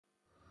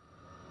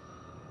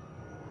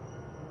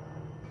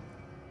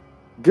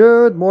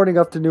Good morning,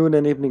 afternoon,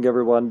 and evening,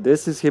 everyone.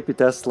 This is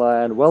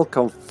HippyTesla, and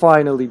welcome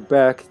finally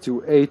back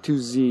to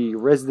A2Z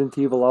Resident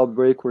Evil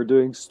Outbreak. We're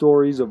doing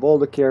stories of all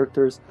the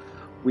characters.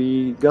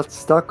 We got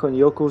stuck on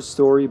Yoko's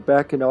story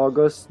back in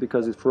August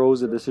because it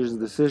froze the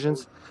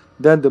decisions.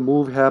 Then the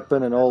move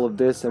happened and all of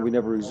this, and we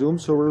never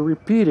resumed. So we're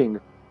repeating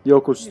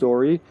Yoko's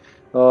story.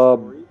 Uh,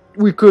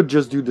 we could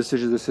just do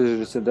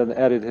decisions and then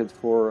edit it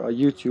for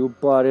YouTube,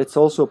 but it's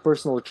also a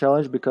personal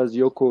challenge because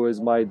Yoko is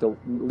my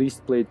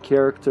least played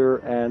character,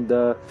 and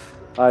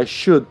I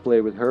should play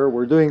with her.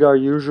 We're doing our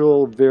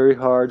usual very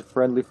hard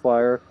friendly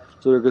fire,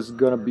 so there's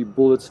gonna be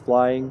bullets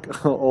flying,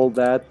 all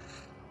that,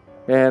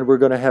 and we're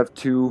gonna have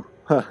to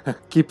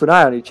keep an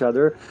eye on each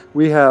other.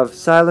 We have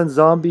Silent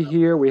Zombie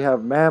here, we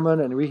have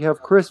Mammon, and we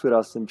have Chris with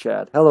us in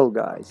chat. Hello,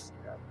 guys.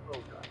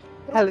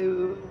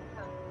 Hello.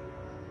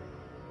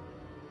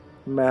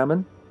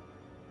 Mammon?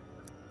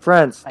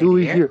 Friends, do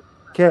we hear?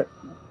 Do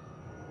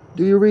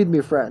you read me,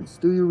 friends?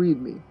 Do you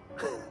read me?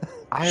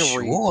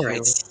 Sure,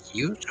 it's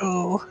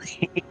usual.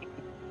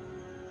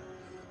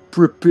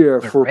 Prepare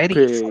We're for ready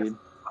pain.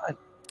 for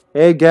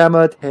Hey,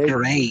 Gamut. Hey,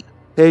 Great.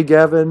 hey,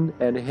 Gavin,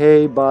 and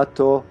hey,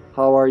 Bato.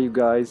 How are you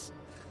guys?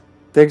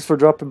 Thanks for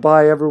dropping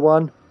by,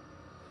 everyone.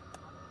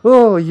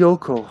 Oh,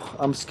 Yoko.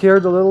 I'm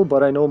scared a little,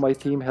 but I know my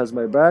team has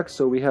my back.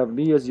 So we have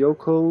me as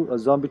Yoko, a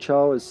Zombie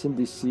Chow as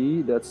Cindy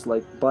C. That's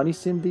like Bunny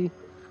Cindy.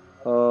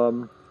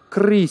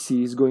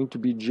 Creasy is going to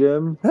be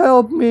Jim.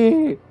 Help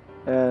me!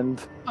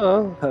 And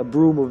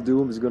Broom of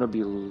Doom is going to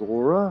be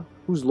Laura.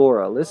 Who's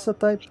Laura? Alyssa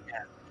type?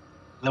 Yeah.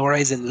 Laura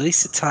is an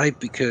Lisa type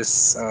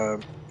because,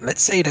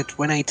 let's say that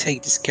when I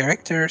take this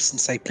character,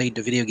 since I played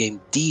the video game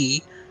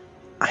D,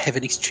 I have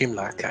an extreme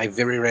luck. I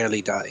very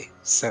rarely die.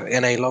 So,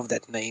 and I love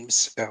that name,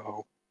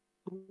 so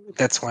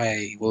that's why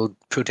I will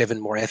put even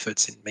more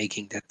efforts in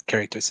making that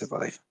character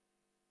survive.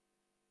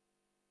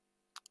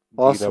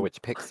 Awesome. Do you know which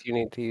picks you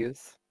need to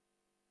use?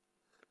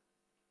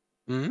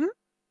 Hmm?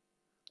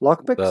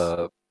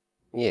 Lockpicks?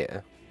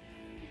 Yeah.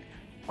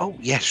 Oh,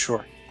 yeah,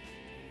 sure.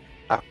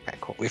 Okay,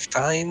 cool. With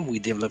time, we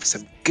develop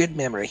some good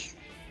memory.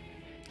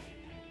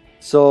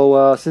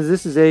 So, since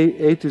this is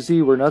A to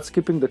Z, we're not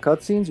skipping the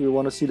cutscenes. We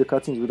want to see the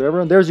cutscenes with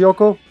everyone. There's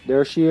Yoko.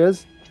 There she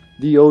is.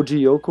 The OG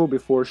Yoko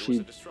before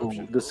she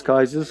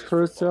disguises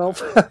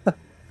herself.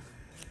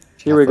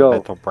 Here we go.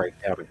 Mental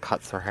breakdown and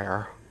cuts her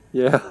hair.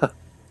 Yeah.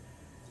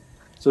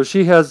 So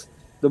she has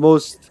the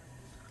most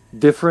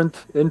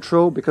different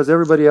intro because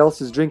everybody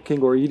else is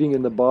drinking or eating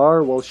in the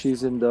bar while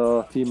she's in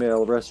the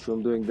female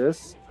restroom doing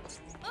this.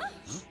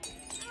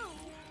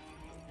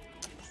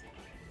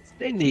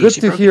 Good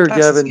to hear,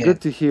 Gavin. Again.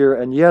 Good to hear.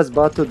 And yes,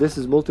 Bato, this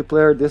is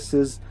multiplayer. This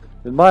is,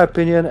 in my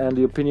opinion, and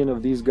the opinion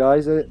of these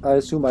guys, I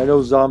assume. I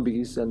know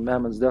Zombies and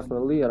Mammon's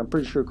definitely, and I'm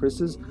pretty sure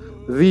Chris is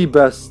the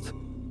best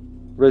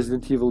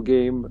Resident Evil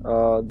game.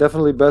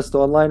 Definitely best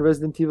online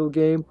Resident Evil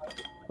game.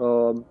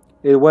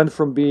 It went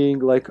from being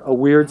like a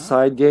weird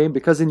side game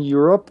because in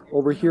Europe,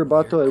 over here,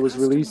 Bato, it was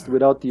released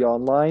without the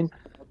online,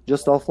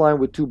 just offline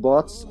with 2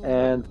 bots,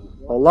 and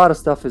a lot of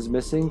stuff is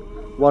missing.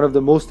 One of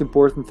the most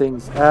important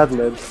things,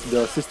 ad-libs,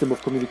 the system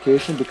of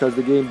communication, because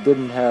the game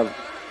didn't have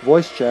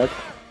voice chat.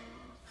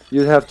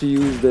 You'd have to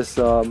use this,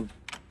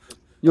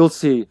 you'll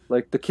see,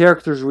 like the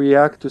characters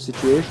react to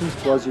situations,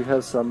 plus you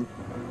have some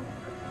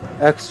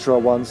extra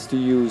ones to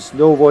use.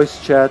 No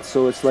voice chat,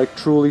 so it's like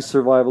truly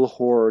survival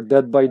horror.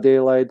 Dead by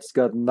Daylight's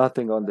got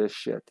nothing on this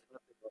shit.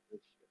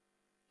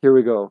 Here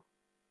we go.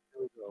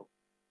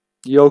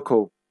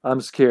 Yoko, I'm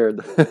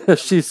scared.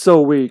 She's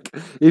so weak.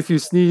 If you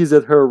sneeze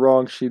at her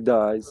wrong, she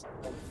dies.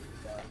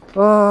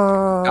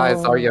 Oh.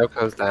 Guys, our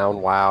Yoko's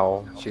down.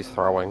 Wow, she's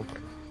throwing.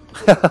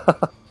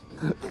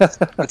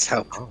 Let's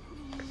help.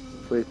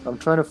 Wait, I'm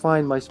trying to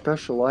find my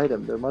special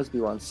item. There must be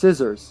one.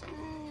 Scissors.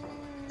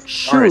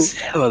 Shoot.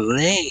 Hella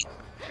late.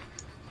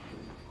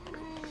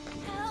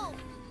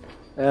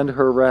 And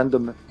her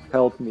random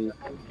help me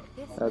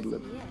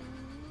ad-lib.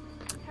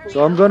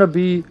 So I'm gonna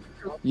be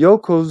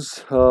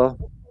Yoko's.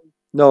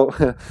 No,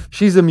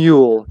 she's a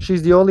mule.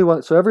 She's the only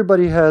one. So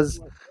everybody has.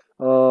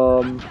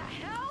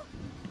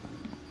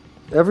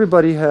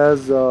 Everybody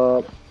has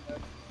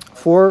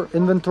 4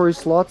 inventory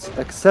slots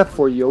except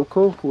for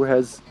Yoko, who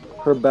has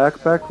her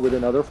backpack with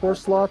another 4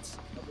 slots.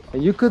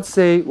 And you could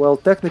say, well,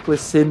 technically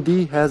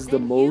Cindy has the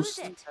most,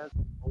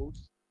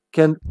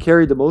 can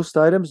carry the most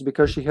items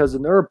because she has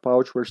an herb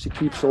pouch where she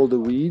keeps all the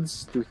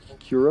weeds to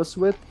cure us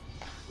with.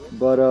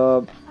 But,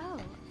 oh,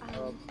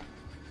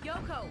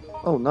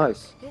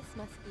 nice.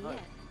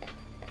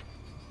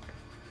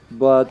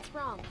 But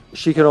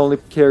she can only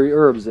carry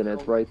herbs in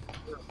it, right?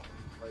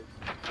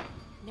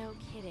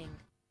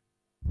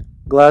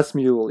 Glass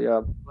mule,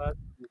 yeah.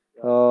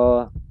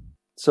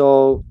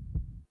 So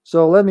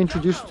let me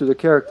introduce you to the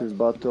characters,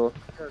 Bato.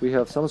 We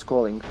have someone's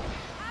calling.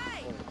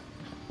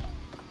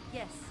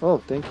 Oh,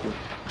 thank you.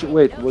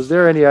 Wait, was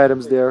there any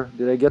items there?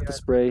 Did I get the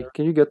spray?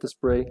 Can you get the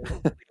spray?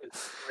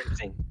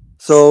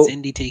 So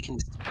Cindy taking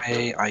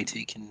spray, I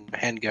taking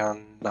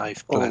handgun,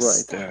 knife,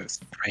 plus right.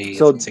 spray.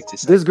 So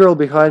this girl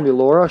behind me,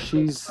 Laura,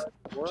 she's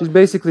She's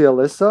basically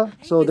Alyssa.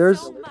 So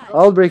there's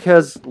Outbreak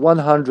has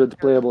 100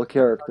 playable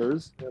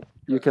characters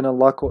you can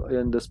unlock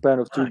in the span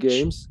of 2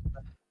 games,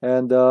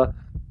 and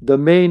the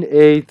main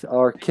 8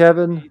 are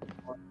Kevin,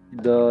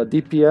 the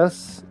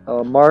DPS,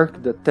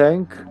 Mark, the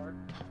tank,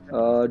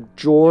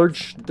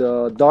 George,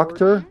 the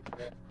doctor.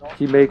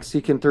 He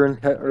can turn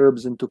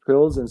herbs into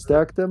pills and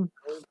stack them.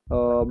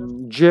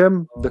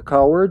 Jim, the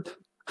coward.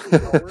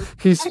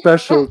 His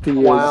specialty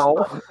Wow.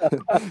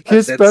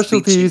 his That's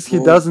specialty is he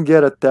beautiful. doesn't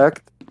get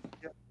attacked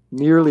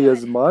nearly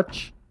as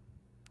much.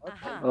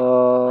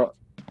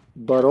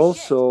 But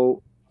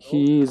also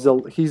he's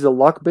a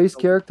luck-based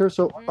character.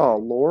 So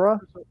Laura,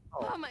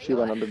 Oh my she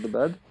went God. under the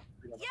bed.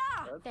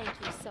 Thank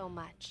you so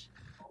much.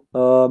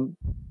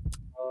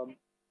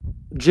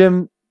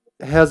 Jim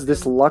has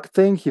this luck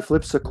thing. He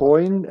flips a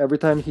coin. Every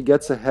time he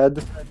gets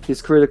ahead,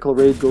 his critical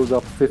rate goes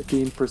up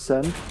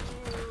 15%.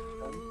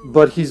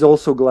 But he's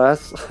also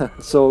glass,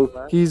 so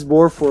he's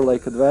more for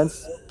like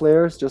advanced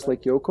players, just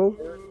like Yoko,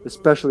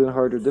 especially in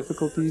harder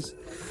difficulties.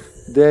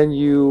 Then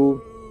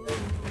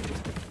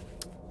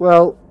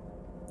well,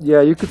 yeah,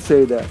 you could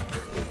say that.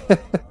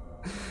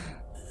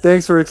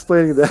 Thanks for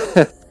explaining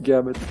that,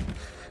 Gamut.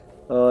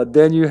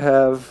 Then you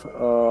have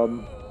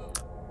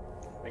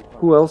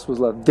who else was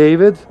left?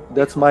 David,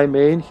 that's my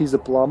main. He's a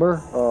plumber,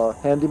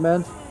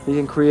 handyman. He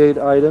can create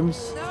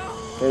items,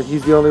 and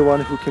he's the only one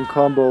who can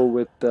combo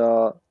with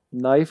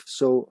knife.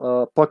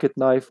 So pocket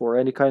knife or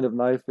any kind of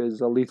knife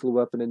is a lethal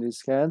weapon in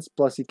his hands.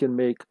 Plus he can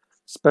make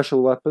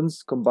special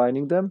weapons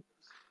combining them.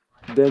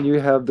 Then you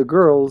have the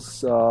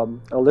girls,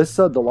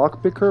 Alyssa, the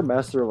lockpicker,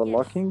 master of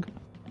unlocking.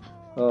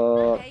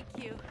 Thank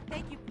you.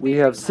 We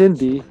have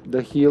Cindy,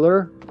 the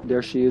healer.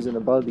 There she is in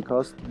a bunny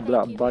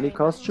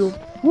costume.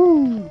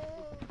 Woo!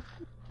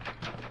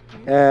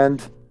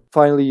 And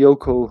finally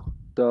Yoko,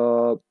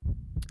 the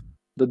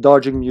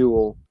dodging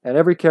mule. And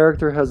every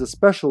character has a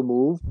special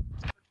move.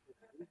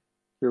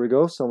 Here we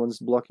go. Someone's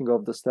blocking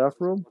off the staff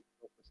room.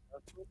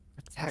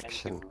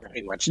 Protection.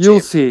 Very much, You'll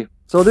Jim. see.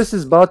 So this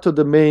is Bato,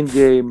 the main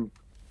game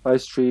I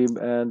stream,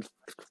 and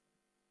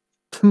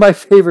my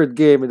favorite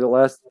game in the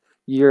last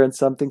year and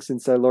something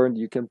since I learned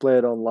you can play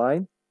it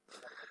online.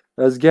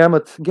 As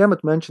Gamut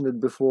mentioned it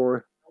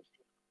before.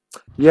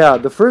 Yeah,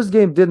 the first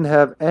game didn't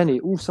have any.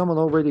 Ooh, someone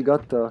already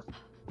got the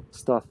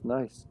stuff.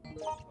 Nice.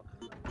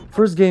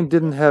 First game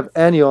didn't have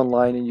any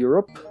online in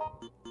Europe.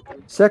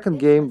 Second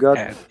game got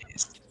And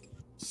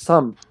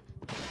some.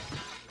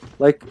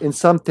 Like in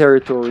some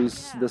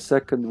territories, the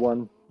second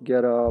one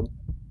get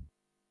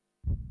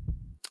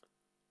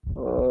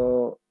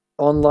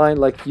online,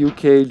 like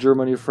UK,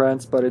 Germany,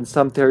 France, but in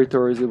some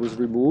territories it was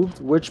removed,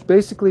 which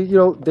basically,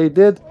 they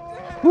did.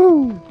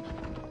 Woo!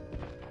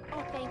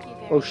 Oh, thank you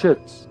very Oh shit!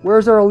 much.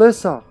 Where's our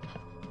Alyssa?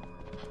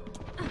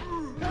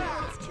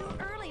 It's too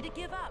early to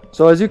give up.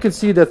 So as you can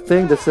see, that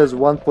thing that says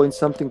 1 point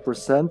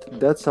something%,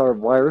 that's our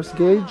virus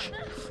gauge.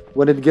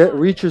 When it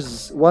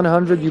reaches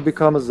 100, you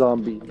become a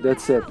zombie.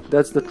 That's it.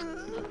 That's the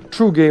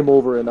true game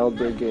over in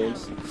Outbreak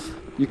games.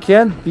 You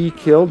can't be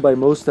killed by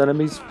most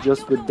enemies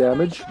just with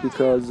damage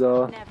because...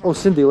 Oh,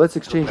 Cindy, let's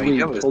exchange There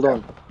you weed. go, Hold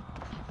on.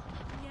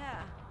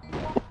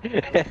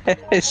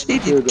 Yeah. she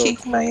Here you did go.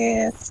 kick my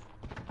ass.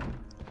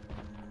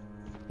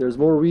 There's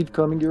more weed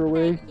coming your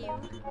way. Thank you.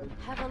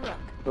 Have a look.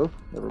 Oh,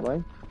 never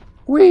mind.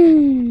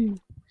 Whee!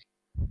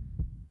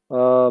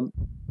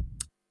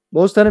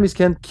 Most enemies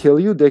can't kill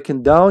you. They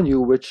can down you,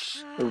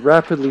 which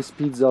rapidly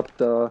speeds up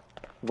the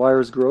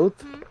virus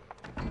growth.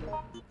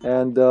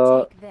 And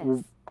Take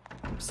this.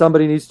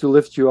 somebody needs to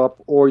lift you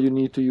up, or you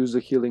need to use a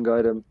healing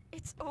item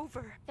It's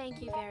over.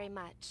 Thank you very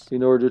much.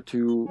 in order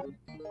to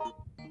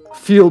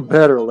feel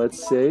better,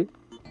 let's say.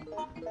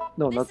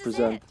 No, not This is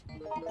present.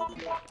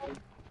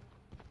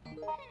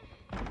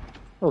 it.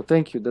 Oh,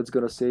 thank you. That's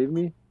gonna save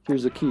me.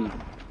 Here's a key.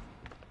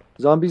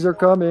 Zombies are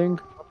coming.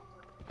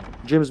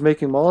 Jim's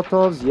making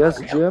Molotovs. Yes,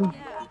 Jim.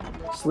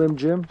 Yeah. Slim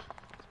Jim.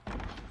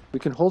 We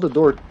can hold the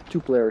door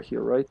 2-player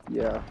here, right?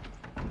 Yeah.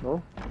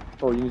 No?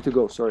 Oh, you need to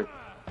go. Sorry.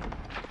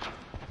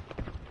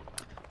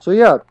 So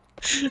yeah,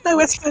 I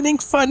was having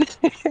fun.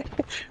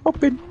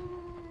 Open.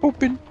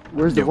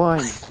 where's the No.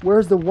 wine?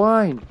 Where's the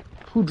wine?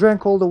 Who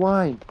drank all the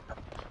wine?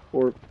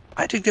 Or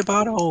I took the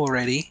bottle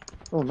already.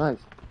 oh, nice.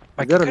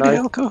 I that a got knife?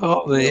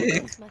 alcoholic.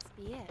 This must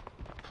be it.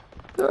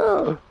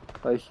 Ah,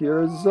 I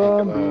hear a I'm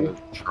zombie.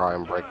 gonna try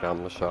and break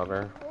down the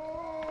shutter.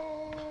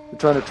 You're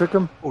trying to trick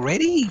him?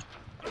 Already?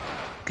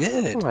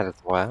 Good. Might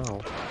as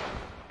well.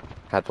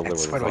 Had to lure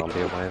That's the what I zombie do.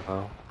 away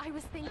though. I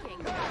was thinking.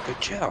 Good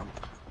job.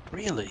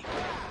 Really?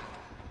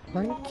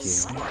 Thank you.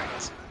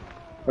 Smart.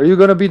 Are you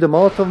gonna be the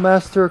Molotov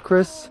master,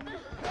 Chris?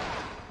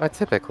 I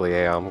typically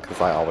am, because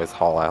I always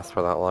haul ass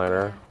for that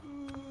lighter.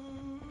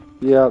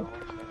 Yeah.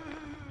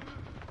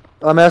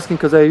 I'm asking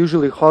because I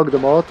usually hog the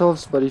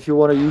Molotovs, but if you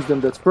want to use them,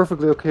 that's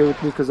perfectly okay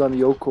with me because I'm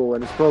Yoko,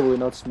 and it's probably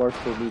not smart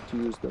for me to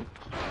use them.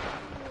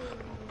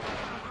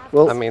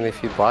 Well, I mean,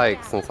 if you'd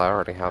like, since I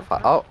already have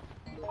oh,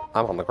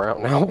 I'm on the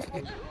ground now.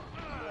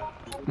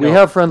 we No.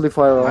 have friendly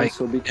fire on, Like,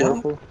 so be no.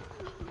 careful.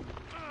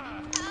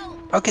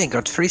 Okay,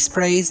 got 3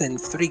 sprays and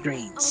 3 Oh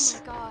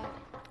greens. my god.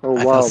 Oh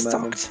I wow, feel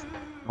man. stalked.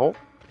 Oh,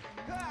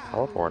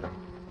 teleporting.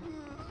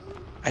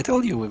 I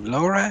told you, with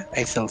Laura,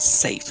 I felt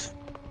safe.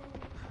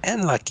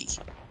 And lucky.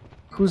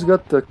 Who's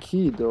got the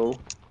key though?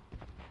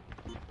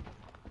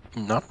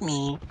 Not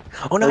me.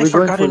 Oh no, Are I we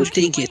going forgot for the to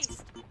key? take it.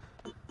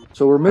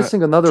 So we're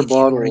missing another did you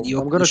bottle. already I'm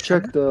open gonna the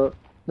check shutter?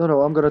 the.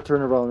 No, I'm gonna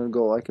turn around and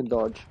go. I can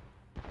dodge.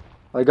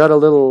 I got a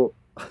little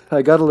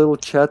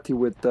chatty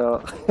with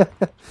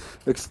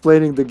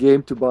explaining the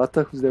game to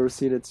Bata, who's never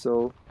seen it.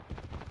 So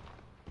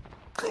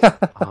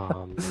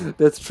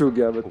that's true, I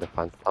Gavin. need to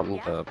find something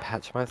to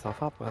patch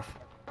myself up with.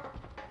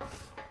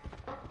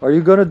 Are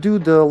you gonna do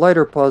the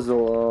lighter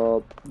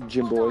puzzle,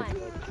 Jim boy?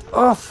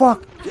 Oh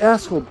fuck,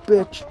 asshole,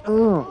 bitch!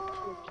 Ugh.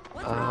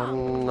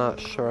 I'm not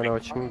sure I know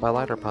what you mean by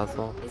lighter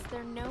puzzle. Is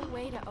there no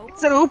way to open?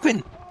 It's not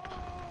open.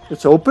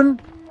 It's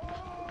open?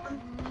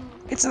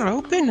 It's not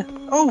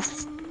open. Oh.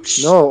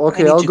 No.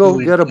 Okay, I'll go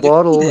get a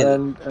bottle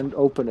and. and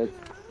open it.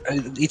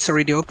 It's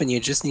already open. You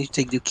just need to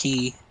take the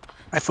key.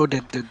 I thought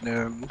that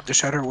the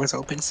shutter was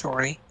open.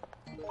 Sorry.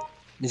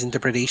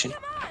 Misinterpretation.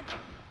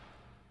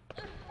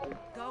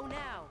 Go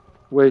now.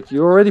 Wait,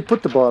 you already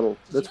put the bottle.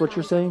 That's what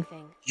you're saying?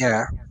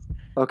 Yeah.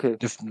 Okay.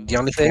 The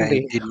only thing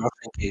I did not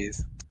think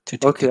is to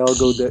take Okay, the I'll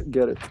go key.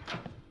 get it.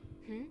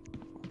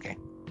 Okay.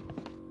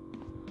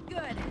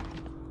 Good.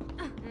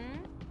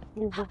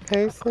 You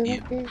okay,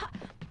 Sandy?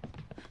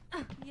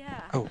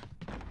 Yeah. Oh.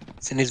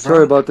 Cindy's Sorry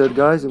wrong. about that,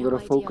 guys. I'm No gonna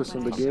idea focus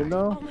on what the I game said.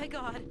 now. Oh my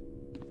god.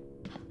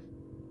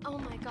 Oh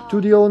my god.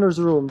 To the owner's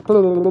room.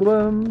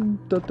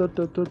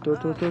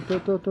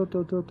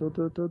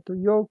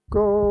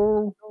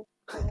 Yoko.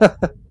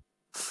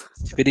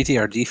 Stupidity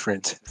are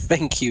different.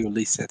 Thank you,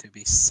 Lisa, to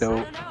be so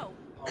I don't know.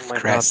 Oh my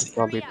god, crassy. the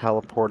zombie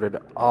teleported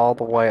all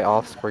the way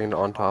off screen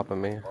on top of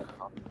me.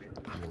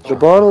 The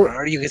bottle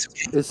Are you guys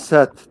okay? is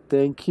set.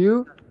 Thank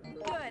you.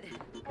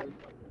 Good.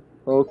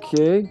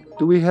 Okay.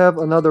 Do we have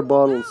another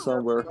bottle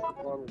somewhere?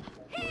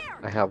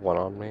 I have one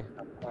on me.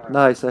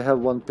 Nice. I have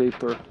one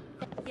paper.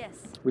 Yes.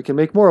 We can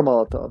make more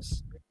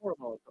Molotovs.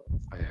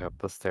 I hope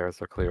the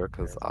stairs are clear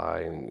because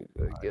I need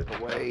to get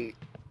away.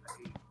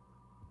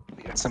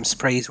 We got some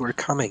sprays. We're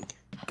coming.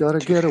 Gotta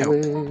get help.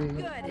 away.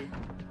 Good.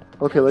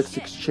 Okay, let's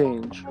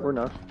exchange. Or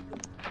not.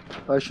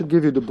 I should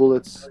give you the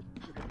bullets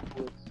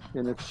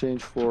in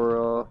exchange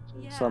for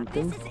Yeah,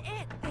 something. This is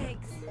it.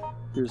 Thanks.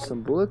 Here's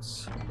some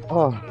bullets.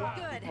 Oh,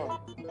 Good.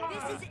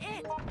 This is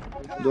it.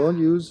 Don't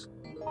use.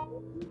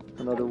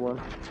 Another one.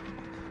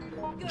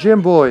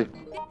 Jim boy.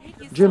 Thank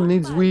you Jim so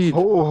needs much. weed.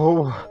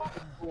 oh.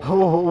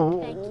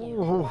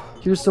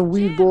 Here's some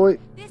weed, boy.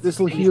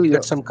 This'll If heal you you.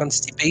 got some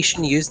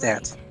constipation, use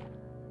that.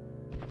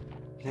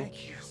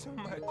 Thank you so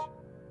much.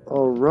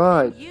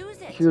 Alright.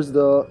 Use it. Here's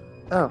the...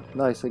 Oh,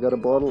 nice. I got a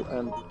bottle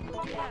and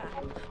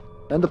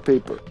Yeah. the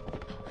paper.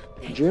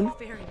 Thank Jim? you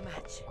very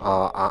much.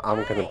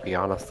 I'm gonna be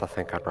honest, I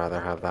think I'd rather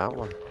have that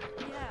one.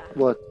 Yeah.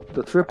 What?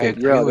 The triple? I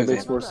agree Yeah, that with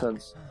makes it. more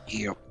sense.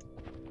 Yep.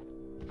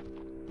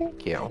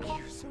 Thank you. Thank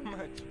you so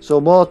much. So,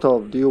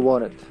 Molotov, do you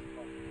want it?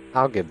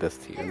 I'll give this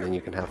to you, and then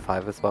you can have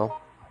 5 as well.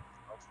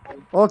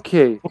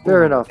 Okay,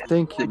 fair enough.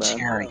 Thank you, The man.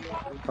 cherry.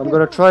 I'm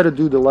gonna try to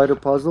do the lighter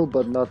puzzle,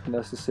 but not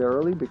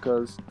necessarily,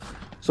 because...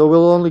 So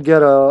we'll only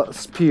get a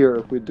spear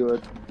if we do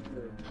it.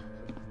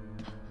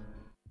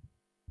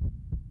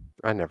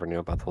 I never knew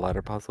about the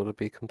lighter puzzle, to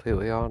be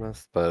completely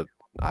honest, but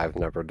I've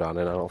never done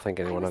it. I don't think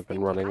anyone I've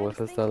been running with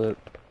has done it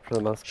for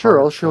the most part. Sure,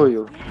 I'll show so-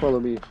 you. Follow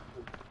me.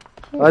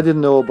 I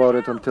didn't know about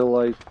it until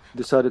I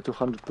decided to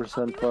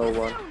 100% file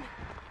one.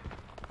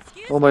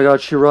 Oh my god,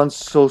 she runs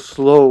so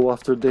slow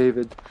after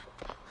David.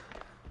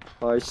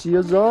 I see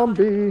a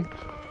zombie.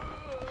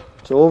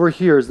 So over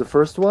here is the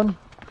first one.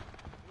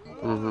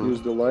 Mhm.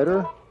 Use the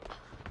lighter.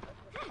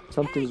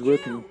 Something's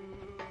written.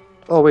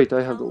 Oh wait,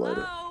 I have the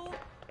lighter.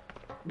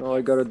 No,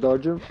 I gotta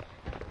dodge him.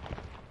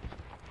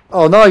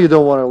 Oh, now you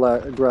don't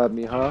want to grab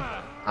me, huh?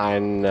 I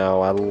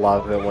know, I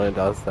love it when it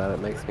does that. It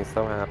makes me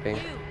so happy.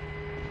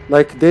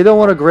 Like, they don't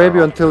want to grab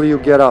you until you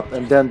get up,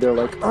 and then they're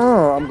like,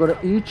 oh, I'm gonna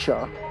eat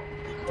ya.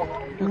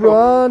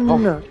 Run!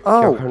 Kill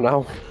Oh, her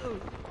now.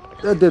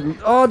 that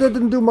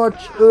didn't do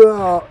much.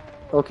 Ugh.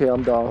 Okay,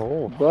 I'm down.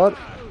 Oh.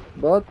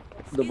 But,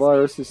 the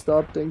virus is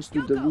stopped thanks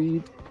to the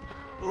weed.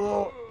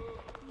 Oh.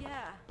 Yeah.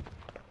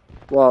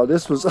 Wow,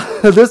 this was,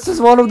 this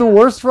is one of the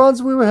worst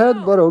runs we've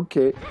had, but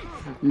okay.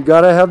 You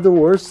gotta have the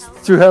worst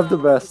to have the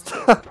best.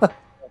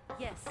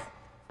 Yes.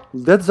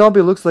 That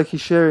zombie looks like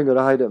he's sharing an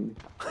item.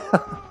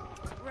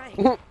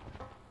 Right.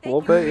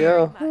 Well, but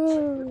yeah.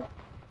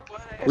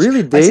 Really,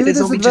 I see David the is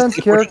zombie just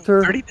advanced teleporting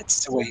character? 30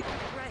 minutes away.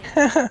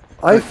 Right.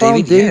 I But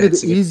found David, yeah, David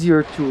it's a bit-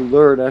 easier to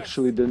learn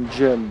actually than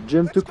Jim.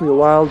 Jim took me a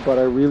while, but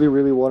I really,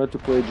 really wanted to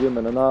play Jim,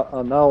 and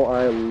now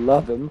I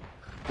love him,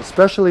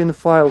 especially in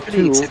File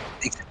 2.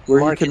 Except where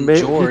he Mark can and make-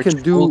 he George,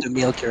 can do- all the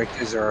male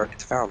characters are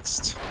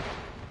advanced.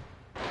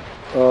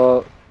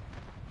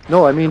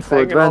 No, I mean for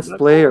Hanging on advanced the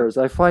players.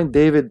 I find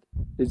David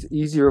is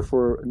easier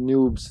for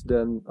noobs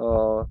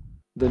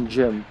than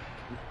Jim.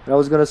 And I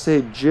was gonna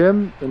say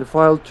Jim in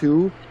File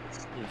 2,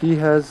 he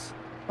has.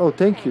 Oh,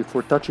 thank you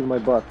for touching my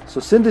butt. So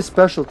Cindy's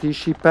specialty,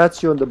 she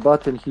pats you on the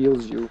butt and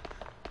heals you.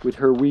 with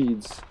her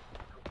weeds.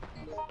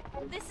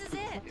 This is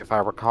it. If I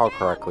recall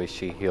correctly,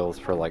 she heals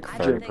for like I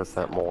don't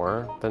 30%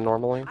 more than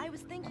normally. I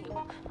was thinking.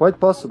 Quite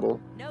possible.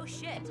 No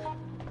shit.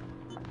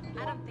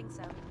 I don't think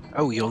so.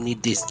 Oh, you'll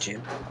need this,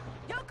 Jim.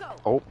 Yoko.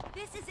 Oh,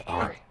 This is it.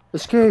 sorry.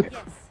 Escape!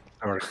 Yes.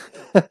 Alright.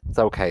 It's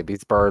okay.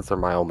 These birds are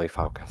my only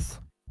focus.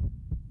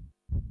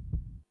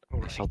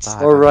 I shall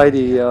die.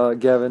 Alrighty,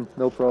 Gavin,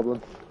 no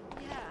problem.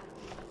 Yeah.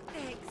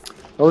 Thanks.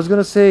 I was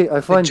gonna say,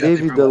 I find job,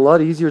 David a everyone.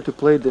 lot easier to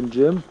play than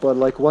Jim, but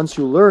like once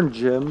you learn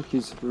Jim,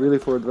 he's really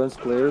for advanced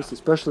players,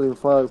 especially in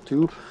File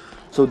 2.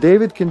 So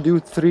David can do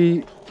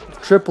 3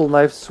 triple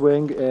knife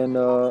swing in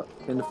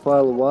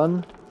File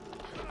 1,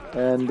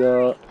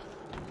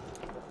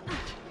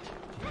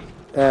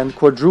 and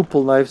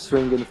quadruple knife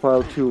swing in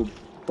File 2.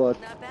 But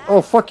Not bad.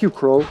 oh fuck you,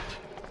 Crow!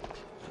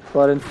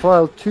 But in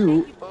File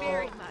 2, Thank you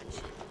very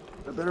much.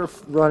 I better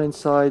run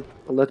inside,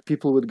 let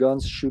people with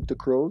guns shoot the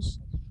crows.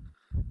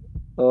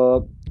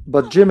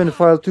 But Jim in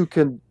File 2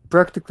 can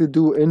practically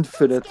do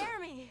infinite Scare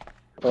me.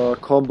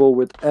 combo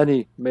with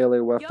any melee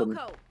weapon.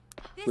 Yoko.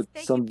 This, with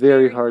thank some you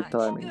very hard much.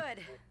 timing.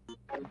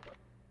 Good.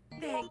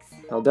 Thanks.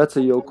 Now that's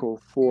a Yoko,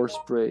 4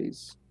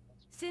 sprays.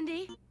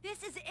 Cindy,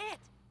 this is it.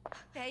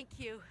 Thank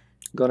you.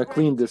 Gonna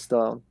clean this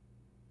down.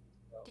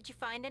 Did you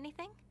find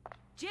anything?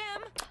 Jim!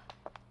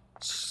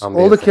 I'm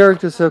All the busy.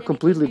 characters have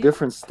completely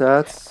different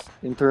stats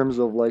in terms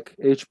of like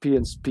HP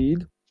and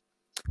speed.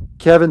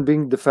 Kevin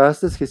being the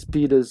fastest, his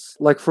speed is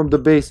like from the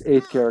base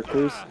 8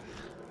 characters.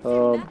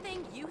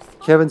 Nothing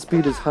useful? Kevin's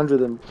speed is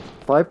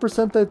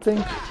 105%, I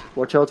think.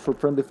 Watch out for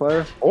friendly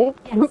fire. Oh,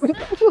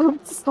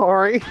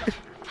 sorry.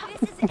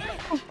 This is it.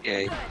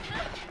 Okay. Good.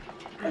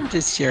 I'm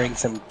just sharing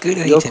some good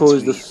Yoko items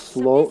is with the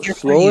you. Here for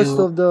slowest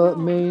you. of the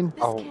main.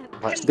 This Oh,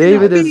 can't what?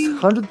 David is Yummy.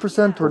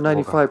 100% or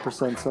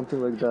 95%,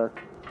 something like that.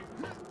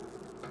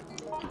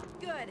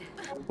 Good.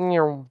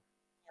 Meow.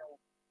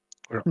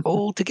 We're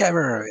all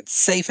together. It's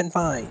safe and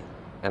fine.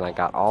 And I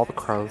got all the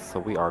crows, so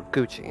we are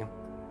Gucci.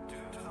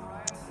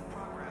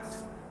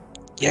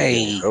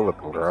 Yay. Go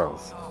looking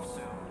gross.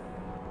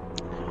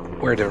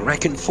 We're the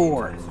Raccoon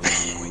 4.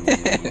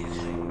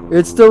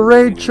 It's the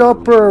raid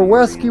chopper,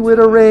 Wesky with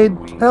a raid.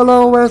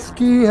 Hello,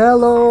 Wesky.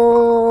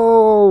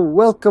 Hello.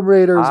 Welcome,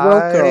 raiders.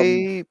 Welcome.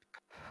 I...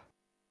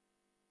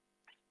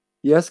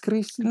 Yes,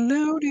 Chrissy.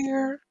 Hello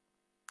there.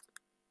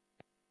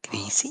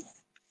 Crazy?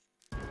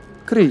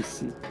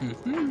 Chrissy.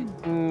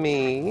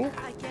 Me?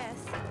 I guess.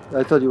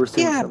 I thought you were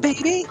saying Yeah, something.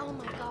 baby. Oh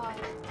my god.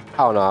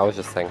 Oh no, I was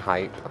just saying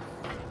height.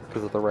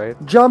 Because of the raid.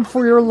 Jump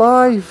for your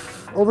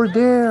life over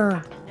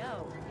there.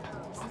 No.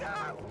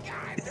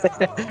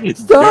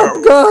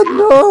 Stop, God,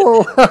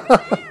 no.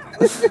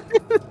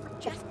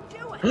 Just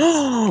do it.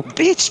 Oh,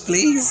 bitch,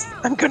 please.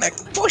 I'm gonna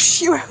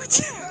push you out.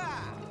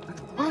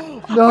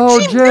 No,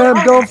 Jim,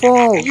 don't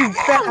fall. You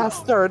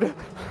bastard!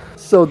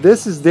 So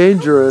this is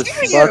dangerous,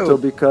 How dare you?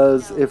 Bato,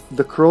 because if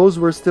the crows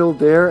were still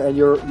there and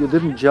you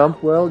didn't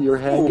jump well, you're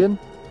hanging,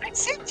 I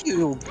said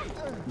you.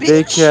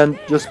 they Bitch. can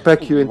just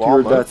peck you into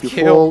your almost death. You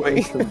killed fall me.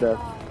 instant death.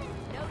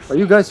 Are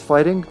you guys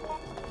fighting?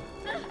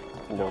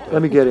 No,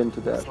 Let me get into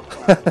that.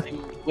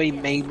 I'm way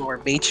more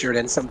mature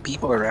than some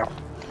people around.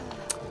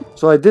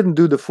 So I didn't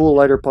do the full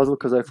lighter puzzle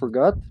because I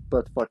forgot,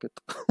 but fuck it.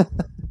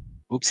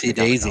 Oopsie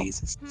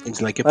daisies.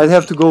 Seems like a I'd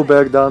have to go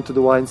back down to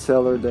the wine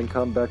cellar, then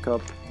come back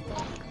up.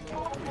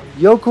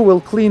 Yoko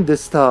will clean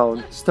this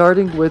town,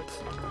 starting with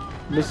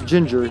Miss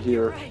Ginger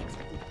here. Right.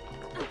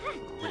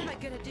 What am I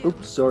gonna do?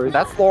 Oops, sorry.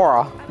 That's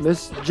Laura.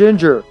 Miss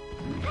Ginger.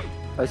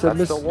 I said That's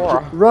Miss still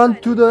Laura. Run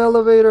to the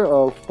elevator.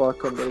 Oh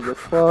fuck, I'm gonna get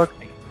fucked.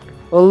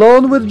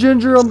 Alone with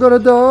Ginger, I'm gonna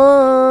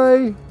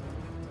die.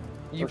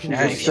 You can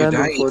Yeah, just if you stand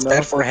up die, for it's now.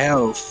 bad for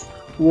health.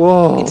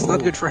 Whoa. It's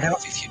not good for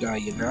health if you die,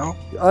 you know?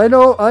 I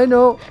know.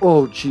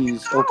 Oh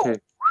jeez. Okay.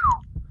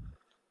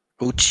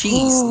 Oh,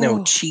 cheese. No,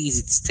 Oh. cheese,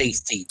 it's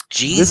tasty.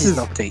 Cheese This is is-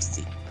 not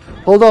tasty.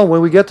 Hold on. When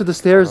we get to the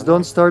stairs,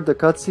 don't start the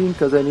cutscene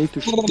because I need to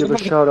give a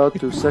shout out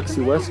to Sexy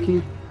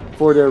Wesky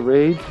for their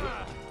raid.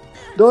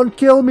 Don't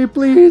kill me,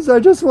 please. I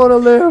just want to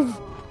live.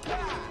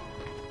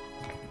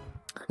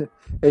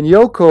 And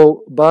Yoko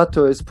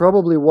Bato is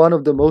probably one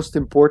of the most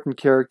important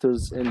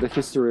characters in the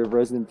history of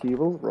Resident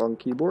Evil. Wrong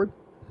keyboard.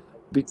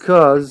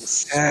 Because,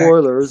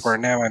 spoilers, For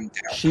now, I'm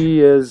down. she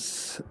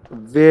is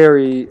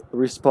very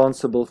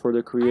responsible for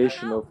the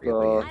creation of I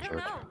don't injured.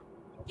 know.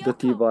 the Yoko.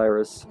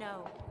 T-virus.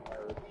 No.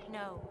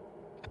 No.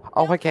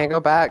 Oh, I can't go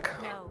back.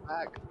 No.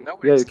 No,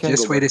 Yeah, you can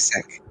just go wait back. a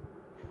sec.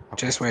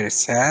 Just wait a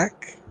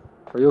sec.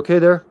 Are you okay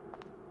there?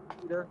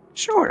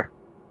 Sure.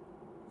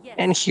 Yes.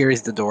 And here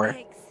is the door.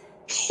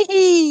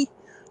 Thanks.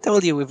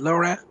 Told you with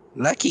Laura.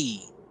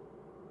 Lucky.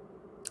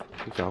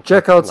 Yoko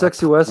Check out cannot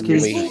Sexy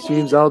Wesky's Really?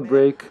 streams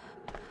Outbreak,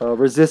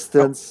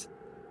 Resistance.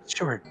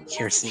 Sure.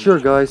 Here's Sure,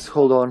 guys,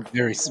 hold on.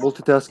 Very s-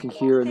 Multitasking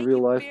here in Thank real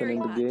you life and very in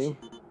the much. game.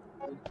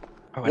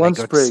 Oh, and One I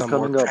got spray some more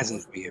coming up.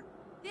 presents for you.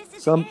 This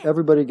is Some it.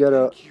 everybody get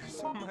a. Thank you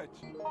so much.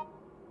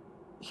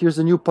 Here's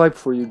a new pipe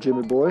for you,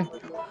 Jimmy boy.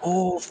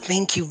 Oh,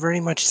 thank you very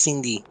much,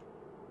 Cindy.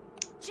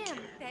 Jim,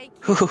 thank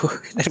you. Ooh,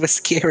 that was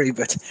scary,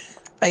 but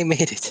I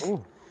made it.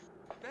 Ooh.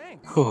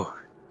 Thanks. Ooh.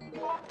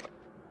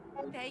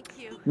 Thank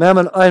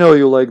Mammon, I know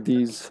you like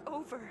these.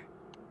 Over.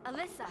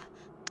 Alyssa.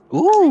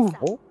 Ooh,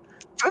 Oh,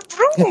 a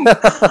broom!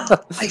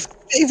 My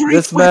favorite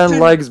This man weapon.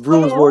 likes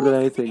brooms more than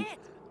This is anything. it.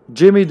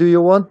 Jimmy, do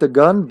you want the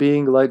gun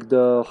being like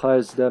the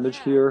highest damage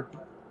here?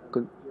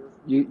 'Cause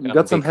you to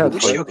got be some heads,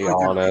 right? completely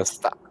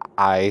honest,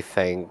 I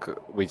think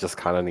we just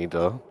kind of need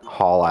to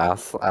haul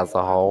ass as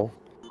a whole.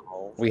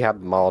 We have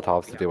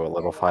Molotovs to do what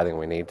little fighting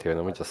we need to, and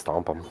then we just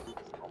stomp them.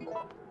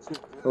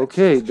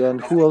 Okay, then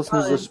who else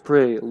needs a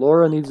spray?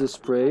 Laura needs a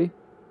spray.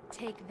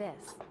 Take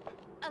this.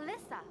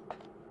 Alyssa.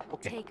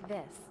 Take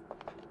this.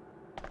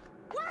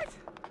 What?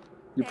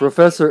 The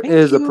professor Thank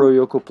is a you. pro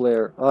Yoko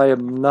player. I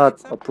am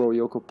not a pro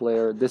Yoko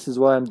player. This is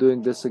why I'm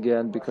doing this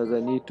again, because I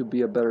need to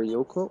be a better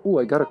Yoko. Ooh,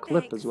 I got a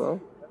clip as well.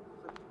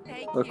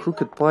 Thank A you.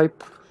 crooked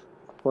pipe.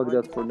 Fuck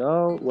that for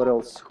now. What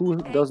else? Who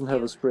doesn't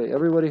have a spray?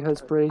 Everybody has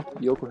spray.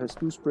 Yoko has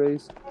 2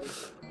 sprays.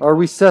 Are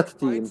we set, Find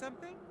team?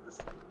 something?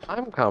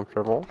 I'm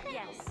comfortable.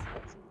 Yes.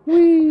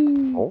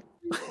 Whee! Oh.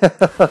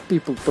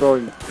 People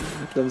throwing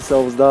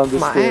themselves down the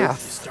My stairs.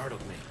 ass.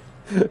 Startled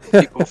me.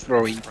 People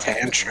throwing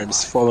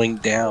tantrums, falling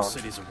down.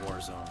 City's a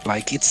war zone.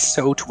 Like it's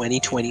so All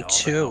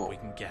 2022. the help we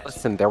can get.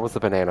 Listen, there was a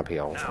banana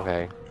peel,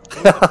 okay?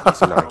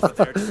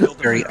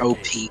 Very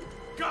OP.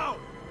 Go!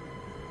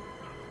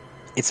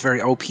 It's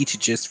very OP to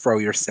just throw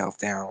yourself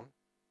down.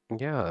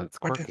 Yeah, it's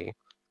What the- quirky.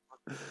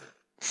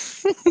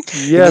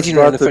 Yes, Imagine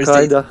you're on the but first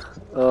date.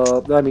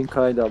 kinda. I mean,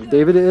 kind of.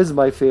 David is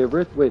my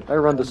favorite. Wait, I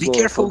run the Be slower, so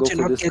careful go to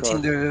for not this get car.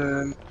 in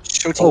the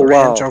shooting Oh,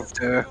 range wow. of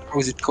the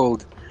how's it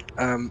called?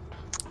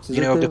 You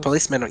know, the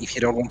policeman. If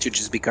you don't want to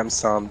just become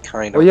some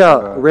kind Oh of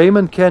yeah,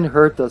 Raymond can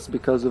hurt us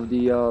because of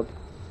the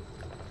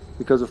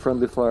because of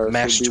friendly fire.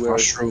 mashed So beware.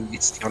 mushroom.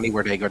 It's the only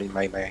word I got in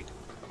my mind.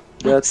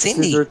 That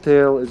Cindy. scissor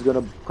tail is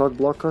gonna cock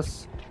block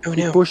us. Oh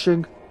Keep no!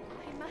 pushing. I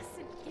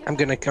mustn't give I'm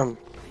gonna come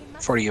I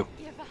mustn't for you.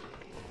 give up.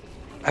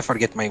 I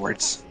forget my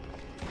words.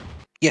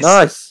 Yes.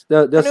 Nice.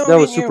 That No, that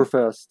was menu. super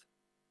fast.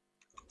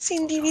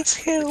 Cindy needs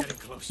help. Getting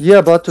close. Yeah,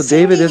 but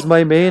David is Cindy.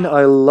 my main.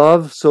 I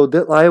love so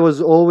that I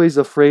was always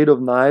afraid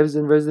of knives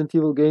in Resident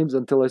Evil games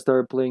until I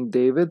started playing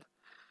David,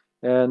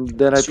 and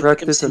then I So it becomes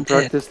practiced and in dead.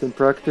 practiced and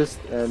practiced,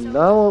 and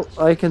now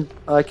I can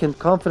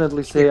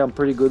confidently say I'm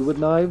pretty good with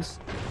knives.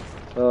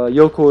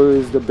 Yoko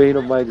is the bane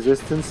of my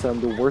existence.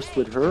 I'm the worst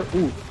with her.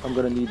 Ooh, I'm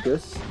gonna need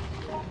this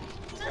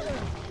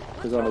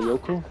because I'm a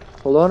Yoko.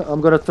 Hold on, I'm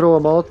gonna throw a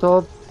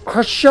Molotov.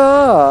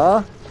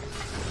 Hasha!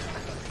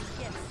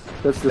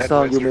 That's the That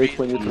sound was you make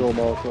your when you throw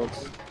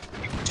Molotovs.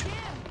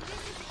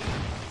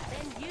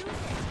 Then use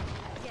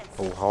it. Yes.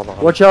 Oh, hold on.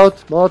 Watch out!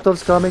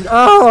 Molotov's coming!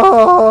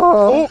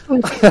 Oh!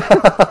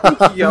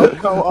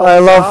 Yoko, I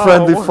love no.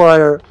 friendly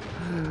fire.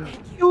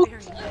 Thank you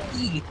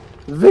very much.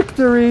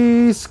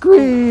 Victory!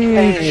 Scream!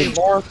 Hey,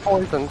 more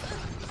poison.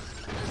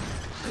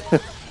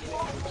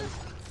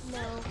 No.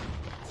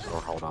 Oh,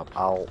 hold up.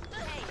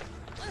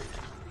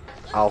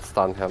 I'll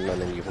stun him,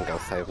 and then you can go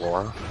save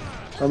Laura.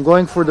 I'm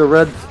going for the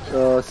red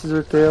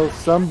scissor tail.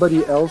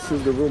 Somebody else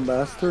is the room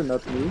master,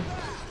 not me.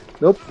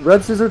 Nope.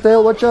 Red scissor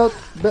tail, watch out!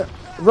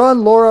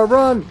 Run, Laura,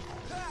 run!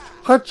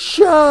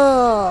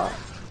 Hacha!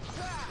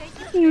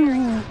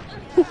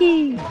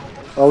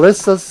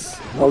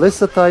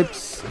 Alyssa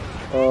types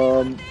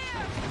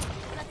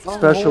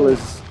special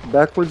is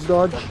backwards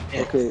dodge.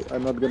 Okay,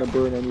 I'm not gonna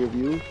burn any of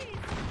you.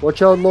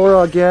 Watch out,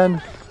 Laura,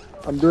 again.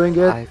 I'm doing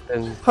it. I've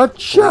been...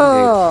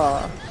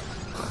 Hacha!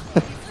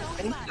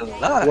 Thank you a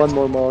lot. One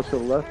more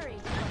Molotov left.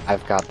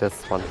 I've got this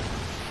one.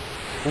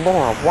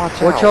 Laura, watch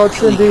Watch out! out,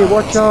 Cindy!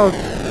 Watch out!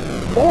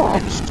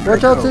 Laura!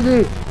 Watch out,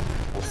 Cindy!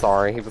 I'm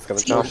sorry, he was gonna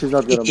No, jump. she's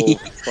not gonna move.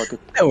 Fuck it.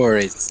 No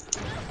worries.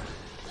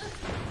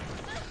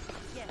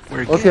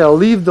 We're good. Okay, I'll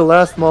leave the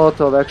last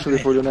Molotov actually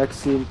for the next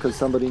scene because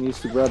somebody needs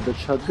to grab the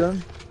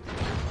shotgun.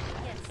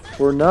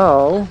 For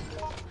now,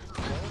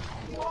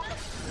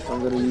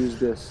 I'm gonna use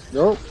this.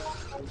 Nope.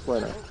 Why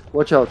not?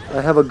 Watch out,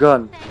 I have a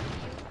gun.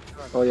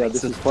 Oh yeah,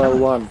 this is file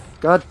 1.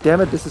 God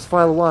damn it, this is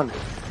file 1.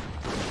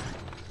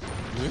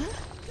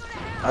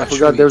 I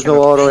forgot there's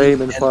no auto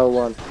aim in file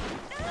 1. I've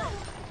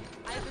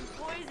been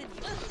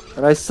poisoned.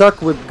 And I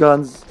suck with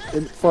guns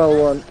in file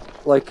 1.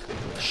 Like,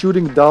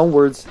 shooting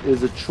downwards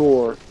is a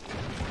chore.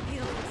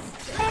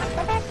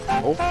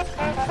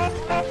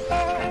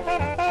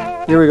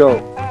 Here we go.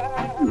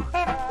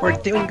 We're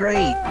doing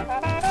great.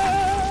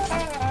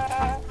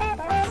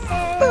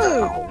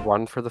 Oh,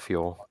 run for the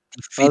fuel.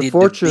 Defeated the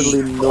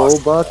Unfortunately, big no, boss.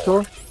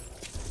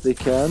 Bato. They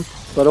can't.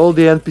 But all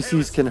the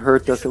NPCs can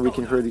hurt us and we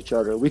can hurt each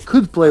other. We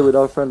could play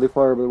without friendly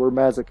fire, but we're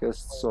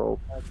masochists, so...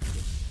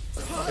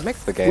 It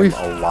makes the game We've-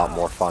 a lot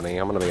more funny,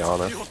 I'm gonna be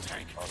honest.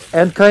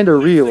 And kinda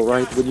real,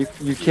 right? When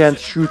you can't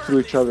shoot through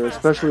each other,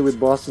 especially with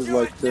bosses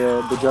like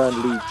the giant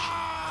leech.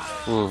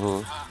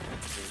 Mm-hmm.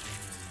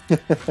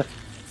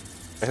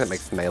 And it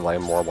makes melee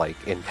more, like,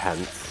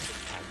 intense.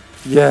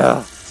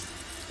 Yeah.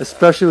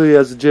 Especially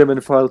as Jim in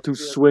File 2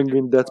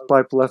 swinging that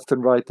pipe left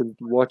and right and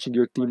watching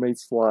your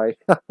teammates fly.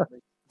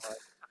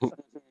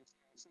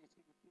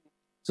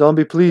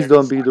 Zombie, please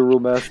don't be the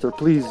room master.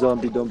 Please,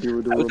 zombie, don't be the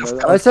room Out of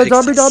master. I said,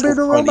 zombie, context, don't it's be so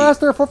the room funny.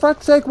 master. For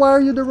fuck's sake, why are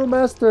you the room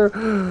master?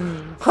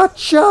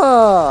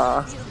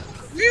 Hacha!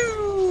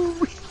 Yes.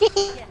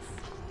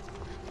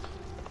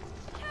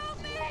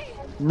 Help me!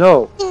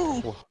 No.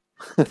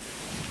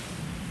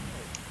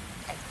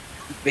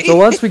 So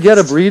once we get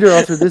a breeder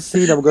after this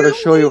scene, I'm gonna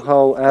show you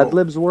how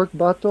ad-libs work,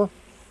 Bato.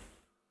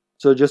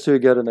 So just so you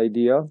get an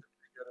idea.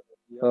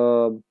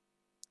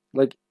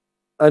 Like,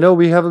 I know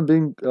we haven't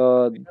been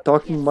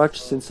talking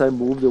much since I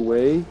moved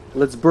away.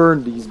 Let's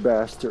burn these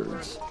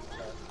bastards.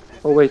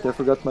 Oh wait, I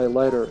forgot my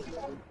lighter.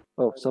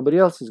 Oh, somebody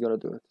else is gonna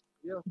do it.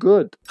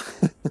 Good.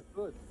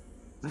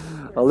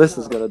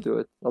 Alyssa's gonna do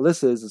it.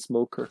 Alyssa is a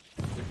smoker.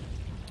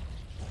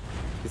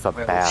 He's a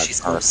Well, bad she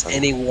smokes person.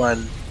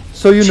 anyone.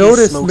 So you she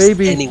notice smokes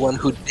maybe anyone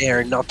who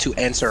dare not to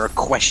answer her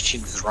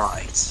questions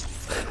right.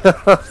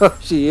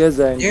 she is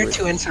Dare angry.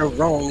 to answer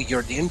wrong,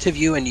 you're the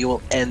interview and you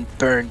will end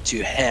burned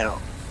to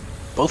hell.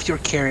 Both your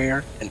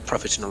career and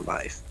professional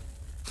life.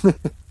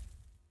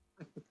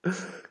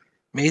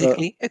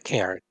 Basically, a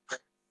Karen.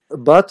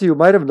 But you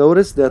might have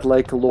noticed that,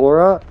 like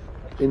Laura,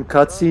 in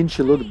cutscene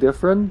she looked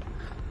different.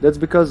 That's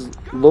because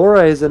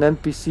Laura is an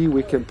NPC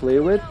we can play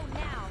with,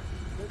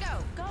 Go now.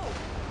 Go,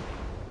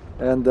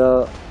 go.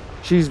 and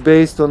she's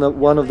based on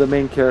one of the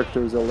main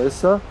characters,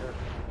 Alyssa.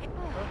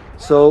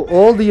 So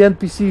all the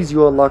NPCs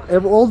you unlock,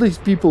 all these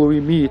people we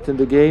meet in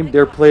the game,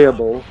 they're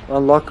playable,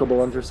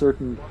 unlockable under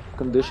certain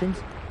conditions.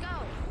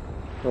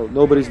 Oh,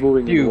 nobody's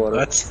moving in the You, water.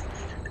 but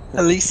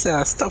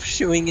Elisa, stop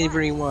shooing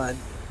everyone.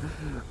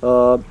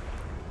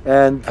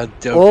 And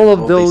Adobe all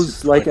of always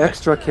those like disappointment.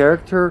 extra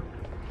character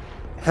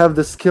have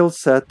the skill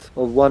set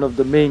of one of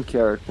the main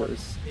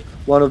characters,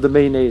 one of the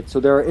main 8. So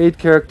there are 8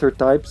 character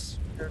types,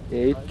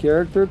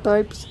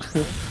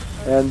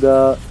 and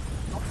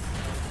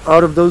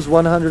out of those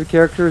 100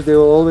 characters, they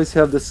will always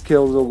have the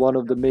skills of one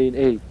of the main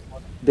 8.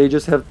 They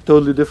just have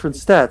totally different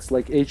stats,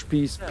 like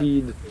HP,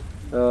 speed,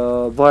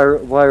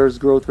 virus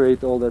growth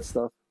rate, all that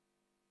stuff.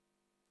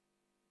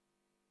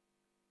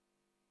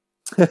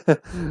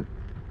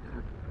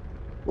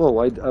 Whoa,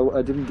 I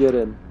didn't get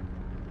in.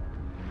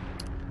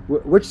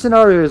 Which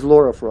scenario is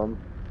Laura from?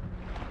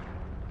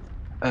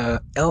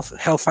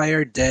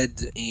 Hellfire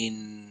dead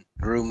in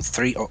room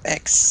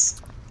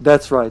 3OX.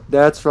 That's right,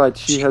 that's right.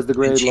 She has the and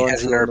grenade she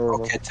has in launcher her on normal.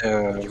 pocket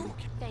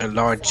a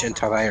large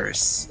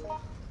antivirus.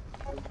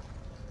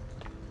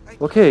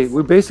 Okay,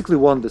 we basically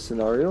won this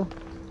scenario.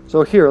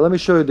 So here, let me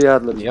show you the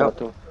ad-libs, Yep.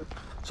 Bato.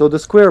 So the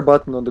square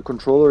button on the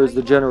controller is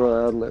the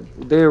general ad-lib.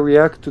 They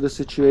react to the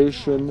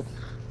situation,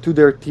 to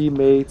their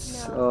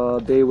teammates.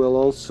 They will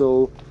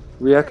also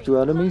react to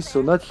enemies.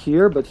 So not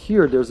here, but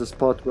here there's a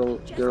spot where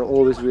they'll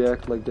always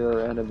react like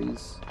they're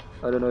enemies.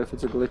 I don't know if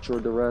it's a glitch or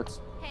the rats.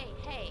 Hey,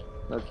 hey.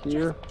 Not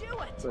here,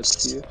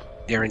 Just do it. but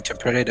here. They're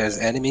interpreted as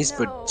enemies,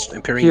 but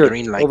appearing Here,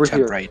 green like over here.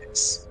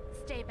 typewriters.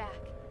 Stay back.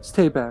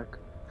 Stay back.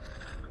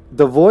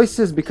 The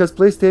voices, because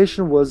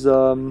PlayStation was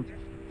Oh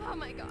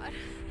my god.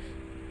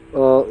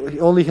 he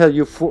only had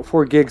you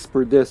 4 gigs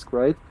per disc,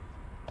 right?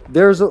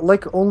 There's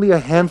like only a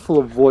handful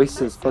of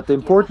voices, but the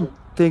important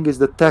thing is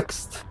the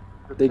text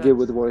they give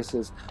with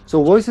voices.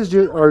 So voices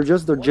are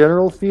just the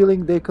general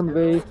feeling they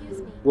convey, Excuse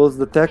me. whilst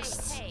the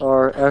texts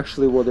are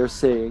actually what they're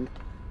saying,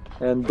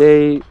 and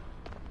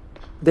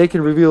they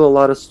can reveal a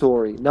lot of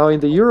story. Now in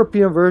the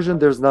European version,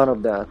 there's none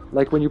of that.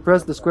 Like when you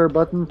press the square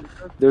button,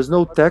 there's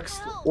no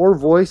text or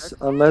voice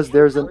unless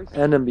there's an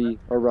enemy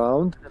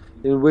around,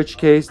 in which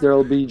case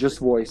there'll be just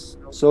voice.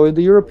 So in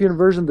the European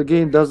version, the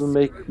game doesn't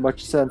make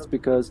much sense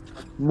because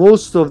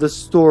most of the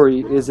story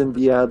is in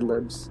the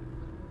ad-libs.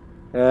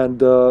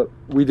 And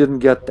we didn't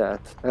get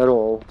that at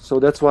all. So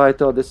that's why I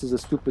thought this is a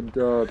stupid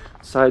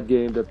side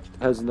game that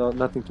has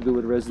nothing to do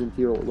with Resident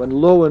Evil. When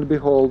lo and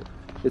behold,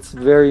 it's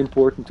very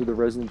important to the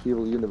Resident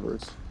Evil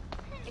universe.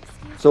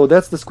 So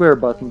that's the square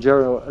button,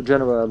 general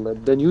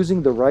ad-lib. Then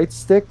using the right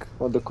stick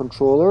on the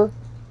controller,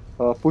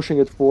 pushing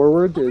it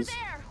forward is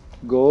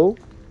go.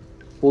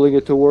 Pulling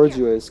it towards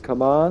you is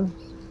come on.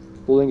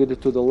 Pulling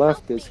it to the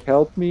left is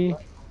help me.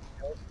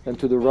 And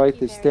to the right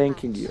is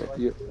thanking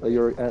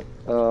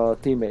your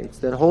teammates.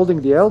 Then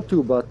holding the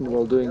L2 button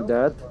while doing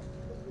that.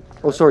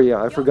 Oh, sorry,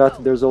 yeah, I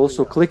forgot. There's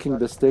also clicking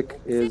the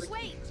stick is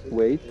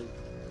wait.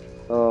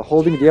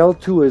 Holding the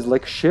L2 is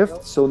like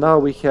shift. So now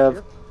we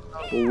have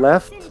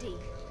left,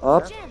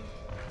 up,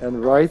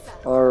 and right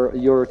are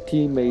your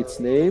teammates'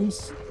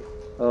 names.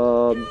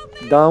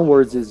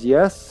 Downwards is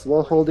yes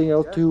while holding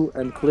L2,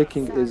 and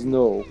clicking is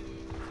no.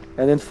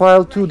 And in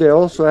file 2 they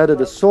also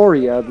added a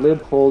sorry ad-lib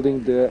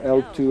holding the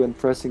L2 and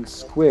pressing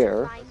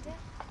square,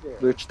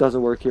 which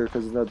doesn't work here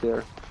because it's not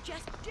there.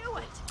 Just do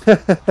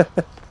it.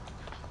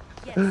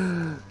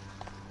 Yes.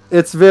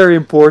 It's very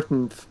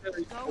important,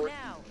 Go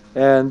now.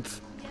 and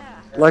Yeah.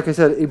 like I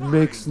said, it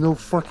makes no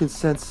fucking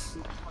sense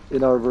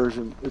in our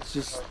version. It's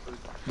just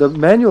the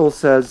manual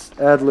says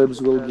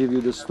ad-libs will give you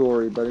the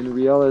story, but in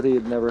reality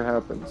it never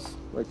happens.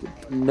 Like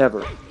never.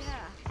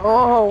 Yeah.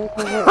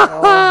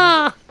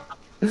 Oh,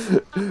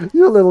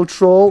 You little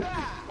troll.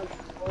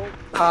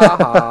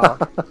 haha.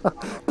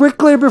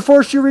 Quickly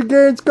before she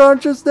regains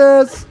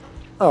consciousness!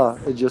 Ah,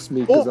 it's just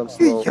me because I'm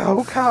slow.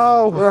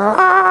 Yoko!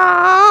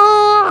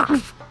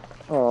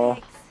 Oh,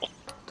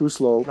 too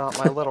slow. Not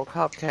my little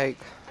cupcake.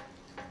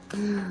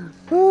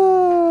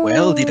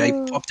 Well, did I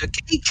pop the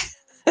cake?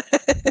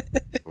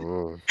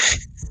 Mm.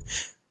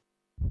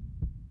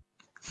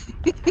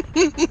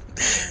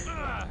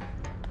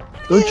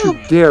 Don't you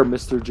dare,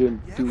 Mr.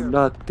 Jim. Do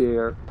not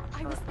dare.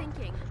 I was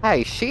thinking.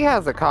 Hey, she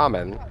has a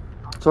comment.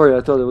 Sorry,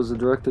 I thought it was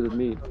directed at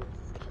me.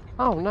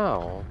 Oh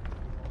no.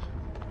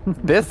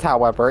 This,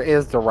 however,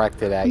 is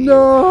directed at you.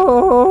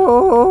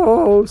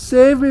 No!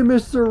 Save me,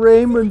 Mr.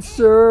 Raymond,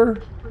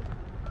 sir.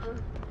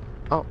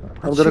 Oh,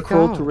 I'm gonna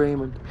call to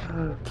Raymond.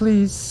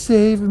 Please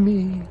save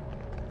me.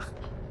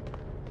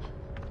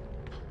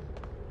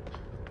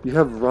 You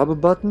have a rubber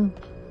button?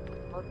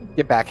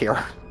 Get back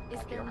here. Is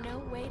there no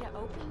way to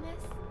open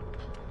this?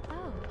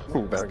 Oh.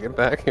 You better get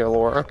back here,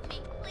 Laura.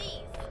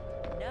 Please.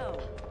 No.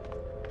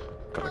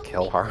 Gonna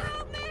kill her.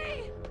 Help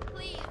me!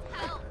 Please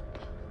help.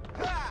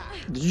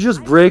 Did you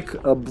just break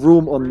a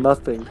broom on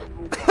nothing?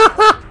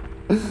 I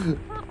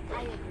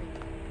agree.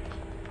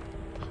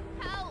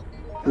 Help!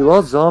 We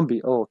lost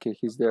zombie. Oh, okay,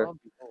 he's there.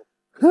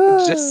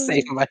 Just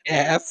save my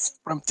ass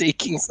from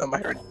taking some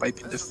iron pipe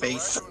in the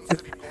face.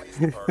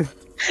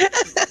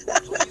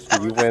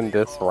 You win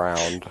this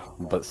round,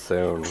 but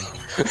soon.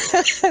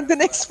 The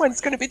next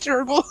one's gonna be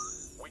terrible.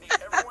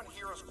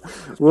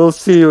 We'll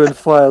see you in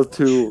file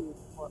 2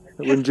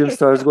 when Jim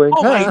starts going.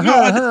 Oh my ha,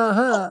 God.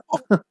 ha,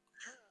 ha.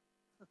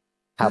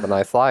 Have a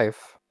nice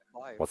life.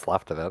 What's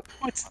left of it?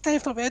 What's the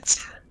name of it?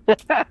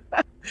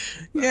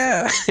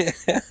 Yeah.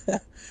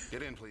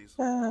 Get in, please.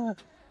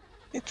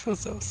 It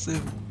was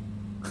awesome.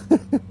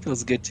 It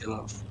was good to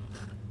love.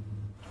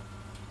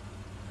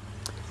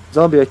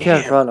 Zombie, I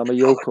can't Damn. run. I'm a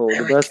Yoko.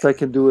 The best I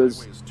can do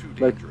is It's too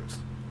like dangerous.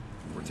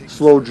 We're taking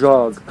slow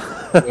jog.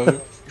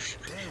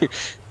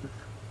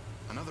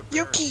 Another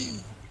Yuki!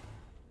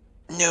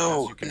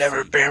 No,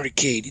 another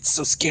barricade. It's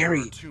so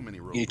scary. Too many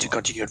You need to roadblocks.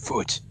 continue on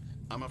foot.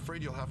 I'm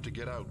afraid you'll have to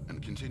get out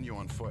and continue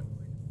on foot.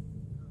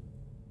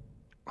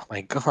 Oh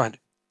my god.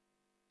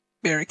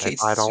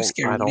 Barricades I is too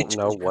scary. I You need don't to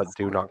know continue on what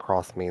do not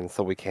cross means,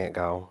 so we can't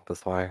go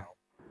this way.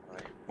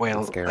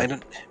 Well, scared. I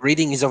don't.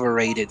 Reading is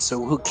overrated,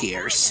 so who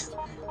cares?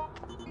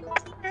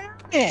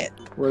 Yeah.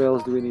 What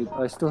else do we need?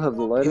 I still have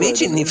the lighter.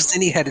 Imagine I if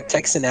Cindy had a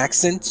Texan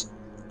accent.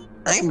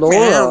 I'm Laura.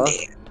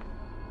 grounded.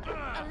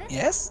 Alyssa.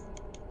 Yes?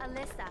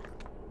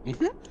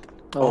 Alyssa,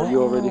 Oh,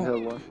 you already Oh.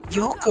 have one.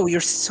 Yoko,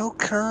 you're so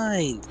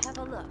kind. have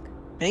a look.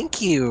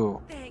 Thank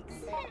you. Thanks.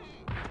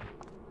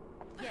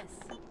 Yes.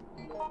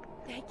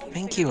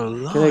 Thank you a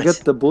lot. Can I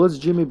get the bullets,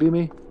 Jimmy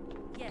Beamy?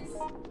 Yes.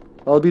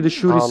 I'll be the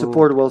shooty Um,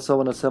 support while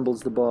someone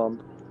assembles the bomb.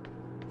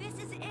 This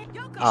is it,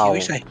 Yoko. I'll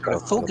wish I had go a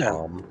full for the gun.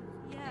 bomb.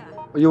 Yeah.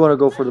 Oh, you want to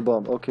go for the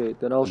bomb? Okay,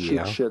 then I'll shoot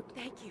Yeah. shit.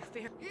 Thank you.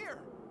 Here.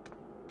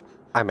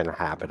 I'm in a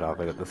habit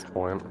of it at this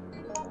point.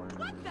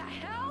 What the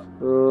hell?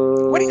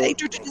 What did I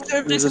do to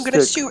deserve Here's this? a I'm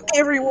gonna stick. sue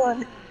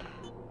everyone.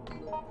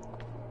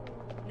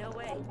 No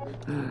way.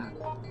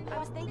 I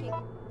was thinking.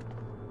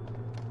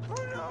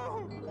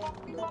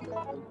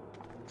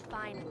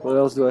 Fine. What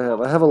else do I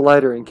have? I have a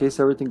lighter in case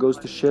everything goes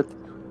to shit.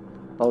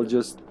 I'll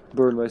just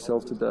burn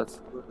myself to death.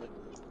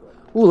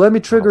 Ooh, let me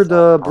trigger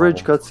the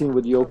bridge cutscene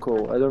with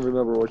Yoko. I don't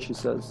remember what she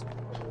says.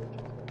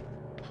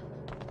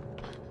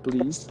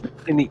 Please.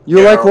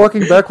 You like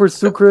walking backwards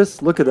too,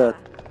 Chris? Look at that.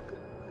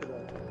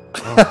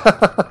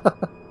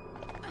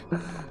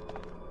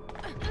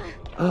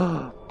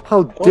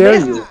 How dare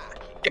you?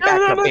 Get back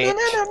No, up,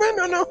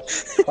 bitch. no.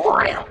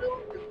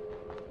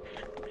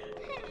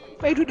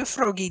 If I do the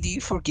froggy, do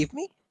you forgive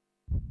me?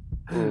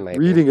 Maybe.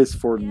 Reading is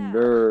for Yeah.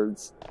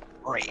 nerds.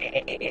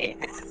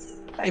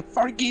 I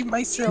forgive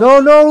myself. No,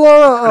 no,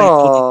 Laura! I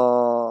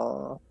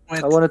Aww.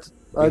 What? I wanted to,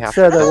 We I have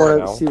said to I go wanted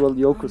now. to see what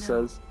Yoko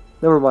says.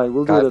 Never mind,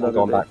 we'll do Guys, it I'm another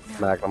going day. back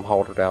to Magnum.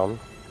 Hold her down.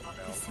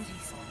 The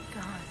city's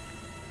gone.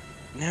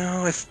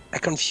 No, if I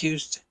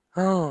confused.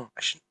 Oh,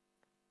 I should.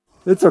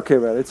 It's okay,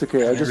 man. It's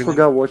okay. I I just remember.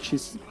 forgot what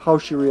how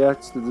she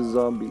reacts to the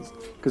zombies,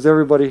 because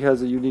everybody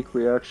has a unique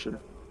reaction.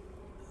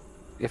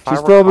 If She's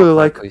I probably recall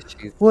like, correctly,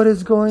 she's- "What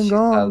is going she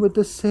on does. with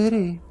the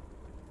city?"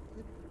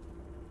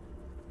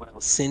 Well,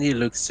 Cindy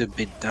looks a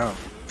bit dumb.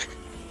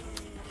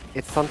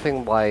 It's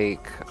something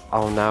like,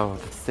 oh no,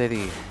 the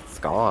city, it's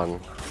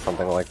gone.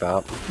 Something like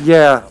that.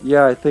 Yeah,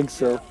 I think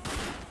so.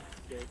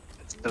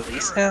 It's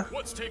Elisa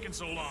What's taking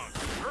so long?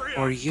 Hurry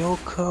or up!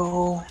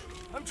 Yoko.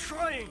 I'm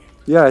trying.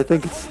 Yeah, I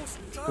think it's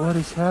what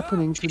is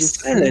happening to the She's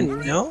city.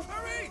 silent, no?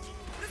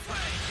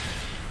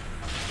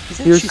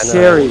 Isn't Here's she I know.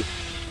 Carrie.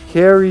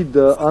 Carrie,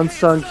 the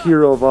unsung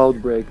hero of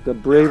Outbreak, the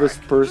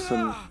bravest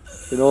person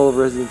in all of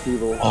Resident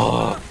Evil.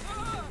 Oh,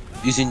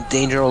 he's in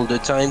danger all the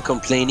time,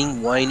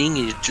 complaining, whining.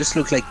 He just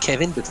looks like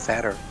Kevin, but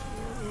fatter.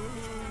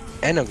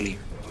 And uglier.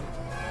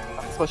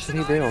 So what should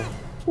he do?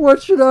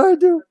 What should I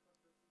do?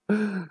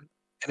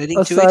 Adding to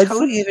Aside it, how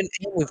from- do you even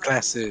aim with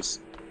glasses?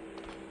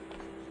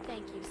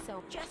 Thank you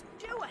so. Just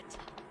do it.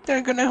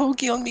 They're gonna whole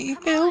kill me.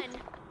 Come Help.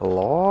 on.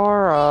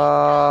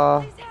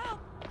 Laura! Please help.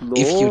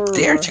 If you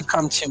dare Laura. to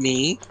come to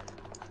me,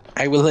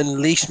 I will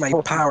unleash my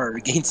power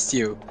against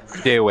you.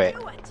 Do it.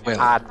 Well,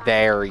 I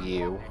dare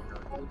you.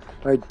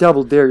 I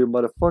double dare you,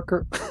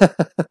 motherfucker.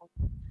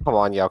 Come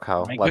on,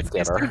 Yoko. my Let's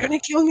goodness, get they're her. gonna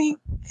kill me.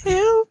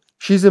 Help!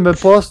 She's an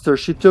imposter.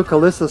 She took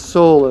Alyssa's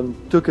soul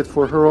and took it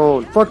for her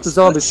own. Fuck the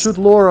zombies. Shoot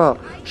Laura.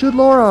 Shoot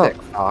Laura.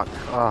 Sick fuck.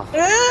 Oh.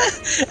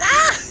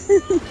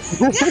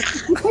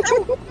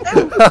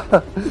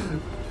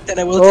 Then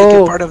I will take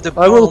Oh, a part of the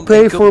I will bomb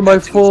pay and go for my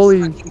back to this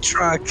folly. fucking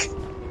truck.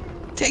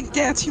 Take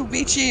that, you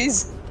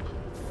bitches!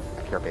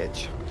 Your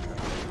bitch.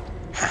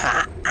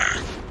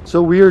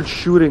 So weird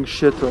shooting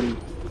shit on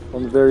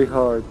very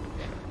hard.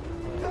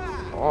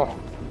 Oh.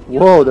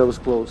 Whoa, that was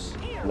close.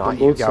 Not On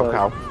you, both sides.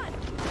 Yoko.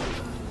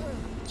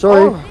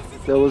 Sorry, Oh.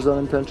 that was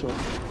unintentional.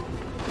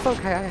 It's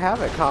okay, I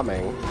have it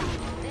coming.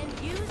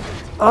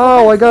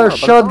 Oh, I got a But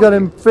shotgun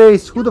in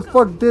face. Who the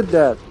fuck did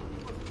that?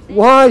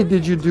 Why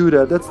did you do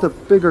that? That's the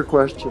bigger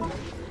question.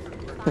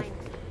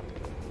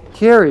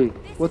 Carrie,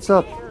 what's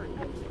up?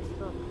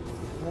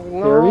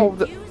 No.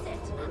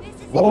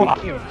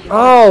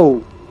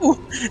 Oh!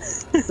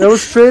 That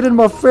was straight in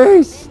my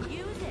face!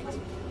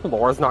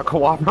 Laura's not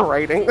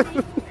cooperating.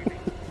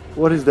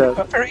 What is that?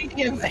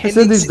 Operating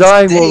Cindy's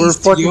dying while we're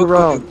fucking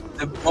around.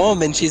 The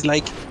bomb, and she's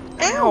like,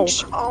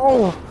 ouch!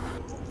 Oh.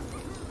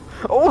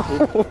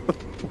 Oh.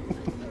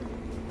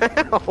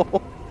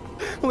 Ow.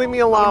 Leave me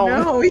alone.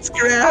 No, it's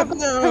grab,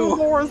 no!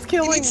 Laura's He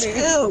killing needs me.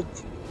 help!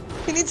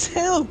 He needs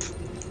help!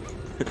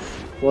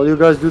 While you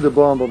guys do the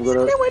bomb, I'm No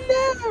one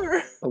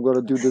there!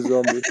 gonna do the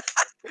zombie.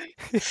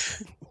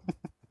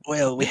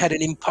 Well, we had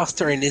an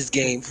imposter in this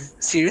game.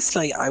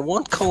 Seriously, I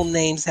won't call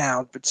names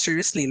out, but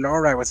seriously,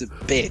 Laura was a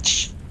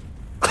bitch.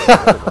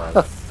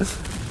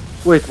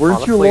 Wait,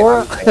 weren't you Honestly,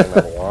 Laura? I'm saying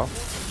that, Laura.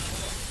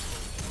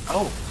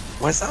 Oh,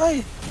 was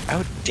I?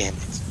 Oh, damn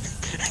it.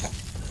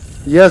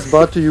 Yes,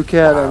 Batu, you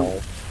can. Wow.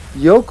 And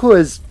Yoko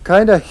is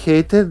kinda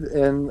hated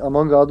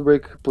among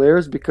Outbreak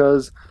players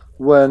because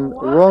when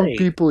wrong Why?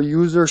 people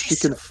use her, she She's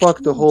can so fuck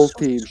the cute, whole so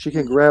team. She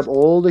can cute. grab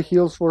all the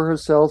heals for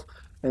herself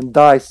and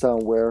die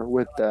somewhere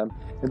with them.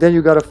 And then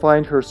you gotta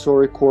find her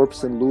sorry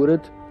corpse and loot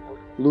it.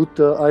 Loot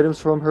the items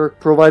from her,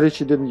 provided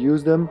she didn't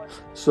use them.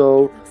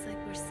 So,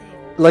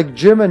 like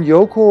Jim and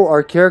Yoko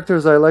are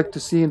characters I like to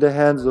see in the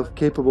hands of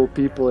capable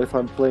people if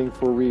I'm playing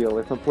for real.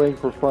 If I'm playing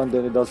for fun,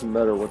 then it doesn't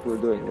matter what we're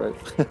doing, right?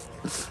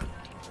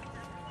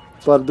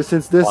 But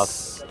since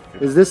this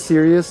is this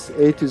serious,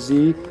 A to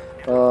Z,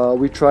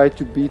 we try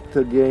to beat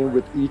the game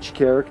with each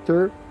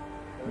character,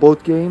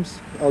 both games,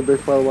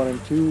 Outbreak File 1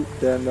 and 2,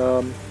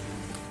 then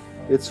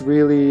it's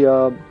really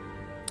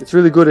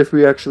good if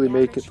we actually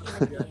make it.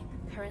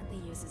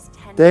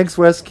 Thanks,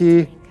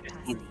 Wesky.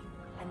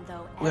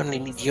 We only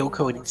need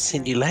Yoko and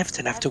Cindy left,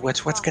 and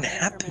afterwards, what's gonna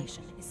happen?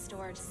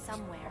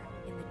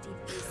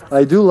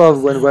 I do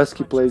love when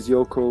Wesky plays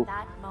Yoko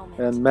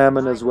and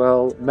Mammon as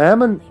well.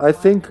 Mammon, I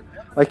think,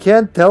 I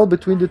can't tell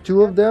between the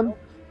two of them.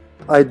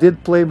 I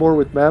did play more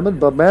with Mammon,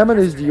 but Mammon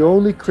is the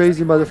only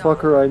crazy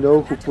motherfucker I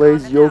know who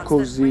plays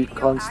Yoko Z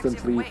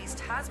constantly.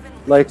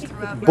 Like,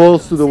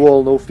 balls to the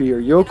wall, no fear.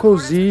 Yoko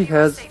Z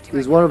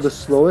is one of the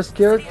slowest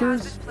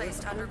characters.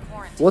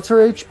 What's her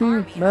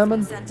HP,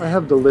 Mammon? I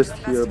have the list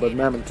here, but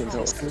Mammon can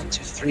help. To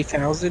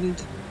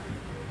 3,000.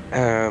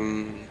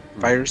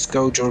 Virus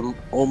Gouge are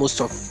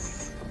almost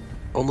off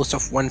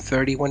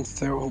 130,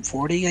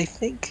 140, I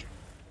think.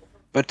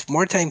 But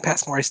more time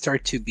passed, more I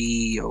start to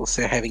be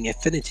also having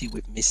affinity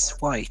with Miss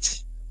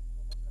White.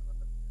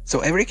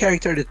 So every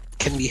character that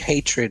can be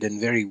hatred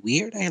and very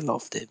weird, I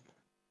loved him.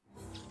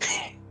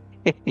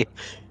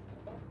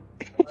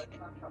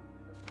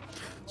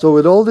 So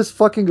with all this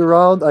fucking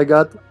around, I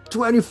got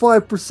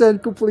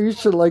 25%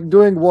 completion. Like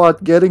doing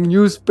what? Getting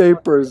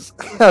newspapers.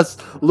 Yes,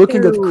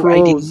 looking at Ew, I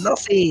crows. did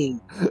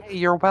nothing. Hey,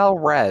 you're well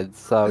read,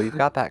 so you've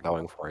got that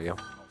going for you.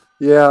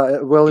 Yeah,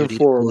 well You did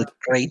informed. a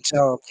great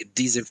job. You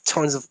deserve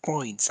tons of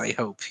points. I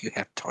hope you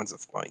have tons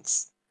of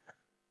points.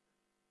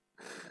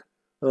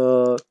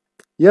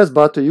 Yes,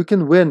 Batu, you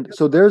can win.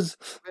 So there's,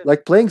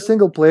 like, playing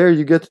single player,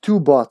 you get 2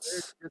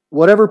 bots.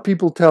 Whatever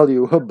people tell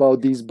you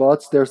about these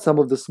bots, they're some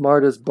of the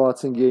smartest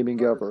bots in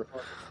gaming ever.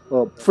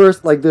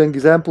 First, like the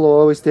example I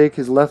always take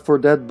is Left 4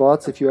 Dead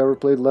bots. If you ever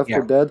played Left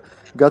 4 Dead,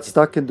 got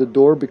stuck in the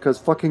door because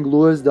fucking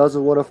Lewis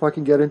doesn't want to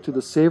fucking get into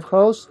the safe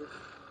house.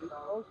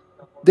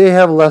 They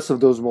have less of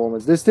those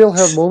moments. They still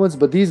have moments,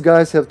 but these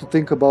guys have to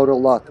think about a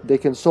lot. They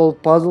can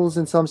solve puzzles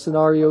in some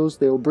scenarios.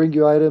 They'll bring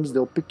you items.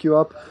 They'll pick you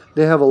up.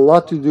 They have a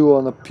lot to do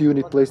on a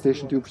puny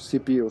PlayStation 2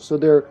 CPU. So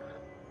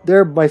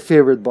they're my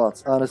favorite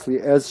bots, honestly,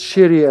 as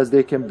shitty as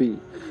they can be.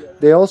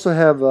 They also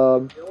have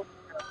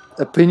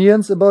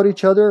opinions about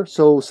each other.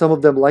 So some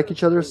of them like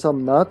each other,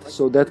 some not.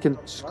 So that can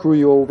screw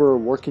you over or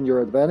work in your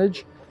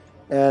advantage.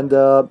 And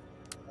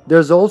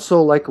there's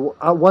also, like,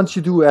 once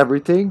you do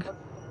everything,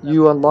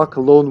 you unlock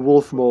a lone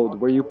wolf mode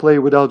where you play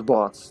without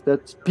bots.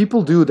 That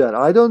people do that.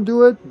 I don't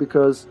do it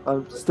because I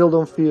still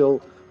don't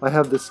feel I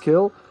have the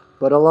skill,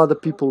 but a lot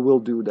of people will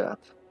do that.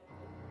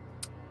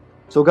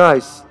 So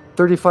guys,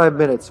 35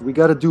 minutes. We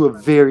gotta do a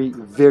very,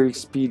 very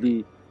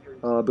speedy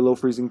below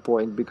freezing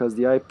point because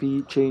the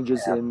IP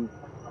changes in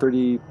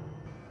 30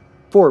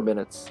 4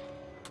 minutes.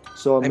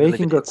 So I'm I believe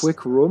making it a is.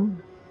 quick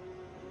room.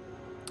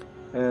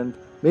 And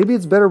maybe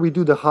it's better we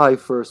do the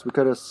Hive first. We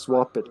gotta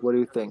swap it. What do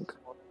you think?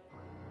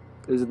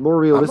 Is it more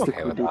I'm realistic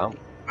okay we with do? that.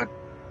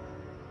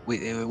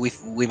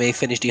 We may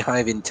finish the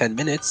Hive in 10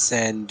 minutes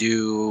and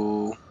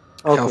do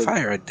Okay.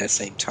 Hellfire at the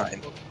same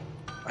time,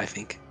 I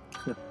think.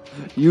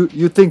 You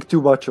think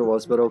too much of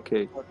us, but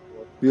okay.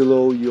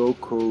 Below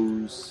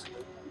Yoko's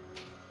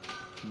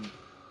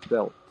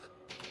belt.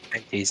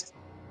 And he's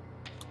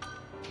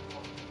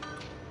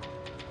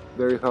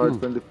Very hard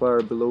friendly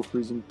fire below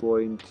freezing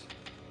point.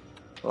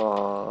 It's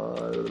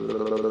I can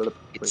do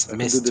this Mr.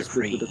 bit with the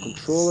Freeze.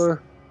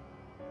 controller.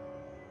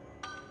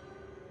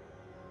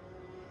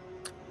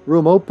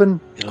 Room open.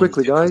 Below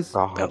Quickly, Yoko's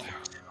guys. belt.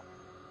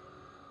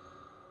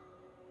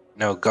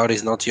 No, God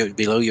is not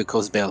below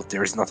Yoko's belt.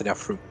 There is not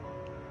enough room.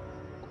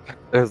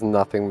 There's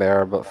nothing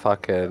there but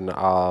fucking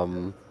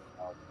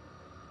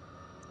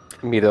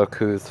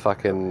Midoku's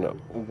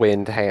fucking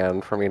wind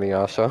hand from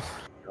Inuyasha.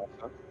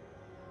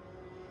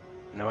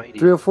 No idea.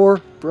 3 or 4.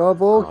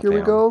 Bravo. Oh, Here we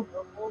damn. go.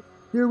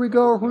 Here we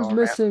go. Who's Not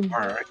missing?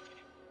 that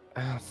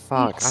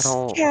far. Fuck, I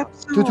don't.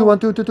 2 2 1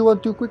 2 2 2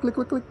 1 2. Quickly,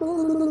 quickly.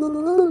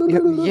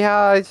 Yeah,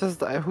 I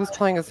just. Who's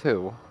playing as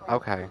who?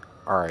 Okay.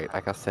 Alright,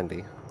 I got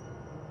Cindy.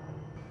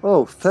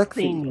 Oh,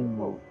 sexy.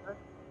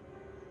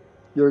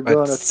 You're But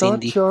gonna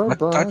Cindy, touch our what,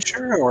 butt.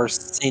 toucher or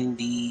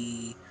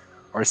Cindy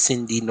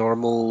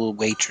normal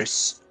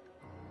waitress?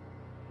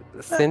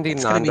 Cindy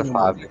it's gonna 9 to be 5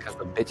 normal. because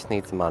the bitch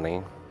needs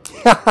money.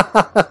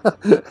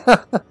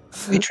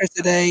 Waitress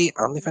today,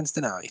 OnlyFans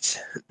tonight.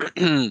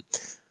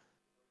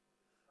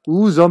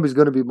 Ooh, zombie's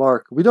gonna be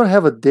Mark. We don't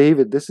have a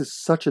David. This is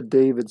such a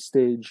David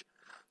stage.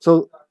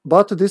 So,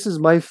 Batu, this is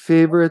my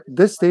favorite.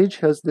 This stage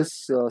has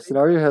this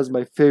scenario has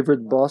my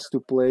favorite boss to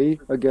play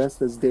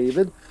against as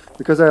David,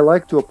 because I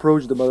like to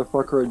approach the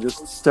motherfucker and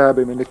just stab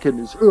him in the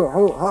kidneys.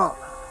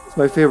 It's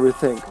my favorite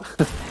thing.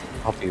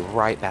 I'll be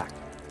right back.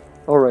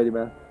 Alrighty,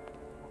 man.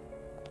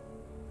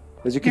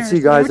 As you can see,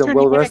 guys, I'm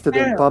well rested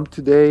and pumped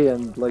today,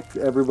 and like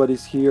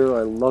everybody's here.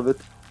 I love it.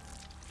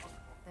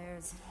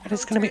 There's But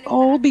it's gonna be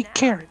all be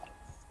Karen.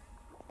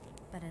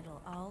 but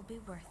it'll all be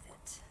worth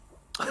it.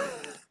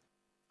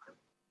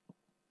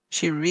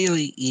 She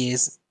really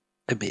is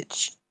a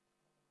bitch.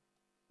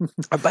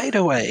 By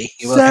the way,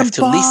 you will have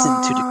to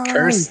listen to the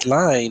cursed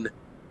line.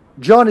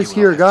 John is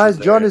You will here, have to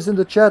guys. John learn. is in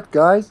the chat,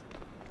 guys.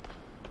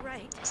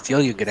 Right.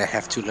 Still, you're gonna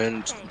have to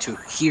learn to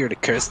hear the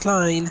cursed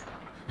line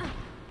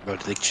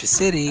about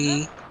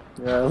electricity.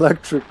 Yeah,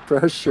 electric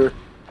pressure.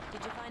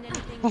 Did you find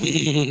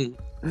anything?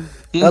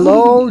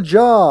 Hello,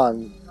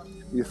 John.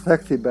 You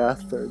sexy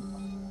bastard.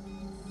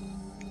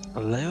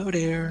 Hello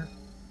there.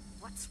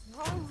 What's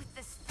wrong with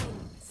this thing?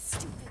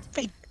 Stupid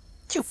Fake,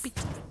 stupid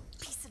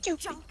piece of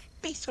junk.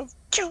 piece of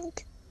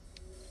junk.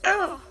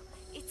 Oh,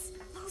 It's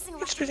losing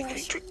it's losing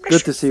electric Good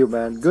pressure. to see you,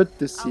 man. Good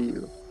to see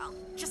you. I'll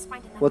just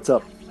find another What's way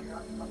up? out of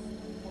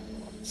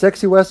here.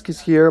 Sexy Wesk is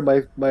here.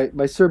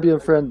 My Serbian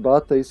friend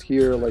Bata is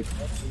here. Like,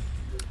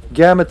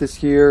 Gamut is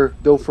here,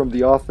 though from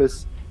the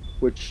office,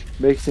 which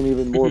makes him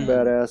even more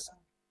badass.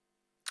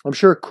 I'm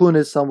sure Kun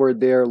is somewhere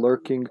there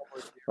lurking.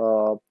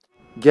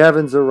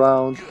 Gavin's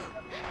around.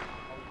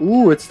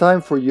 Ooh, it's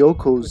time for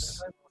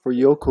Yoko's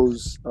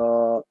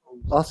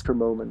Oscar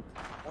moment.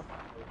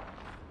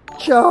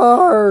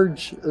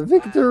 Charge!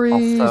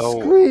 Victory! Also,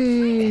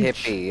 Screech!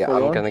 Hippie, Hold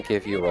I'm on. gonna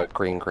give you a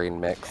green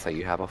mix so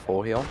you have a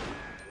full heal.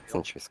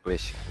 Since you're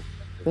squishy.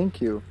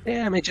 Thank you.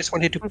 Damn, I just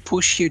wanted to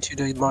push you to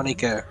the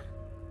Monica.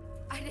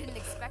 I didn't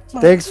expect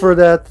you. Thanks for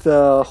that,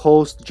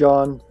 host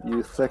John,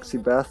 you sexy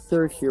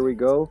bastard. Here we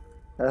go.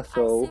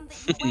 FO.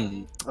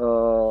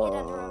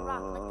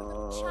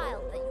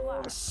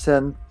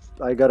 Sent.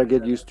 I gotta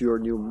get used to your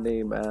new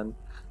name, man.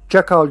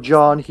 Check out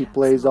John. He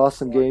plays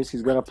awesome games.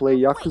 He's gonna play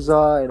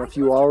Yakuza in a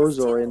few hours,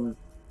 or in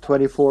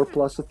 24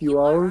 plus a few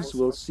hours.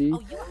 We'll see.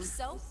 Oh, you are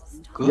so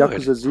Good.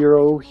 Yakuza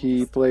 0.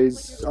 He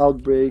plays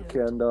Outbreak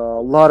and a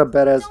lot of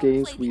badass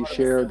games. We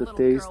share the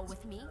taste.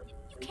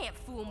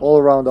 All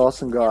around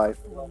awesome guy.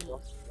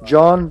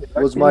 John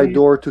was my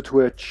door to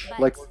Twitch.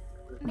 Like,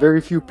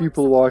 very few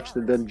people watched,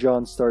 and then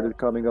John started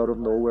coming out of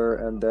nowhere,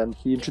 and then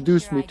he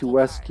introduced me to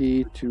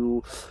Wesky,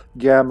 to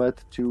Gamut,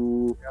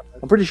 to...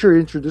 I'm pretty sure he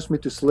introduced me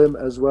to Slim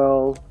as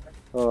well,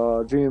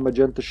 Dreamy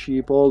Magenta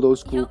Sheep, all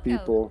those cool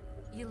people,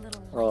 You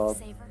little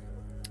lifesaver.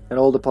 and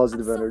all the I'm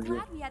positive so energy.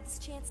 glad we had this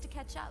chance to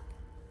catch up.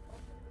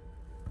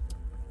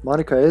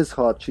 Monica is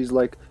hot. She's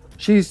like...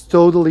 She's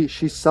totally...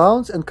 She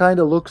sounds and kind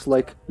of looks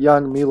like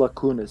young Mila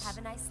Kunis. Have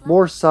a nice life.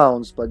 More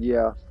sounds, but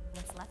yeah.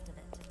 What's left of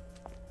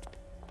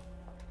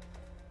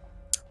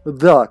it.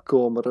 Da,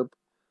 comrade.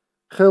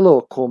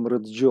 Hello,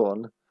 comrade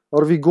John.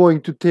 Are we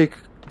going to take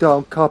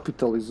down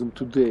capitalism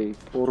today,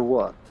 or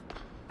what?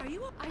 Are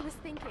you? I was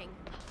thinking.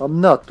 I'm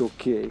not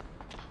okay.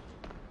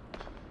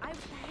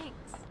 Thanks.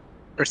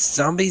 There's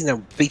zombies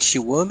now,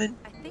 bitchy woman.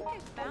 I think I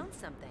found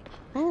something.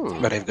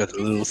 But I've got a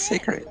little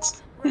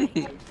secret. Right.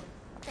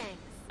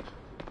 Thanks.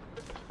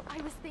 I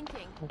was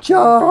thinking.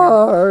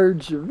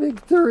 Charge!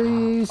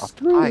 Victory! I'll fight.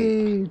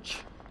 Screech!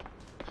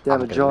 Damn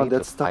I'm it, gonna John, need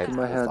that's this stuck fight in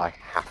my because head. I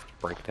have to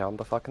break down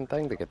the fucking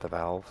thing to get the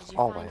valve. Did you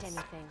Always. find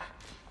anything?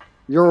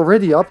 You're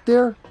already up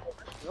there?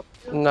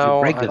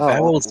 No, break the I just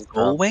valves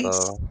got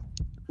always?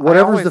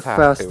 Whatever's always the have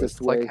to. fastest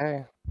It's way. like,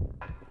 hey,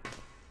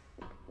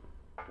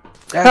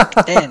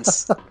 Duck,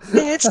 dance.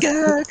 Dance,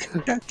 duck.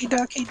 Ducky,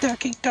 ducky,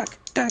 ducky, duck.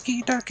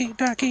 Ducky, ducky,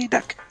 ducky,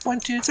 duck. 1,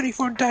 2, 3,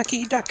 4,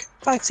 ducky, duck.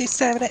 5, 6,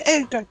 7,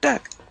 8, duck,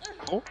 duck.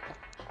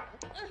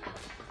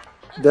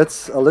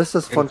 That's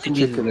Alyssa's funky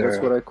Continue chicken, that's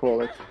there. what I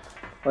call it.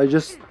 I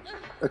just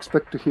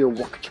expect to hear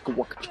waka chicka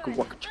waka chicka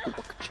waka chicka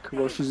waka chicka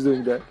while she's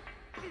doing that.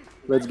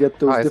 Let's get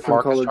those guys,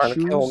 different Mark is colored trying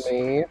to kill shoes.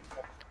 me.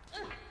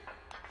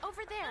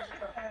 Over there.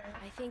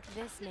 I think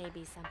this may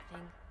be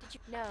something. Did you?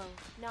 No,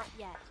 not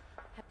yet.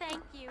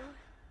 Thank you.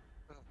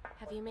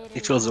 Have you made any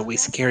It was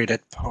always progress? scary at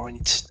that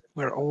point.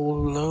 We're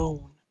all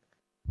alone.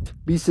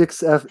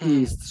 B6F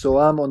East, so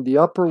I'm on the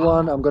upper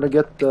one, I'm gonna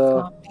get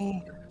the...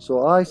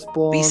 So I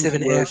spawned...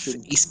 where B7F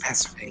should- East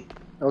Pacific.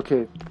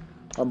 Okay,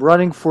 I'm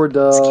running for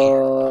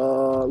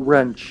the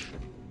wrench.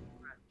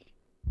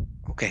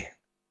 Okay.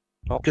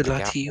 Oh, Good the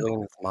luck to you.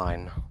 gasoline is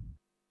mine.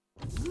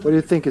 What do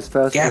you think is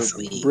faster?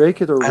 Gasoline.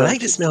 Break it or I wrench like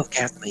the it? smell of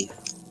gasoline.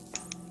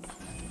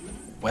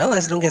 Well,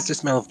 as long as the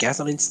smell of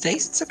gasoline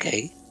stays, it's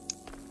okay.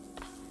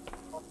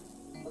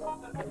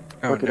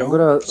 Oh Okay, no. I'm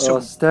gonna So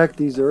stack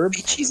these herbs.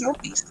 bitchy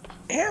zombies.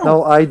 Ow.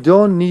 Now, I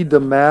don't need the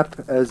map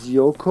as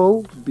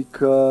Yoko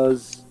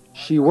because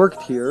she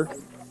worked here.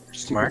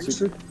 Smart.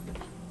 Secret.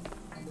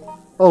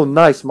 Oh,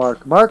 nice,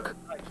 Mark. Mark,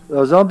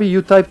 zombie,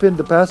 you type in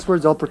the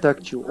passwords, I'll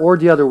protect you. Or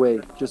the other way.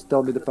 Just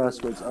tell me the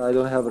passwords. I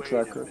don't have a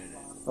tracker.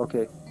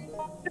 Okay.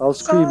 I'll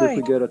scream if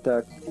we get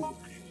attacked.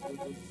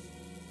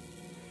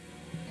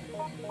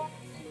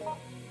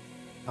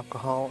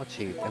 Alcohol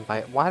achieved.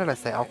 Invite. Why did I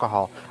say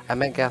alcohol? I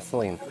meant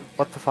gasoline.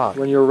 What the fuck?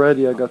 When you're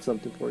ready, I got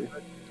something for you.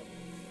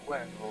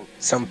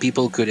 Some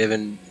people could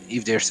even,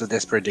 if they're so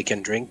desperate, they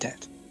can drink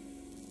that.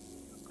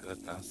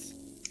 Goodness.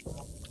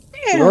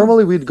 So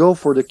normally we'd go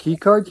for the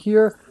keycard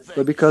here,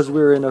 but because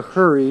we're in a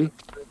hurry,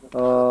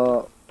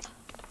 the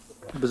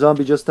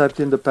zombie just typed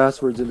in the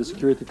passwords in the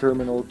security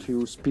terminal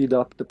to speed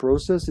up the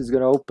process. He's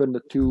gonna open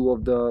the 2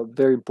 of the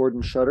very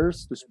important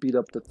shutters to speed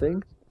up the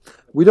thing.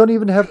 We don't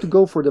even have to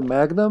go for the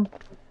Magnum,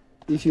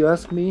 if you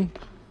ask me,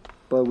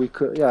 but we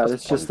could. Yeah,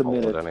 it's just a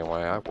minute.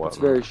 Anyway, I It's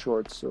wasn't. very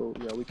short, so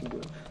yeah, we can do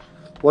it.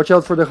 Watch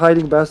out for the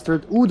hiding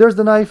bastard. Ooh, there's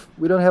the knife.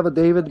 We don't have a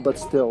David, but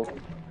still,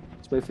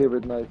 it's my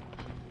favorite knife.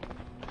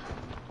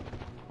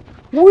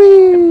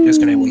 Whee! I'm just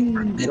gonna wait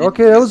for a minute.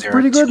 Okay, that because was there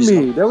pretty are good, 2 me.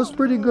 zombies. That was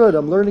pretty good.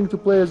 I'm learning to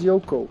play as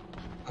Yoko.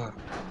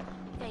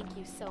 Thank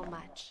you so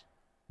much.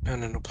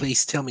 No,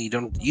 please tell me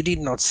you did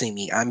not see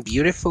me. I'm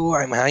beautiful,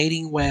 I'm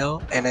hiding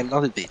well, and I'm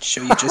not a bitch,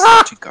 so you just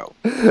have to go.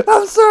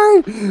 I'm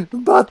sorry.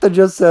 Bata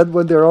just said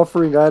when they're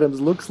offering items,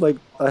 looks like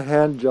a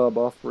hand job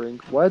offering.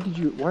 Why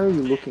are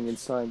you looking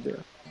inside there?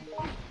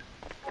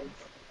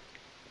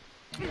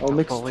 I'll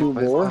mix Bullied 2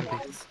 by more.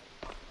 zombies.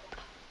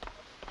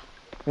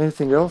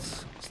 Anything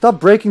else? Stop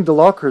breaking the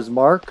lockers,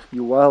 Mark,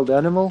 you wild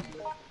animal.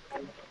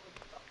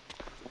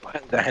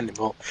 Wild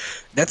animal.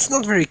 That's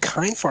not very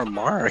kind for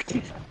Mark.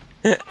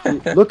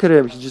 Look at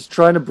him, he's just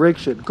trying to break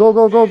shit. Go,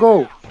 go, go,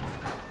 go!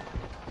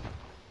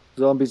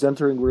 Zombies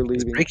entering, we're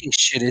leaving. Breaking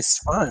shit is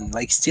fun,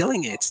 like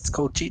stealing it. It's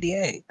called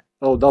GTA.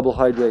 Oh, double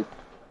hydrate.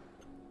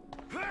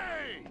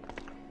 Hey!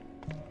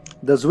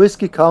 Does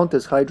whiskey count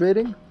as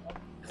hydrating?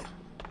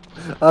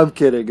 I'm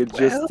kidding, it's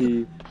just Well,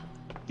 the...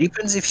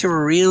 Depends if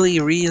you're really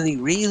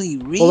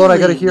Hold on, I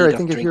gotta hear, I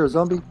think I hear a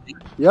zombie.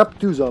 Yep,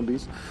 2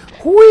 zombies.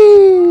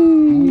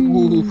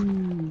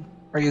 Whee!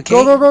 Are you okay?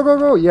 Go, go, go, go,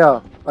 go!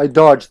 Yeah, I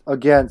dodged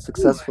again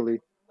successfully.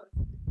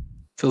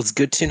 Feels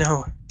good to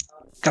know.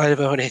 Glad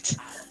about it.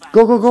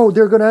 Go, go, go!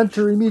 They're gonna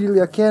enter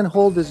immediately. I can't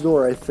hold this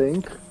door, I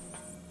think.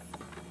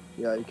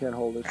 Yeah, you can't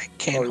hold it. I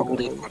can't Oh, hold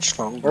you it can much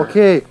longer.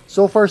 Okay,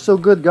 so far so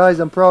good, guys.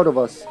 I'm proud of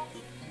us.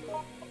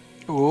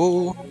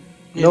 Oh.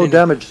 No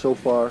damage so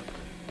far.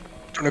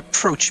 Don't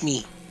approach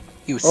me,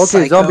 you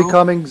Okay, psycho. zombie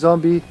coming,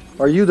 zombie.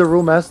 Are you the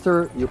room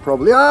master? You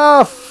probably...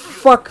 Ah,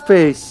 fuck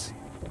face!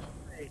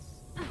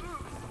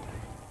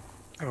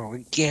 Oh,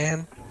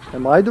 again?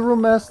 Am I the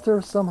room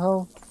master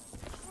somehow?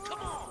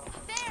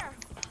 There!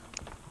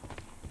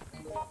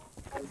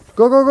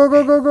 Go, go, go,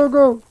 go, go, go,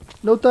 go!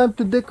 No time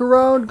to dick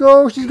around.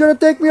 Go! She's gonna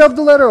take me off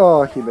the ladder.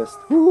 Oh, he missed.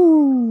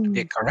 Woo!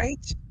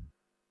 Decorate?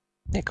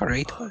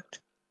 Decorate what?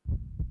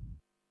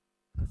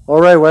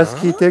 Alright,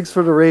 Wesky, thanks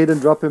for the raid and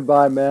dropping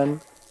by,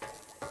 man.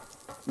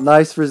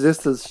 Nice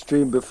resistance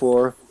stream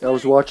before. I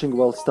was watching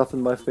while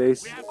stuffing my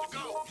face.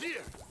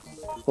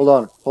 Hold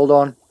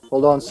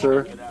on,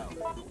 sir.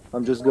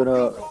 I'm just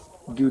gonna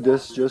do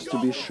this just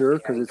to be sure,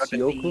 because it's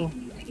Yoko.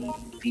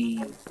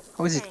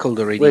 How is it called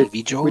already? Wait,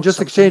 Vigil? we just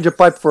something? exchanged a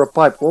pipe for a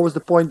pipe. What was the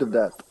point of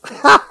that?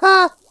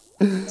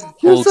 Here's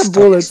Old some stock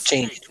bullets.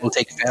 exchange. It will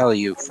take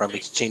value from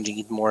exchanging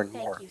it more and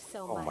more. Thank you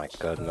so Oh much. my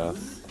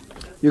goodness.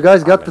 You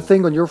guys got the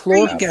thing on your What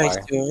floor? are you guys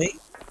Bye. doing?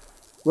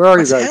 Where are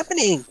you What's guys?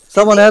 happening?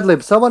 Someone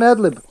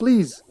ad-lib,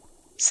 please.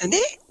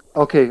 Cindy?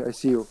 Okay, I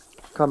see you.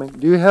 Coming.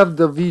 Do you have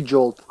the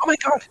V-Jolt? Oh my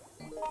god.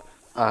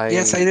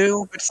 Yes, I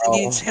do, but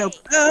Cindy needs help.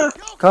 Ah,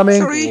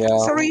 Coming. sorry, Yeah.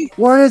 sorry.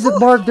 Why is it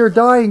marked they're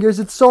dying? Is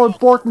it so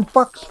important?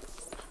 Fuck.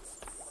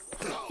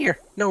 Here,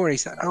 no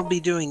worries. I'll be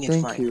doing it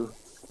Thank fine. you.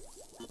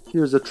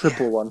 Here's a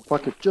triple one.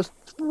 Fuck it. Just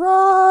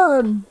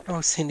run.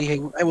 Oh,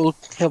 Cindy, I will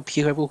help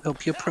you. I will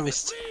help you. I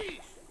promise.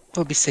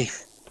 We'll be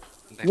safe.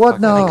 They What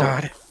fucking now? Oh,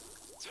 God.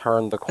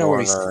 Turn the No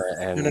worries. corner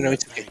and No,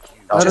 it's okay.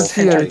 I don't Just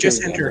see enter, anything.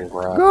 just enter. and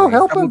grab Go me.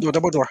 help him.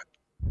 Double door.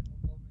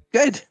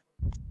 Good.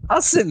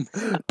 Awesome.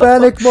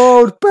 Panic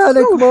mode.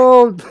 Panic Woo.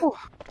 mode.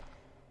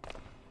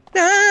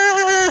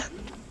 Ah!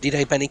 Did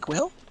I panic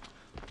well?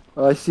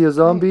 I see a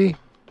zombie.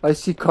 I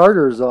see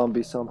Carter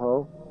zombie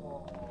somehow.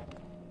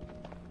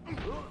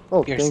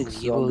 Oh, Here, thanks,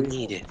 Cindy, you will zombie.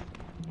 need it.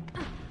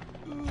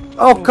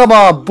 Oh, come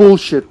on,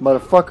 bullshit,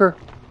 motherfucker.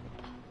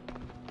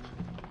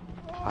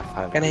 I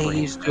find Can I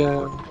green use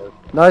the...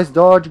 Nice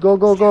dodge. Go,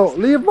 go, go.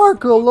 Leave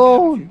Marco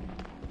alone.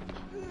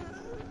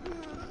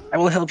 I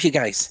will help you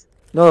guys.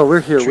 No,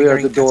 we're here. We're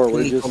at the Triggering door. cutscene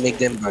We're will just... make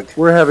them bug.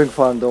 We're having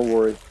fun. Don't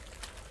worry.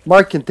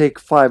 Mark can take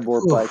 5 more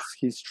Oof. bites.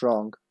 He's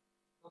strong.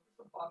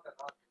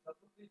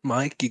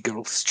 Mikey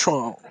girl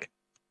strong.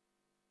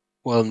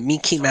 Well,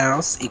 Mickey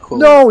Mouse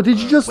equals... No, did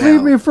you just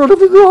leave me in front of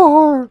the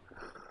door?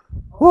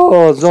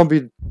 Oh,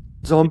 zombie.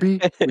 Zombie,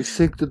 we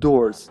sink the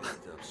doors.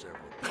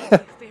 Thank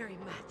you very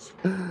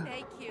much.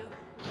 Thank you.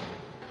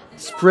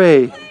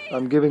 Spray.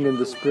 I'm giving him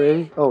the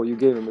spray. Oh, you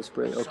gave him the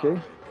spray. Okay.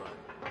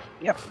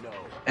 Yep.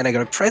 And I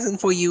got a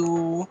present for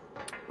you.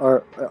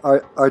 Are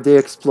they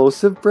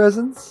explosive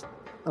presents?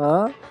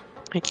 Huh?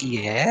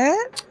 Yeah?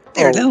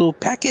 They're Oh. little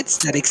packets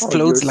that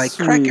explode you're like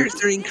sweet. crackers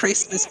during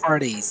Christmas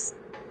parties.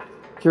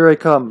 Here I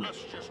come. Let's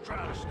just try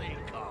to stay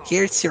calm.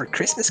 Here's your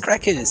Christmas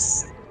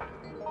crackers.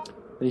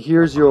 And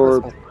here's your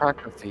What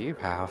crackers do you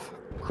have?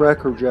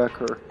 cracker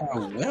jacker.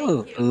 Oh,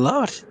 well, a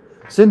lot.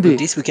 Cindy, With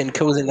this, we can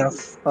cause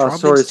enough Ah,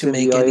 problems sorry, to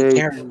Cindy, make I any ate.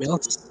 Karen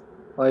melt.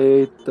 I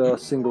ate a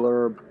single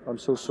herb. I'm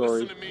so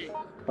sorry. Listen to me.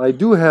 I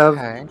do have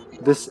Okay.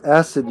 this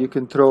acid you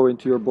can throw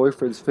into your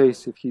boyfriend's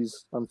face if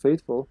he's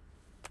unfaithful.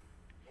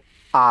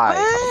 I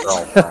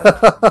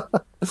have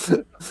a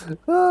girlfriend.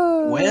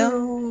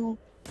 Well,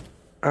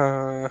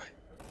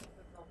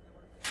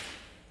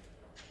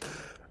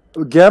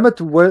 Gamut,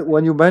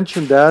 when you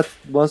mentioned that,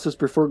 monsters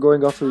prefer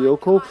going after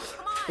Yoko,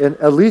 and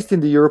at least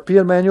in the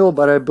European manual,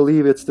 but I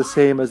believe it's the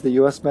same as the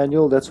US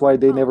manual. That's why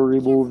they never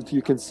removed,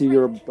 you can see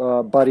your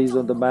buddies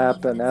on the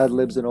map and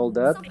ad-libs and all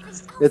that.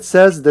 It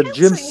says that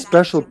Jim's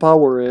special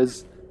power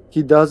is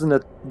he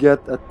doesn't get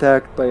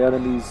attacked by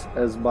enemies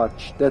as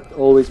much. That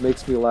always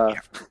makes me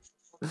laugh.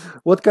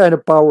 What kind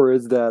of power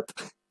is that?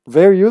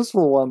 Very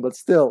useful one, but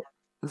still.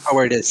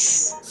 power this.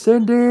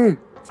 Cindy!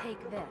 Take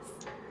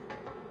this.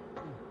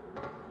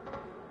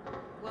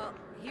 Well,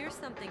 here's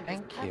something.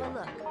 Thank Have you. a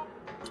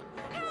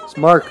look.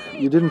 Mark,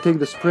 you didn't take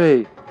the spray,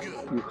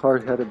 you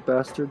hard-headed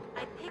bastard.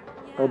 I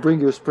picked. I'll bring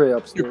you a spray You're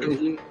upstairs.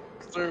 being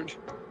stirred.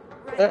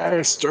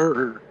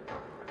 Stir.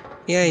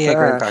 Yeah,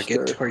 Grandpa, get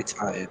Bastard. very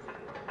tired.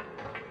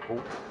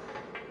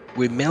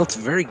 We melt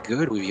very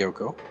good with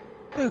Yoko.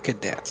 Look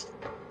at that.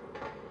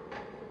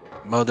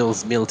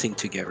 Models melting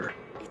together.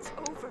 It's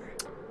over.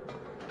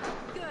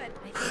 Good. I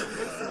think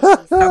this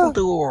is Double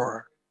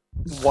door.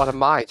 What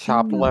am I,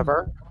 chopped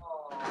liver?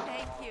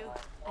 Thank you.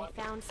 I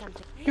found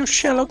something. You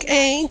Sherlock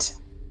ain't.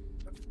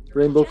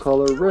 Rainbow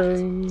color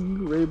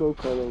ring, rainbow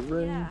color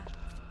ring. Yeah.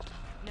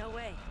 No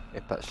way.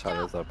 If that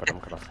shutter's open, I'm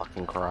gonna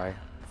fucking cry.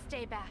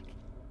 Stay back.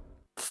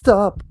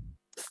 Stop!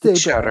 Stay back.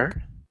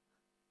 Shutter.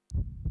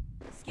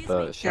 Excuse The me.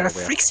 There are shadow we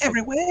have freaks to take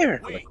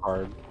everywhere. the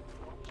card.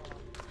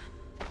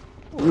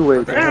 You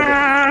wait.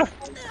 Ah!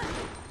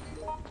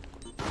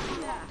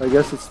 I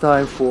guess it's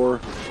time for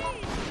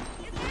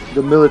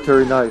the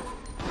military knife.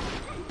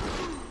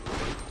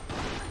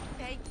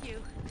 Thank you.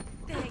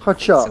 Thank you.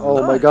 Hacha! So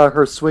Oh my nice. god,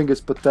 her swing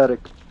is pathetic.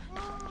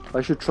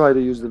 I should try to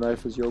use the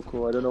knife as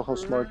Yoko. I don't know how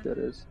smart that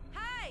is.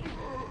 Hi.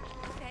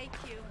 Thank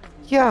you.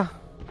 Yeah.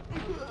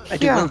 I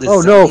do Yeah. well this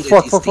Oh no, zombie that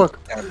fuck, is fuck,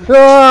 fuck. taking down.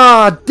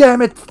 Ah,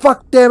 damn it,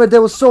 fuck, damn it,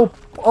 that was so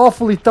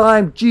awfully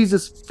timed.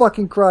 Jesus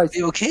fucking Christ.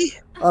 You okay?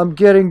 I'm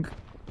getting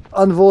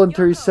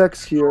involuntary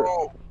sex here.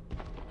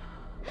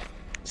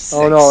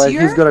 Oh no, and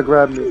he's Sexier? gonna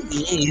grab me.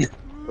 Mean.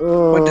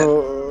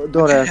 Oh,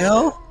 don't What the ask.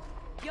 hell?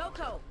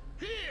 Yoko.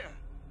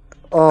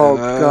 Oh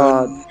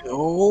god.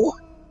 No.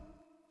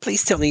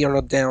 Please tell me you're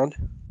not down.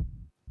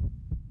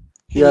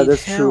 You Yeah, need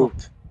that's true. help.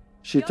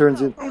 She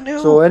turns in. Oh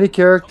no. So any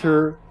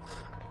character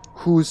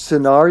whose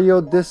scenario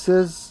this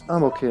is,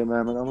 I'm okay,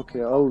 man. I'm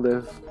okay. I'll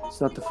live.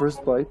 It's not the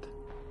first bite.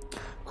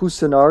 Whose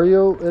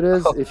scenario it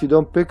is? If you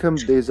don't pick him,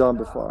 they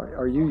zombify.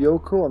 Are you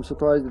Yoko? I'm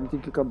surprised. Didn't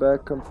think you come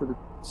back. Come for the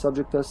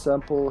subject test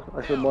sample.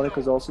 I heard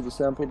Monica's also the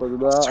sample. Blah blah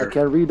blah. I Sure.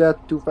 can't read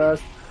that too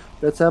fast.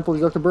 That sample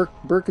is Dr.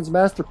 Birkin's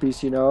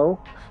masterpiece. You know.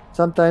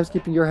 Sometimes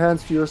keeping your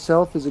hands to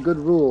yourself is a good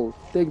rule.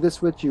 Take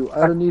this with you.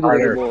 I don't need it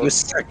Carter, anymore. you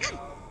suck.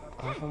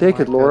 Take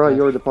Oh it, my Laura. goodness.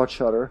 You're the pot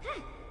shotter.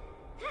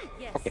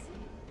 Yes. Okay.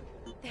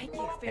 Thank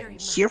you very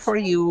much. Here for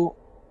you.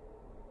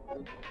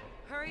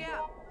 Hurry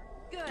up.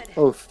 Good.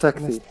 Oh,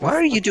 Fekti. Why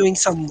are you doing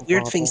some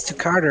weird things to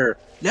Carter?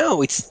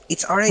 No, it's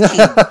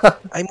R18.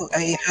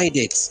 I hide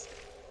it.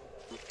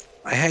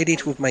 I hide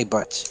it with my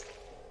butt.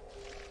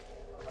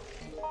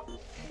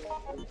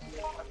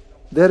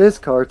 That is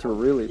Carter,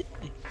 really.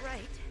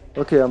 Right.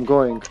 Okay, I'm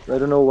going. I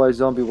don't know why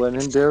Zombie went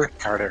in there.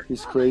 Carter.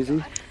 He's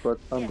crazy, but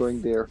I'm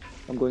going there.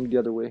 I'm going the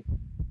other way.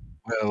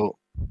 Well,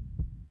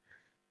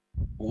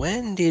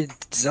 when did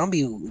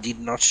Zombie did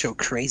not show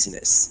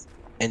craziness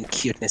and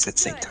cuteness at the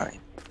same time?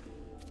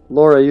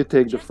 Laura, you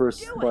take the Just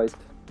first do it. bite.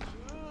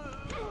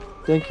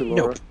 Thank you,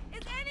 Laura. Nope.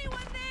 Is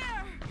anyone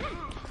there?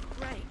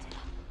 Right.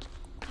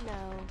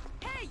 No.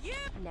 Hey, you!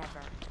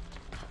 Never.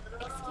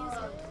 Excuse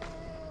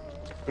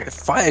me.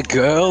 Fire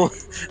girl!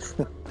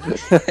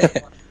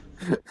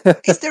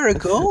 Is there a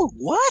goal?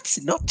 What?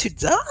 Not to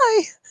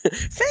die?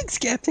 Thanks,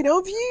 Captain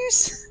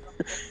Obvious!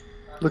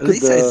 Look at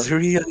Lisa is the...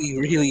 really,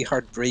 really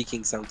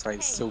heartbreaking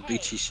sometimes, so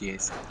bitchy she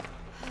is.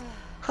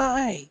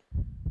 Hi!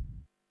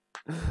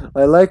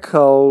 I like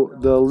how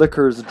the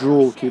liquor's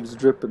drool keeps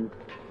dripping.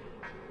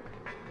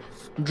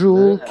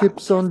 Drool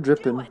keeps on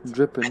dripping,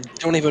 dripping.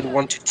 Don't even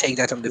want to take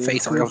that on the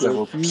face or else I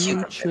will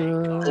puke.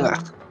 future.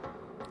 Ugh.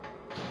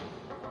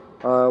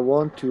 I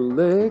want to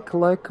lick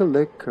like a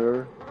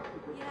liquor.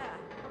 Yeah.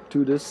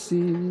 To the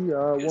sea,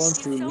 I want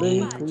to so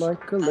lick much.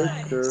 like a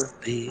liquor.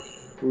 Nicely.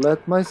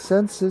 Let my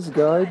senses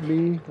guide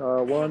me.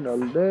 I wanna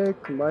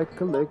lick like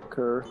a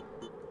liquor.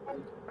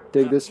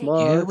 Take this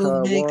mark. will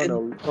I make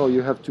wanna. Oh,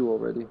 you have two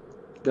already.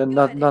 Then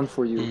none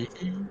for you.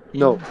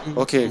 No.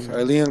 Okay,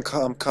 Eileen,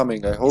 I'm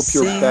coming. I hope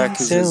your Sing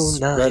back is so as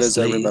red as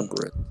I nicely.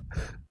 remember it.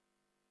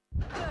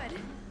 Good.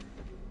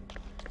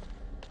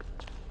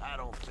 I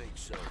don't think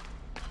so.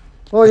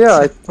 Oh yeah,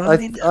 That's a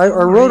fine I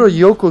wrote a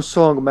story. Yoko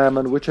song,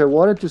 Mammon, which I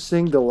wanted to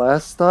sing the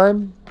last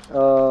time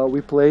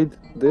we played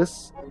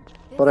this,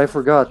 but I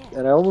forgot,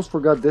 and I almost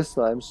forgot this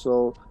time.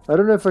 So I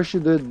don't know if I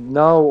should do it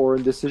now or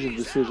in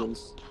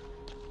decisions.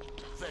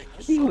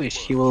 I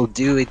wish you will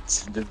do it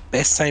the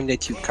best time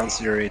that you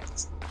consider it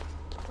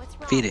What's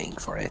wrong? fitting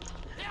for it.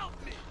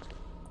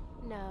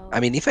 No.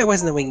 I mean, if I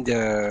was knowing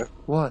the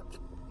What?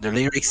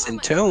 lyrics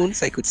and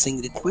tones, I could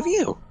sing it with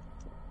you.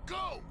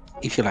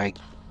 If you like.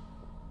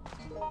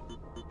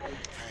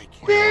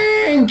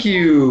 Thank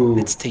you.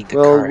 Let's take the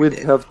Well, card. we'd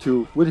then.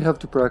 have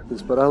to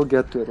practice, but I'll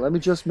get to it. Let me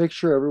just make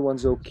sure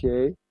everyone's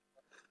okay.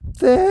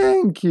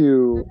 Thank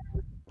you.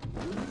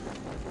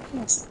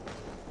 Thanks.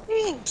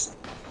 Thanks.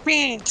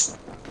 Thanks.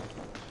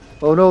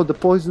 Oh no, the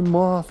poison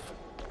moth.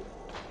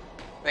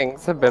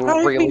 Things have been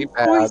I've really been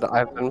bad. poisoned.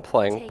 I've been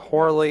playing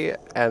poorly,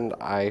 and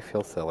I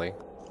feel silly.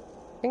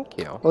 Thank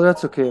you. Oh,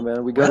 that's okay,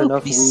 man. We got Well,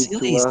 enough be weed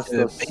silly to is last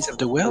the us base of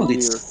the a world. year.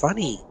 It's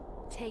funny.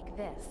 Take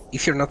this.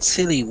 If you're not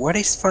silly, what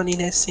is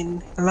funniness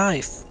in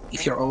life?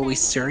 If you're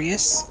always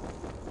serious,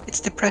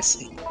 it's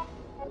depressing.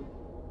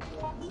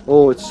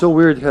 Oh, it's so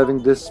weird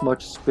having this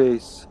much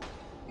space.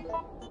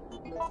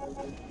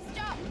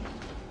 Stop.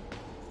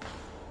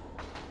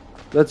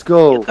 Let's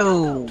go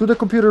Oh, to the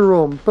computer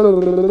room. Oh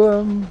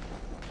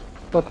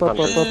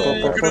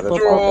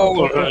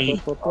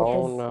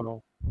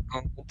no.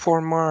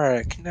 poor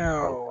Mark.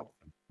 No.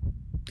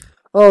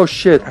 Oh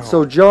shit! Oh.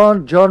 So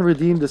John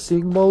redeemed the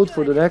sing mode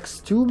for the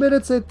next 2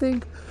 minutes, I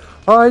think.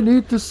 I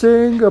need to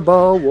sing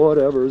about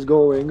whatever's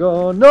going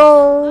on.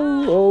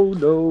 No, oh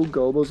no,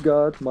 almost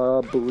got my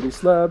booty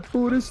slapped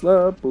by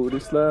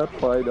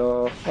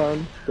the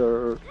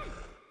hunter.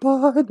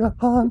 By the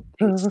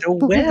hunter. So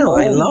well,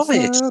 I love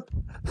it.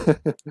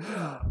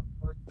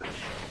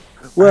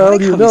 Well,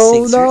 like you how he know,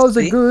 sings, now's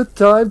a seriously. good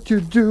time to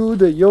do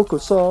the Yoko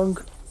song.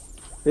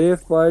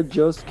 If I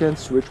just can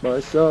switch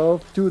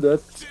myself to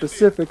that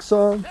specific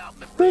song.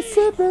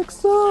 Specific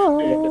song.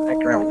 In the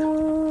background.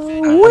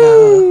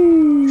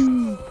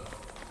 Whee!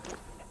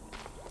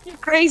 You're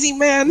crazy,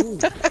 man.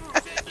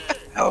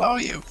 I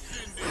love you.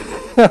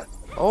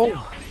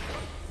 Oh,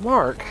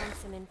 Mark. Found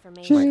some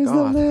information. She's the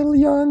God. little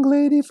young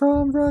lady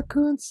from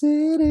Raccoon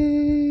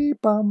City.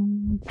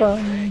 Bum,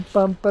 bum,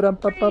 bum, ba-dum,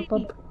 bum, bum,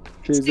 bum.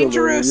 She's the little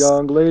dangerous.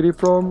 young lady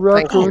from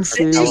Thank you Raccoon for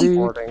City.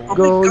 teleporting. Oh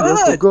Go, my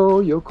Yoko, God.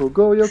 go, Yoko,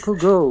 go, Yoko,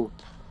 go.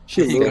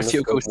 She You got looks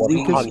Yoko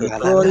weak singing and on la,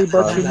 la, cruddy, la,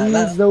 but she la,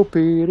 la. needs no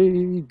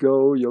pity.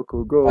 Go,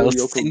 Yoko, go, While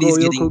Yoko, Cindy's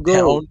go, getting Yoko, go.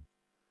 down.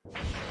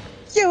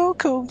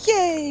 Yoko,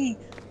 yay!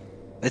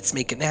 Let's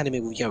make an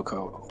anime with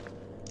Yoko.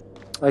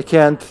 I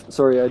can't.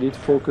 Sorry, I need to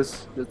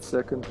focus. That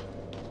second.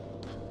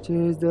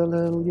 She's the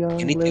little young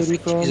You need to lady use a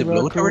from Raccoon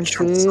blowtorch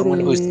from someone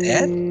who's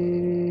dead? I City.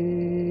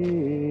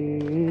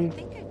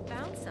 think I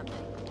found something.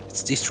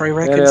 Let's destroy And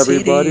Raccoon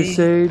everybody City.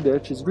 say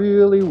that she's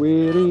really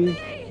witty.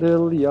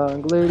 Little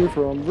young lady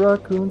from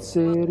Raccoon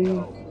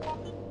City.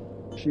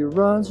 She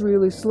runs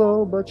really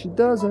slow, but she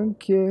doesn't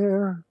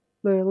care.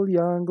 Little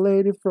young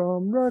lady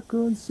from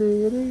Raccoon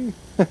City.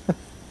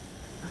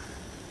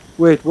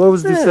 Wait, what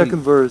was the Hmm.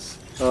 second verse?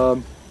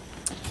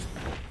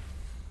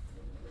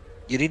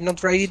 You did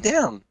not write it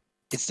down.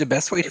 It's the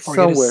best way to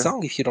forget Somewhere. a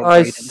song if you don't I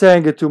write it.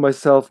 sang it to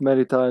myself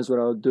many times when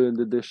I was doing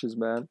the dishes,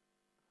 man.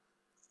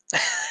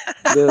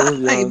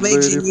 Little I young lady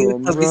imagine you.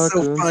 from That'll be so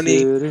Raccoon funny.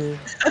 City.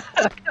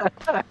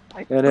 And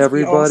That'll be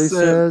everybody awesome.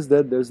 says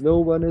that there's no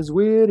one as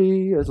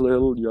witty as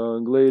little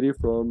young lady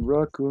from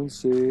Raccoon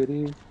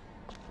City.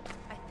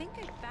 I think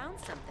I found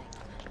something.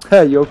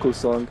 Hey, Yoko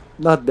song.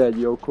 Not that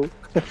Yoko.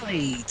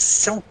 Hey, it's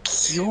so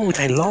cute.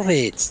 I love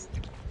it.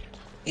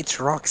 It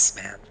rocks,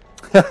 man.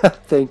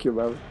 Thank you,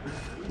 man.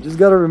 You just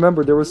gotta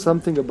remember there was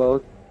something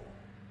about.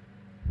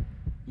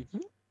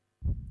 Mhm.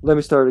 Let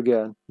me start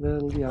again.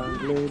 Little young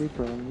lady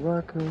from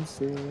Raccoon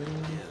City.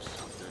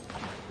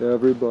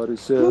 Everybody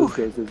says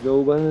that there's no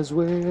one as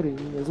witty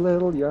as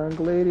little young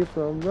lady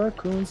from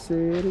Raccoon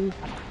City.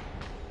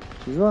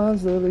 She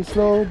runs really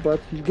slow, but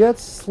he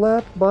gets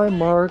slapped by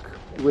Mark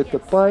with the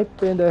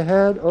pipe in the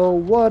head. Oh,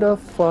 what a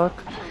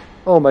fuck.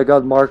 Oh my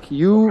god, Mark,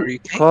 you Are you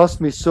okay? caused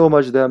me so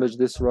much damage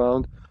this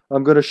round.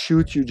 I'm gonna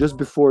shoot you just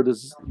before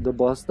the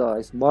boss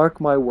dies.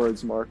 Mark my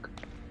words, Mark.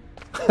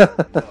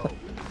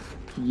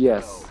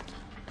 Yes.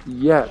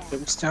 Yes.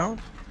 Tombstone.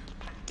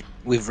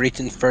 We've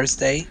written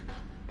Thursday,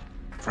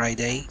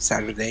 Friday,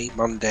 Saturday,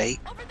 Monday.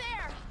 Over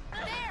there!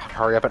 There!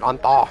 Hurry up and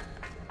unthaw.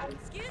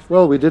 Excuse me.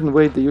 Well, we didn't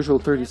wait the usual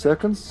 30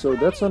 seconds, so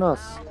that's on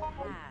us.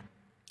 Ah,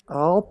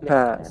 I'll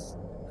pass.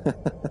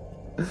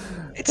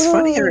 It's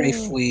funnier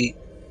if we.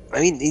 I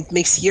mean, it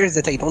makes years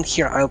that I don't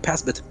hear I'll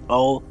pass, but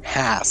oh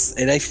has,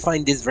 and I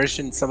find this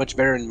version so much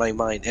better in my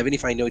mind, even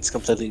if I know it's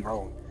completely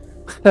wrong.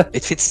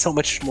 It fits so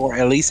much more,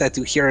 Elisa,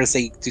 to hear her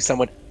say to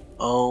someone,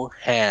 "Oh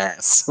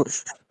has."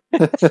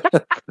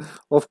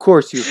 Of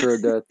course you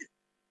heard that.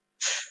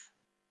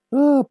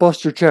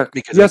 Posture check.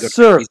 Because I Yes, got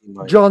sir. crazy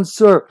mind. John,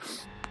 sir.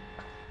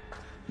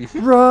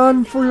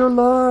 Run for your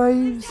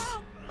lives.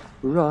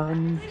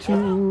 Run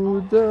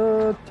to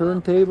the here's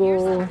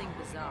turntable. something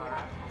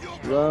bizarre.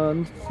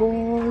 Run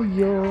for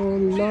your I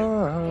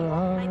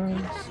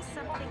lives. found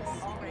something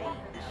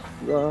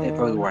strange. Run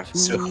Everyone.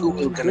 So to who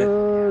will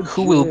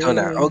the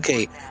gonna? jail.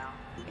 Okay,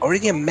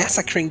 already I'm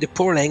massacring the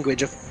poor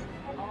language of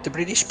the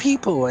British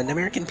people and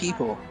American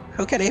people.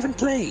 How can I even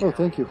play? Oh,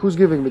 thank you. Who's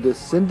giving me this?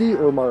 Cindy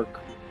or Mark?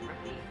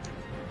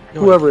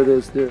 No Whoever it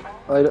is, there.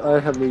 I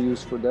have no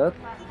use for that.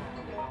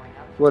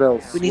 What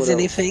else? Who needs What else?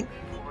 anything?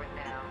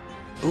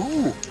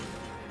 Ooh,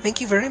 thank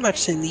you very much,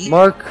 Cindy.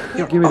 Mark,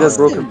 You're give me that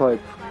awesome. broken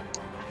pipe.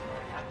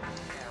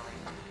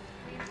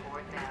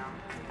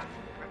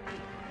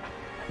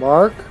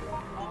 Mark?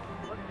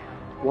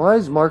 Why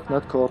is Mark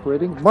not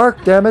cooperating?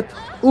 Mark, damn it!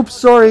 Oops,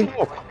 sorry!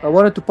 I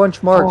wanted to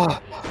punch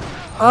Mark.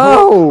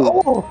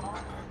 Ow!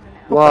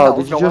 Wow,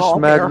 did you just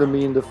magnum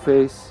me in the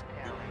face?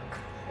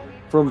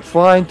 From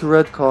fine to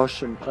red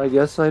caution. I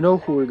guess I know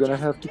who we're gonna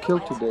have to kill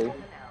today.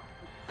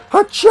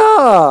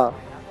 Hacha!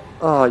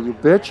 Ah, you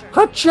bitch.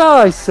 Hacha,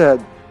 I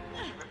said!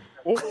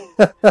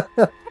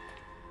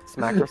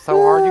 Smacked her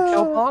so hard you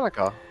killed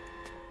Monica.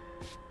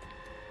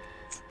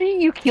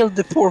 You killed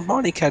the poor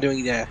Monica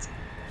doing that.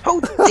 How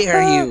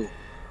dare you?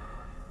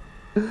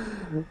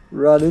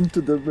 Run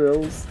into the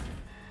mills.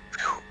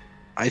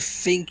 I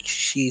think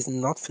she's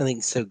not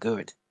feeling so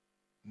good.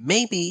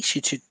 Maybe she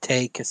should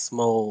take a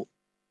small,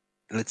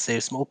 let's say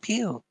a small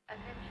pill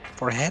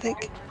for a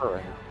headache.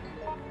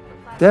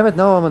 Damn it,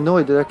 now I'm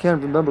annoyed that I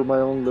can't remember my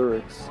own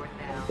lyrics.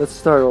 Let's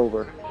start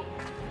over.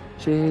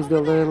 She's the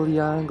little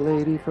young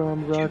lady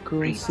from Raccoon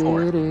 3,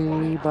 4.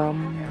 City.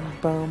 Bum,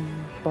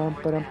 bum, bum,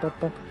 ba-dum, ba,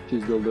 bum.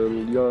 She's the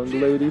little young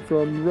lady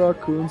from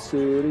Raccoon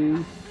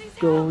City.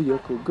 Go,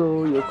 Yoko,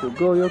 go, Yoko,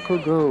 go,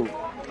 Yoko, go.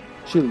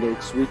 She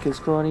looks weak and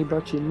scrawny,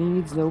 but she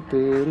needs no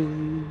pity.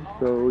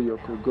 Go,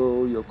 Yoko,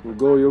 go, Yoko,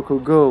 go,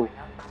 Yoko, go.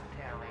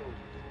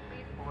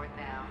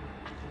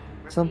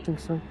 Something,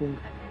 something.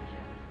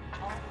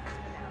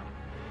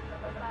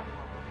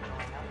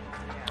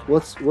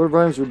 What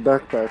rhymes with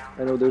backpack?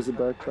 I know there's a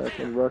backpack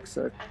and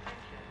rucksack.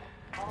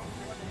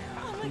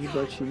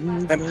 But she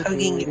needs I'm no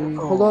hugging pity. you.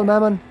 Hold on,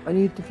 Mammon. I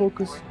need to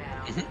focus.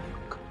 Thank you.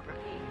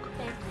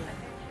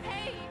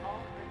 Hey!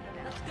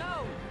 Let's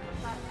go!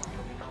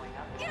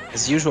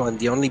 As usual, I'm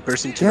the only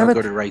person to Damn not it.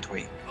 go the right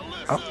way.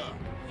 Oh,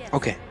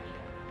 okay.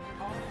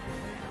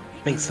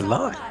 Thanks a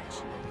lot.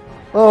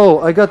 Oh,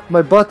 I got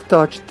my butt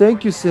touched.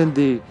 Thank you,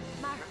 Cindy.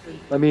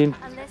 I mean,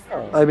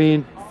 Alyssa.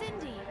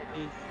 Cindy.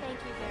 Thank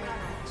you very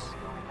much.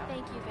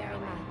 Thank you very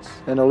much.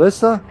 And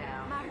Alyssa?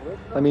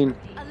 I mean,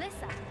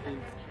 Alyssa.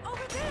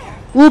 Over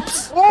there!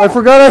 oops! I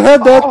forgot I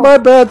had that. My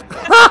bad.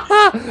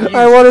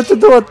 I wanted to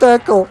do a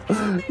tackle,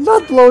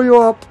 not blow you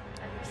up.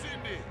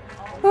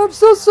 I'm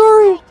so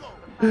sorry.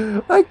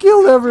 I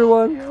killed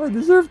everyone. I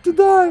deserve to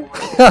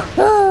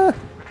die.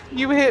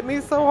 You hit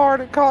me so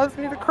hard it caused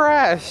me to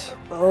crash.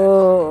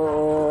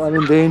 Oh, I'm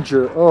in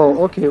danger.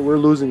 Oh, okay, we're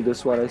losing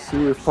this one. I see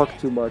we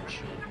fucked too much.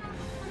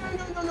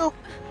 No.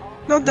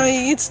 Not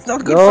dying, it's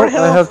not good No, for I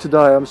health. have to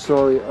die. I'm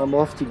sorry. I'm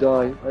off to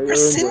die. I earned Where's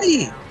it.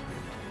 Cindy?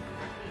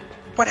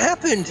 What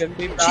happened?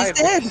 Cindy She's died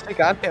dead. when She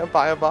got hit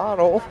by a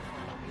bottle.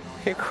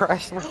 It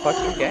crashed my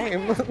fucking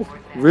game.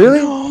 Really?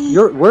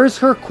 No. Where's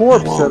her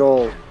corpse No. at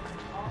all?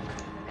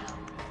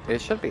 It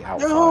should be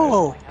outside.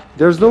 No!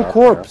 There's no Yeah,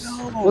 corpse.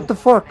 no. What the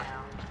fuck?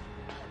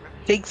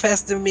 Take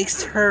fast the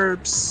mixed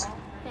herbs.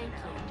 Thank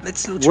you.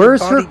 Let's loot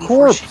Where's her her body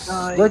before she corpse?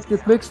 dies. Like,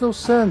 it makes no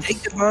sense.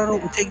 Take the bottle,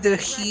 take the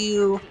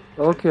heal.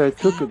 Okay, I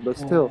took it, but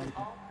still.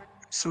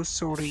 So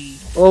sorry.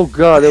 Oh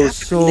god, that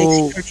was What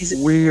happened? Let's so see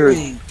her weird.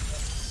 disappearing.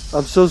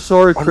 I'm so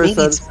sorry, Or Chris.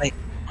 maybe it's my.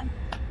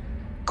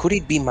 Could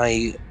it be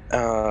my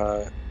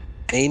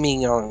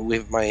aiming on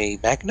with my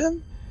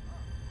magnum?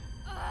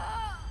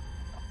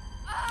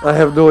 I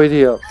have no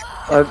idea.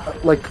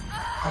 Like,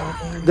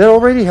 that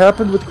already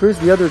happened with Chris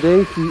the other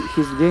day.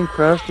 His game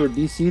crashed or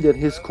DC'd and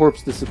his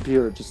corpse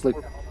disappeared. Just like,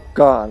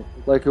 gone.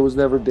 Like it was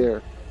never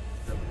there.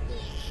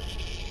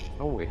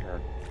 Oh,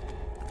 weird.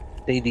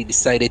 They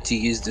decided to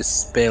use the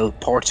spell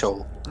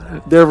portal.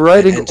 They're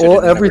writing entered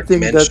another everything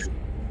that... dimension.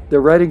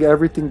 They're writing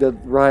everything that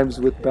rhymes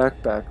with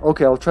backpack.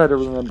 Okay, I'll try to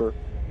remember.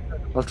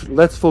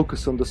 Let's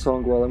focus on the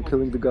song while I'm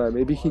killing the guy.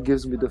 Maybe he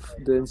gives me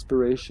the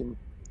inspiration.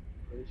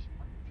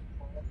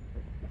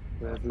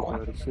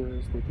 Everybody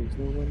says that there's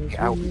no one as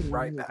I'll be really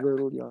right as back.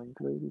 little young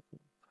lady.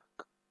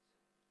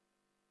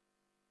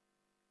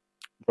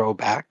 Row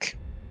back.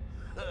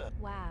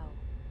 Wow.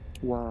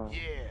 Wow.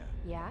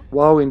 Yeah, Yeah?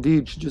 Wow,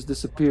 indeed, she just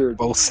disappeared.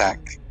 Ball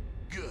sack.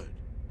 good.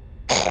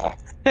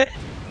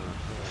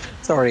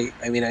 Sorry,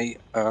 I mean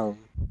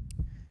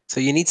So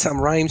you need some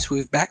rhymes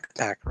with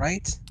backpack,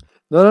 right?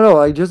 No,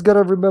 I just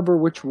gotta remember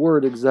which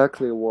word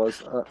exactly it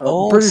was.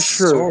 I'm pretty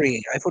sure.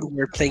 Sorry, I thought we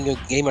were playing a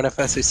game of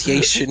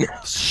association.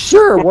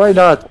 Sure, why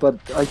not? But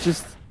I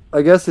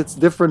guess it's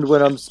different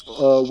when I'm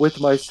with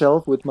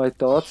myself, with my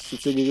thoughts,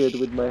 singing it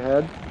with my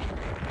head.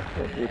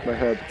 With my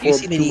head, Do you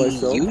see to any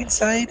myself. you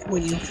inside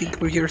when you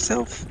think with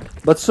yourself?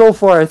 But so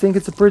far, I think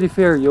it's a pretty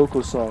fair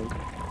Yoko song.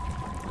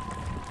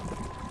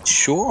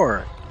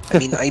 Sure. I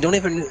mean, I don't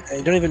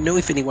even know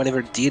if anyone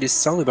ever did a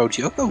song about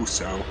Yoko,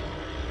 so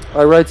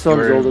I write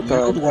songs you're all the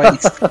time. worldwide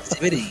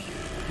exclusivity.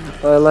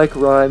 I like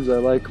rhymes, I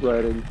like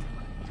writing.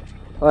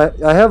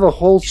 I have a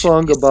whole You should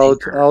song be a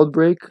about thinker.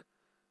 Outbreak,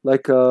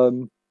 like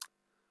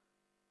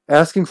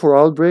asking for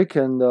Outbreak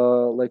and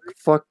like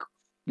fuck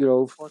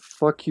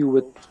you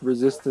with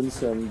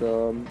resistance and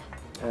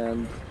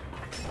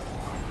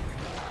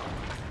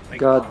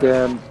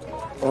goddamn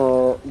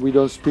we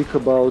don't speak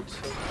about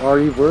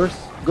RE verse.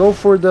 Go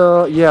for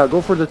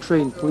the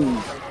train,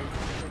 please.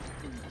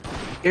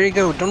 Here you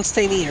go. Don't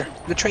stay near.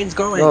 The train's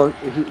going. No,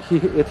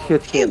 it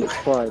hit him. It's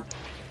fine.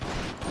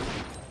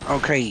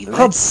 Okay,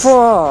 let's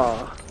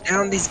Hoppa!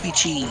 down this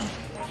beachy.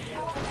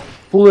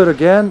 Pull it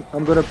again.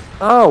 I'm gonna.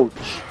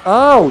 Ouch!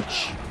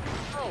 Ouch!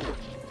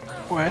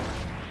 What?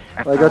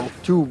 I got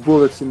 2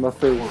 bullets in my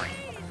face.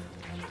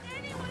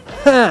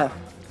 Ha!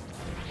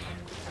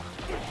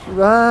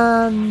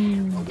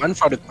 Run! One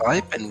for the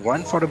pipe and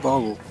one for the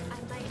ball.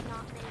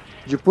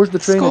 Did you push the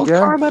train Skull again?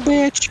 karma,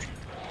 bitch.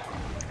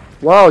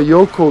 Wow,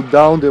 Yoko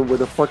downed him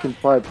with a fucking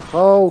pipe.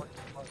 How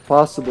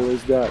possible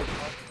is that?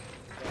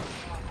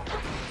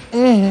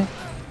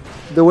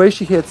 The way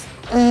she hits.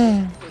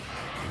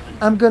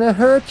 I'm gonna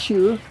hurt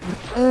you.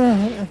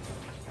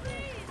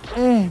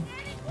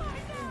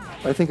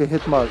 I think I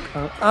hit Mark.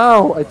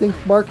 Ow! I think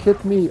Mark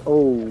hit me.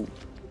 Oh,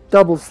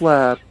 double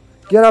slap.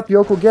 Get up,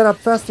 Yoko. Get up.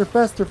 Faster,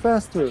 faster,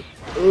 faster.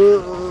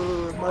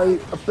 My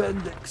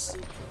appendix.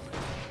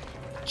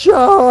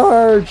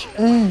 Charge!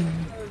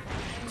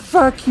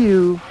 Fuck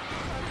you.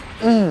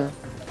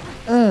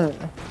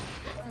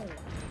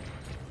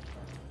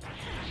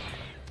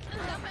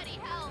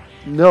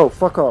 No,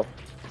 fuck off.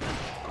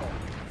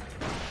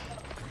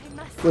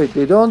 Wait,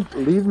 they don't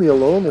leave me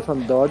alone if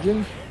I'm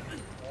dodging?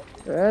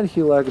 And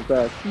he lagged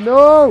back.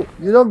 No!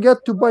 You don't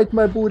get to bite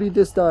my booty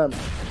this time.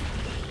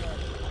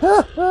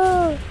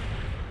 Bite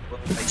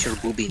your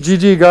boobies.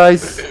 GG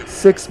guys,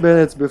 6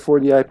 minutes before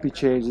the IP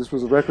change. This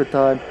was a record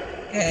time.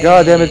 Yay.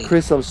 God damn it,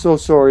 Chris, I'm so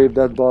sorry if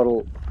that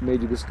bottle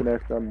made you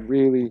disconnect. I'm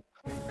really,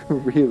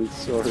 really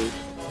sorry.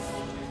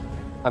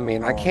 I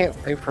mean, I can't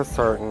say for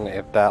certain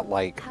if that,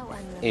 like,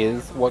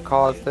 is what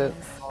caused it.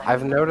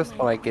 I've noticed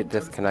when I get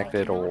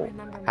disconnected, it'll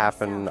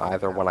happen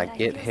either when I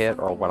get hit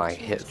or when I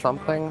hit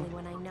something.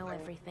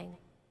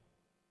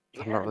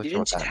 I'm not really sure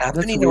what Didn't it that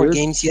happen That's in our weird.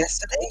 games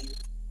yesterday?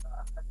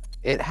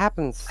 It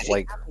happens,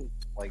 like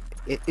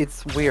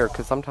it's weird,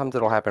 because sometimes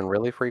it'll happen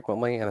really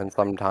frequently, and then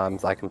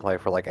sometimes I can play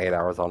for like 8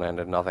 hours on end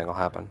and nothing will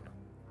happen.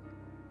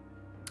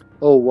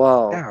 Oh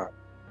wow. Yeah.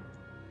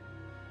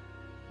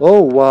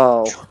 Oh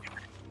wow.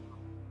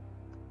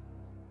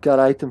 Got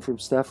item from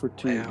Stafford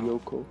to Wow.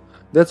 Yoko.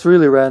 That's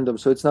really random,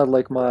 so it's not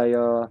like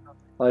my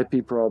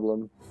IP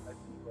problem.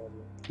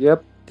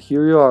 Yep,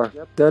 here you are.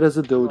 That is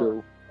a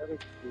dodo.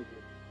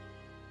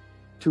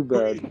 Too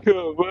bad.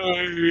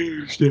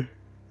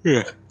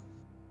 Yeah.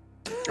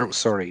 Oh,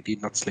 sorry.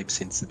 Did not sleep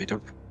since a bit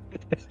of.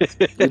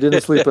 You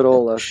didn't sleep at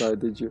all last night,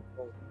 did you?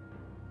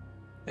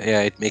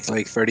 Yeah, it makes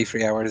like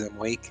 33 hours I'm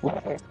awake.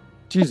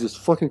 Jesus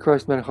fucking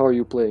Christ, man, how are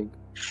you playing?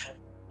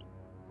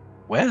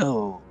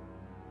 Well,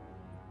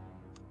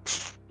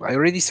 I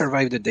already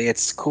survived the day at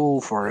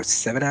school for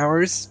 7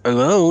 hours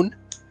alone,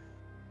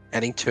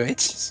 adding to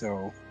it,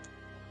 so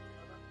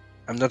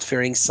I'm not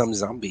fearing some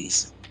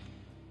zombies.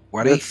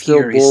 What That's I still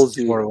fear is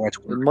ballsy. for what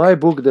In my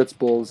book, that's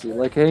ballsy.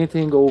 Like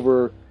anything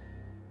over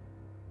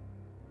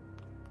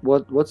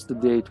what's the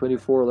day?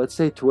 24. Let's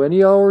say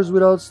 20 hours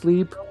without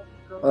sleep.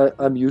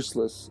 I'm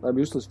useless. I'm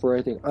useless for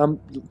anything. I'm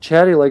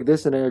chatty like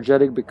this and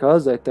energetic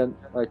because I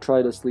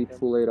try to sleep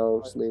full 8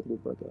 hours lately,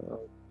 but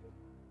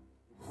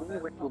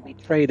What will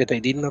betray that I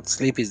did not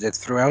sleep is that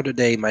throughout the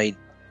day my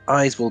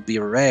eyes will be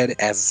red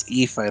as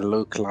if I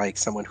look like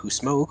someone who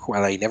smoke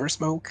while I never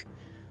smoke,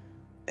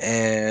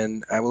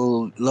 and I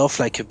will laugh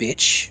like a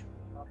bitch.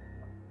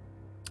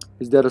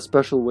 is that a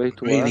special way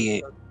to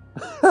Really,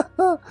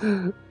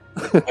 laugh?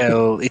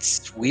 well,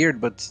 it's weird,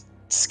 but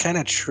it's kind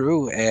of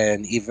true,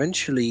 and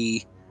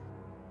eventually,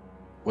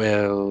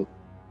 well,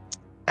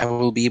 I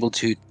will be able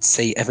to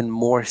say even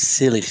more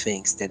silly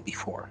things than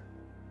before,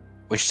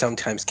 which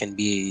sometimes can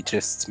be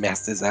just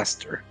mass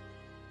disaster.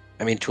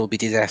 I mean, it will be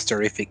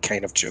disasterific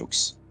kind of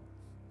jokes.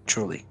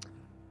 Truly.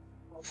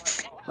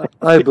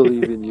 I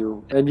believe in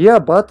you. And yeah,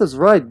 Bata's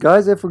right.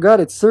 Guys, I forgot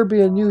it's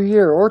Serbian New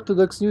Year,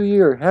 Orthodox New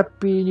Year.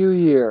 Happy New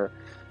Year.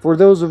 For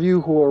those of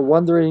you who are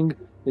wondering,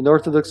 in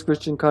Orthodox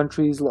Christian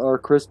countries, our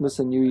Christmas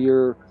and New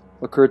Year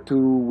occur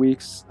 2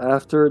 weeks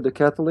after the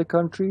Catholic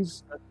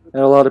countries.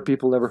 And a lot of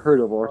people never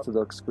heard of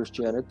Orthodox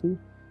Christianity.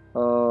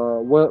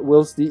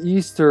 Whilst the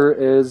Easter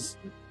is,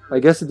 I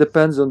guess it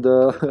depends on the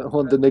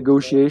on the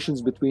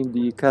negotiations between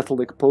the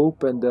Catholic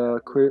Pope and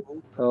the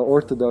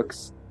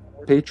Orthodox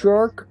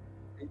Patriarch.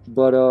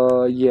 But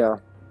yeah.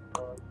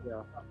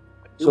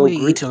 So we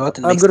eat a lot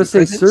and I'm make gonna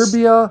some say presents?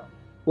 Serbia.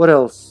 What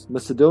else?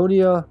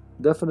 Macedonia,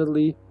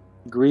 definitely.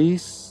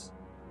 Greece,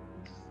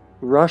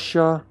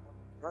 Russia.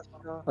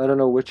 I don't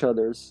know which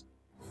others.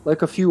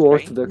 Like a few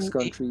Orthodox Right?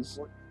 countries.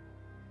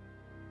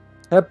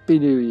 Happy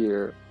New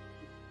Year.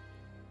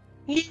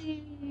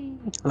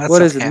 Lots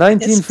What of is it?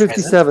 happiness,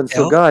 1957. presents,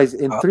 So health, guys,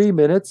 in love. 3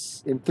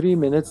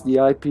 minutes, the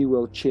IP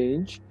will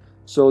change.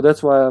 So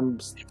that's why I'm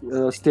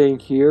staying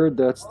here.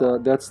 That's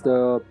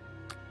the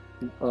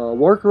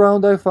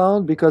workaround I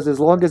found, because as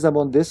long as I'm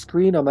on this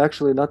screen, I'm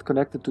actually not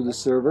connected to the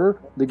server.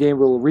 The game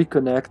will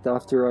reconnect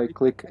after I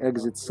click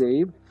exit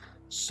save.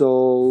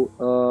 So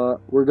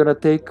we're gonna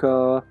take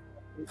a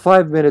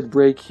 5 minute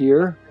break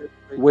here.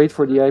 Wait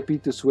for the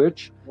IP to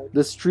switch.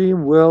 The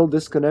stream will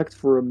disconnect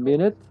for a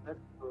minute.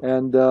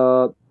 And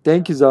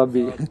thank you,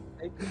 Zombie.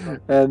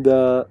 And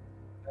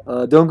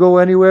don't go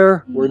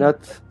anywhere. We're not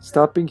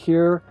stopping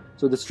here.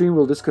 So the stream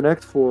will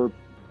disconnect for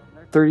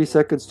 30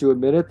 seconds to a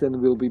minute,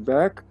 and we'll be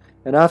back.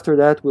 And after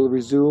that, we'll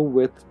resume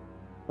with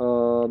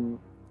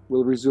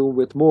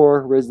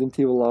more Resident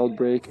Evil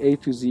Outbreak,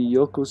 A2Z,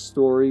 Yoko's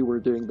story. We're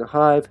doing the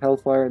Hive,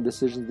 Hellfire, and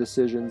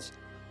Decisions.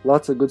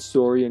 Lots of good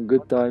story and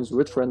good times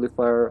with friendly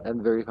fire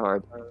and very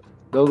hard.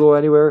 Don't go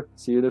anywhere.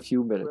 See you in a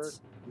few minutes.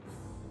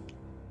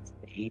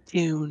 Stay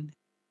tuned.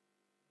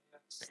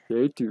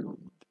 Stay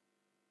tuned.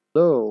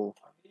 So,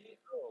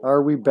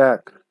 are we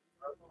back?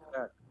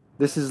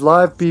 This is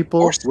live, people.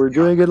 course We're we are.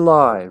 doing it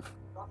live.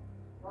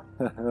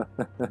 Mm.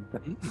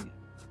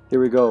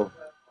 Here we go.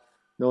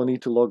 No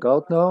need to log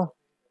out now.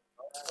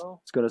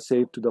 It's gonna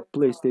save to the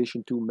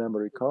PlayStation 2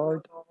 memory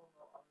card.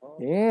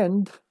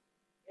 And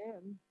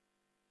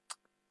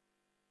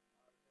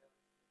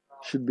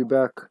should be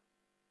back.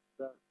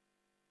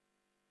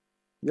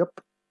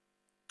 Yep.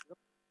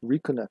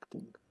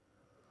 Reconnecting.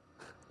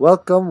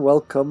 Welcome,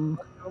 welcome.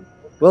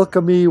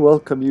 Welcome me,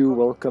 welcome you,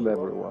 welcome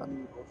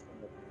everyone.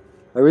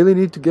 I really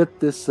need to get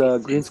this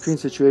green screen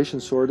situation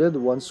sorted.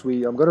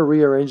 I'm gonna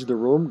rearrange the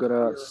room,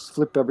 gonna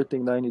flip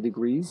everything 90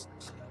 degrees,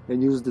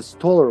 and use this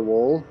taller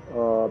wall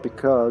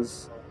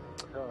because,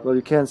 well,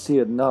 you can't see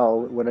it now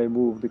when I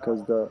move because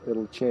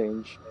it'll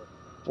change,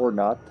 or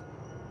not.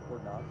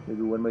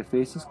 Maybe when my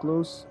face is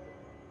close.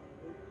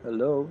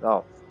 Hello.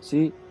 Oh,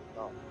 see,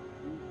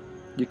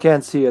 you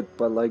can't see it,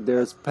 but like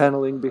there's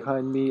paneling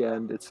behind me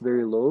and it's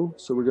very low.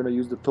 So we're gonna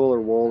use the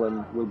taller wall,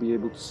 and we'll be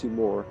able to see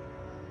more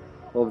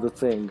of the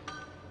thing.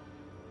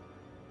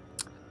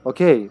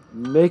 Okay,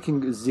 making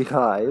the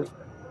Hive.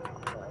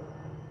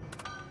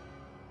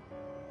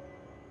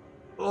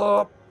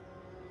 Oh.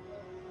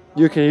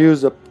 You can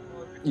use a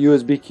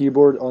USB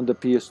keyboard on the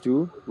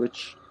PS2,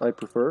 which I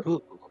prefer.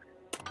 Ooh.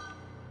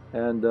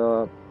 And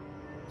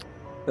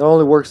it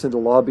only works in the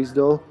lobbies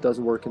though,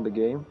 doesn't work in the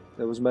game.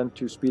 It was meant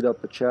to speed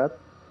up the chat.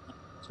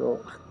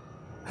 So,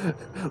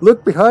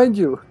 look behind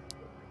you!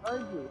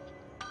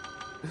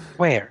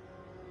 Where?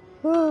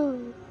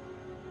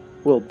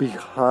 Well,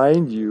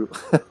 behind you.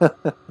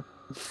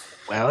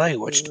 Well, I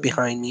watched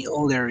behind me.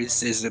 All there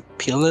is a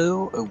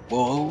pillow, a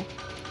wall,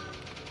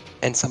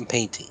 and some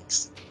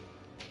paintings.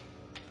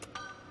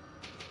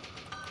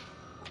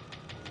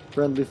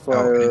 Friendly Oh,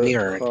 fire. and a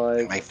mirror.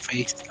 5. My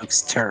face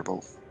looks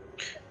terrible.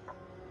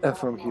 And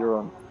from here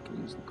on, I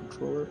can use the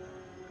controller.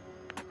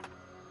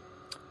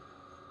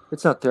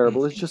 It's not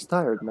terrible, it's just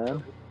tired,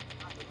 man.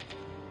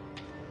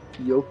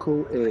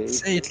 Yoko A. I'd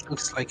say it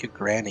looks like a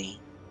granny.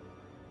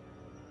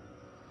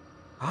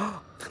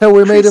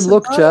 We made him Chris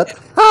look, chat.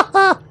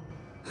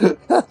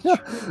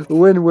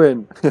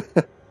 Win-win.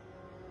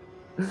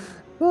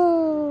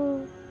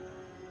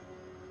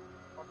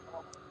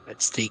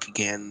 Let's take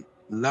again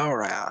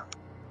Laura.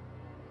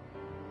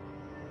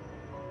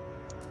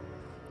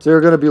 So you're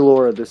gonna be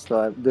Laura this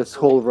time, this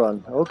whole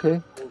run.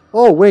 Okay.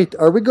 Oh wait,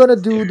 are we gonna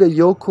do the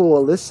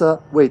Yoko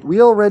Alyssa? Wait, we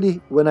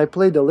already, when I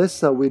played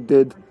Alyssa, we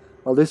did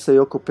Alyssa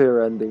Yoko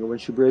pair ending when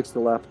she breaks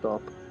the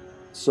laptop.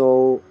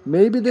 So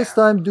maybe this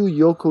time do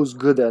Yoko's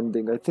good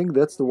ending. I think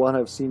that's the one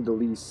I've seen the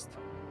least.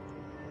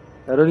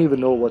 I don't even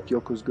know what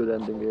Yoko's good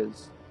ending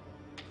is.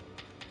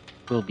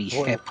 Will be I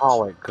wouldn't hip.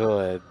 call it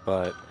good,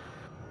 but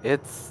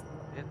it's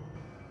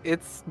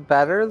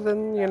better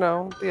than, you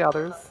know, the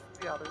others.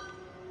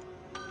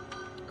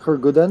 Her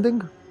good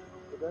ending?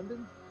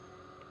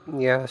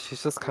 Yeah,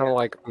 she's just kind of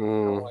like,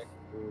 I'm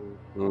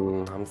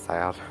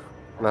sad.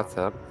 And that's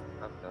it.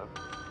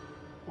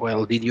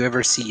 Well, did you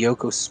ever see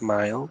Yoko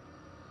smile?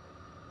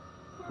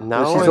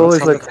 No, she's and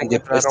always like, something I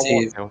don't want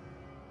depressive. to.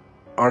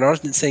 Or not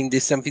saying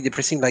there's something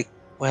depressing like,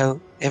 well,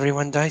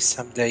 everyone dies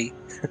someday.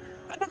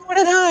 I don't want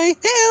to die.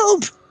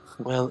 Help!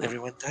 Well,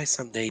 everyone dies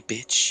someday,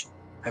 bitch.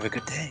 Have a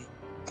good day.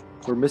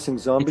 we're missing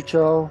Zombie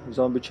Chow.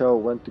 Zombie Chow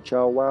went to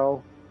Chow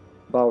Wow.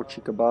 Bow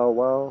chicka bow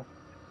wow.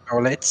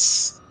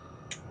 Toilets.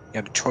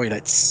 Yeah, the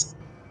toilets.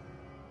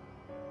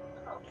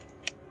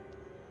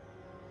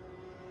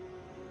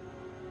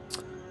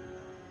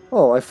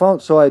 Oh,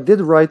 so I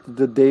did write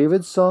the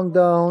David song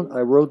down.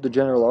 I wrote the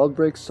General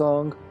Outbreak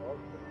song.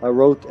 I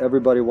wrote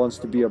Everybody Wants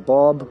to Be a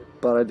Bob,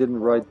 but I didn't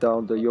write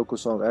down the Yoko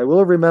song. I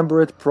will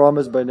remember it,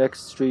 promise by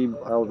next stream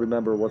I'll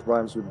remember what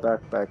rhymes with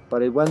backpack.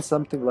 But it went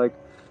something like,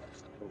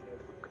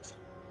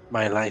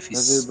 My life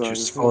is Everybody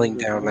just falling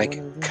says down like a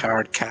everyone is-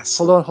 card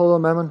castle. Hold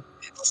on, Mammon.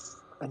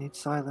 It's... I need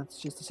silence.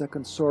 Just a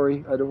second.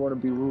 Sorry, I don't want to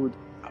be rude.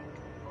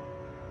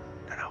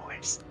 No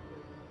worries.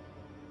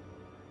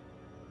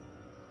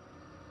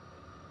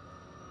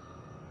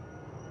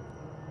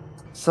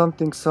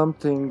 Something.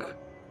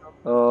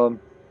 Don't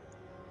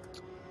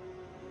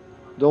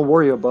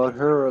worry about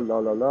her. La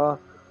la la.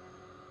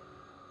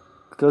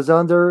 Cause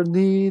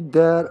underneath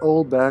that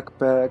old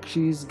backpack,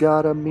 she's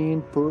got a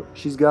mean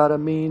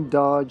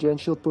dodge, and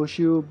she'll push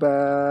you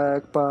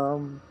back.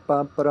 Bum,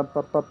 bum, ba-dum,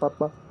 ba, ba, ba,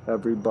 ba.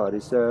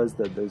 Everybody says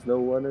that there's no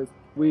one as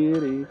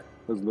witty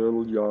as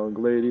little young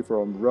lady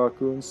from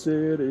Raccoon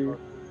City.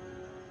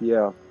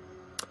 Yeah.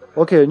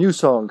 Okay, a new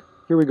song.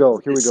 Here we go.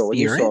 A new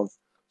song.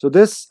 So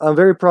this, I'm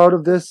very proud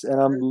of this, and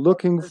I'm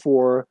looking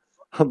for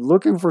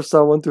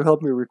someone to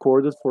help me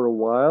record it for a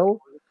while.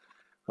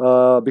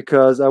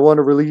 Because I want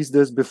to release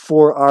this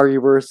before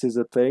Ariverse is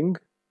a thing.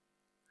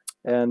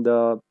 And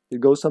it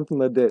goes something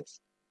like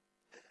this.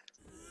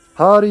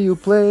 How do you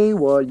play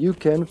what you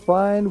can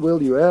find?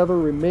 Will you ever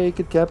remake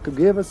it? Capcom,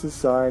 give us a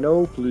sign,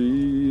 oh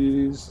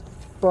please.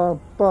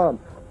 Bum, bum.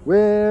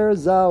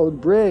 Where's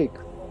Outbreak?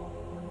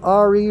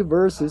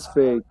 Ariverse is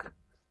fake.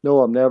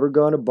 No, I'm never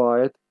gonna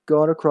buy it.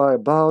 Gonna cry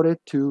about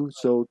it too.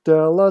 So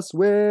tell us,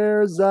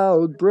 where's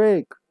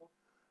Outbreak?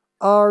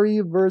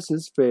 Ariverse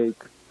is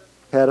fake.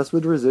 Had us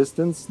with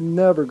resistance,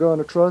 never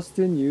gonna trust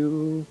in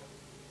you.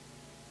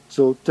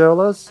 So tell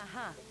us,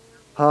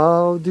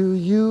 how do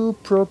you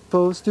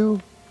propose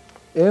to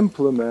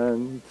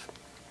implement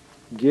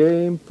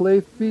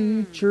gameplay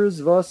features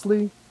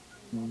vastly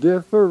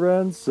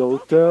different? So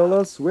tell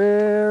us,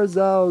 where's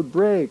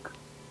Outbreak?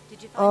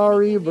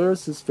 RE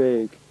versus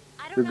fake.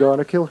 You're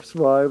gonna kill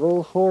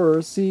survival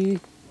horror, see?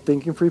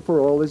 Thinking free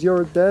for all is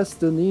your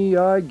destiny,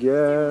 I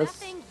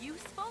guess.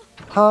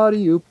 How do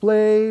you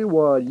play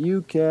what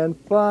you can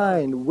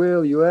find?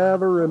 Will you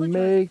ever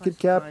remake it?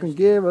 Capcom,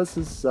 give us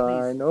a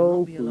sign,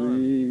 oh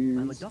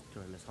please.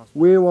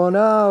 We want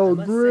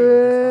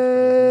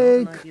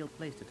Outbreak.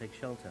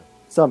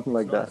 Something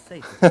like that.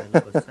 Think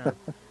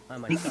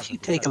if you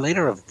take a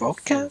liter of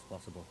vodka?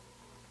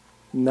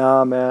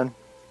 Nah, man.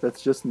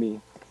 That's just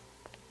me.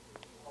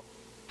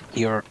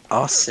 You're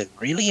awesome.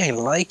 Really, I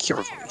like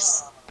your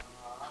voice.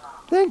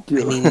 Thank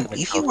you. I mean,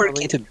 if you work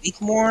it a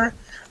bit more,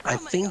 I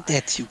think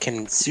that you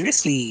can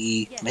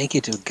seriously make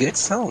it a good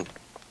song.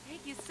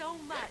 Thank you so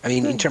much. I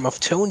mean, in terms of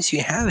tones,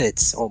 you have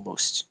it,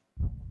 almost.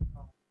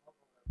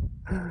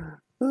 Good.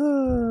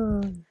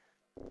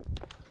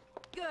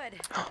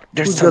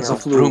 There's Who's got tons the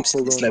of flu? brooms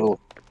in Hold this on. level.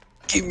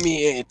 Give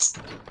me it!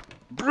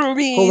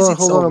 Broomies!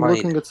 Hold on, I'm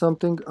looking at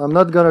something. I'm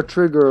not gonna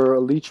trigger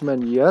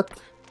Leechman yet.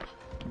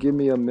 Give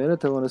me a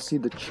minute, I wanna see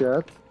the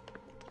chat.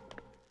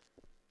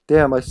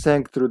 Damn, I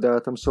sank through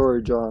that. I'm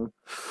sorry, John.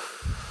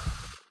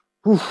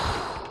 Whew.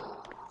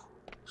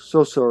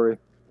 So sorry.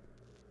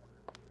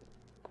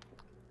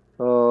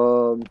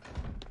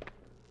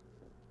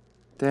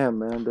 Damn,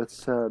 man, that's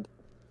sad.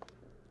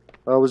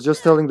 I was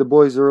just telling the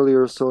boys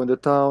earlier, so in the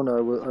town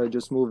I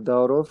just moved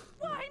out of,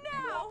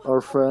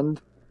 our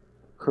friend,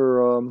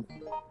 her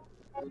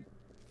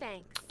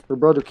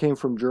brother came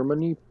from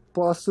Germany,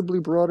 possibly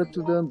brought it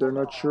to them, they're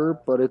not sure,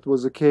 but it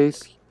was a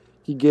case,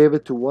 he gave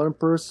it to one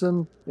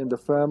person in the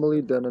family,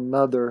 then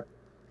another,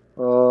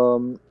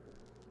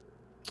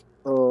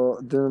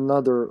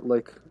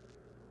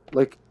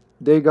 like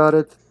they got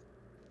it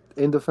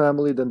in the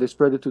family, then they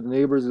spread it to the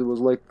neighbors. It was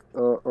like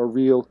a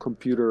real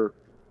computer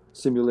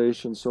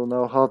simulation. So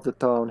now half the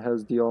town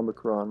has the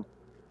Omicron,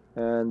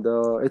 and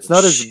it's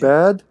not as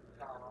bad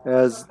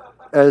as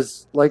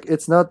as like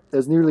it's not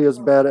as nearly as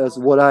bad as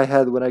what I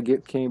had when I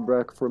came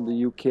back from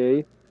the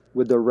UK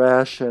with the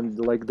rash and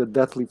like the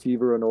deathly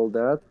fever and all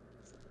that.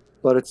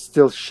 But it's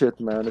still shit,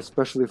 man,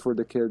 especially for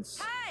the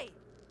kids.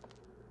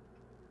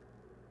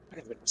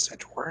 It was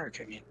at work.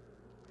 I mean,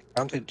 I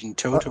counted in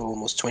total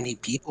almost 20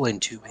 people in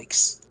 2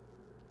 weeks.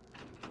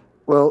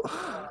 Well,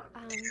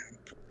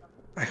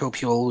 I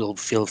hope you all will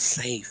feel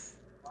safe.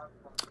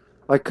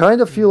 I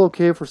kind of feel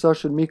okay for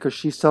Sasha and me because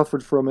she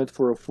suffered from it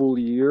for a full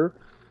year.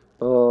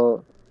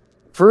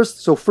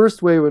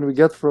 First wave when we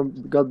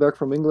got back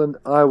from England,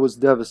 I was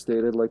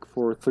devastated like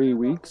for 3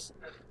 weeks.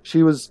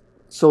 She was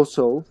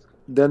so.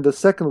 Then the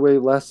second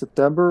wave last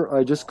September,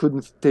 I just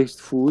couldn't taste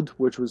food,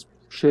 which was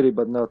shitty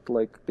but not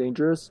like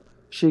dangerous.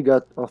 She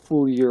got a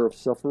full year of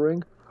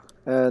suffering.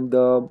 And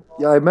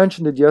yeah, I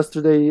mentioned it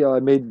yesterday. I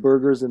made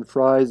burgers and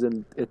fries,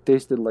 and it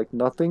tasted like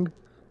nothing.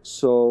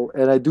 So,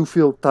 and I do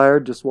feel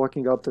tired just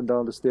walking up and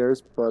down the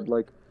stairs. But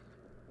like,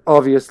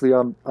 obviously,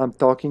 I'm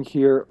talking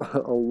here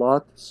a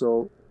lot,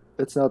 so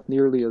it's not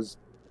nearly as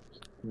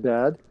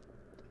bad.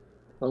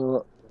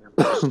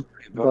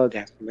 But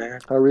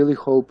I really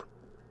hope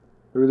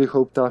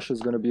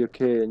Tasha's gonna be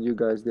okay, and you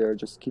guys there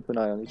just keep an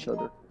eye on each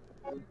other.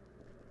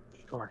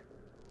 Sure.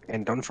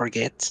 And don't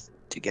forget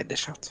to get the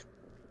shot.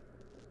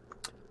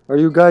 Are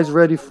you guys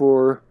ready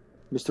for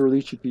Mr.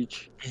 Leechy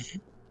Peach?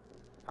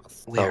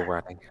 So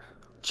ready.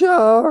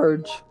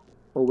 Charge!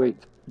 Oh wait,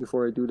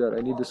 before I do that, I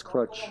need this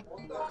crutch.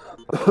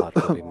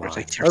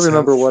 Protect I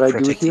remember what I do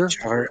protect here. each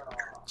other,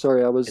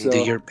 Sorry, I was and do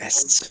your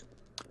best.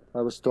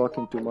 I was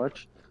talking too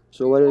much.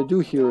 So what I do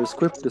here is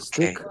grip the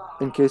stick.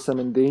 In case I'm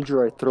in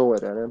danger, I throw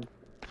it at him.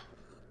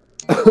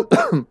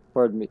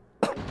 Pardon me.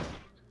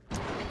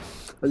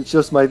 It's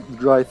just my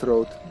dry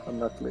throat. I'm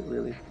not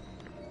really.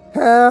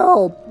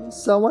 Help!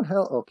 Someone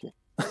help! Okay.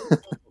 As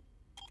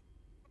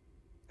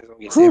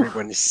long as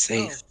everyone is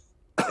safe,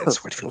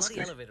 that's what feels The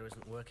good. elevator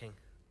isn't working.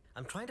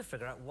 I'm trying to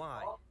figure out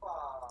why.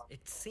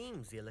 It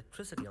seems the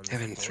electricity on this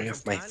Even floor 3 is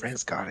of my entirely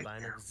friends got supplied it. by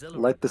an auxiliary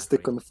Light the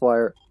stick battery. on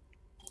fire.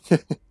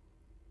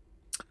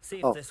 See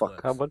if Oh this fuck.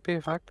 works. That would be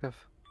effective.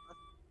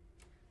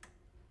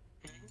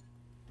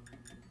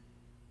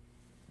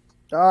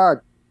 Ah!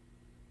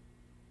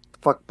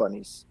 Fuck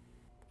bunnies.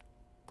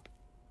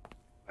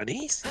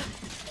 Bunnies?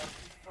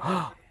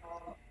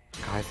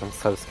 Guys, I'm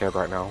so scared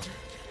right now.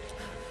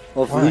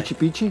 Of Why? Leechy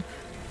Peachy?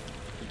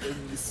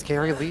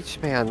 Scary leech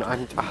man,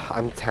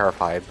 I'm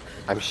terrified.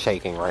 I'm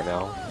shaking right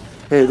now.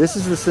 Hey, this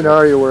is the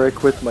scenario where I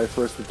quit my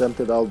first attempt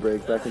at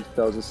Outbreak back in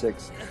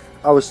 2006.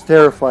 I was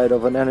terrified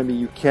of an enemy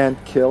you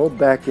can't kill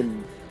back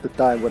in the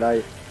time when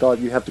I thought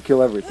you have to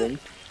kill everything.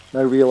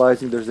 Now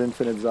realizing there's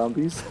infinite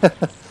zombies.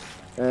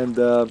 And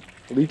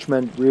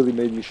Leechman really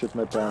made me shit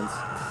my pants.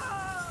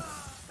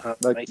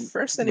 Like, My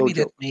first no enemy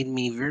that joke. made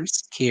me very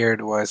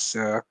scared was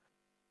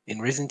in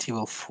Resident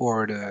Evil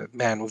 4, the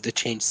man with the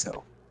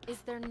chainsaw. Is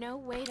there no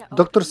way to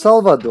Dr. open this?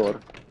 Salvador.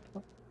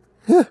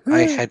 I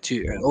had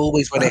to,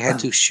 always when I had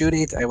to shoot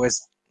it, I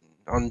was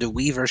on the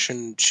Wii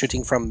version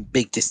shooting from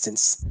big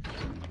distance.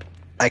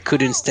 I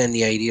couldn't stand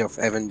the idea of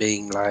Evan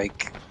being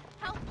like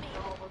Help me.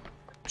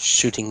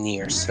 shooting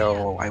near,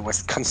 so I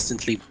was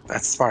constantly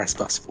as far as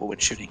possible when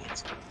shooting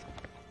it.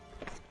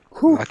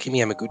 Whew. Lucky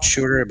me, I'm a good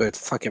shooter, but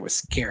fuck, I was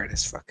scared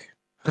as fuck.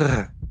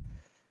 Ugh.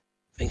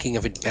 Thinking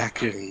of it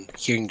back and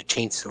hearing the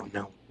chainsaw,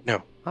 no.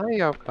 Hi,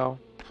 Yoko.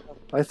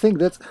 I think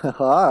that's...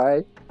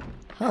 Hi.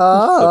 So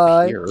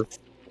Hi. cute.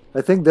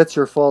 I think that's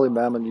your folly,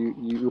 ma'am, and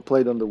you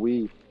played on the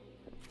Wii.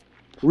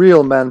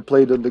 Real man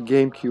played on the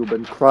GameCube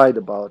and cried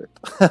about it.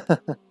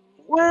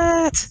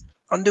 What?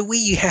 On the Wii,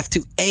 you have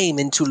to aim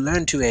and to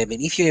learn to aim,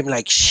 and if you aim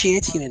like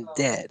shit, you're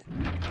dead.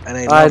 And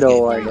I know, love I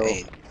games where know. you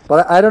aim.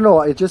 But I don't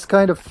know, it just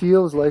kind of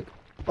feels like...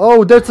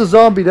 Oh, that's a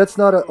zombie, that's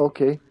not a...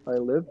 Okay, I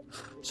live.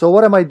 So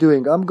what am I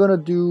doing? I'm gonna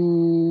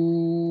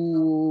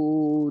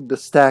do... the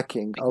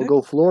stacking. I'll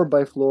go floor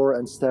by floor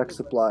and stack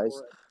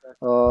supplies.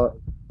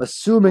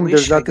 Assuming I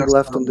there's wish I nothing got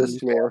left on some- this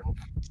floor.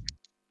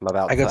 I'm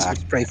about I got to some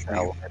activate spray the for you.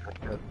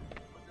 elevator.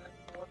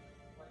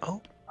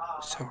 Oh,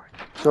 sorry.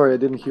 Sorry, I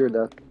didn't hear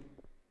that.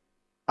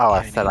 Oh,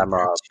 I Yeah, said I I'm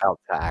know. about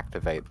to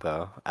activate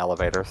the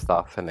elevator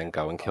stuff and then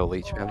go and kill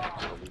Leechman.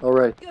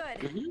 Alright,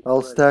 Good.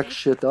 I'll stack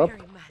shit up.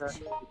 Very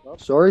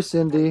much. Sorry,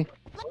 Cindy.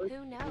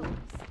 Who knows?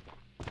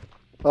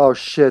 Oh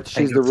shit,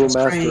 she's the got room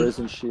some master, spray.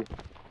 isn't she?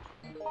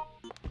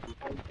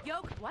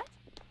 Yoke, what?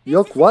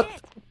 Yoke, This is what?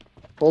 it.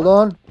 Hold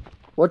on.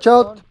 Watch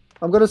out.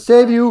 I'm gonna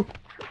save you.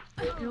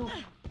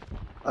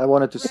 I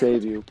wanted to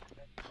save you.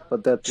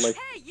 But that, like,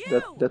 Hey,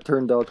 you! that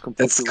turned out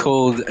completely That's wrong.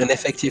 called an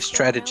effective Is there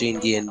strategy no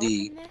in way to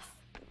D&D. open this?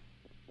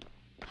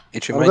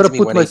 It I'm reminds gonna me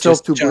put when I myself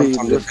just to jumped bleed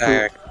on the just to,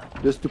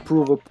 back. just to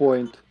prove a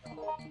point.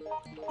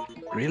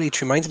 Really,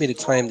 it reminds me of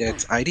the time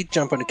that I did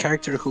jump on a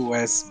character who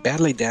was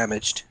badly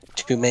damaged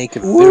to make a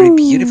very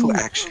beautiful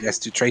action as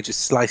to try to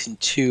slice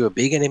into a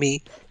big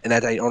enemy, and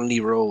that I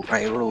rolled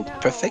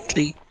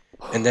perfectly,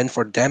 and then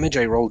for damage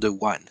I rolled a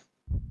 1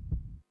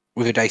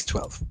 with a dice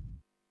 12.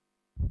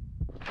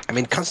 I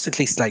mean,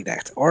 constantly it's like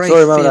that. Or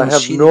Sorry, I man, fail I have no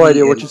Shindy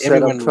idea what and you said.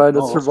 I'm everyone trying to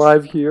off.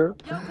 survive here.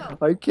 Yoko,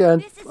 I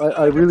can't. this is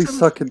I it. really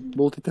suck at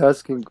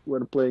multitasking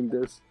when playing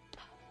this.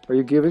 Are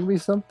you giving me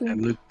something?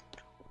 And look,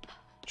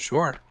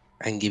 sure,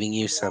 I'm giving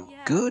you some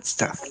good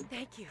stuff.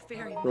 Thank you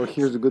very much. Oh,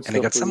 here's the good And I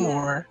stuff got for some you.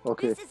 more.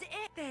 Okay, This is it.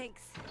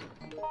 Thanks.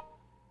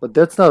 but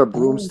that's not a Oh,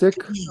 broomstick.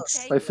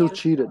 please. I feel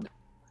cheated.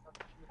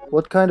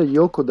 What kind of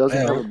Yoko doesn't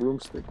have a Well,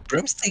 broomstick?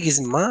 broomstick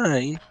is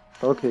mine.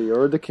 Okay,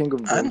 you're the king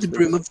of I'm the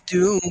broom broomsticks.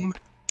 of doom.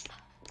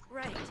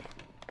 Right.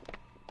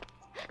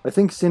 I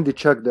think Cindy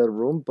checked that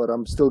room, but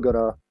I'm still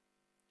gonna...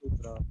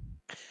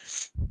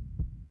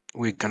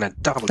 We're gonna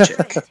double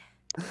check.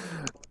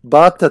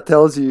 Bata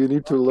tells you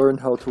need to learn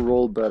how to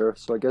roll better,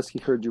 so I guess he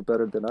heard you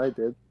better than I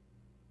did.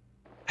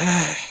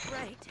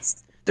 Right.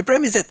 The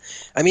problem is that,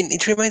 I mean,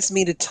 it reminds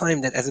me of the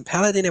time that as a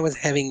paladin I was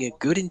having a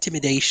good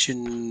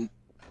intimidation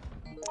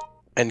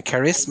and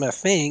charisma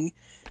thing,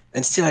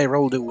 and still I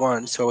rolled a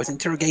 1, so I was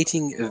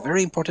interrogating a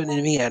very important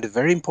enemy at a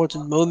very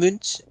important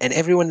moment, and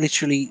everyone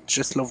literally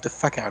just loved the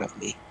fuck out of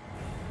me.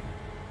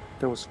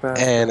 That was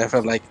fast. And I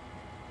felt like,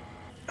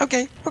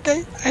 okay,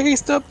 I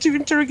stopped to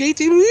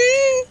interrogating.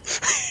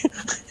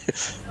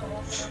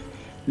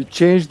 You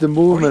change the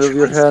movement of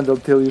your reminds- hand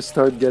until you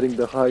start getting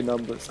the high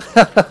numbers.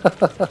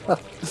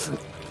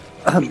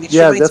 I mean, it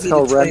Yeah, reminds that's me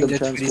how of the time random that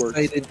chance we works.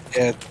 decided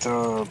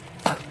that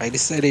I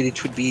decided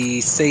it would be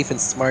safe and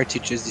smart to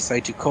just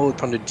decide to call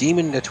upon the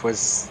demon that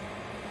was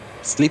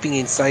sleeping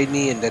inside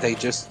me and that I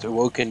just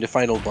awoke in the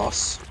final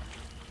boss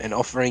and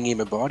offering him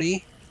a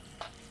body.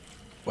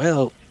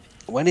 Well,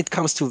 when it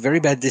comes to very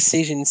bad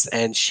decisions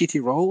and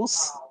shitty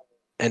rolls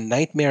and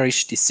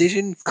nightmarish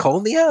decision,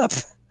 call me up.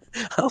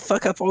 I'll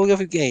fuck up all of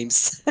your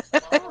games.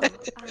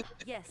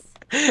 Yes.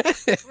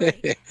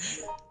 Right.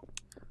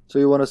 So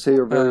you want to say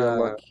you're very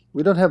unlucky.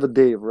 We don't have a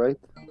Dave, right?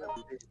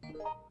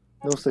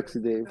 No sexy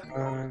Dave.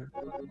 No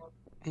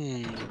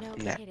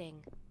Nah,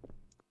 kidding.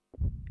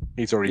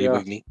 he's already Yeah.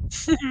 with me.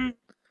 We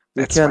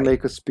That's can fine.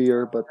 make a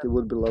spear, but it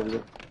would be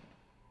lovely.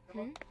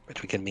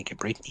 But we can make a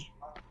Britney.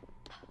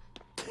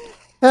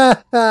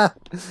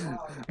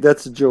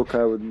 That's a joke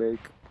I would make.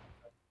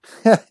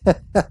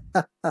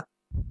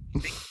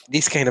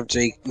 This kind of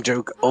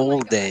joke all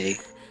day.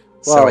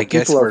 Wow, So I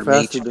guess people are we're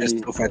made faster to than just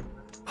me. look at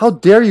How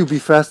dare you be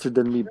faster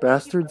than me,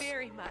 bastards?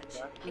 Very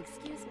much.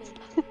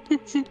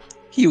 Excuse me.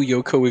 you,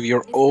 Yoko, with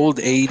your old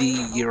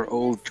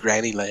 80-year-old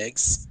granny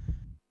legs.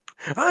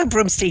 I'm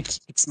broomstick.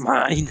 It's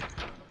mine.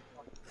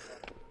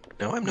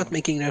 No, I'm not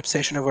making an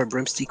obsession over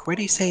broomstick. Why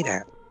do you say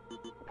that?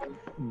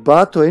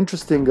 But an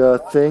interesting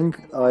thing,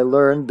 I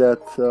learned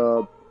that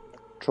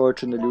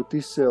Trojan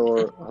Elutis,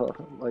 or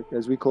like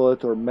as we call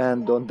it, or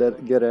Man Don't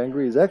Get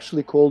Angry, is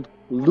actually called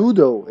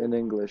Ludo in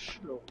English.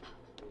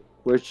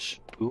 Which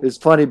is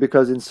funny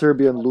because in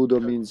Serbian, Ludo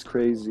means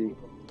crazy,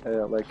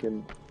 like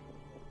in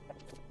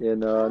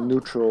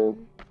neutral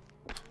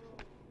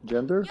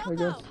gender, I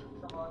guess.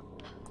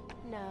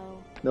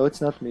 No. No, it's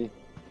not me.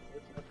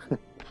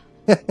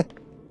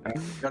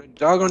 Got a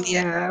dog on the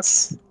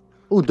ass.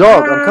 Oh,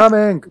 dog, I'm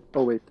coming!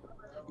 Oh, wait.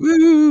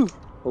 Woo!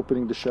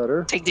 Opening the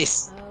shutter. Take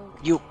this.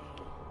 Okay.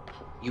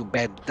 You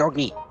bad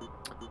doggy.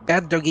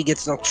 Bad doggy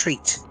gets no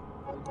treat.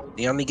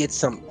 They only get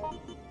some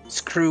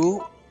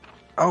screw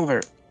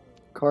over.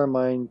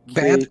 Carmine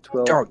Bad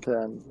dog.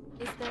 K1210.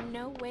 Is there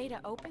no way to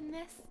open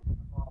this?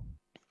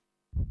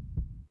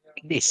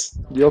 Take this.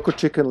 Yoko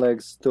chicken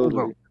legs,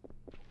 totally.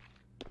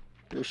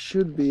 There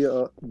should be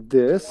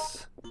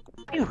this.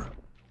 Phew.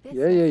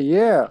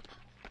 Yeah.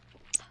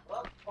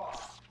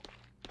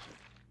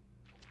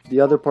 The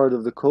other part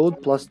of the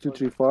code, plus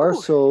 234,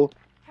 so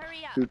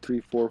Hurry up.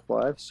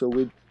 2345. So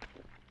we.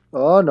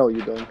 Oh no,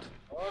 you don't.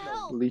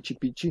 Help. Lychee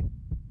peachy.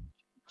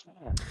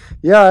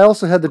 Yeah, I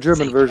also had the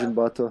German version,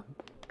 but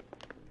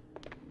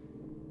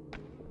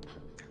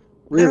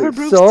really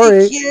Broomstick,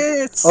 sorry.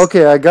 Yes.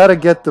 Okay, I gotta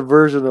get the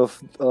version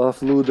of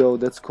Ludo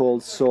that's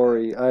called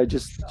Sorry. I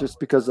just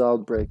because of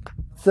Outbreak.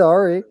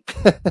 Sorry.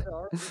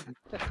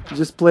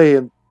 Just play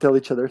and tell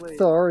each other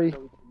sorry.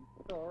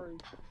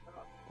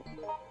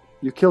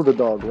 You killed the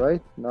dog, right?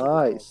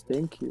 Nice,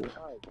 thank you.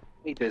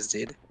 We just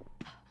did.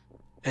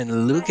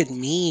 And look at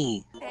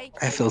me.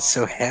 Thank I feel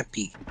so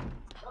happy.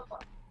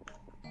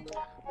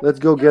 Let's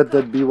go get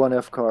that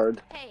B1F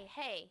card.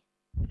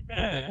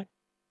 Hey.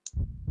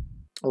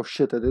 Oh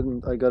shit,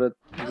 I gotta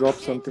drop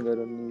something I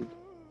don't need.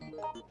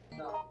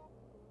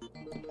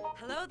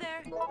 Hello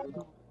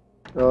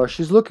there.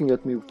 She's looking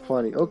at me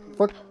funny. Oh,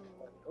 fuck.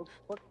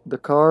 The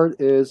card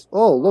is...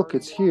 Oh, look,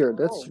 it's here.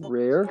 That's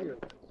rare.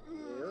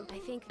 I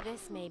think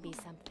this may be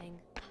something.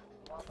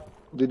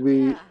 Did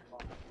we... Yeah.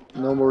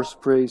 No more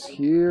sprays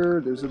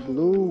here. There's a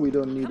blue. We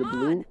don't need a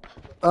blue.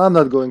 I'm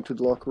not going to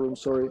the locker room,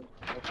 sorry.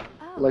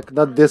 Oh, Like,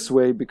 not this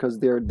way, because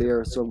they're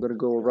there, so I'm gonna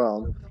go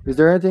around. Is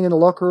there anything in the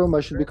locker room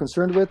I should be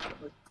concerned with?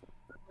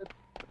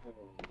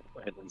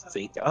 I don't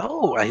think.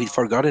 Oh, I had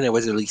forgotten I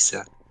was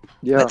Elisa.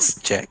 Yeah.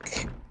 Let's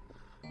check.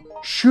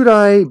 Should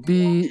I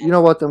be... You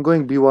know what? I'm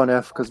going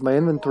B1F, because my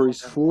inventory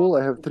is full.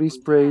 I have 3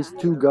 sprays,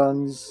 2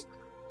 guns,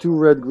 2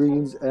 red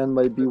greens and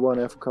my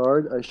B1F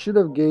card. I should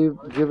have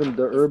given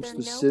the herbs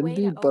to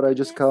Cindy, but I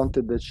just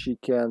counted that she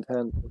can't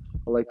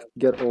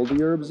get all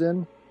the herbs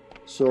in.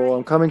 So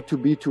I'm coming to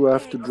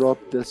B2F to drop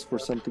this for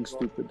something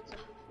stupid.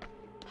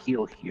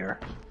 Peel here.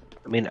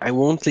 I mean, I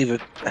won't leave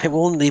it. I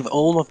won't leave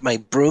all of my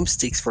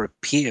broomsticks for a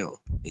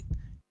peel.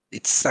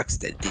 It sucks,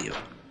 that deal.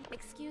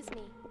 Excuse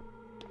me.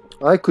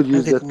 I could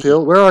use that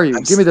pill. Where are you?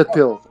 Give me that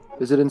pill.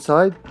 Is it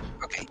inside?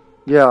 Okay.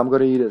 Yeah, I'm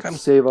gonna eat it. Come.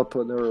 Save up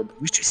an herb.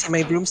 Wish to see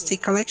my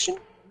broomstick collection?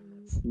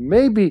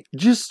 Maybe,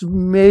 just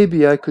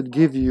maybe, I could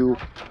give you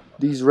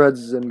these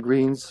reds and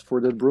greens for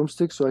the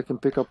broomstick so I can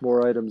pick up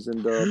more items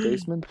in the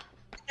basement.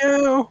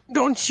 No,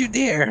 don't you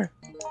dare.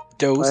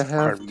 Those I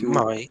have are to.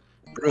 my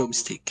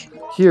broomstick.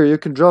 Here, you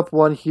can drop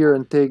one here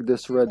and take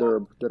this red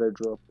herb that I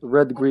dropped.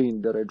 Red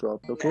green that I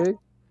dropped, okay?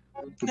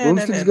 The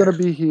broomstick's gonna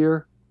be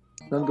here.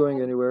 Not going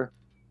anywhere.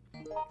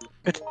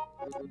 But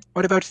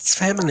what about its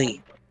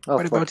family? Oh,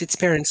 what about its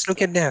parents?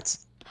 Look at that.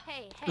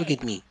 Hey, Look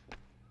at me.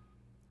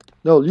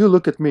 No, you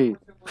look at me.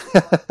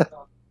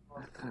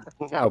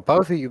 No,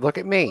 both of you look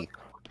at me.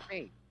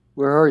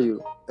 Where are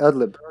you?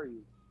 Adlib.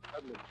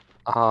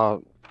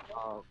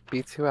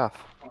 B2F.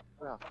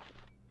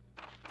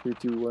 3,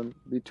 2, 1,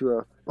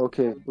 B2F.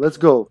 Okay, let's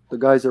go. The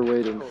guys are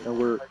waiting, and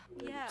we're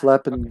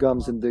flapping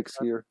gums and dicks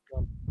here.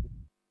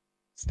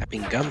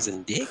 Snapping gums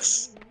and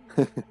dicks?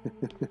 What?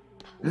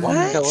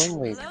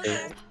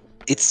 What?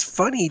 It's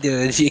funny,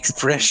 the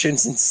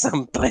expressions in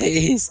some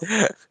plays.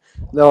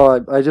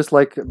 No, I just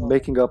like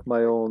making up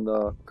my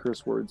own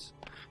curse words.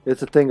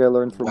 It's a thing I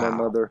learned from my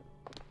mother.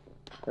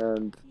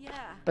 And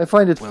I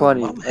find it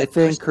funny. I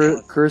think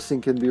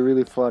cursing can be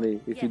really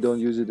funny if you don't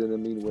use it in a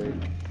mean way.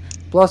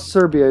 Plus,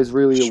 Serbia is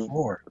really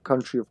a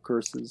country of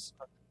curses.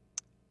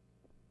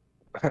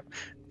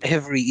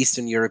 Every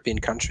Eastern European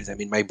countries. I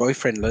mean, my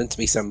boyfriend learned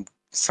me some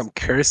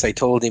curse. I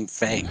told him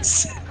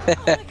thanks.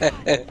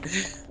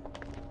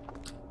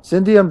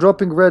 Cindy, I'm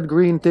dropping red,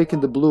 green, taking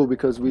the blue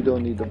because we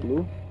don't need the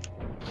blue.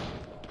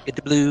 Get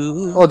the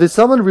blue. Oh, did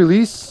someone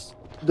release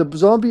the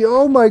zombie?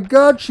 Oh my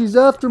god, she's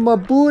after my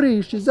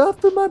booty. She's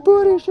after my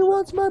booty. She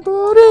wants my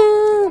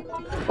booty.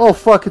 Oh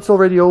fuck, it's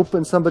already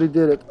open. Somebody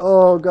did it.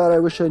 Oh god, I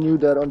wish I knew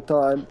that on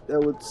time.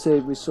 That would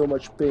save me so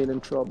much pain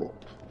and trouble.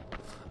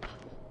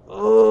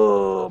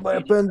 Oh, my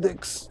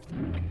appendix.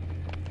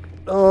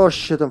 Oh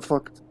shit, I'm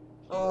fucked.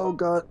 Oh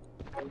god.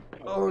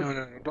 Oh.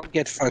 No, don't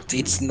get fucked.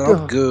 It's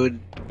not good.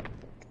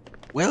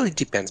 Well, it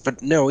depends,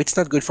 but no, it's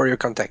not good for your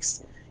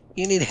context.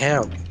 You need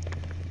help.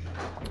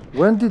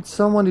 When did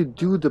somebody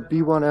do the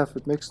B1F?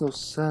 It makes no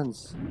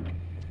sense.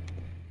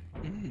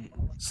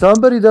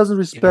 Somebody doesn't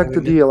respect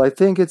the deal. I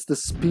think it's the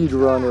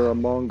speedrunner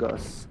among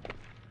us.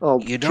 Oh,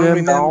 you don't Jim,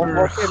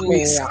 remember who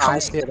is I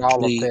did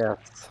all of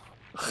this.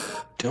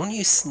 Don't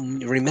you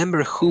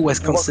remember who was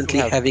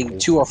constantly having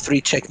 2 or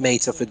 3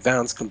 checkmates of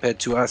advance compared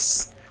to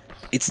us?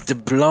 It's the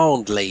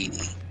blonde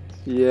lady.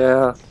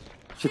 Yeah.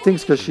 She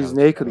thinks because she's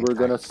naked we're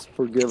gonna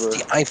forgive her.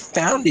 I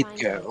found it,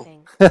 girl.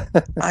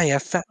 I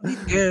have found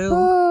it,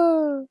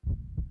 girl.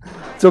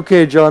 It's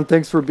okay, John.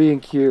 Thanks for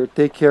being here.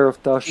 Take care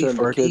of Tasha and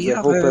the kids.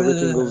 I hope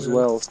everything goes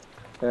well.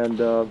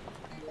 And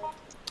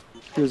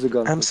here's a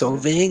gun. I'm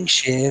solving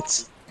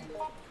shit.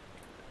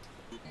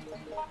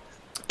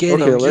 Okay,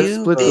 let's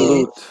split the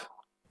loot.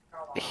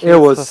 It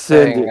was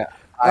Cindy.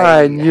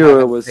 I knew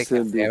it was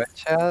Cindy.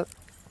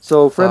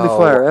 So, friendly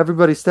fire.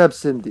 Everybody stab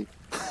Cindy.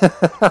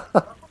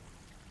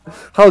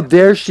 How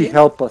dare she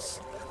help us?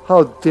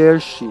 How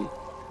dare she?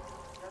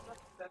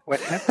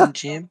 What happened,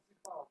 Jim?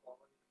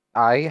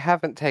 I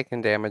haven't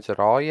taken damage at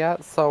all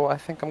yet, so I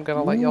think I'm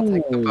gonna let y'all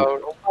take the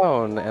vote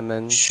alone, and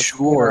then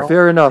sure,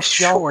 fair enough.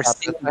 Sure,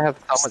 stay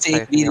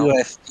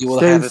BUF. You will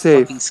Stay have a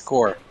safe. fucking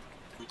score.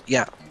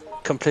 Yeah,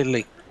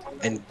 completely,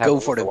 and go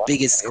for the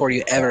biggest score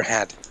you ever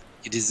had.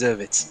 You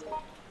deserve it.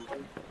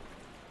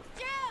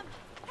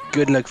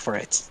 Good luck for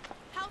it.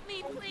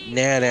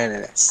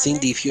 Nah.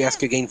 Cindy, if you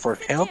ask again for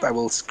help, I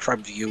will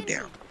scrub you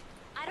down.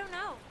 I don't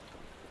know.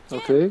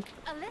 Okay.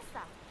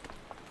 Alyssa.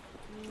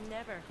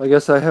 Never. I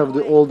guess I have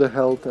all the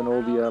health and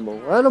all the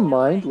ammo. I don't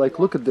mind. Like,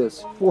 look at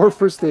this. 4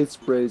 first aid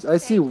sprays. I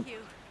see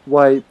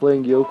why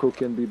playing Yoko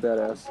can be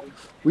badass.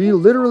 We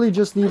literally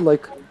just need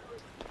like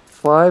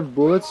 5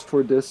 bullets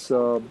for this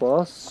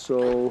boss,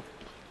 so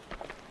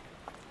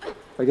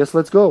I guess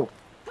let's go.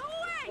 Go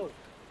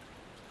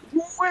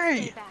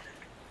away!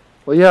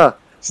 Well, yeah.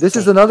 This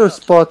is another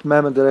spot,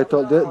 Mammon, that I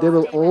thought they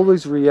will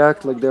always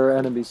react like there are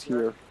enemies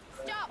here.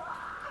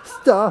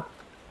 Stop!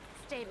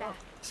 Stay back.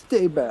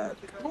 Stay back.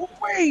 Go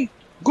away!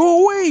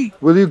 Go away!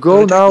 Will you go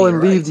Don't now attack me,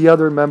 and leave right? the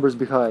other members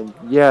behind?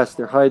 Yes,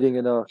 they're hiding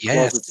in a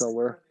closet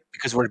somewhere.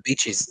 Because we're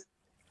bitches.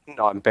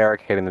 No, I'm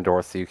barricading the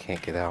door so you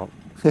can't get out.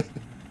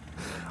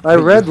 I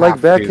read, You like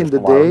have back to in the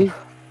alone. day,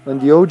 on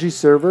the OG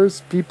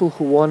servers, people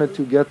who wanted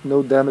to get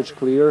no damage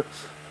clear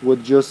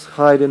would just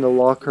hide in a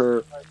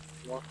locker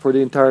for the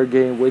entire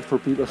game, wait for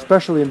people,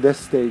 especially in this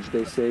stage,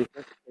 they say,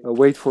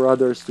 wait for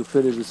others to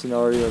finish the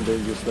scenario and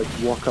then just like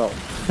walk out.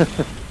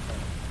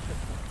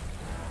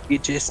 You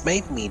just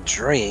made me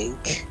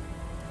drink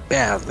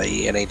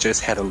badly and I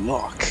just had a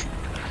lock.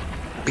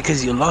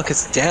 because you lock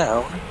us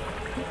down.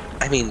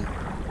 I mean,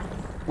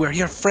 we're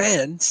your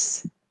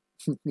friends.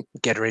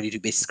 Get ready to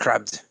be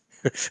scrubbed.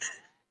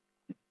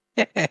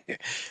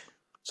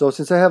 So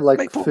since I have like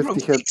My poor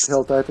 50 broomsticks.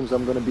 health items,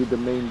 I'm gonna be the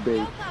main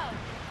bait.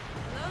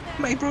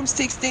 My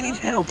broomsticks, they need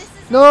help.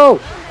 No!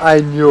 I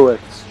knew it.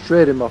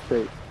 Straight in my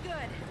face.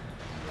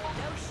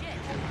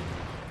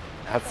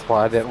 That's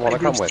why I didn't want My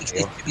to come broomsticks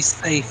with you. need to be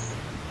safe.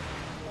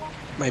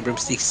 My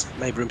broomsticks,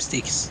 my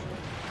broomsticks.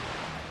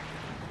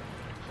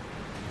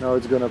 Now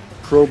it's gonna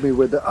probe me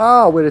with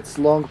the with its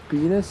long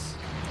penis.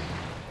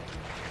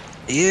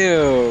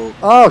 Ew.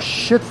 Oh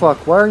shit!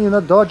 Fuck! Why are you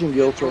not dodging,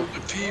 Yoko?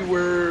 The P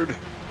word.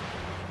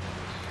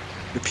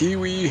 The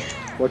Pee-wee.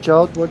 Watch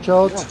out! Watch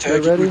out! Let's Get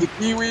attack it ready with the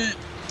Pee-wee.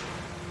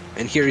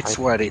 And here it's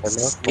what? It's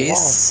left the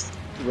piss?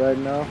 right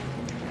now.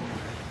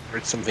 Or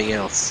it's something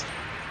else?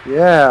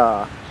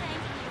 Yeah.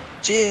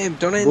 Jim,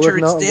 don't Bullet enter.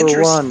 It's number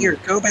dangerous 1. here.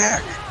 Go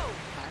back.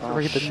 Oh,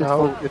 Read the shit,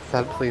 note. fuck. It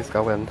said please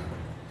go in.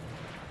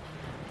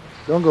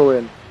 Don't go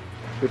in.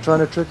 They're trying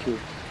to trick you.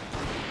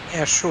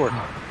 Yeah, sure.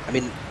 I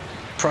mean,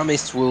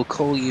 promise we'll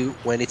call you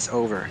when it's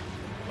over.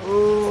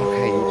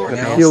 Okay, you turn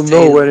Now He'll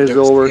stay- know when it's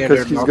don't over stay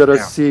because under he's gonna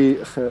lockdown. see.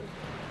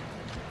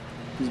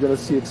 He's gonna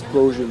see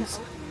explosions.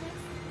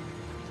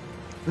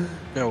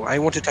 No, I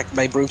want to attack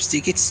my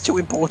broomstick. It's too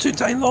important.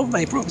 I love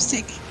my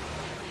broomstick.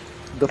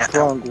 The Ow.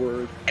 prong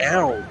word.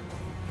 Ow.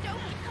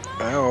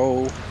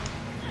 Ow.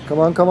 Come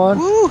on, come on.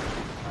 Woo!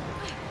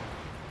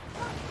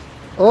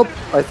 Oh,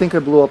 I think I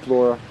blew up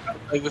Laura.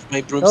 I with my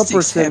Help her,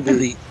 broomsticks Cindy.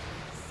 heavily.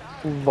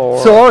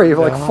 Lord, Sorry,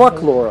 like no.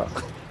 fuck Laura.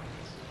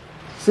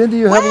 Cindy,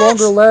 you have What?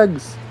 longer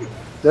legs.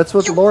 That's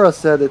what You- Laura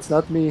said. It's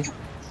not me.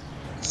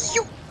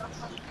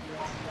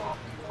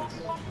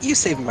 You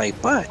saved my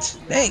butt.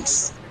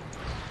 Thanks.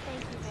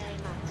 Thank you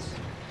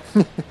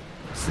very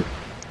much.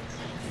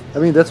 I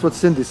mean, that's what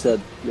Cindy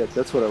said. Yeah,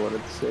 that's what I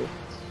wanted to say.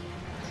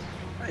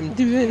 I'm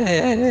doing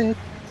it.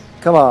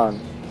 Come on.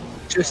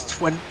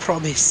 Just one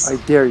promise. I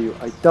dare you.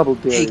 I double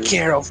dare Take you.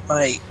 care of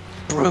my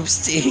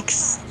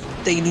broomsticks.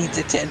 They need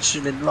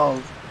attention and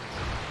love.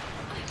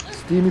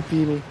 Steamy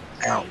peemy.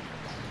 Ow.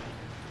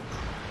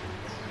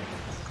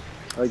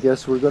 I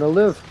guess we're gonna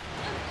live.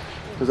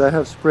 Because I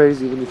have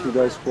sprays even if you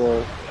guys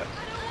fall.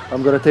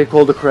 I'm gonna take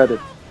all the credit.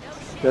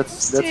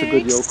 That's a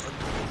good yoke. Sticks.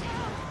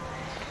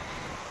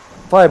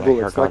 5 Right, here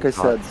bullets, like I comes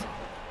said. Hans.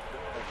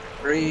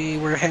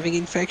 We're having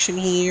infection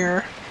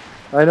here.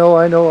 I know,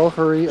 I'll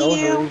hurry, I'll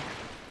Yeah. hurry.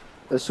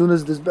 As soon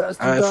as this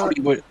bastard I dies.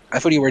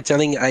 thought you were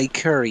telling I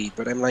curry,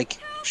 but I'm like,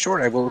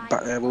 sure, I will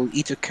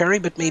eat a curry,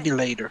 but maybe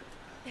later.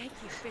 Thank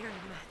you very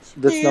much.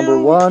 That's number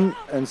Ew. 1.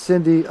 And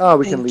Cindy, we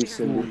can Thank leave you.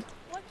 Cindy.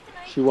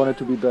 She wanted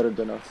to be better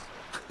than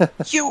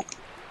us. You.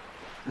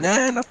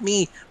 Nah, not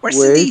me. Where's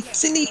Wait. Cindy?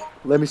 Cindy,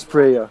 Let me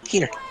spray ya.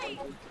 here.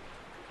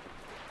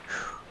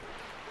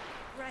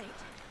 Right.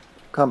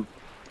 Come.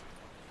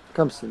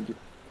 Come, Cindy.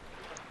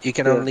 You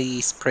can Yeah.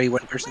 only spray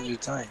one person at a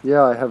time.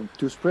 Yeah, I have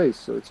 2 sprays,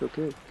 so it's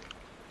okay.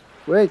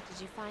 Wait.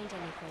 Did you find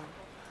anything?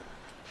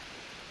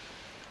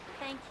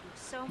 Thank you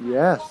so much.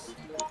 Yes.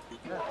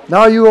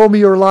 Now you owe me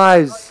your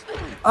lives.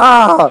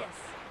 Ah!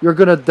 You're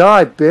gonna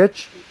die,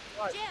 bitch.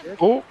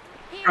 Oh,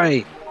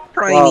 try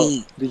Wow.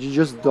 me. Did you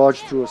just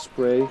dodge through a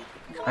spray?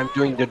 I'm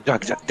doing the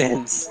duck duck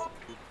dance.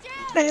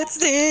 Let's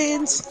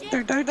dance.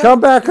 Duck, duck, duck.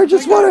 Come back, I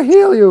just want to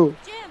heal you.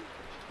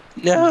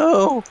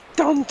 No,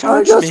 don't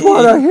touch I just me.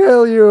 want to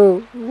heal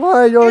you.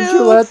 Why don't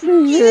you let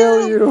me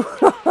heal you?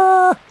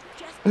 Ah.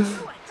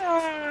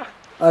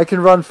 I can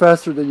run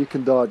faster than you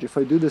can dodge. If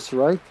I do this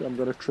right, I'm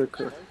gonna trick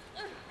her.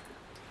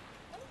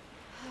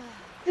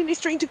 And he's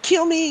trying to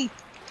kill me.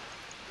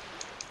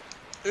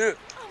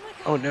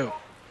 Oh no.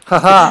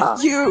 Haha!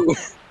 You.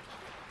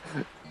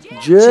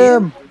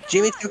 Jim!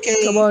 Jim, it's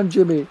okay. Come on,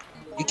 Jimmy.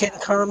 You can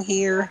come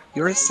here.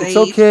 You're safe. It's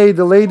okay,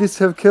 the ladies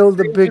have killed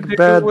the big To do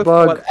bad with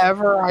bug.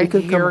 Whatever I You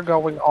can hear come-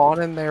 going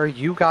on in there,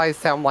 you guys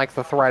sound like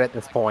the threat at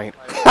this point.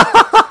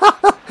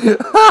 What?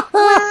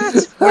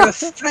 We're a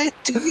threat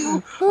to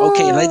you.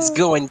 Okay, let's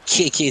go and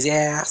kick his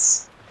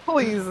ass.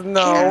 Please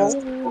no.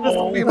 This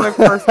will be my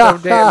first no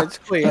damage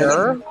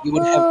clear. You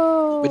would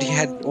have, but you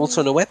had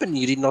also no weapon.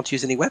 You did not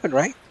use any weapon,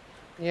 right?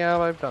 Yeah,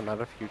 I've done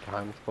that a few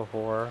times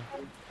before.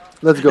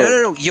 Let's go.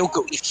 No,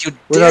 Yoko. If you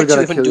We're dare not to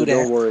gonna even kill do you, that,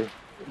 don't worry.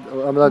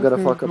 I'm not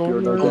gonna fuck up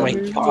your no Oh my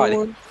damage.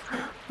 God.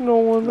 No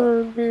one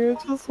hurt me, I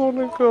just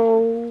wanna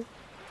go.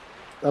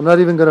 I'm not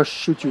even gonna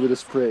shoot you with a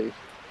spray. Did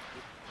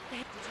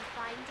you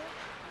find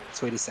it?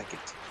 Just wait a second.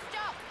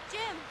 Stop,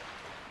 Jim!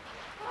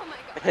 Oh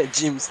my god.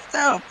 Jim,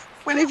 stop.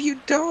 What have you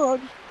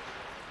done?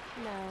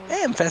 No.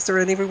 Hey, I'm faster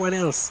than everyone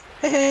else.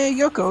 Hey,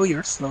 Yoko,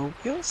 you're slow.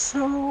 You're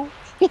slow.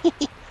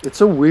 It's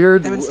so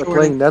weird Haven't stored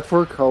playing it.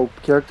 Network how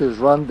characters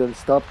run, then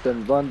stop,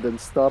 then run, then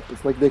stop.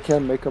 It's like they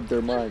can't make up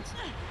their minds.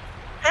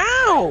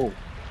 Ow!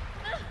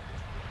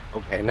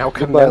 Okay, now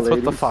Goodbye, commence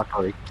with the ladies.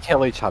 fuckery.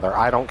 Kill each other,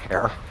 I don't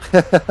care.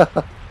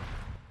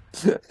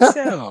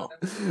 So,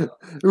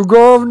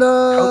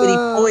 Ugovna! how many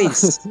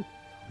points?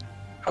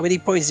 How many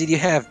points did you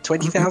have?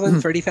 20,000?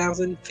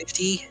 30,000?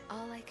 50?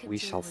 All I could We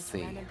do shall was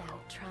see. run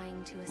about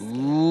trying to escape.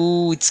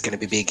 Ooh, it's gonna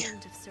be big.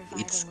 Dreamed of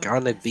It's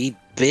gonna be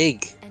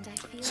big.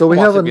 So we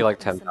Watch have it a be like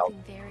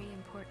 10,000.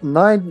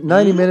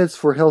 90 minutes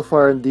for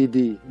Hellfire and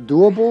DD.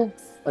 Doable?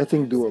 I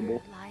think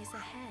doable.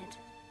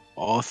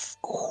 Of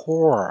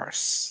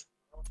course.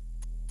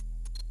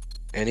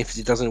 And if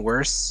it doesn't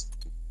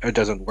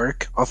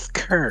work, of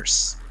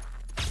course.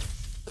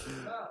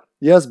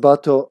 Yes,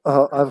 Bato,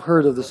 I've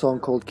heard of the song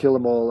called Kill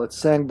 'Em All. It's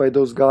sang by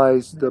those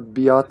guys, the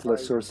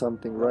Beatles or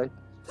something, right?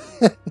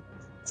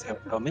 So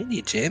how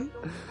many, Jim?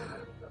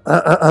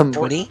 20?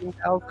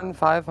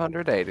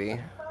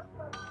 14,580.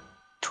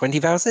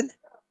 20,000?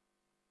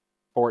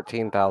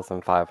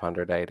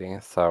 14,580,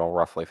 so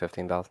roughly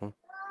 15,000.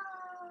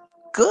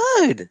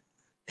 Good!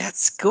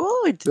 That's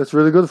good! That's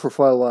really good for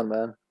file 1,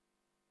 man.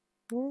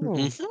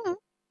 Mhm.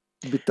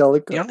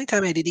 Metallica. The only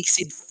time I did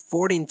exceed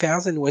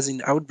 14,000 was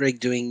in Outbreak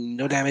doing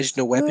no damage,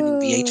 no weapon in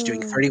VH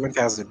doing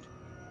 31,000.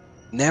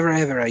 Never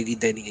ever I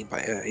did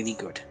any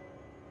good.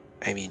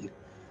 I mean,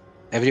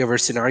 every other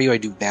scenario I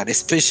do bad,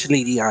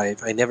 especially the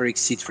Hive. I never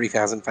exceed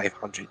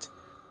 3,500.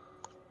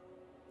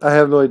 I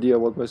have no idea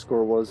what my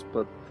score was,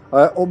 but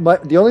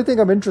the only thing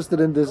I'm interested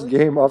in this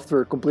game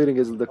after completing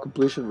is the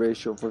completion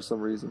ratio for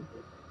some reason.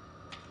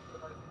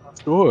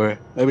 Sure.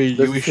 I mean, Does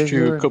you it wish say to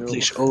here?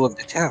 accomplish No. all of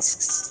the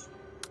tasks.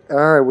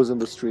 I was in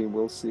the stream,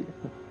 we'll see.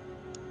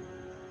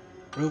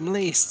 Room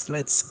list.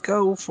 Let's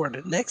go for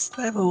the next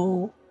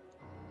level.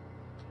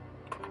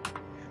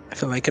 I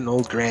feel like an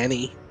old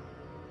granny.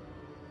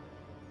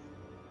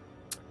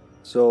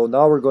 So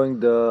now we're going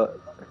the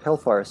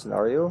Hellfire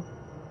scenario.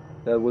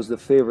 That was the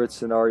favorite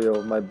scenario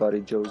of my buddy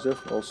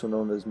Joseph, also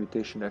known as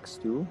Mutation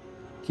X2.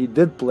 He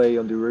did play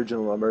on the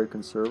original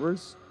American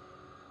servers.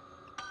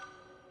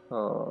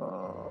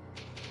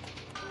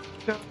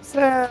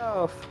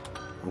 Joseph!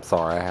 I'm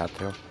sorry, I had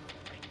to.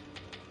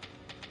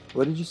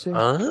 What did you say?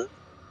 Huh?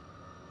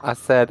 I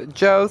said,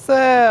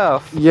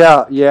 Joseph!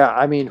 Yeah,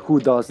 I mean, who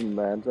doesn't,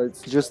 man?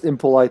 It's just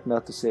impolite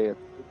not to say it.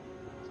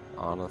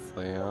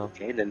 Honestly, yeah.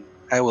 Okay, then.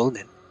 I will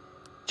then.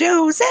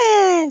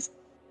 Joseph!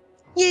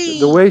 Yay!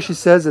 The way she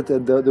says it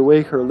and the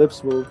way her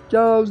lips move.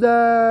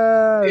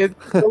 Joseph!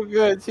 It's so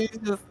good. She's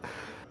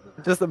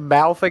just a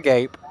mouth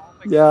agape.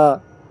 Yeah.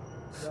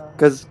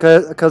 Because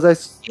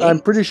I'm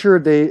pretty sure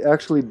they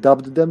actually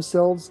dubbed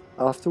themselves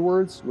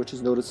afterwards, which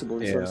is noticeable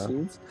in some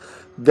scenes.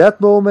 That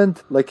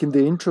moment, like in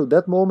the intro,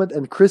 that moment,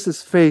 and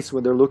Chris's face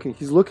when they're looking,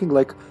 he's looking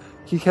like,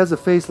 he has a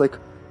face like,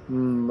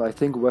 I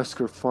think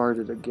Wesker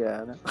farted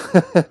again.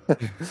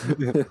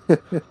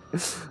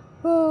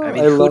 I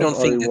mean, who don't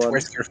think that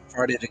Wesker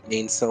farted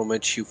again so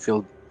much you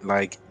feel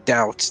like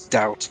doubt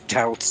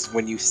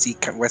when you see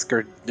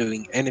Wesker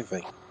doing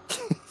anything?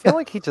 I feel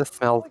like he just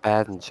smells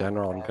bad in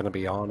general, I'm gonna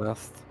be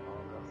honest.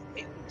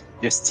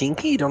 Just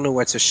stinky? You don't know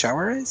what a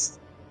shower is?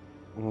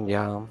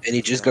 Yeah. And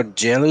you just got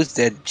jealous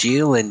that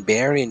Jill and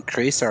Barry and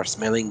Chris are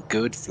smelling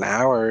good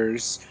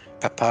flowers,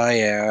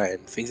 papaya,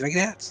 and things like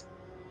that.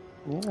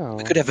 Yeah.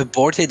 We could have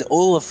aborted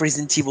all of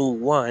Resident Evil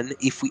 1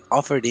 if we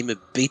offered him a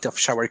bit of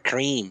shower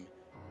cream.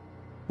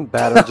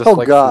 That or just Oh,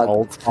 like God. some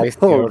Old Spice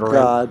Oh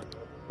deodorant.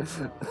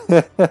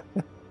 God.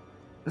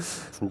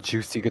 Some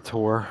Juicy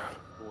Couture.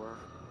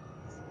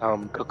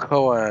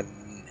 Cocoa and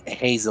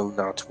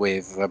hazelnut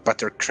with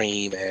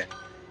buttercream and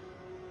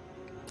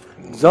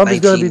Zombie's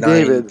gonna be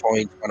David.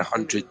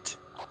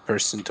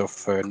 99.100%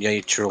 of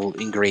natural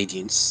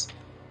ingredients.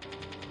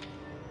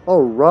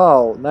 Oh,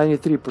 wow.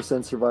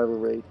 93% survival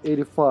rate.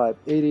 85,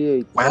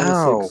 88, Wow.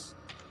 96.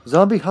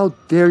 Zombie, how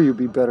dare you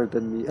be better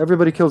than me?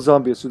 Everybody kills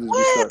Zombie as soon as we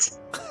What?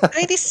 start.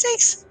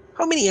 96?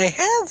 How many I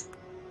have?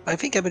 I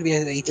think I'm gonna be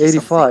at 80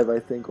 85, I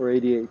think, or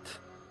 88.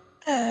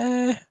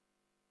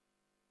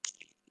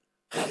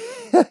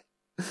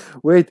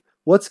 Wait,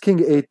 what's King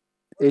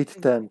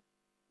 810?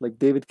 Like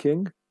David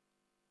King?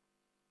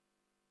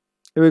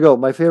 Here we go.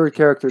 My favorite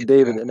character,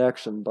 David, in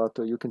action. But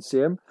you can see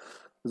him.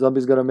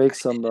 Zombie's gonna make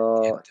some.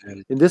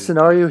 In this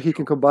scenario, he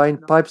can combine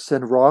pipes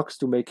and rocks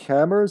to make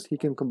hammers. He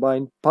can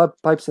combine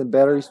pipes and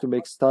batteries to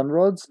make stun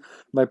rods.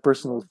 My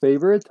personal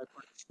favorite.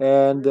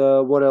 And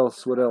what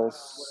else? What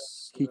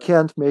else? He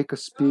can't make a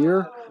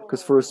spear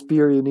because for a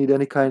spear you need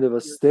any kind of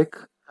a stick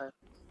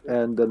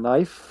and a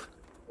knife.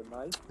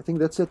 I think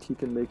that's it he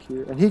can make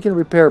here. And he can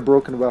repair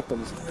broken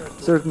weapons.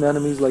 Certain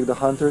enemies like the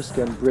hunters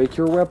can break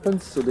your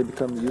weapons so they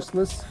become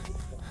useless.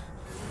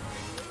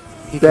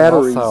 He can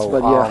Batteries, also,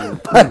 but yeah,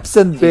 pipes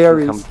and he can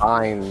berries.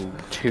 combine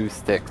 2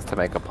 sticks to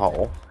make a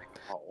pole.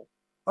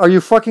 Are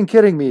you fucking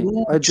kidding me?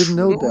 I didn't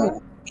know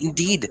that.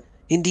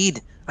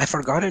 Indeed. I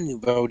forgotten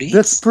about it.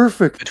 That's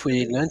perfect. But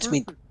we learned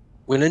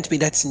me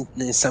that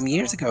some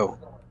years ago.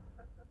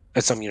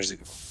 Some years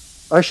ago.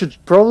 I should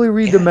probably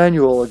read the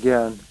manual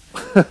again.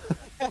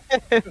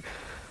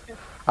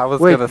 I was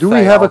Wait, gonna do say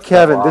we have a also,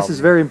 Kevin? This is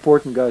very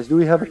important, guys. Do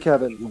we have a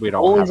Kevin? We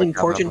don't Always have a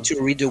important Kevin.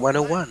 to read the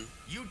 101.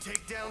 You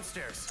take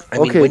downstairs. I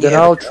mean, Okay, when you then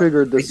have I'll a-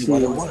 trigger the read the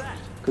scene 101.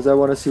 because I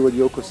want to see what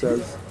Yoko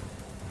says.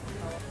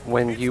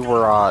 When you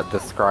were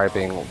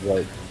describing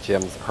what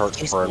Jim's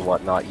perks were and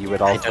whatnot, you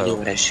would I don't know also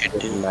what I should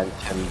do.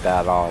 mention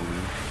that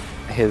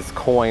his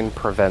coin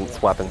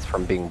prevents weapons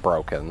from being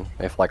broken.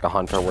 If like a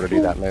hunter were to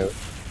do that move.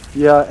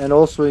 Yeah, and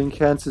also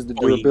enhances the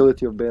Oh, yeah.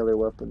 durability of melee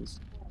weapons.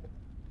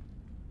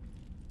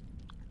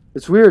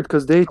 It's weird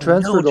because they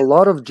transferred a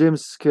lot of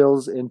Jim's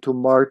skills into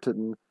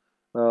Martin,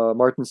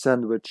 Martin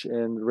Sandwich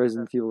and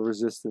Resident Evil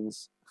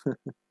Resistance.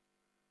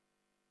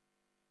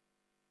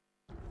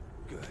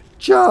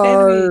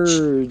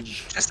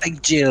 Charge! Just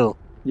like Jill.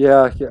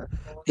 Yeah, yeah.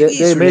 Maybe They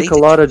he's make a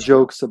related lot to of Jill.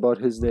 jokes about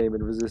his name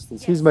in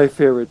Resistance. He's my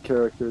favorite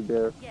character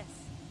there. Yes.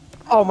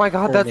 Oh my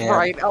god, that's Yeah.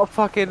 right. Oh,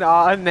 fucking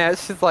Annette.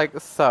 She's like,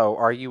 so,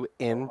 are you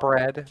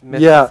inbred, Mr.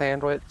 Yeah.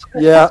 Sandwich?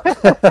 Yeah.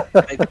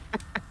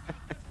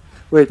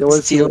 Wait, I want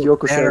to see Still what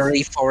Yoko says.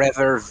 Valerie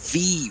forever.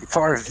 V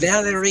for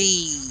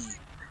Valerie.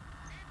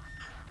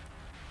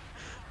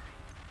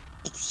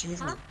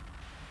 Excuse me.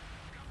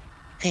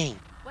 Hey,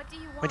 What do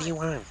you want? what do you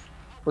want?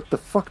 What the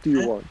fuck do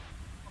you want?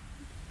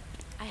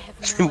 I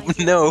have no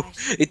idea. No, what I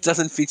should- it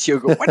doesn't fit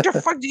Yoko. What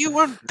the fuck do you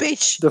want,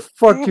 bitch? The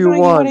fuck I do have you no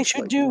idea what I want?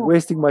 should Like, do.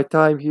 wasting my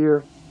time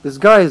here. This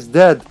guy is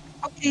dead.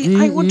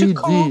 Okay, I want to DED,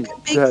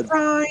 cook big dead.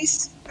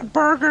 fries, a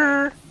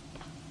burger,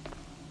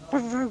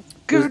 with a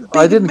good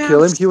I big didn't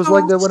kill him. mouth He was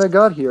like that sauce. when I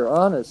got here.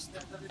 Honest.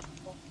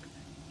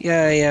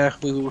 Yeah,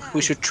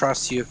 we should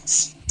trust you.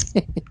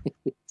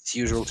 It's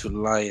usual to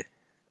lie.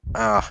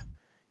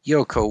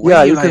 Yoko, why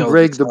Yeah, do you lie can all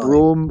break the time?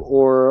 broom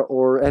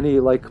or any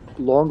like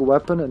long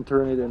weapon and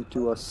turn it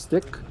into a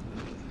stick,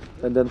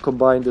 and then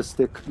combine the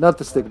stick, not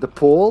the stick, the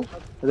pole,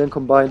 and then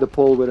combine the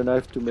pole with a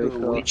knife to make.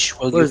 Which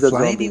will you where's that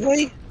fly zombie?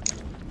 anyway?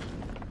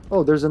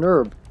 Oh, there's an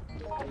herb.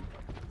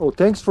 Oh,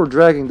 thanks for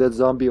dragging that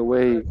zombie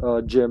away,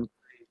 Jim.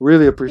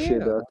 Really appreciate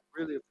that.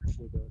 Really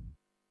appreciate that.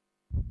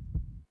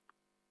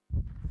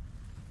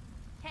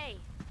 Hey,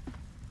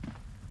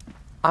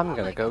 I'm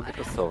gonna go get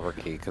the silver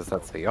key, because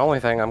that's the only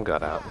thing I'm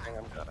good at.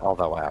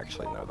 Although I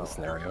actually know the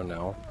scenario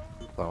now.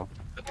 So,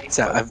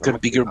 So I've got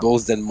bigger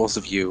balls than most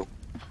of you.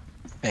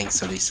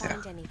 Thanks, Elisa.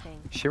 find anything.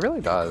 she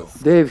really does.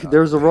 Dave,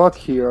 there's a rock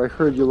here. I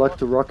heard you like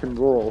to rock and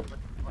roll.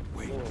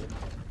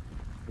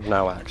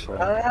 No, actually.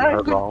 You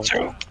heard wrong.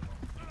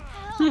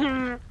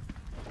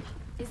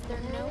 Is there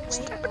no way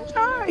to open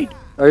this?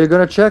 Are you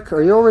gonna check?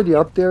 Are you already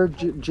up there,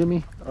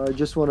 Jimmy? I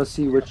just want to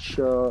see which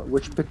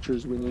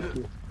pictures we need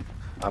to.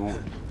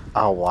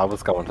 Oh, well, I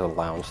was going to the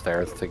lounge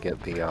stairs to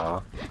get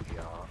the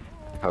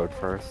code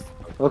first.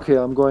 Okay,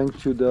 I'm going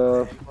to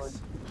the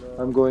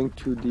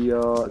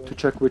to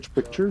check which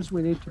pictures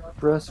we need to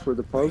press for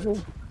the puzzle.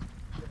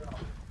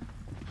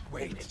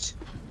 Wait.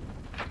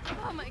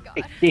 Oh my god.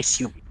 Take this,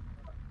 you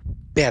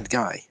bad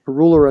guy. A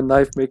ruler and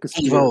knife make a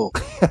spear. Evil.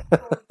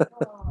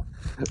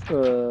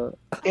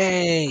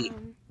 Yay.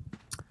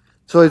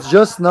 So it's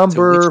just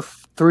number which-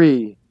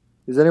 3.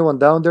 Is anyone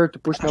down there to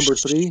push number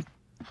 3?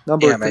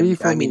 Number Yeah, 3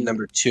 for I me. mean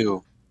number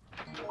 2.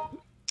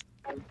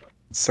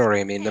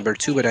 Sorry, I mean number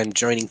 2, but I'm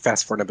joining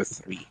fast for number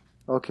 3.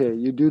 Okay,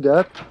 you do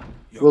that.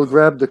 We'll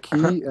grab the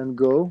key and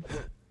go.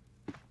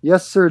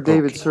 Yes, sir,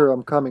 David, Okay. sir.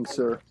 I'm coming,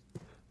 sir.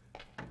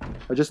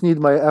 I just need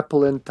my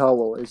aplenty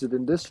towel. Is it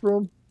in this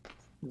room?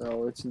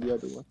 No, it's in the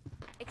other one.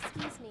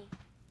 Excuse me.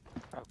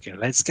 Okay,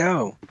 let's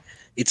go.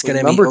 It's Was it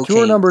gonna number be 2 or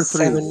okay, number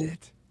 3? 7.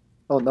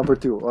 Oh, number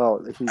 2.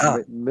 Wow, he's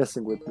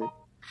messing with me.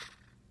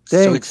 So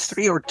Thanks. it's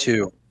 3 or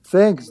 2.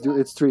 Thanks, dude.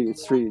 It's 3.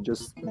 It's 3.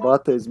 Just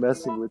Bata is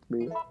messing with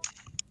me.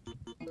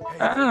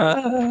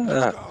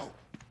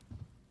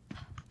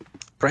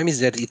 Problem is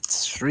that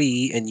it's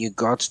 3 and you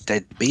got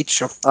that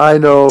bitch of I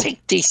know.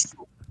 take this.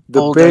 The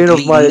old bane of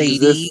ugly my lady.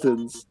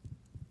 existence.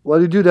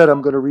 While you do that,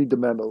 I'm going to read the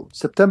memo.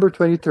 September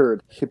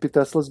 23rd,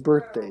 HippyTesla's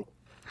birthday.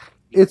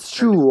 It's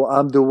true,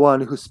 I'm the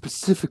one who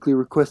specifically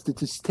requested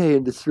to stay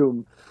in this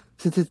room,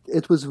 since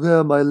it was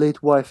where my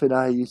late wife and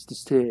I used to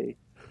stay.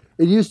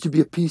 It used to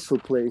be a peaceful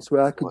place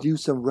where I could do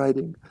some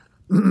writing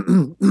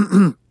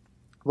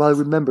while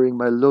remembering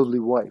my lovely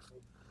wife.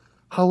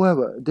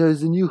 However, there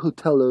is a new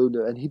hotel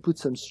owner and he put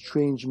some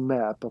strange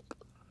map up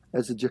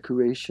as a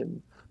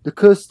decoration. The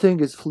cursed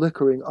thing is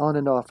flickering on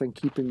and off and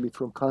keeping me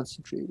from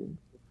concentrating.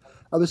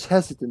 I was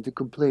hesitant to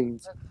complain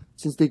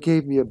since they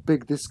gave me a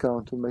big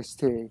discount on my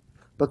stay,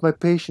 but my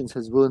patience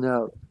has run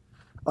out.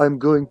 I'm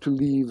going to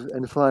leave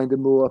and find a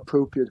more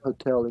appropriate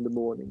hotel in the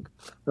morning.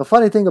 The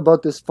funny thing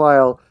about this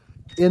file,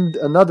 in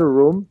another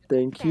room,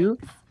 thank you,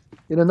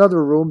 in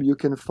another room you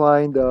can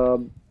find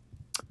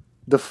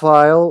the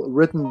file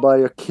written by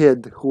a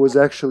kid who was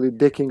actually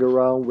dicking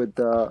around with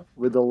the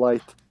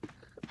light,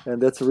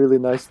 and that's a really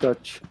nice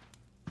touch.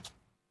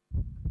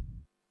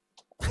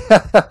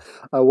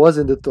 I was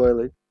in the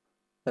toilet,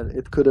 and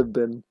it could have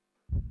been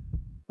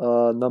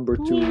number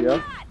 2,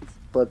 yeah.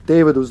 But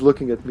David was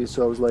looking at me,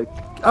 so I was like,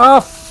 "Ah,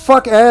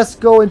 fuck ass!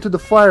 Go into the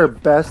fire,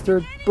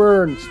 bastard!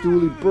 Burn,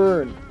 Stooley,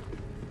 burn!"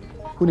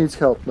 Who needs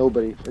help?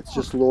 Nobody. It's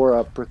just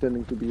Laura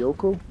pretending to be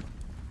Yoko.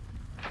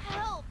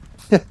 Help!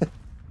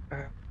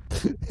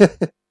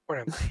 Where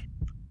am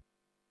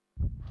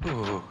I?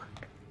 Ooh,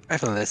 I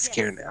feel less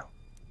scared now.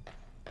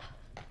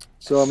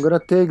 So I'm gonna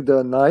take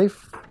the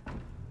knife,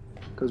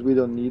 because we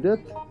don't need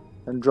it,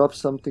 and drop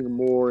something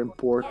more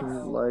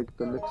important like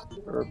the mixed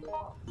herb.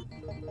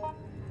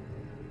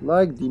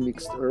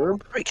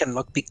 We can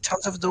lock big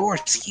tons of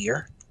doors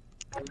here.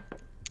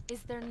 Is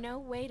there no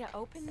way to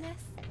open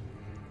this?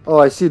 Oh,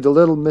 I see. The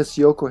little Miss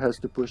Yoko has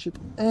to push it.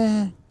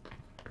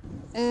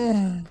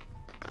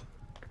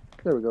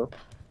 There we go.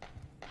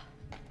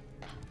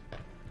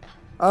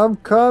 I'm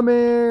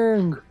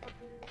coming!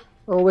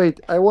 Oh, wait.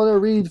 I want to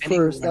read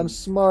first. I'm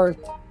smart.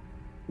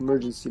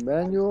 Emergency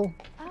manual.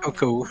 Oh,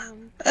 cool.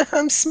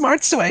 I'm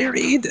smart, so I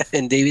read.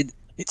 And David,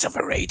 it's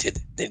overrated.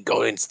 Then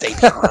go and stay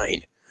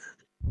behind.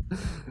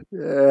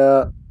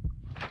 Yeah.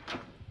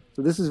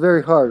 So this is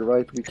very hard,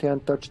 right? We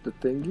can't touch the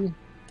thingy.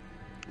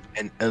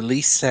 And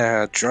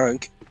Elisa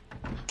drunk.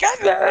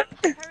 Come on!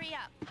 Hurry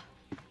up.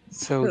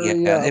 So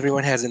Hurry yeah, up.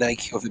 everyone has an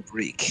IQ of a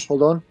brick.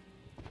 Hold on.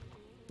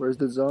 Where's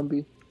the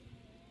zombie?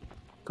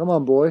 Come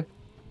on, boy.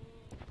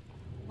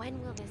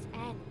 When will this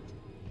end?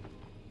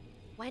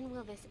 When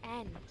will this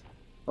end?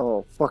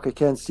 Oh, fuck, I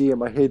can't see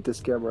him. I hate this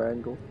camera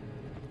angle.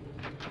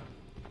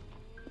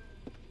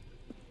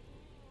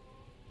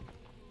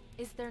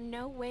 Is there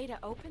no way to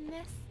open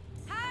this?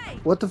 Hi!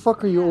 What the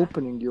fuck are you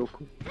opening,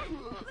 Yoko?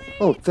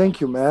 Oh,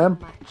 thank you, ma'am.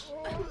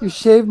 So much. You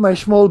shaved my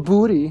small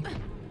booty.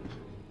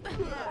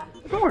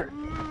 Sure.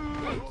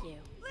 Thank you.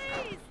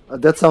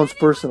 That sounds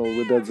personal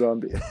with that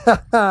zombie.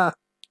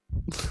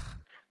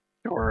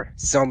 Sure.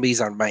 Zombies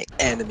are my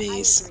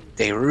enemies.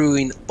 They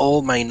ruin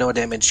all my no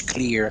damage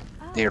clear.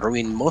 They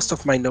ruin most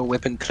of my no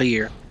weapon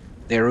clear.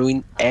 They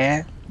ruin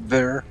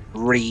everything.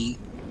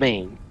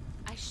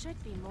 I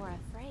should be more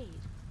afraid.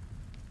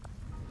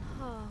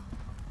 Oh.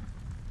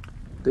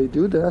 They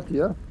do that,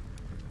 yeah.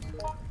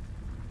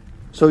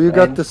 So you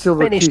got And the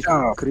silver key, finished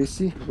off.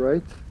 Chrissy,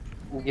 right?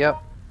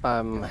 Yep,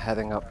 I'm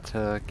heading up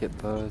to get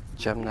the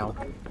gem now.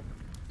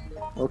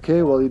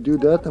 Okay, while you do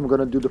that, I'm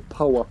gonna do the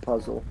power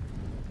puzzle.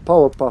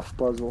 Powerpuff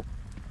puzzle.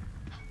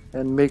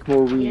 And make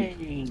more weed,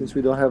 Yay. since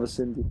we don't have a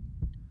Cindy.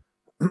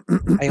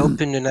 I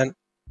opened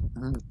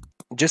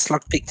just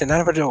lockpicked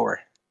another door.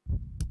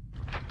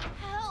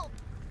 Help!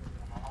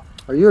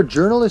 Are you a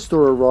journalist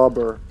or a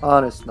robber?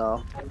 Honest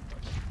now.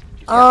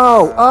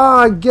 Ow!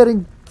 Ah, I'm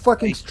getting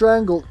fucking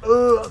strangled.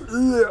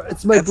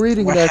 It's my That's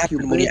breathing what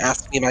vacuum. happened when you babe.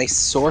 asked me my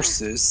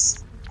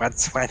sources.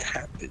 That's what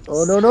happens.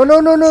 Oh no!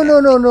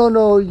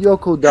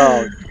 Yoko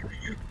down.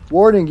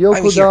 Warning,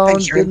 I'm Yoko here. down. I'm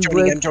here. I'm Didn't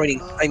joining. break. I'm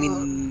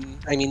joining.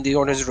 I'm in the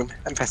owner's room.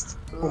 I'm fast.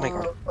 Oh my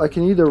god. I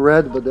can eat a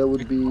red, but that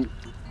would be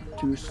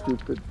too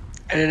stupid.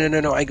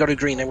 No. I got a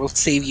green. I will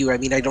save you. I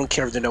mean, I don't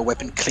care if there's no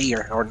weapon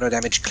clear or no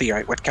damage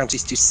clear. What counts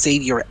is to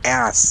save your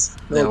ass,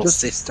 No, little just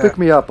sister. pick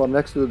me up. I'm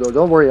next to the door.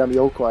 Don't worry, I'm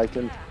Yoko.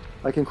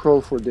 I can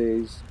crawl for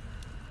days.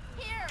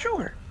 Here!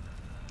 Sure.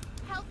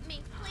 Help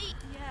me, please!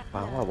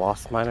 Well, I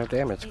lost my no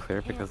damage clear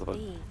It because of a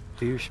can't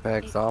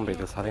douchebag zombie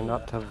deciding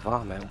not to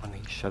vomit when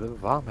he should have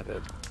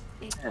vomited.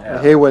 be. It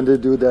I hate when they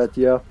do that.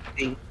 Yeah.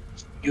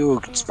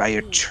 Juked by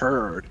a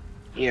turd.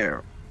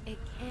 Here. It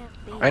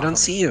can't be. I don't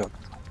see you.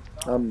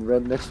 I'm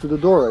right next to the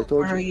door. I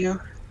told Where are you.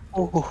 you?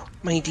 Oh,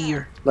 my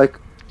dear. Like,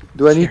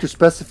 do I need Here. to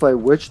specify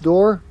which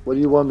door? What do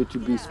you want me to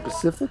be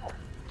specific?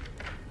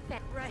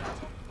 Right.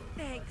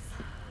 Thanks.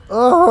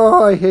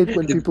 Oh, I hate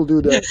when people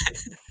do that.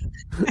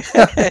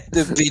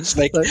 The bitch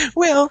like,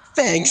 well,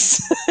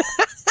 thanks.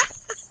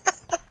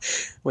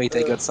 Wait,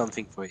 I got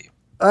something for you.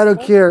 I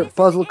don't care.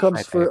 Puzzle comes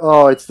Right for. there.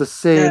 Oh, it's the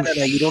same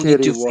No, you don't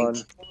need to shitty one.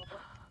 think.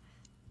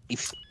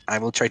 If I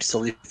will try to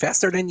solve it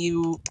faster than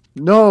you.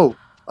 No,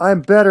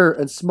 I'm better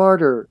and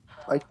smarter.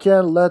 I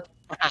can't let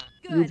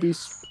you be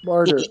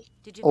smarter.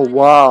 Did you Oh, find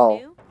wow.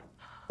 anything new?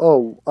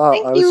 Oh,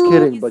 Thank I was you.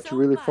 kidding, Thank but you you so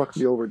really much. fucked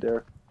me over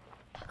there.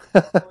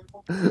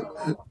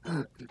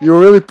 You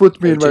really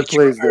put me in my Take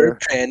your place there. herb,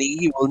 Tranny.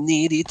 You will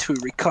need it to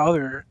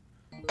recover.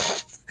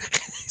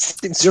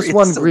 Seems Just really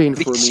one so green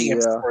for bitchy, me, I'm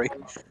yeah. sorry.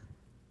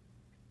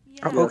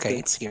 Yeah. Oh, okay,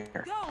 it's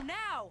here. Go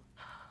now!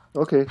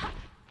 Okay.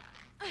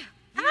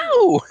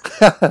 Ow!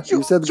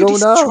 You said you go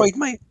now. destroyed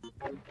my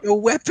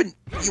weapon,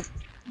 you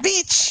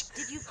bitch!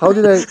 Did you How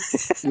did I?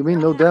 You mean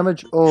no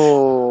damage?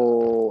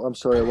 Oh, I'm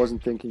sorry. I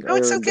wasn't thinking. No, I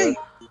it's earned okay. that.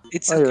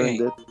 It's I okay.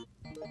 earned it.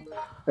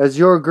 As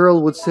your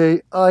girl would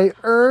say, I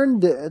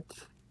earned it.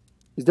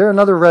 Is there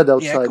another red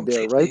outside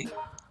there, right?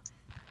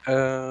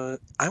 completely.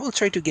 I will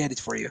try to get it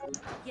for you.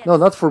 Yes. No,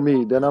 not for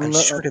me. Then I'm I'm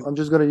not. sure I'm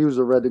just gonna use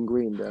the red and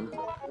green then.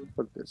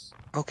 Fuck this.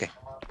 Okay.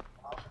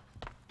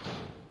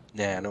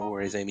 Nah, no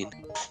worries. I mean,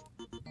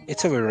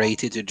 it's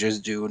overrated to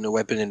just do no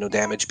weapon and no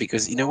damage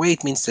because in a way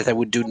it means that I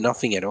would do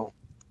nothing at all.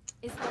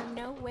 Is there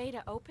no way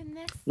to open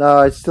this?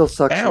 No, it still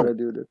sucks Ow. that I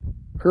do that.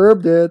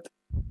 Herb did.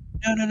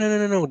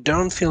 No.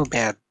 Don't feel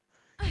bad.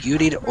 You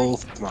did all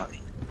of mine.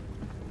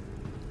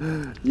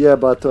 Yeah,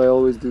 but I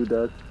always do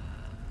that.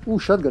 Ooh,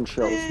 shotgun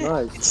shells.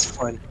 Nice. It's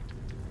fun.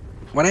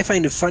 What I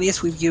find the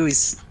funniest with you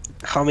is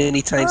how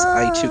many times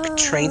I took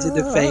trains in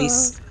the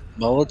face,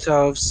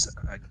 Molotovs,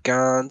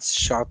 guns,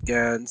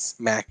 shotguns,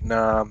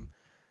 Magnum,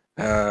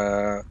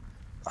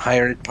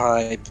 iron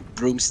pipe,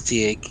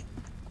 broomstick,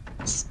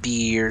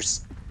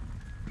 spears.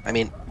 I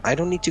mean, I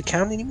don't need to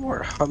count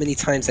anymore how many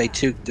times I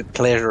took the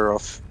pleasure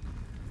of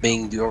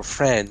being your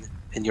friend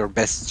and your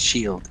best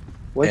shield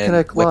When and can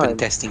I weapon climb?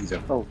 testing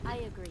them. Oh, I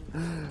agree.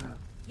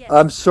 Yes.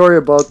 I'm sorry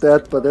about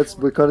that, but that's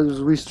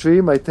because we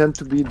stream. I tend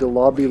to be the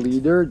lobby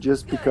leader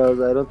just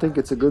because I don't think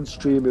it's a good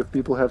stream if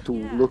people have to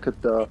look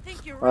at the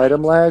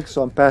item lag.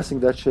 So I'm passing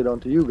that shit on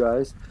to you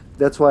guys.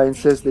 That's why I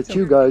insist that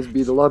you guys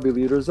be the lobby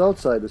leaders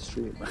outside the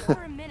stream. For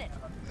a minute.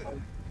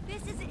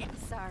 This is it.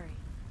 Sorry.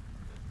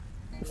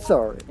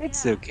 Sorry.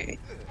 It's okay.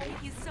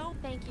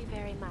 Thank you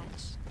very much.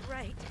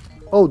 Right.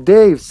 Oh,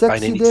 Dave,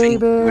 Find sexy anything?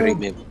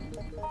 David.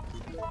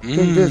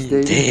 Take this,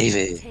 David.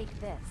 David. Take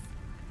this.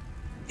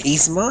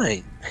 He's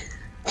mine.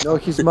 No,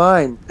 he's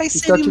mine. I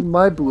He's said touching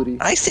my booty.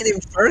 I said him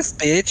first,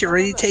 bitch. You're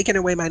already taking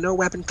away my no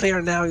weapon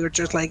clear. Now you're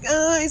just like,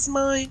 it's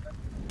mine.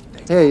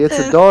 Hey, it's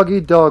a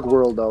dog-eat-dog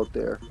world out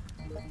there.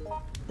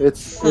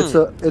 It's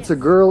a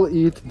girl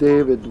eat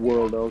David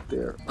world out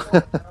there.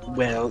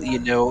 Well, you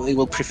know, I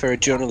will prefer a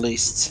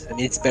journalist. I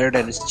mean, it's better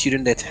than a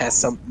student that has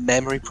some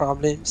memory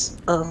problems.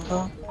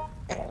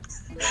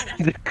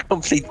 The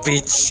complete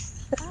bitch.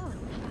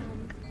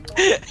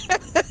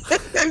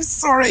 I'm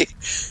sorry.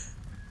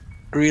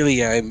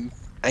 Really, Ow!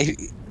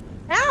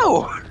 Damn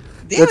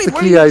That's it, the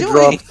what key are I you doing?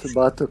 dropped,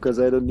 Bato, because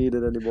I don't need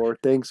it anymore.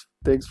 Thanks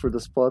for the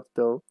spot,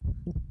 though.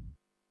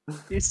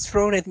 It's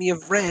thrown at me a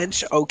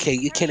wrench. Okay,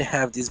 you can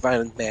have this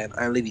violent man.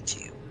 I'll leave it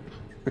to you.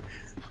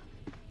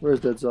 Where's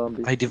that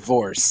zombie? I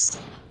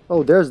divorced.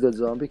 Oh, there's that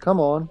zombie.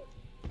 Come on.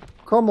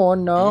 Come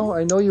on now.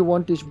 I know you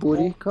want this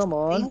booty. Come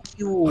on. Thank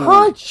you.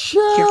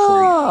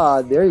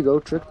 Hacha! There you go.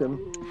 Tricked him.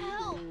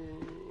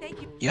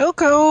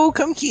 Yoko,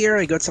 come here.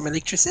 I got some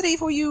electricity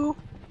for you.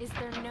 Is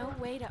there no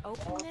way to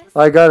open this?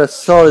 I got a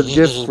solid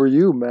gift for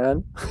you,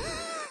 man.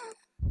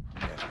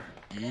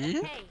 Hmm?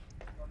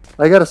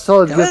 I got a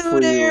solid gift Hello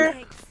for there.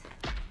 you.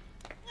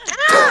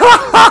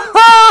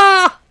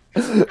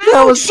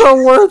 That was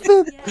so worth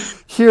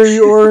it. Here,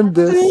 you earned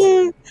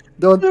this.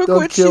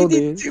 Don't kill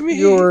me.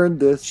 You earned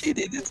this. She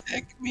did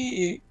attack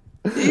me.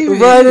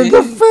 Right in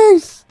the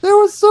face. That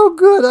was so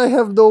good. I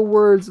have no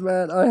words,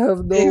 man. I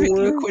have no David,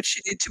 words. look what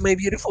she did to my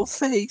beautiful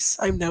face.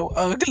 I'm now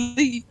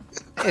ugly.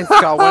 It's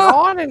going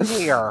on in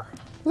here.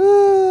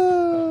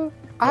 I'll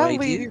I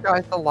leave do. you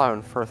guys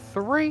alone for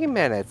 3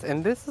 minutes,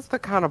 and this is the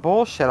kind of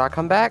bullshit I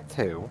come back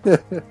to.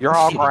 You're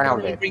all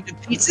grounded. Bring the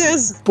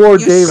pizzas. Poor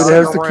You David Go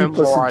has to to your room,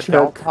 keep us Laura. in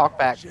Don't check. talk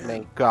back to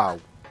me. Go.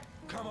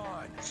 Come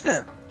on,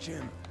 Huh.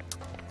 Jim.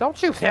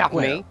 Don't you help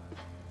me.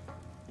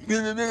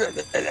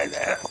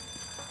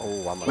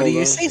 Oh, I'm What do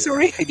you say?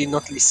 Sorry, I did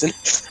not listen.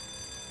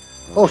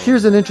 Oh,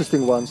 here's an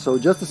interesting one. So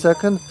just a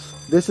second.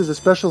 This is a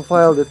special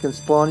file that can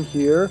spawn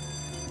here.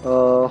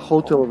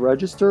 Hotel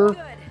register.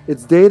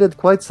 It's dated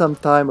quite some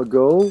time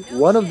ago.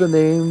 One of the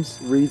names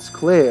reads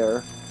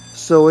Claire.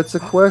 So it's a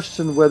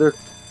question whether...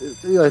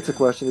 Yeah, it's a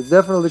question. It's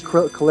definitely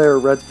Claire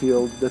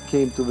Redfield that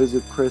came to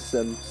visit Chris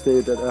and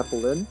stayed at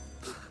Apple Inn.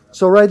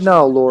 So right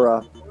now,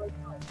 Laura,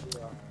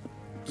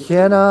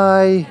 can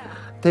I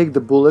take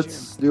the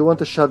bullets? Do you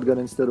want a shotgun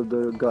instead of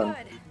the gun?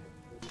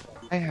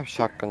 I have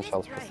shotgun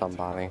shells for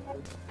somebody.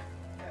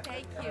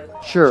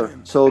 Sure.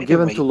 So Wait,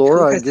 given wait, to Laura,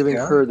 who I'm has the giving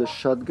gun? her the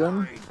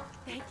shotgun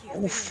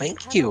Oh,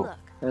 thank you.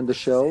 and the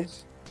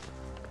shells.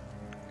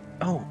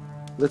 Oh,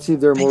 Let's see if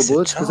there are more Thanks a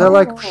bullets, because I ton.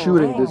 like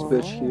shooting this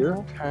bitch here.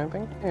 Okay,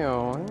 thank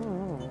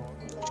you.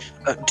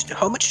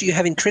 how much do you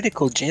have in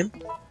critical, Jim?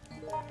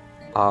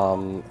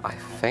 I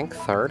think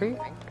 30?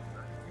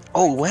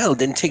 Oh, well,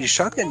 then take a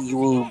shotgun. You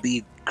will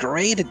be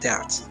great at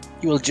that.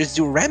 You will just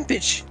do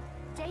rampage.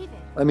 David.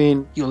 I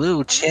mean, You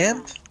little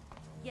champ.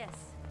 Yes.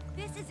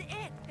 This is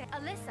it.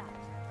 Alyssa.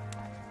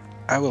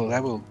 I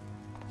will.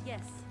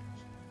 Yes.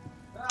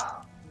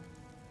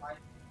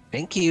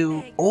 Thank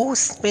you. Oh,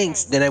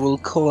 thanks. Then I will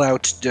call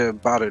out the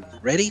button.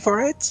 Ready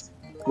for it?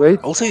 wait.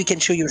 Also, you can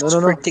show your No, no,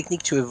 super no.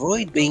 technique to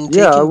avoid being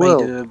Yeah, taken I will.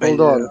 by the... By Hold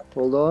the... on,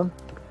 hold on.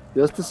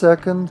 Just a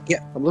second.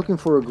 Yeah. I'm looking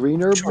for a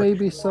green herb Sure.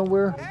 maybe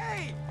somewhere.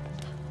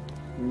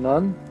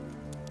 None?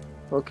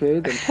 Okay,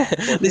 then. fuck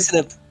it. Listen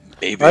up.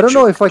 Maybe I don't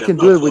know if I the can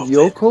do it with love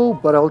of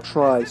Yoko, but I'll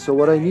try. So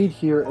what I need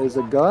here is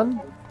a gun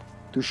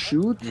to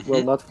shoot. Mm-hmm.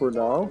 Well, not for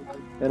now.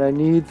 And I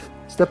need...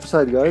 Step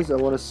aside, guys. I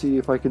want to see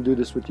if I can do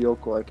this with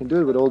Yoko. I can do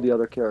it with all the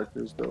other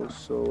characters, though.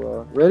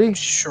 So, ready? I'm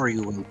sure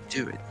you will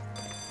do it.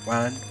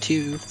 1,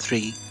 2,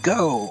 3,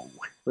 go!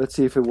 Let's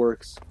see if it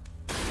works.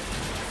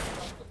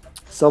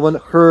 Someone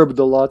herbed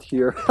a lot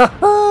here.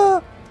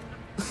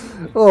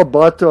 Oh,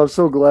 Bato, I'm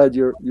so glad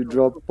you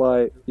dropped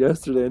by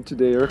yesterday and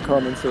today. Your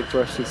comments are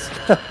precious.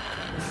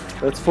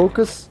 Let's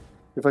focus.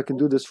 If I can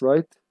do this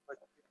right.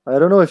 I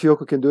don't know if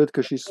Yoko can do it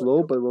because she's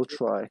slow, but we'll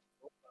try.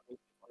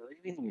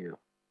 Believe in you.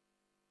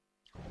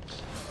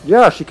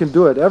 Yeah, she can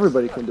do it.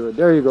 Everybody can do it.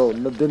 There you go.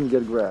 No, didn't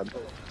get grabbed.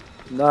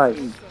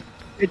 Nice.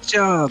 Good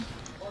job!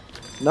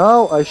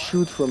 Now I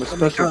shoot from a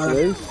special God.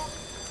 place.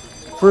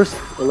 First,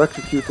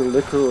 electrocute a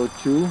liquor or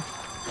two.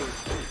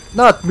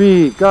 Not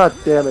me! God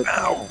damn it.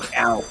 Ow!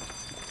 Ow!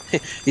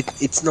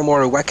 It's no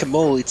more a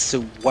whack-a-mole, it's a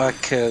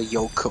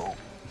whack-a-yoko.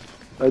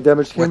 I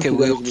damaged him, Okay, he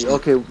damaged me.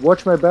 Okay,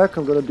 watch my back.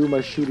 I'm gonna do my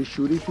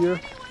shooty here.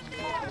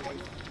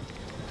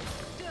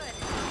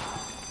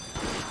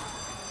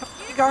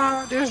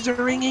 God, there's the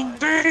ringing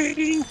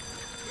ding!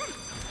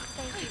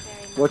 Thank you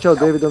very much. Watch out,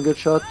 David, don't get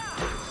shot.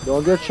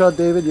 Don't get shot,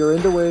 David. You're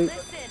in the way.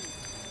 Listen.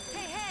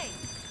 Hey.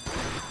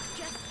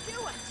 Just do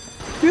it.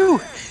 Phew.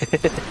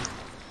 Good.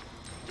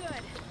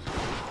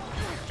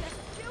 Just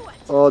do it.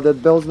 Oh,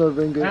 that bell's not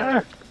ringing.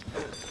 Ah.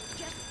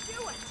 Just do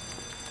it.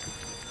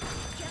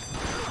 Just do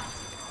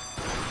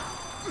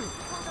it.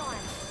 Hold on.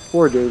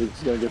 Poor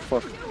David's gonna get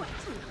fucked.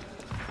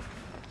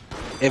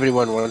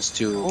 Everyone wants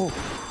to.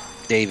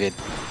 David.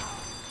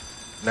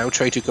 Now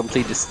try to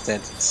complete the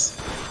sentence.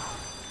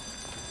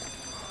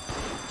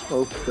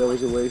 Oh, that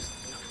was a waste.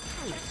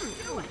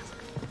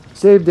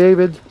 Save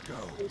David.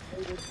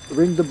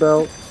 Ring the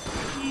bell.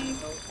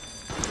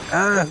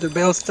 Ah, the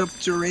bell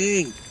stopped to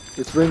ring.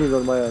 It's ringing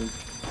on my end.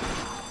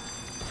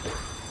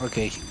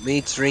 Okay,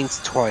 it rings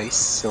twice,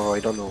 so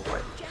I don't know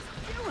why.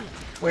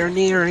 We're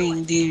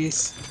nearing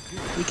this.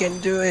 We can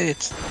do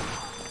it.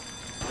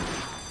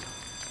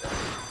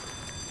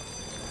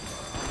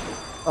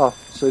 Oh,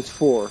 so it's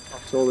 4.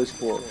 It's always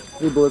 4.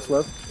 3 bullets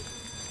left.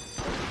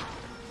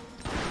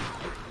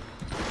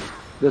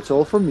 That's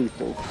all from me,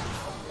 folks.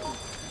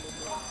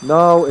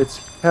 Now it's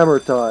hammer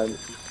time.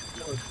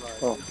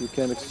 Oh, you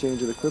can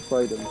exchange an equip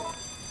item.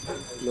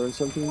 Learn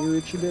something new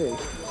each day.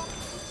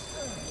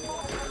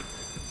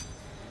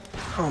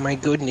 Oh my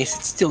goodness,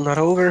 it's still not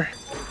over.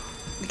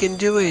 We can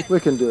do it. We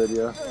can do it,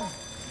 yeah.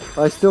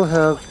 I still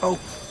have Oh.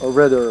 a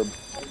red herb.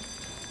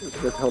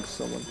 That helps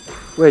someone.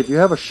 Wait, you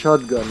have a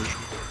shotgun.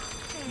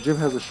 Jim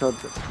has a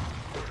shotgun.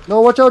 No,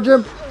 watch out,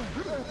 Jim!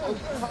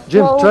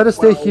 Jim, try to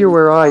stay here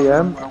where I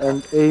am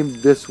and aim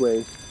this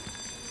way.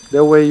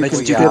 That way you Let's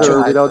can do get it.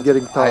 her without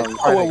getting I tongued.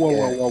 tried to Whoa,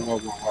 get whoa, whoa,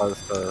 whoa, was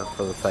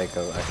for the sake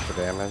of extra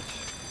damage.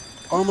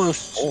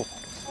 Almost. Oh.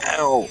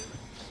 Ow.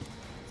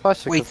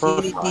 Especially Wait, 'cause you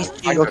we're need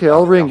fine. these Okay,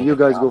 I'll ring. You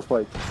guys go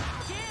fight.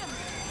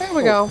 There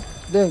we go.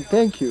 Dang,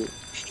 thank you.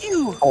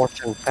 Phew.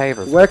 Fortune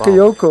favors the Wacka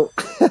bold.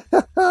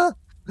 Yoko.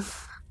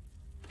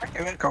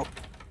 Okay, let's go.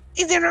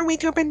 Is there a way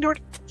to open door?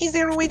 Is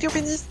there a way to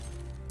open this?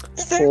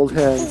 Is there? Hold Is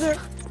hands. there? Is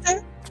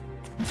there?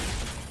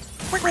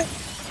 Quack, quack.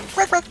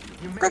 Quack, quack.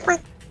 Quack,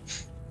 quack.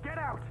 Get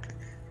out.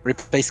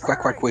 Replace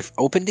quack quack with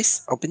open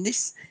this. Open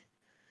this.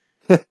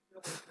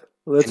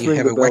 Let's And you ring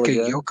have the a bell Wacko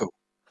again. Yoko.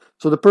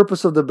 So the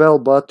purpose of the bell,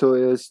 Bato,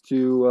 is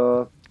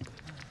to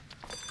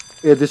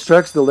it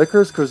distracts the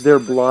lickers because they're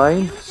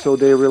blind, so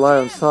they rely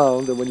on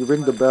sound. And when you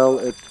ring the bell,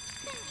 it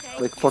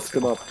like fucks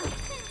them up.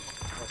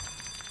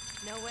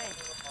 No way.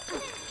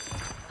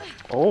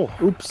 Oh.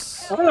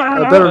 Oops!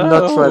 I better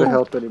not try to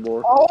help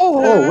anymore.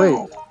 Oh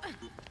wait,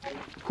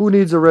 who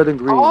needs a red and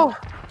green? Oh,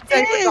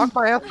 David knocked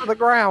my ass to the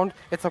ground.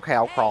 It's okay,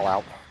 I'll crawl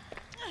out.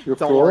 You're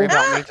Don't worry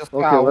crawling. about me, just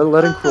Okay, go.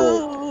 let him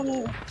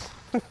crawl.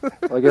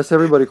 I guess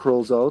everybody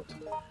crawls out.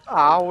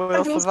 I will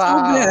I feel so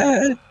survive.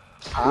 bad.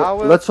 I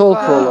will Let's all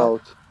survive. crawl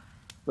out.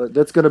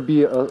 That's gonna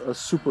be a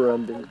super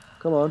ending.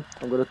 Come on,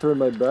 I'm gonna turn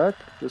my back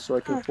just so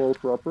I can fall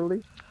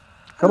properly.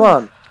 Come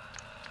on.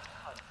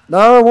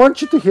 Now I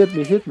want you to hit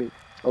me. Hit me,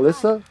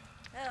 Alyssa.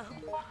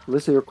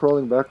 Alyssa, you're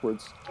crawling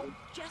backwards.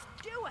 Just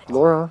do it.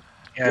 Laura.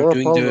 Yeah, I'm Laura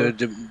doing Palmer.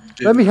 the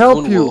Let me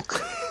help you.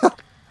 moonwalk.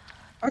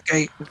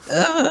 Okay. I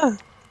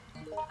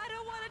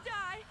don't want to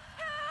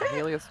die.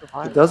 Amelia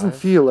survived. It doesn't guys.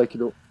 feel like you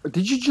know.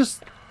 Did you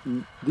just?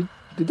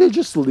 Did they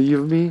just leave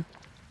me?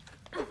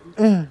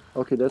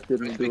 Okay, that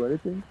didn't do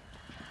anything.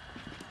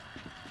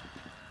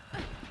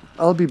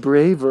 I'll be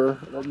braver.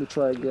 Let me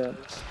try again.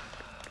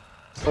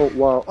 Oh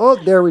wow! Oh,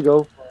 there we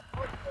go.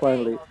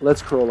 Finally,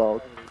 let's crawl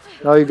out.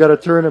 Now you gotta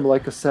turn him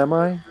like a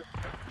semi.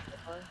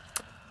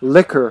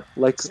 Licker,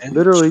 like Sandwich.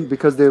 literally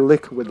because they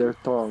lick with their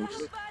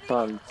tongues.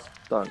 Tongues.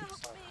 I don't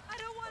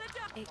want to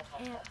die. It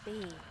can't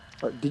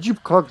be. Did you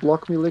cock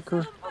block me,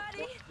 Licker?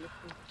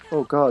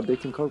 Oh god, they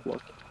can cock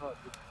block. I don't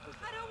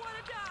want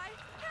to die.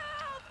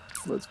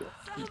 Help. Let's go.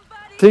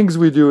 Things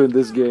we do in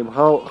this game.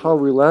 How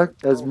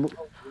relaxed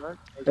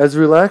as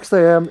relaxed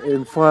I am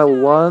in file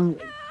 1,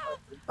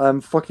 I'm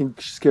fucking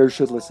scared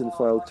shitless in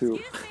file 2.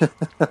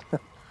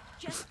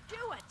 Just do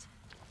it.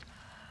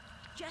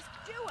 Just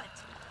do it.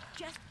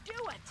 Just do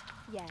it.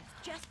 Yes.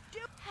 Just do.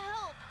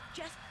 Help.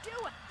 Just do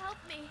it. Help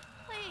me,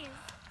 please.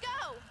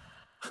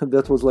 Go.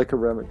 That was like a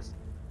remix.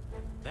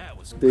 That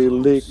was They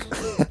close. lick.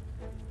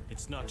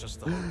 It's not just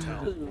the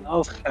hotel. I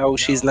love how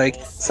she's like,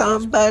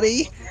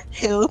 somebody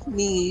help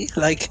me.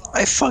 Like,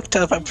 I fucked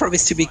up, I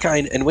promised to be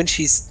kind. And when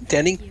she's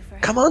standing,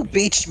 come on,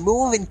 bitch,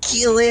 move and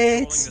kill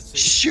it.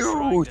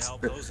 Shoot.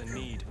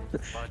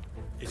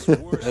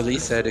 At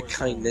least I had a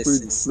kindness We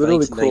since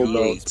literally crawled out.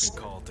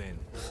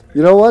 1998.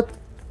 You know what?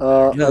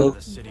 No,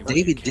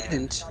 David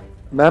didn't.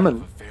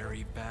 Mammon.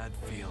 Very bad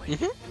feeling.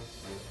 Mhm.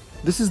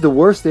 This is the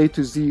worst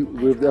A2Z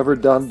we've ever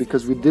done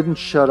because we didn't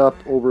shut up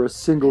over a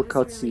single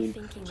cutscene.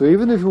 So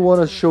even if you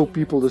want to show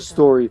people the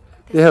story,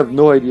 they have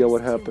no idea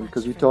what happened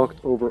because we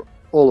talked over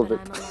all of it.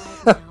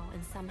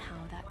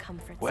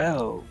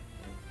 Well,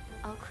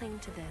 I'll cling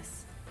to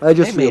this. I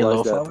just I may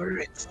realized laugh that. over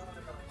it.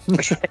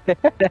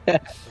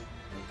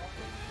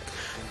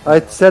 I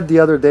said the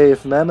other day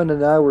if Mammon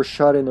and I were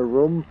shot in a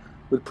room,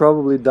 we'd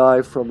probably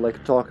die from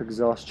like talk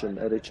exhaustion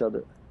at each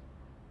other.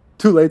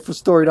 Too late for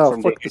story now.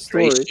 From Fuck the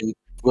story. dehydration.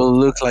 Will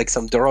look like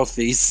some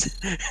Dorothys.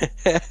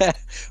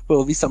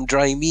 Will be some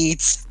dry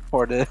meats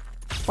for the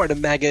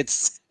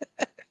maggots.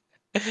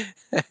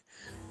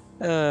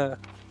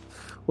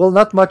 Well,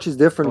 not much is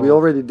different. We Oh.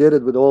 already did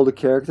it with all the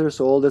characters,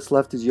 so all that's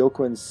left is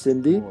Yoko and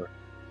Cindy.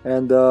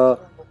 And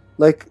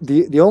like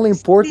the only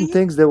important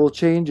things that will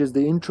change is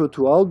the intro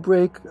to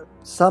Outbreak,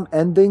 some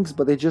endings,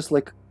 but they just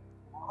like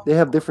they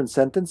have different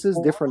sentences,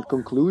 different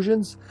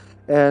conclusions,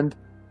 and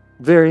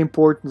very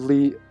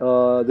importantly,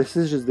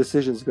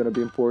 decision is going to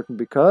be important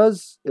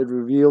because it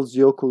reveals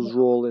Yoko's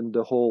role in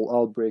the whole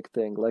Outbreak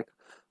thing, like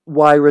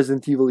why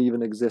Resident Evil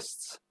even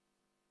exists.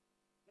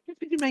 I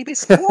did my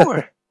best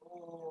score.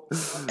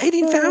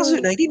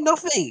 18,000. I did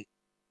nothing.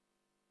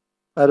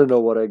 I don't know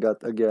what I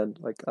got again.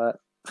 Like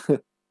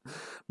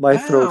my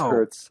throat Wow.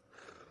 hurts.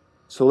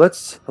 So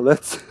let's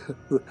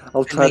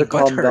I'll try my to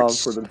butt calm down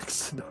hurts. for the next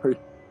scenario.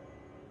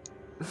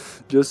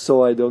 Just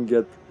so I don't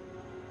get.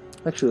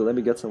 Actually, let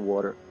me get some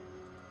water.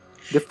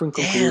 Different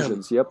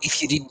conclusions. Damn. Yep.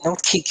 If you did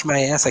not kick my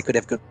ass, I could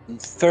have gotten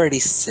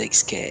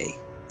 36k.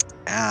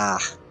 Ah.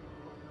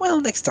 Well,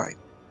 next time.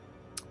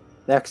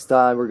 Next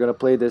time we're gonna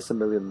play this a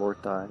million more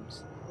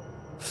times.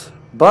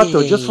 But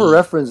though, just for Yay.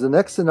 reference, the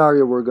next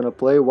scenario we're gonna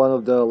play, one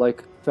of the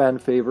like fan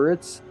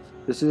favorites,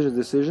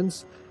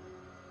 decisions.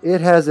 It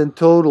has in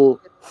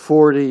total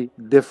 40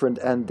 different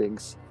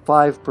endings,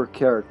 5 per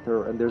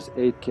character, and there's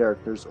 8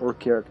 characters or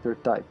character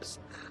types.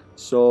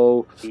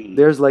 So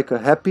there's like a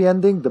happy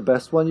ending, the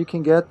best one you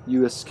can get.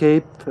 You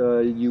escape,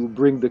 you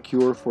bring the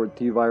cure for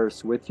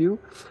T-virus with you.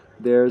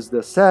 There's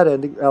the sad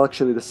ending,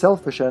 actually the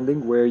selfish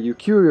ending, where you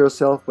cure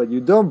yourself but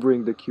you don't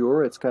bring the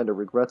cure. It's kind of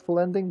regretful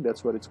ending,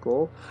 that's what it's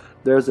called.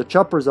 There's a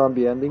chopper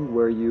zombie ending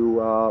where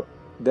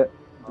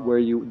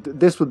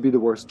this would be the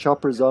worst.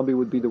 Chopper zombie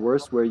would be the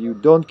worst, where you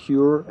don't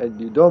cure and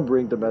you don't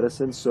bring the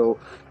medicine. So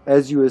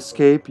as you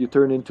escape, you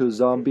turn into a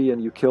zombie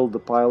and you kill the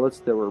pilots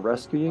that were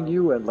rescuing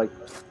you, and like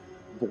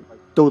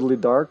totally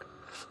dark.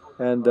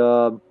 And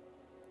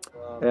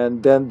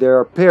then there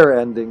are pair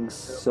endings.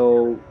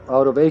 So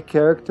out of 8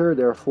 character,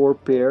 there are 4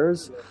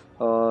 pairs.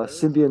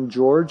 Cindy and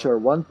George are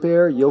one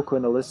pair. Yoko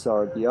and Alyssa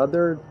are the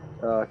other.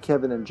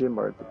 Kevin and Jim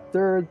are the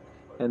third.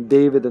 And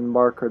David and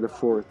Mark are the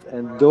fourth.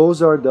 And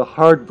those are the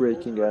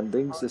heartbreaking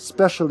endings,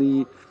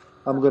 especially,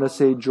 I'm going to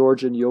say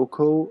George and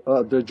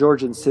Yoko,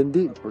 George and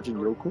Cindy, George and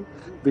Yoko,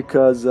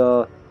 because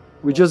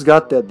we just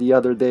got that the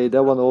other day.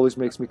 That one always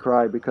makes me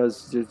cry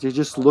because you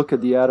just look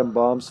at the atom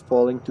bombs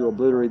falling to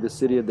obliterate the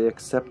city and they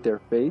accept their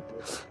fate.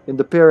 In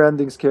the pair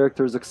endings,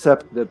 characters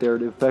accept that they're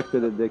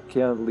infected and they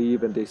can't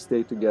leave and they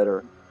stay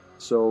together.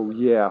 So,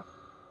 yeah.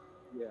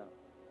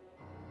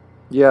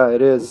 Yeah,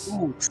 it is.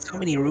 Ooh, so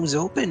many rooms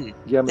open.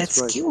 Yeah, That's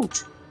right.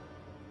 cute.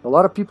 A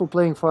lot of people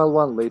playing File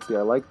 1 lately.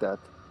 I like that.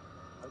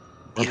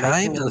 The We're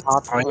Hive making it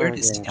popular inspired again,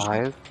 decision.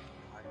 guys.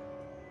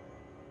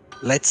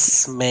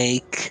 Let's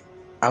make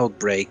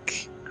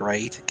Outbreak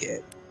great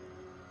again.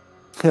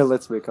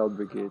 Let's make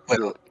Outbreak.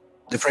 Well,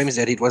 the frame is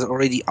that it was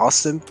already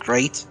awesome,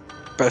 great,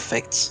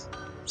 perfect.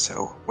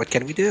 So what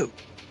can we do?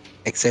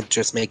 Except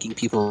just making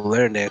people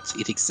learn that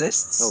it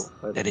exists,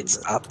 that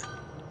it's up,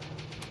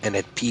 and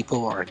that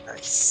people are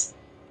nice.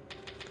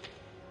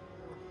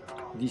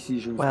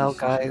 Decisions. Well,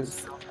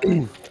 guys,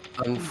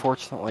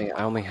 unfortunately,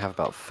 I only have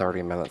about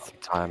 30 minutes of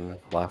time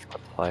left to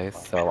play,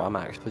 so I'm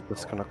actually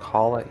just going to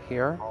call it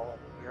here.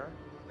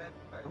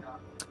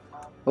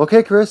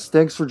 Okay, Chris,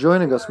 thanks for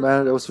joining us,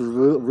 man. It was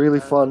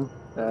really fun,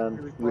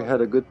 and we had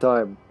a good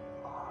time.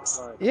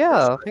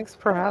 Yeah, thanks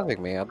for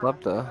having me. I'd love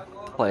to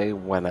play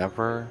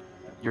whenever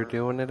you're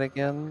doing it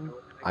again.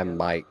 I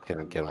might get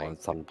on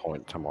some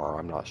point tomorrow,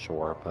 I'm not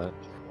sure, but...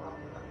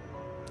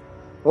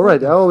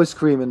 Alright, I always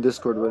scream in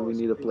Discord when we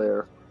need a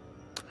player.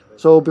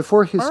 So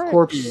before his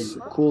corpse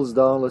cools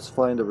down, let's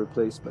find a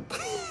replacement.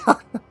 Have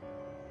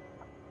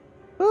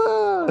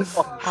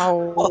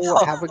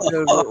a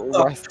good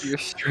rest of your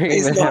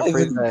stream and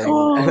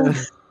everything.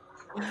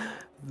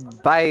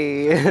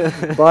 Bye.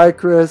 Bye,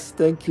 Chris.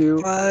 Thank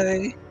you.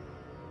 Bye.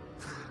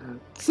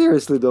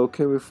 Seriously though,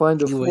 can we find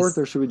a He fourth was-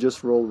 or should we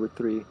just roll with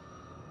 3?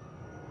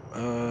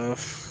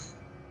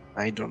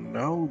 I don't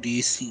know. Do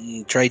you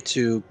see? Try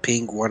to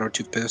ping 1 or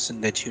 2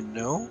 person that you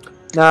know.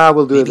 Nah,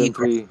 we'll do Maybe it in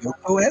 3.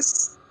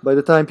 OS. By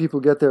the time people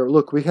get there,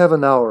 look, we have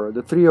an hour.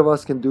 The 3 of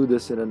us can do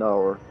this in an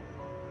hour.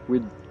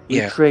 We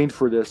Yeah. trained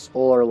for this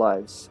all our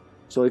lives.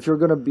 So if you're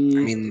gonna be,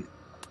 I mean,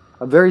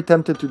 I'm very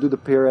tempted to do the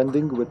pair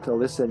ending with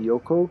Alyssa and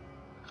Yoko,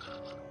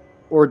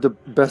 or the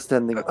best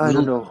ending. I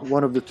don't know,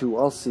 one of the two.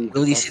 I'll see.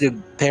 will you see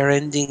the pair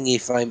ending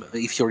if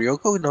you're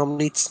Yoko?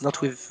 Normally, it's not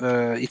with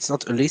it's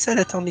not Alyssa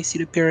that only see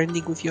the pair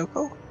ending with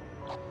Yoko.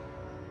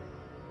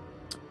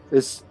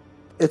 It's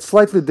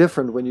slightly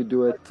different when you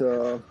do it.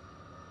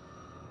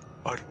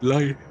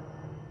 Lie.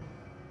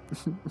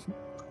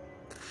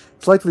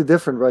 Slightly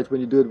different, right? When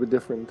you do it with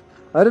different.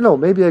 I don't know.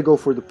 Maybe I go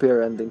for the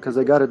pair ending because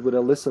I got it with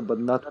Alyssa, but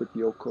not with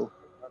Yoko,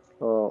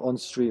 on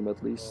stream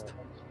at least.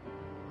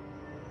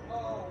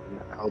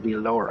 I'll be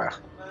Laura.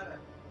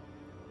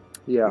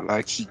 Yeah.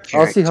 Lucky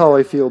I'll see character. how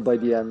I feel by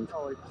the end.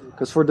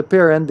 Because for the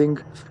pair ending,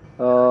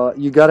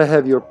 You gotta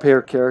have your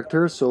pair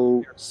character,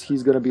 so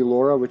he's gonna be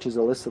Laura, which is a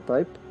Alyssa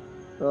type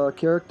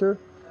character,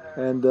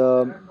 and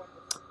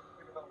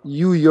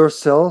you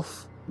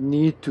yourself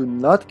need to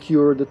not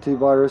cure the T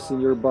virus in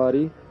your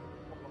body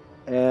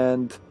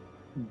and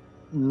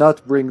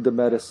not bring the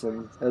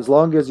medicine. As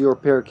long as your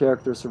pair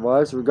character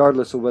survives,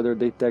 regardless of whether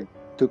they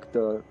took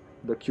the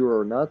cure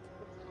or not,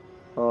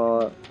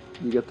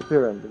 you get the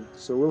pair ending.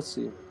 So we'll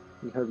see.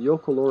 We have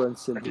Yoko, Laura, and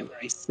Cindy.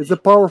 It's the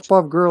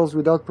Powerpuff Girls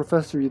without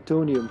Professor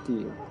Utonium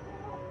team.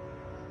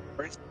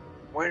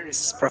 Where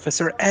is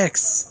Professor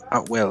X?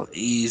 Oh, well,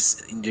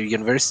 he's in the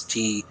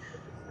university,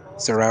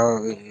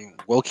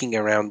 walking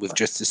around with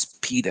just a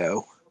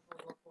Speedo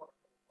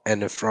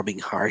and a throbbing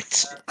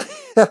heart.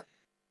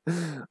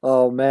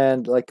 Oh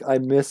man, like I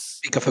miss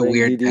Think of a playing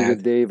weird DD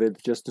with David.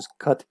 Just to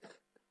cut,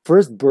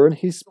 first burn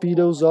his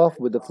speedos off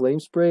with the flame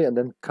spray, and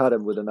then cut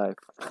him with a knife.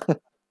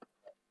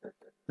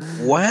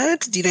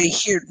 What did I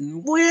hear?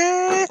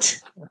 What?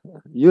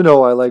 You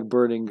know I like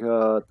burning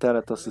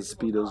Thanatos'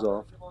 speedos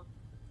off.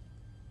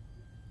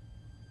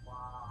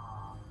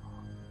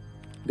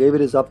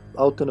 David is out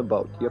and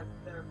about. Yep.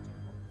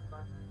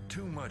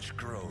 Too much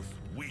growth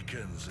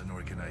weakens an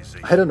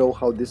organization. I don't know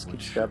how this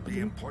keeps The happening.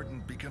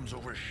 important becomes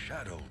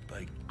overshadowed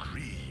by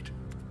greed.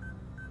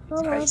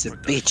 He's a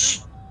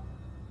bitch.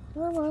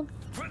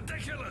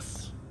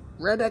 Ridiculous!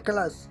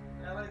 Ridiculous.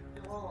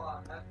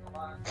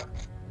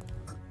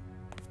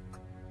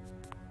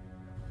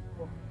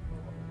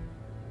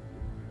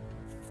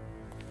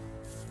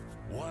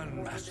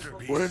 One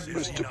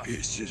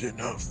masterpiece, is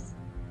enough.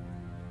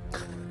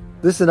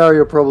 This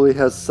scenario probably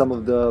has some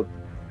of the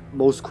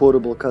most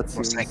quotable Most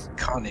cutscenes.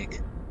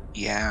 iconic.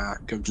 Yeah,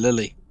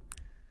 completely.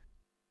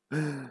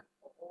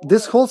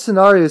 This whole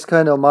scenario is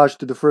kind of homage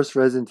to the first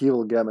Resident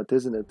Evil gamut,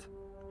 isn't it?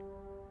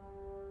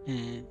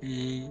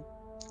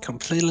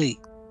 Completely.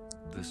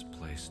 This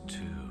place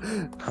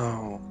too.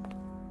 Oh.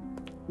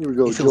 Here we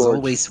go, It feels George.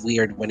 always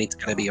weird when it's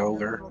gonna be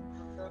over.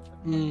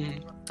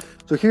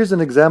 So here's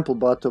an example,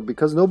 Bato,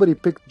 because nobody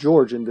picked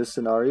George in this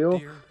scenario,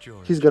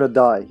 he's gonna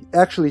die.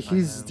 Actually,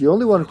 he's the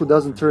only one who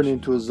doesn't turn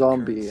into a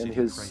zombie in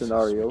his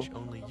scenario.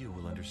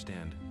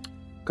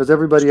 Because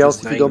everybody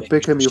else, if you don't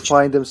pick him, you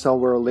find him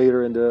somewhere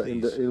later in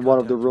one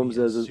of the rooms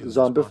as a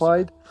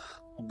zombified.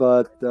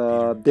 But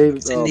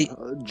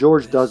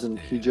George doesn't.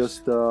 He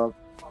just oh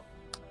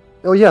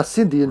yeah,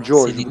 Cindy and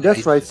George. Cindy That's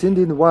dies. right.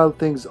 Cindy in Wild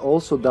Things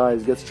also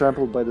dies, gets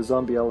trampled by the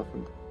zombie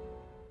elephant.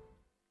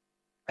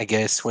 I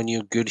guess when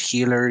you're a good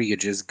healer, you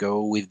just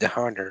go with the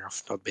honor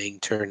of not being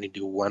turned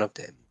into one of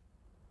them.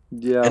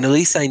 Yeah. And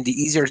Elisa in the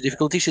easier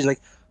difficulty, she's like,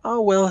 oh,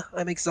 well,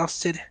 I'm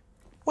exhausted.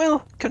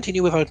 Well,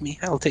 continue without me.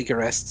 I'll take a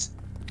rest.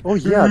 Oh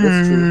yeah,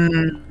 that's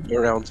true.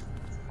 Around.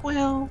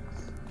 Well,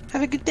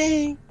 have a good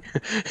day.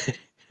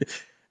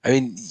 I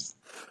mean,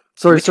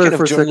 Sorry which kind of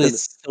for a second.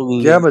 journalist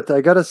will- Gamut, I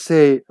gotta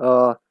say,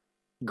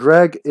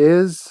 Greg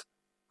is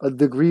a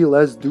degree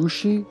less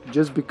douchey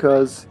just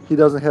because he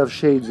doesn't have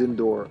shades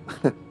indoor.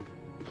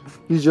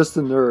 He's just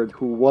a nerd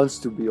who wants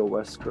to be a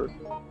Wesker.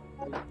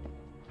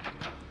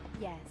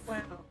 Yes.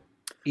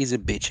 He's a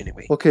bitch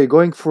anyway. Okay,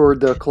 going for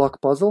the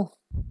clock puzzle.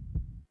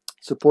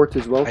 Support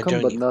is welcome,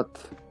 don't but even- not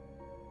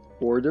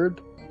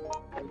ordered.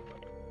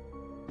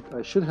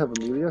 I should have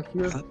Amelia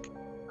here.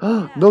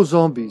 No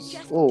zombies.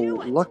 Oh,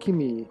 lucky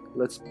me.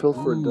 Let's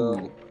pilfer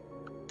the...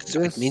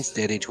 So it means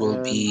that it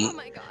will be Oh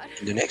my god.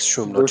 in the next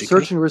room, The logically.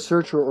 researching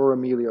researcher or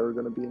Amelia are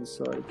gonna be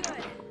inside.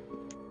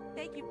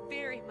 Thank you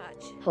very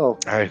much. Oh,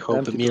 I hope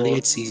empty Amelia door.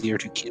 it's easier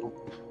to kill.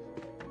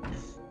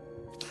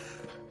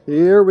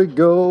 Here we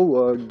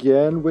go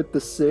again with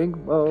the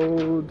sing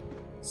mode.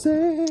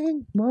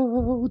 Sing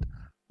mode.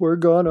 We're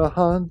gonna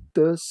hunt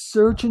the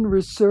searching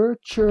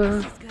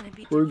researcher.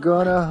 We're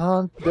gonna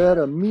hunt that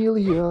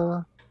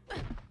Amelia.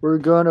 We're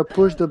gonna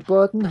push the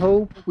button,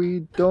 hope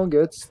we don't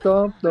get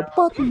stumped. The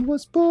button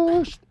was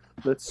pushed.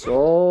 Let's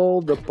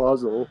solve the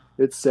puzzle.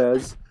 It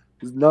says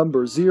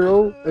number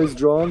 0 is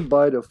drawn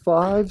by the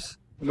 5s.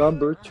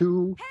 Number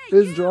 2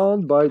 is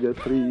drawn by the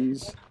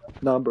 3s.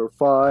 Number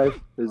 5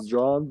 is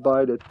drawn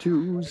by the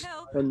 2s.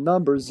 And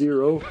number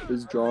 0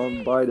 is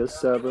drawn by the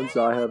 7s.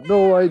 I have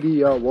no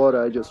idea what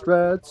I just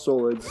read,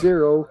 so it's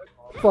 0,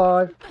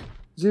 5,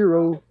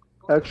 0.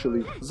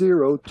 Actually,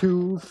 0,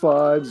 2,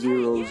 5,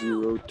 0,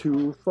 0,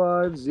 2,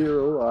 5,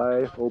 0.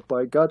 I hope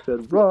I got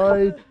that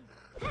right.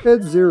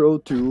 It's 0,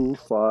 2,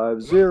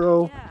 5,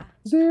 0,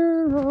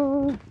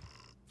 0.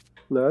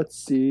 Let's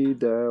see,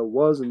 that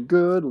wasn't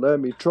good. Let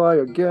me try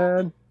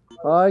again.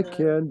 I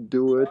can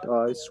do it,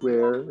 I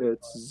swear.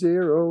 It's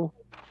 0.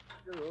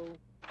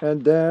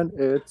 And then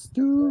it's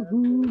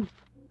 2.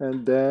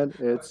 And then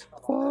it's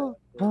 5.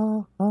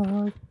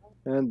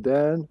 And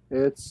then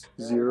it's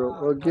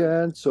 0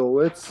 again, so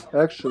it's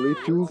actually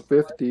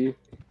 250.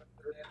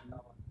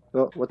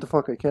 Oh, what the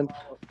fuck, I can't...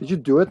 Did you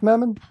do it,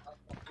 Mammon?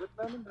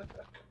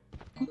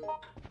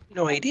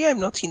 No idea, I'm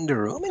not in the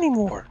room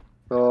anymore.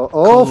 Oh,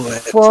 Cool.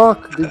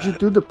 fuck! Did you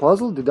do the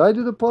puzzle? Did I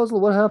do the puzzle?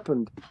 What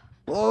happened?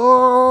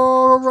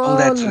 Oh, run! Oh,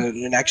 that's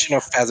an action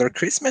of Father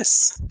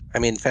Christmas. I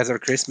mean, Father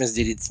Christmas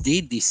did its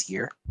deed this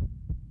year.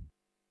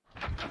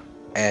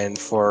 And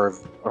for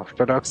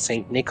Orthodox,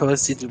 Saint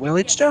Nicholas did well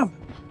its job.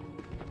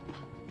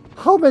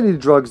 How many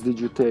drugs did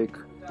you take?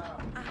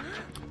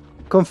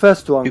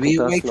 Confess to Did Uncle we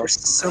wait Tesla. for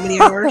so many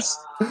hours?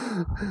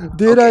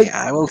 Did Okay,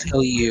 I? I will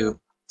tell you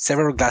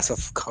several glasses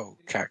of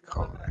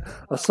Coca-Cola.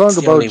 A song It's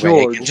the about only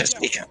way I can George. just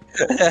make up.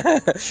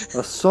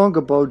 A song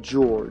about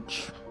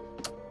George.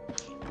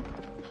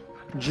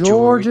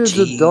 George is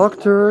a Georgie.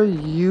 doctor.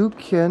 You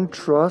can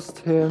trust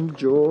him.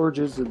 George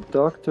is a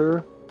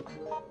doctor.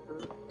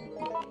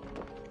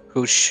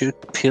 Who should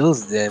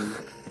pills them?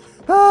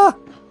 Ah!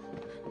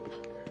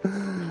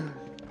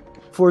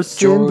 For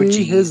Cindy,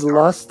 Georgie's his our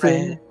lusting.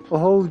 friend.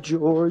 Oh,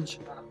 George,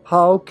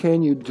 how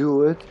can you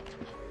do it?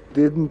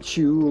 Didn't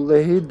you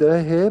lay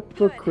the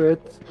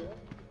hypocrite?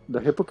 The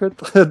hypocrite?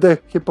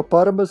 The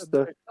hippopotamus?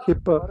 The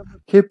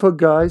hippo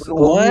guys?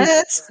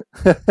 What?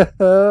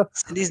 Oh.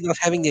 Cindy's not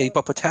having a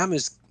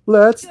hippopotamus.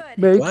 Let's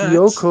make What?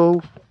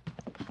 Yoko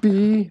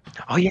be.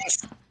 Oh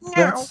yes. No.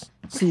 Let's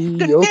see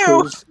No.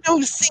 Yoko's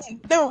No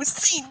scene. No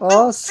scene.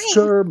 No scene.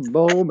 Oscar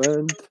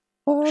moment.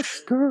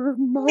 Oscar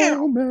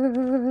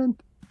moment.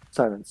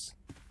 Silence.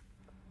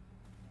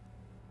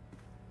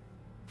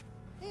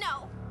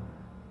 No.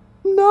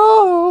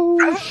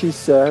 No, she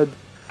said.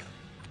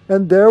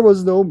 And there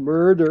was no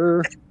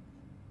murder.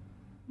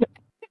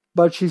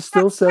 But she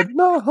still said,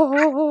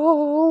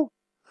 no.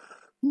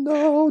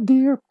 No,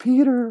 dear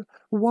Peter,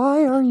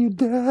 why are you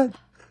dead?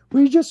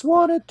 We just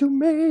wanted to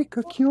make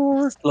a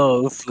cure.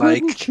 Love,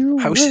 like Couldn't you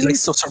how she's like wait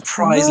so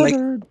surprised, like,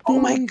 another oh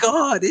my day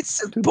god,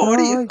 it's a to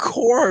body, die? a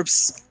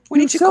corpse. We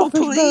You need to call selfish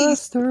police.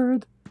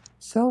 bastard.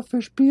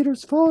 Selfish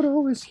Peter's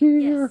photo is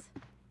here.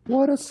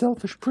 What a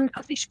selfish prick.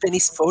 Selfish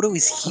Penny's photo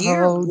is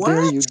here. How What?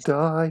 dare you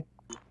die?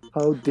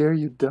 How dare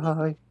you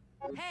die?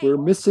 We're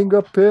missing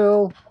a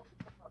pill.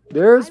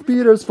 There's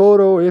Peter's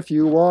photo if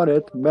you want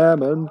it,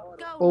 Mammon.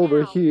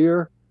 Over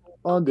here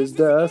on this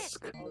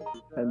desk.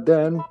 And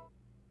then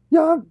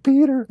young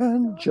Peter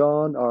and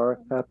John are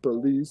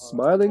happily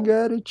smiling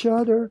at each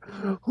other.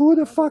 Who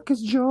the fuck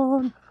is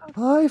John?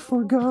 I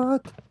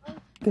forgot.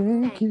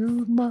 Thank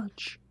you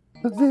much.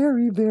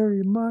 Very,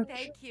 very much.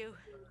 Thank you.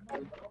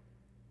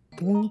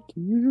 Thank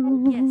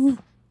you.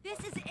 This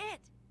is it.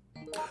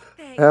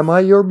 Thanks. Am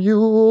I your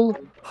mule?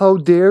 How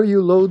dare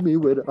you load me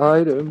with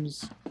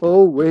items?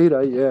 Oh, wait,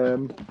 I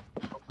am.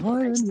 I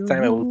am Next your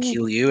time I will mule.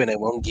 kill you and I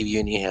won't give you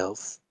any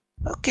health.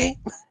 Okay.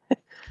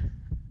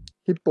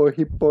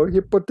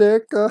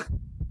 Hippoteca.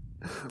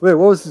 Wait,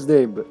 what was his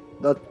name?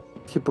 Not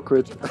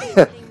hypocrite.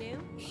 Anything new?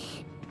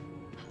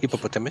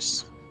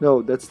 Hippopotamus.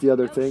 No, that's the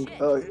other thing.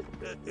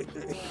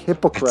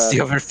 Hypocrite. That's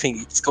the other thing.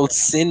 It's called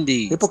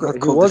Cindy. It's Hypocrite. not He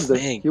called was the the.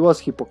 thing. He was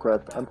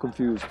hypocrite. I'm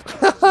confused.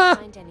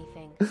 Find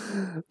anything.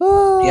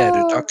 Yeah,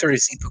 the Ah, doctor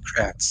is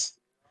Hippocrates.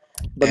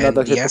 but And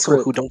not a the asshole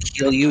hypocrite. who don't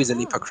kill you is an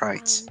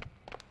hypocrite.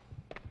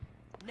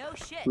 No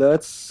shit.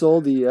 Let's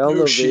solve the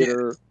No shit.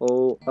 elevator.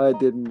 Oh, I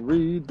didn't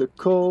read the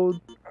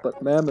code,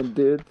 but Mammon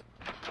did.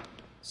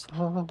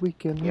 So we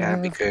can Yeah,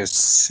 live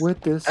because with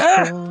this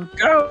Ah! code.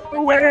 go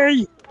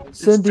away.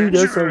 Cindy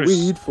doesn't dangerous.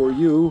 read for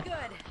you. Good.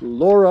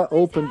 Laura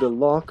opened the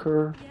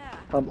locker.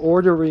 Yeah. I'm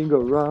ordering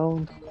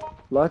around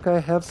like I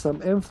have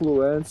some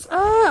influence.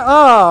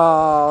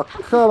 Ah,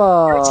 come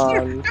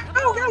on.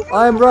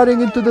 I'm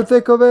running into the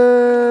thick of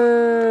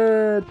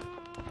it.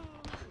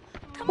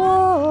 Come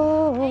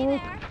on. Hey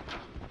Fuck. there.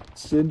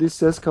 Cindy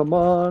says come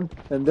on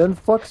and then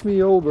fucks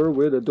me over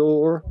with a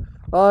door.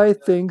 I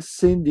think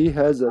Cindy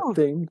has a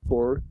thing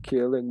for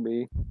killing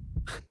me.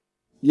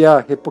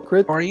 Yeah,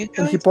 hypocrite How are you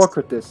and guys?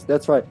 Hippocrates.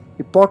 That's right.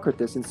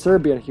 Hippocrates. In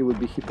Serbian, he would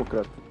be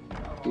hypocrite.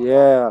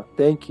 Yeah,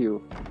 thank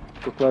you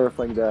for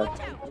clarifying that.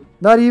 Watch out.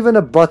 Not even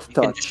a butt You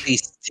can touch. just say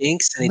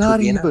stinks and it will Not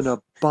be even enough.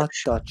 a butt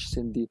touch,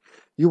 Cindy.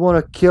 You want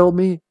to kill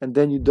me and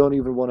then you don't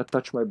even want to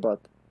touch my butt.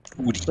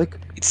 Booty. Like,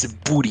 It's a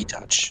booty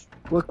touch.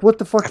 what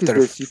the fuck After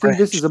is this? You think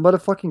this French. is a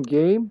motherfucking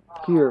game?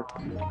 Here.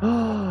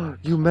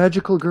 You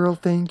magical girl,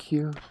 thank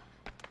you.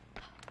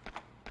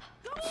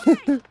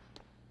 Go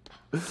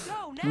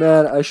now.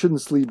 Man, I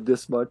shouldn't sleep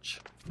this much.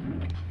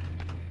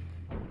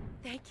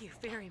 Thank you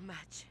very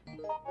much.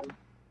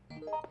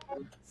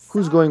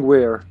 Who's going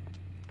where?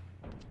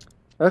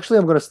 Actually,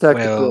 I'm gonna stack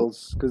the Well-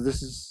 pills because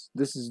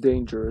this is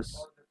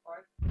dangerous.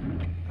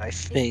 I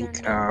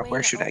think,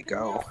 where should I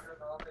go?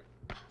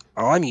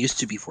 Oh, I'm used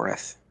to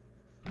B4F.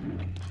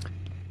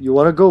 You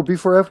want to go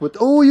B4F with?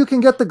 Oh, you can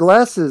get the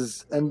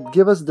glasses and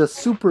give us the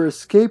super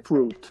escape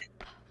route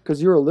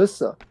because you're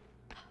Alyssa.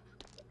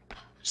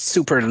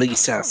 Super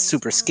Lisa,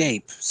 Super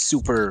Escape,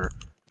 Super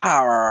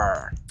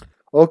Power.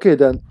 Okay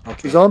then,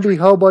 Okay. Zombie.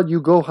 How about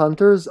you go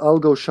hunters? I'll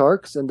go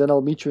sharks, and then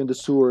I'll meet you in the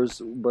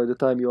sewers by the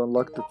time you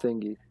unlock the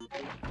thingy.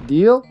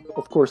 Deal?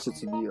 Of course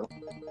it's a deal.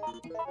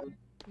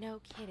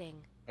 No kidding.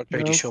 I'll try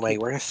to No. show my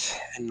worth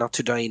and not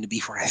to die in the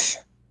B4F.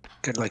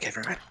 Good luck,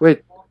 everyone.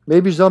 Wait,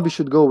 maybe Zombie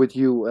should go with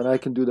you, and I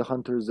can do the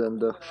hunters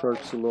and the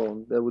sharks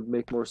alone. That would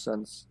make more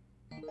sense.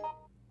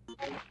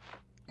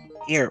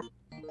 Here.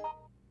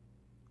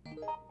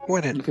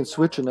 What a You can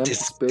switch an empty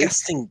space.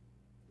 disgusting.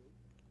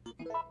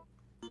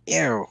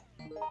 Ew.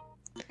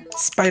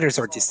 Spiders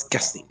are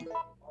disgusting.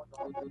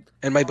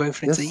 And my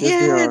boyfriend Yes, says,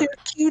 yes, they yeah, are. they're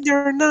cute,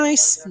 they're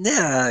nice.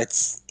 Nah,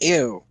 it's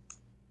ew.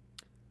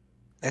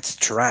 That's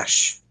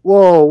trash.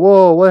 Whoa,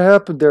 whoa, what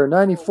happened there?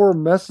 94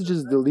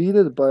 messages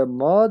deleted by a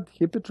mod,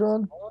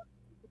 Hippitron?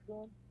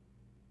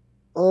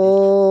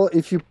 Oh,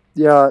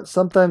 yeah,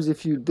 sometimes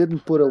if you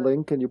didn't put a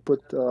link and you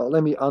put,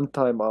 let me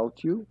untime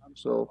out you.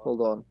 So,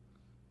 hold on.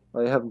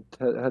 I haven't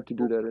had to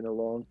do that in a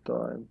long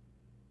time.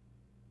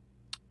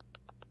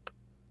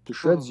 To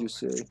shreds, you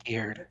say?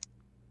 Scared.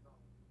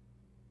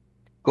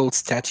 Gold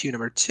statue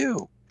number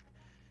 2.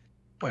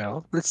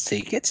 Well, let's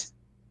take it.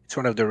 It's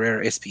one of the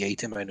rare SP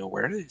item. I know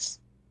where it is.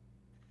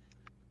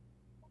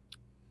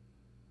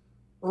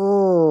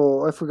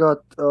 Oh, I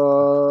forgot.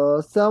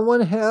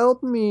 Someone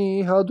help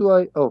me. How do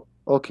I? Oh,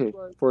 okay.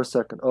 For a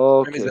second.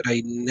 Problem is Okay. that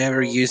I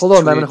never used Hold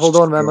on, Twitch, Mammon. Hold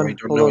on, so I Mammon.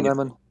 don't Hold know on,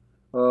 anything.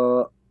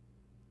 Mammon.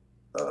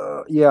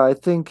 Yeah, I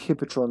think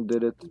Hippitron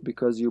did it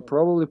because you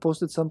probably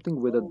posted something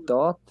with a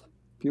dot,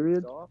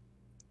 period.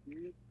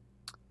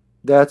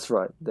 That's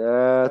right.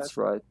 That's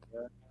right.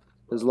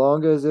 As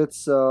long as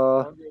it's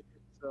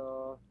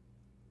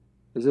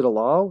is it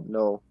allow?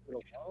 No.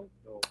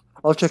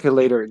 I'll check it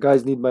later.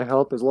 Guys need my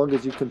help. As long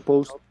as you can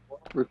post,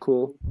 we're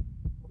cool.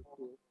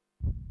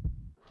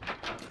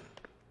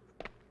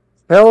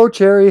 Hello,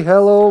 Cherry.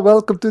 Hello.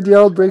 Welcome to the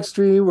Outbreak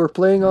stream. We're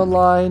playing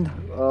online.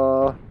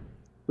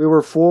 We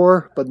were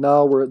 4, but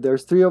now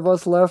there's 3 of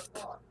us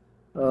left.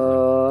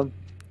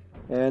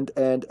 And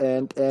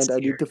I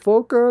need to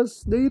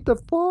focus. Need to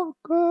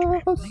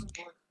focus.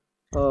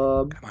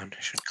 Come on,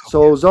 I should go.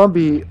 So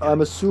Zombie,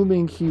 I'm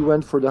assuming he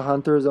went for the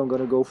hunters. I'm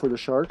gonna go for the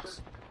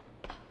sharks.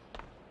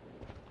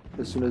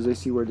 As soon as I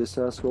see where this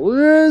asshole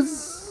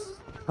is.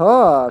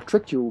 Ha!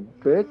 Tricked you,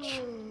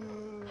 bitch.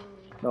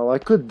 Now I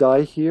could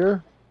die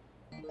here.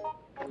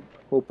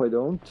 Hope I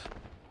don't.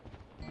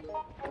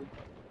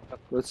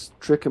 Let's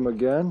trick him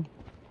again.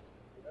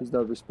 He's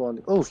not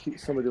responding. Oh,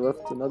 somebody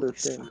left another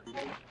thing.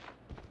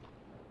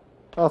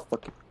 Oh,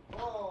 fuck it.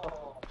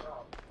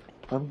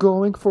 I'm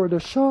going for the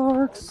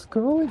sharks.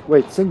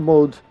 Wait, sync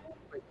mode.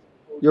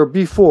 You're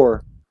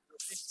B4.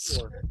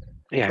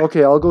 Yeah.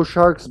 Okay, I'll go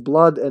shark's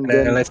blood and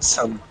then I left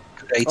some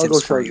good I'll go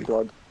items for shark's you.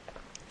 blood.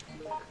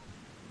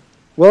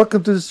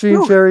 Welcome to the stream,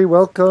 Woo. Cherry.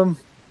 Welcome.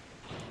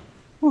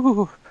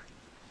 Woo.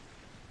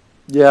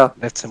 Yeah.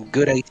 Left some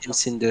good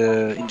items in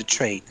the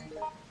train.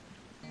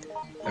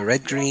 A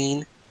red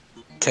green,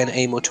 10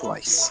 ammo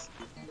twice.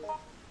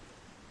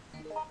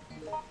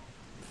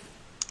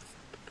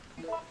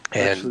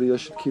 And Actually, I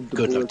should keep the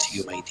good luck bullets. to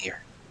you, my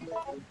dear.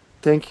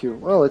 Thank you.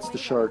 Well, it's the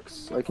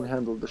sharks. I can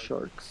handle the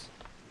sharks.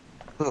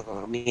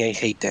 Oh, me, I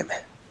hate them.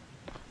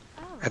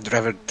 I'd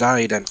rather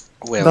die than...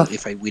 Well,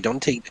 if we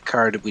don't take the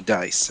card, we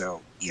die,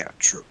 so... Yeah,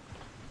 true.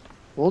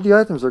 All the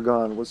items are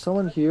gone. Was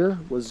someone here?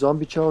 Was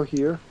Zombie Chow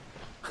here?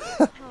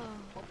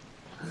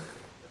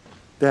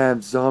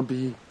 Damn,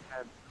 Zombie.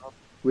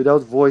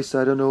 Without voice,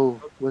 I don't know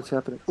what's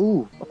happening.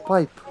 Ooh, a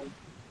pipe.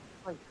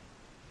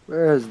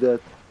 Where is that?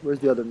 Where's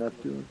the other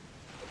Neptune?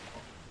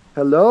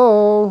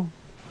 Hello?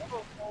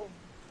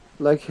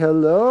 Like,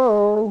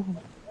 hello?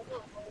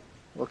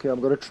 Okay, I'm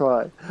gonna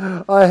try.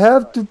 I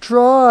have to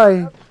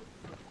try!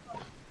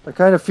 I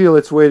kind of feel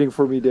it's waiting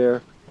for me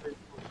there.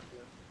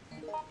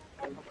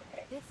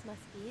 This must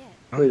be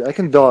it. Wait, I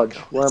can dodge.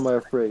 Why am I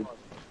afraid?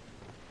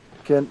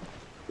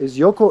 Is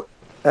Yoko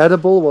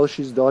edible while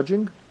she's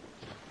dodging?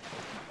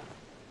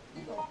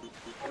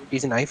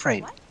 He's an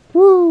iframe.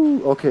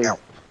 Woo! Okay. Ow.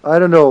 I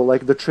don't know,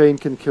 like the train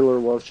can kill her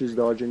while she's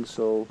dodging,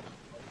 so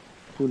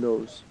who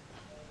knows.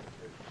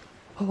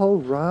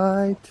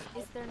 Alright.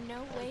 Is there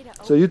no way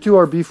to So you two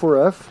are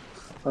B4F.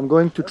 I'm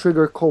going to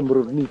trigger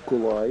Comrade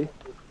Nikolai.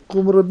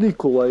 Comrade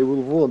Nikolai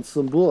will want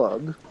some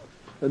blood.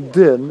 And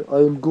then I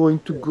am going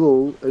to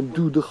go and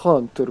do the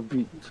hunter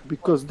beat,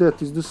 because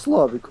that is the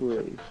Slavic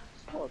way.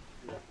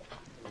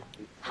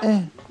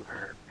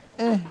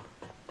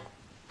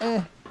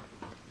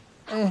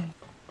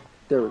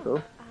 There we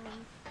go.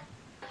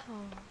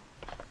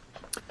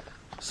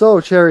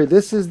 So, Cherry,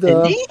 this is the...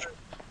 Indeed?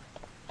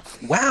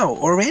 Wow,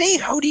 already?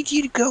 How did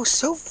you go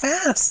so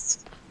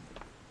fast?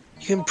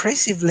 You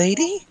impressive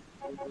lady?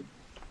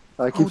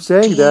 I keep Oh,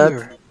 saying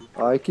dear.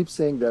 that. I keep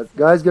saying that.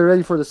 Guys, get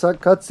ready for the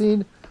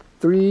cutscene.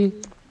 3,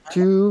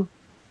 2,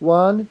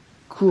 1.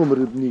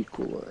 Comrade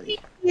Nikolai.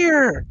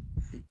 Here.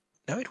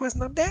 No, it was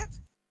not that.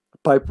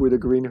 Pipe with a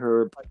green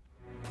herb.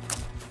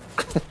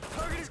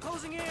 Target is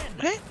closing in.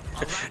 Eh?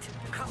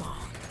 Come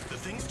on. The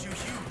thing's too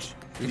huge.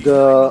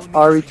 The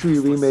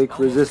RE3 remake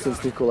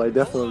Resistance Nikolai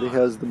definitely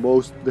has the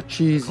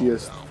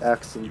cheesiest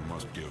accent. You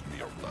must give me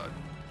your blood.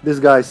 This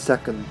guy's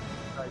second.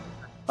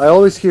 I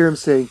always hear him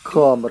saying,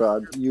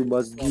 "Comrade, you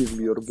must give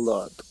me your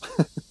blood."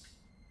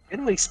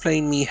 Can you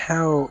explain me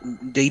how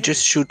they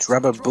just shoot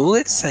rubber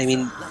bullets? I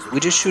mean, we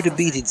just shoot a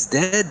beat, it's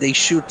dead. They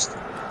shoot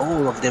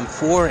all of them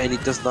 4 and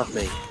it does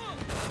nothing.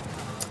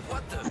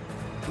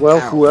 Well,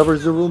 Ow.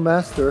 whoever's the room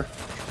master.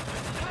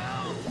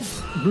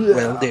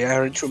 Well, they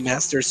aren't true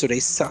masters, so they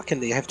suck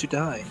and they have to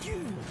die.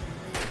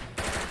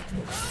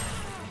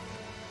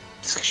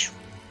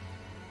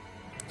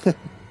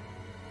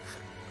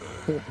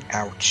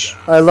 Ouch.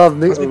 I love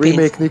Must be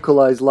remake painful.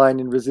 Nikolai's line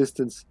in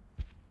Resistance.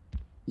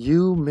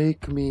 You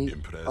make me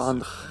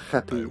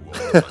unhappy.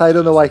 I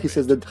don't know why he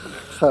says that.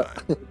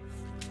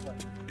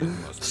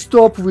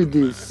 Stop with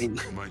this.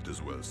 Might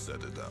as well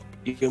set it up.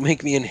 You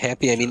make me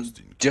unhappy. I mean,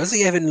 does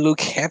he even look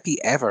happy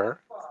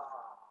ever?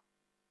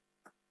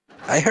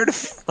 I heard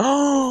of.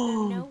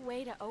 Oh! No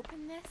way to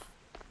open this?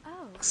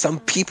 Oh. Some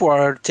people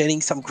are telling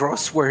some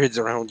gross words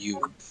around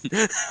you.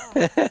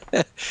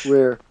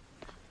 Where?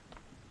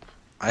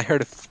 I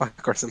heard a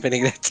fuck or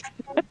something like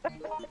that.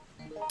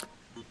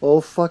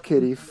 Oh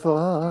fuckity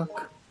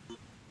fuck.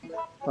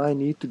 I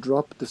need to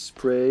drop the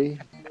spray.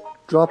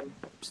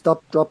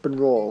 Stop, drop and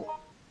roll.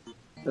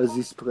 As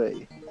the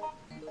spray.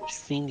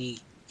 Cindy,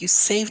 you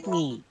saved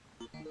me.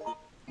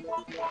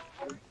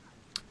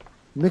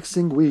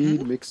 Mixing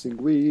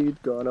weed,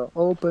 gonna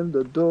open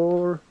the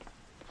door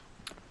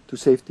to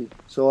safety.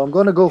 So I'm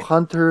gonna go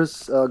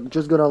hunters,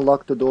 just gonna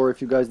unlock the door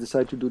if you guys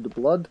decide to do the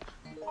blood.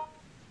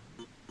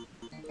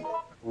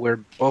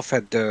 We're both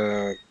at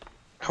the,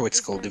 how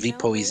it's called, the V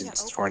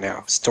Poisons for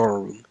now,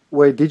 storeroom.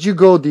 Wait, did you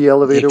go the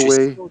elevator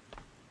way?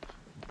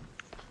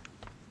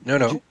 No,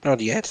 not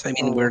yet. I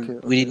mean, okay.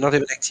 we did not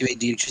even activate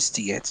the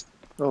electricity yet.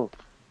 Oh.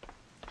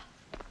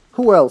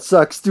 Well,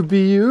 sucks to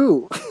be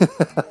you.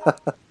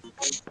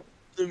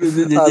 I'm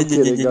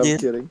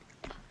kidding.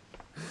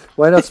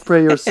 Why not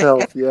spray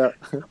yourself? Yeah.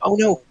 Oh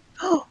no!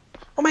 Oh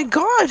my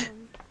god!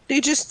 They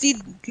just did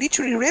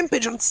literally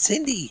rampage on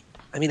Cindy.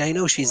 I mean, I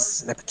know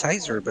she's an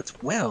appetizer, but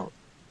well.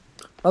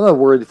 I'm not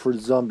worried for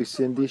zombie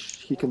Cindy.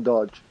 He can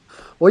dodge.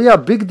 Well, yeah,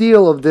 big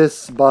deal of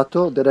this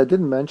Bato that I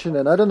didn't mention,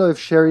 and I don't know if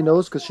Sherry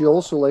knows because she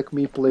also, like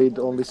me, played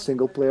only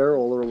single player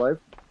all her life.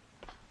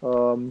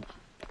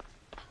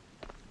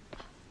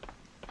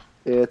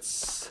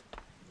 It's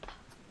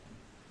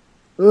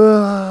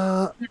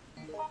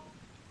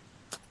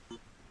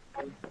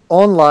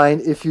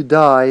online. If you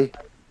die,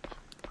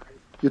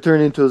 you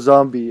turn into a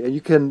zombie, and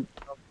you can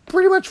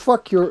pretty much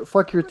fuck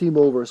your team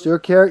over. So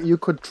you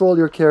control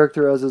your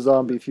character as a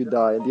zombie if you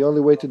die, and the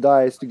only way to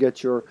die is to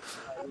get your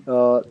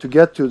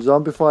to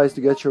zombify is to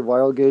get your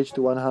viral gauge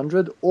to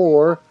 100,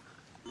 or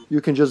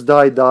you can just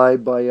die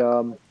by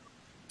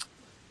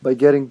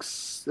getting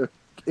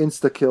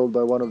insta killed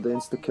by one of the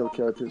insta kill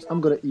characters.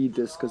 I'm gonna eat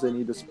this because I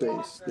need a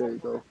space. There you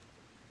go.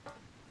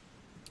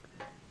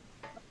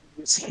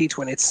 It's hate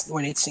when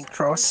it's in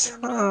cross.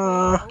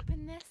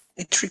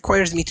 It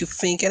requires me to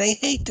think, and I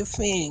hate to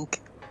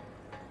think.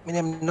 I mean,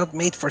 I'm not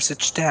made for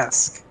such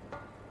task.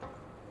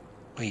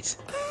 Wait,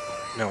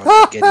 no, I'm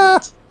not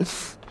getting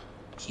it.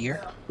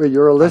 Here? Wait,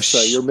 you're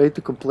Alyssa. You're made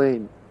to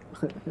complain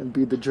and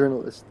be the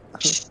journalist.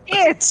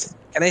 Shit!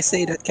 Can I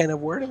say that kind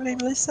of word when I'm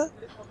Alyssa?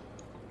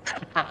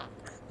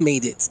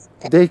 Made it.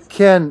 They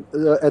can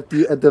at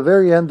the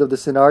very end of the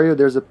scenario.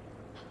 There's a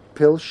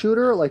pill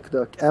shooter, like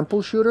the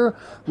ample shooter,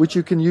 which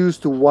you can use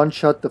to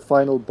one-shot the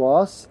final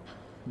boss.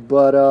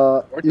 But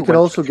you can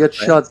also get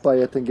shot by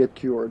it and get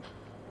cured.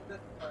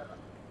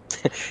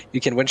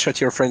 You can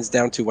one-shot your friends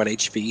down to 1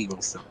 HP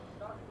also.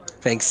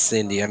 Thanks,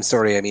 Cindy. I'm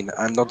sorry. I mean,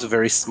 I'm not a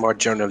very smart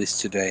journalist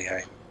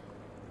today.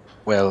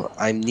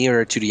 I'm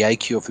nearer to the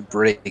IQ of a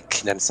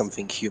brick than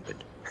something human.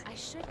 I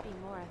should be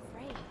more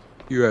afraid.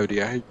 You have the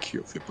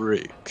IQ of a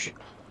brick.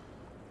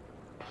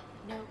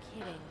 No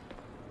kidding.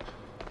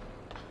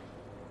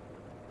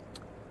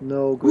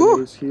 No good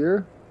news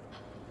here.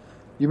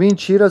 You mean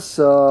Cheetah's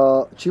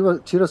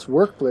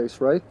workplace,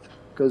 right?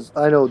 Because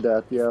I know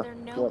that. Yeah.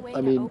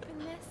 I mean,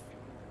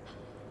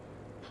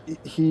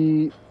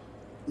 he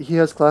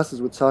has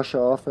classes with Sasha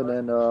often,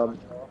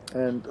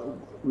 and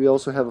we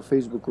also have a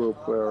Facebook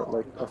group where,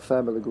 like, a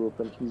family group,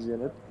 and he's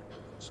in it.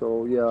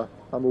 So yeah,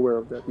 I'm aware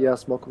of that. Yeah,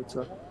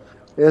 Smokovitsa.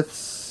 It's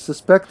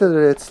suspected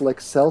that it's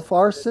like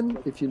self-arson,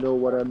 if you know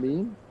what I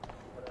mean.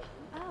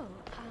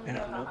 I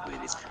don't know who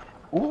it is.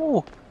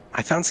 Ooh,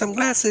 I found some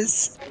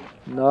glasses.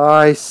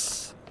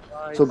 Nice.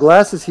 So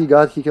glasses he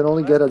can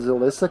only get as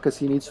Alyssa because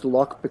he needs to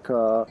lockpick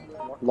a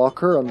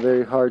locker, and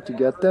very hard to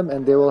get them,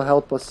 and they will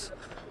help us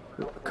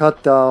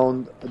cut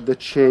down the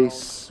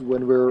chase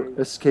when we're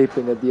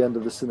escaping at the end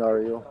of the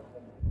scenario.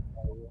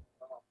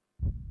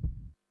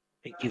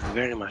 Thank you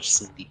very much,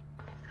 Cindy.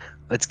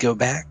 Let's go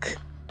back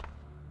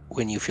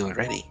when you feel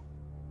ready.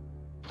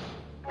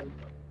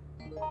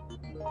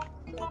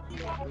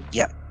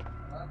 Yep.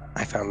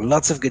 I found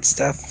lots of good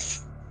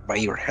stuff by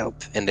your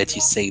help and that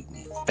you saved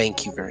me.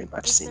 Thank you very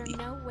much, Cindy. Is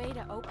there no way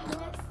to open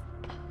this?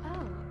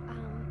 Oh,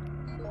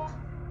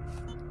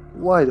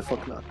 Why the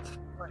fuck not?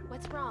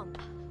 what's wrong?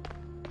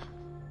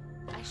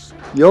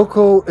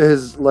 Yoko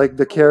is like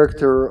the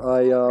character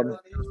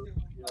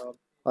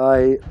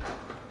I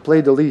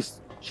play the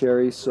least,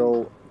 Cherry.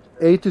 So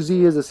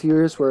A2Z is a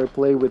series where I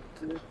play with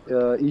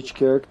each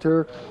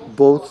character,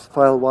 both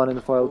File 1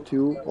 and File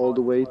 2, all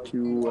the way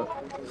to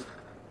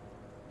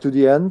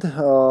the end.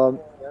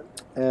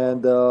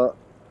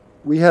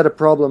 We had a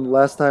problem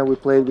last time we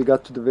played. We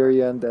got to the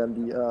very end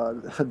and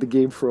the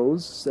game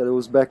froze. And it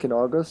was back in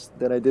August.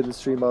 Then I didn't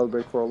stream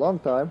Outbreak for a long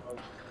time.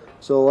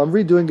 So I'm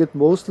redoing it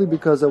mostly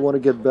because I want to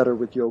get better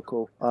with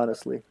Yoko,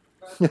 honestly.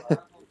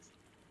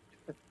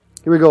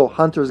 Here we go.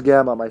 Hunter's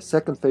Gamma, my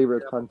second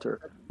favorite hunter,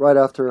 right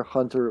after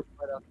Hunter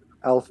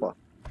Alpha.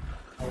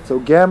 So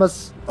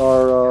Gammas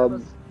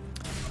are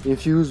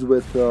infused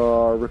with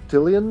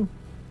reptilian.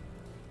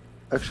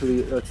 Actually,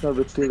 it's not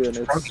reptilian.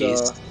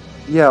 It's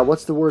yeah.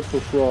 What's the word for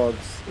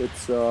frogs?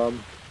 It's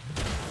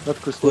not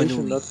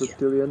crustacean, not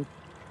reptilian.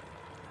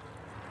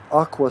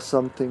 Aqua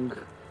something.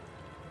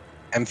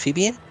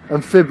 Amphibian?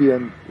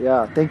 Amphibian.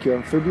 Yeah, thank you.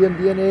 Amphibian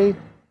DNA.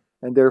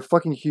 And they're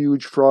fucking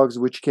huge frogs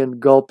which can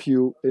gulp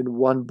you in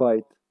one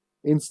bite.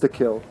 Insta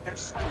kill.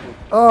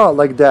 Oh,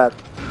 like that.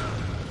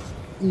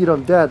 Eat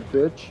on that,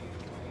 bitch.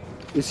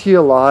 Is he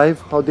alive?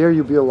 How dare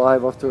you be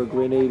alive after a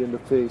grenade in the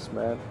face,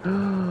 man?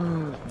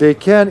 They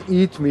can't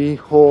eat me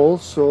whole,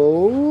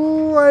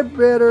 so I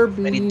better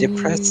be... Very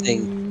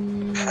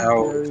depressing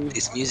how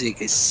this music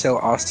is so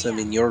awesome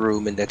in your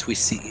room and that we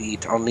see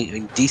it only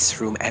in this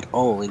room at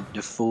all in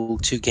the full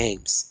 2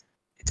 games.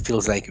 It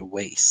feels like a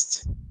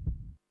waste.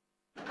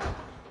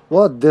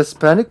 What? This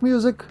panic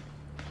music?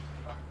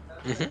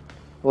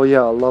 Oh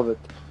yeah, I love it.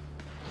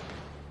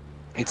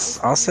 It's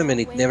awesome and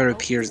it never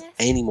appears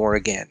anymore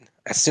again.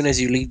 As soon as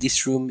you leave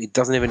this room, it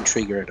doesn't even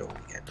trigger at all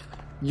again.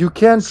 You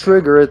can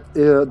trigger it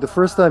the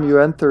first time you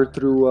enter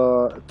through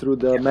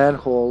the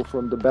manhole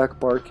from the back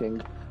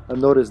parking. I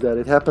noticed that.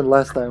 It happened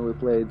last time we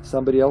played.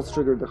 Somebody else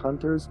triggered the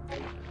hunters,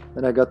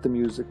 and I got the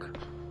music.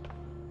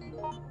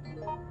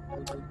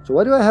 So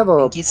why do I have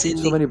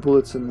so many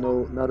bullets and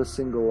not a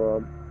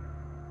single...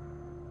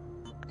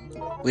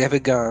 We have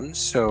a gun,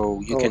 so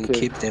you can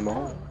keep them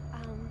all.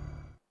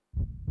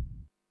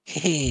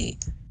 Hey.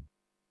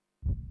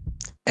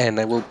 And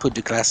I will put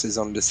the glasses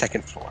on the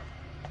 2nd floor.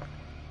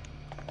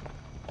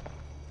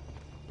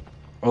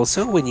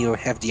 Also, when you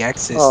have the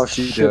access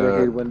to shit, I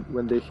hate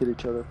when they hit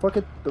each other. Fuck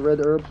it, the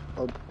red herb.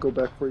 I'll go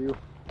back for you.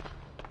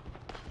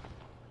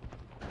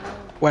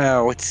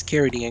 Wow, it's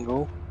scary, the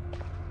angle.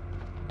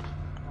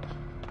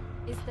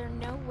 Is there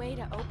no way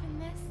to open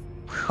this?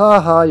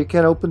 Haha, you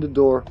can't open the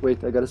door.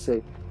 Wait, I gotta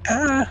say.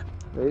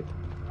 Wait.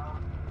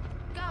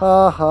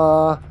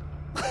 Haha.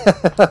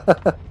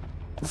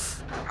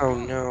 Oh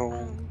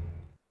no.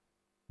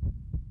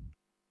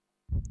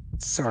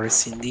 Sorry,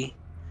 Cindy.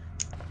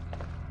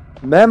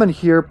 Mammon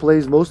here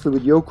plays mostly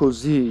with Yoko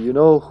Z. You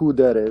know who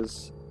that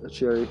is,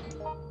 Cherry.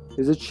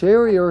 Is it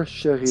Cherry or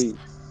Sherry?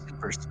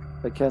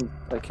 I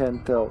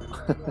can't tell.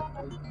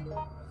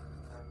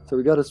 So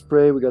we got a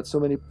spray, we got so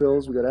many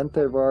pills, we got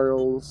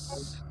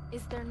antivirals.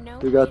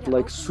 We got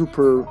like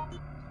super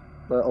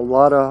a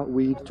lot of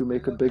weed to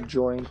make a big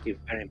joint. Thank you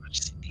very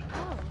much, Cindy.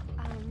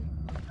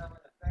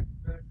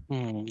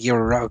 You're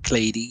a rock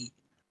lady.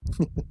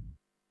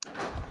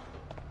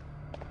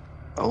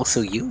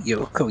 Also you,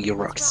 Yoko, you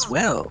rock as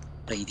well,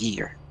 my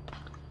dear.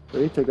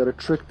 Wait, I gotta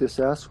trick this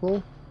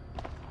asshole.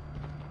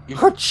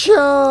 Hacha!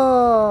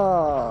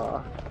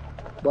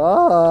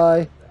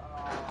 Bye!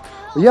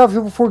 Yeah,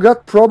 I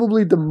forgot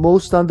probably the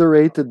most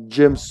underrated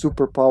Jim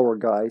superpower,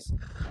 guys.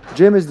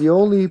 Jim is the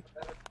only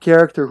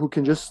character who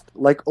can just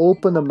like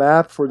open a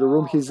map for the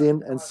room he's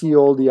in and see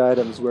all the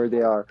items where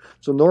they are.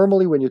 So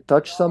normally when you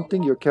touch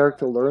something, your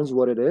character learns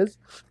what it is.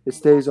 It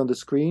stays on the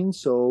screen,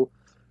 so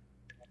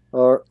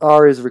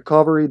R is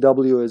recovery,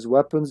 W is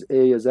weapons,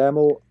 A is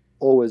ammo,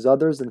 O is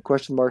others, and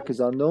question mark is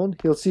unknown.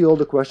 He'll see all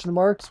the question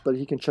marks, but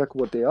he can check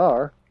what they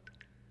are.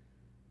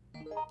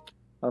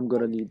 I'm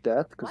gonna need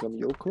that because I'm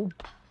Yoko.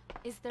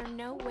 Is there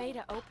no way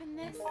to open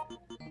this?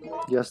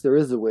 Yes, there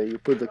is a way. You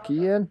put the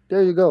key in.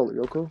 There you go,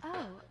 Yoko.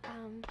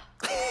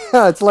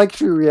 It's like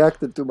she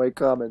reacted to my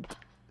comment.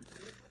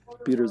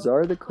 Peter's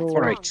article.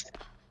 Alright.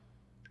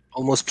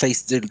 Almost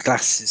placed the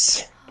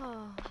glasses.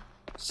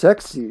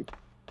 Sexy.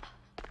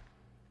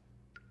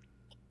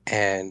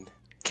 And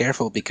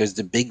careful because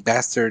the big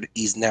bastard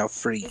is now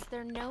free. Is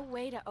there no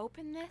way to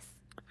open this?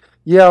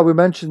 Yeah, we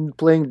mentioned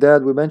playing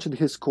dead. We mentioned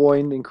his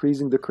coin,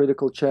 increasing the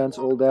critical chance,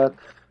 all that.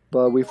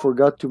 But we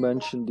forgot to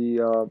mention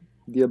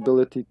the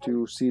ability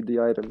to see the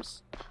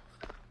items.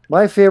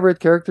 My favorite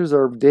characters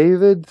are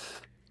David.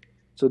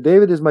 So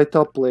David is my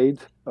top played.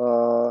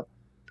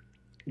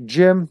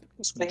 Jim,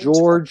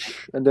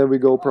 George, and then we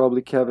go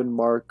probably Kevin,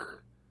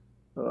 Mark,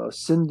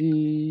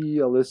 Cindy,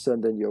 Alyssa,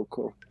 and then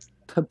Yoko.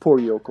 Poor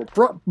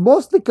Yoko.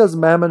 Mostly because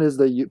Mammon is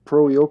the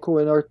pro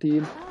Yoko in our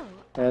team.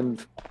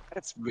 And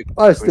that's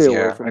I stay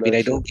away from that. I mean,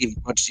 I don't give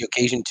much the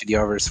occasion to the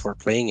others for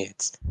playing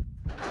it.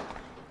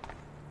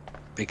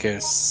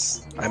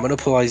 Because I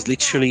monopolize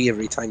literally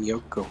every time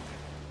Yoko.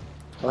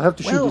 I'll have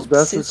to shoot these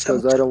bastards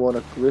because I don't want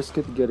to risk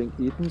it getting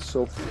eaten.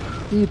 So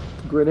eat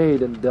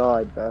grenade and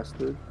die,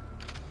 bastard.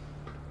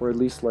 Or at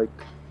least like...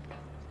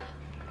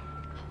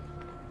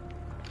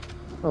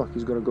 Oh,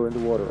 he's gonna go in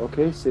the water.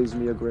 Okay, saves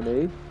me a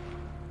grenade.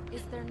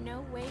 Is there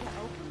no way to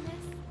open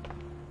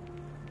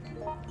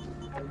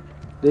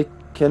this?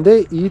 Can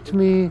they eat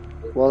me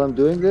while I'm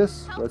doing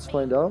this? Let's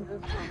find out.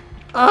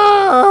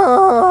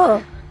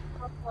 Ah!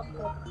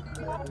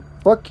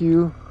 Fuck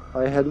you.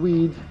 I had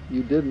weed.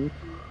 You didn't.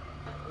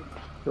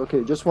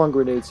 Okay, just one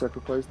grenade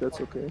sacrifice.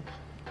 That's okay.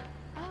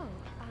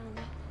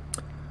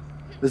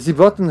 The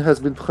button has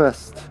been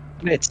pressed.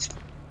 Let's.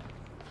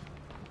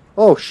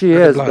 Oh, she For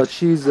the is, blood. but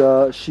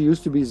she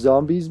used to be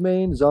Zombie's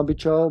main, Zombie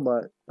Chow,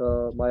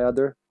 my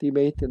other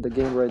teammate in the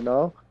game right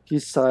now.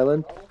 He's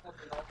silent.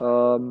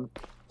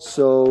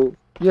 So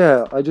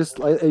yeah, I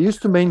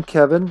used to main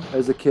Kevin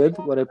as a kid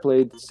when I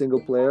played single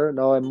player.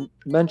 Now I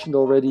mentioned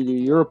already the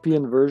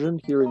European version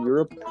here in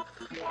Europe.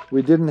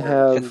 We didn't 10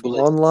 have bullets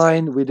inside.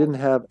 online, we didn't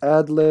have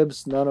ad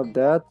libs, none of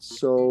that.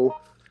 So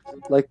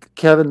like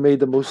Kevin made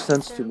the most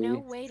sense to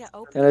me.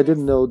 And I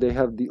didn't know they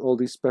have all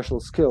these special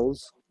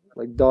skills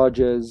like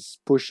dodges,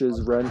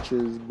 pushes,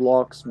 wrenches,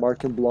 blocks,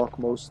 mark and block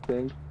most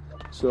thing.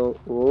 So,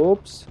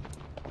 oops.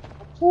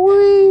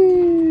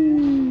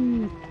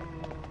 Whee!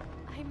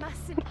 I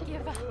mustn't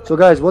give up. So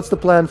guys, what's the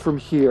plan from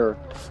here?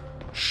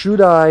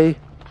 Should I...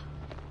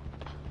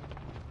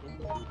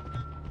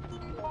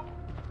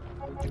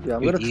 Yeah,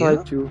 I'm gonna try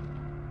to...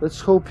 Let's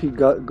hope he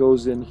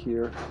goes in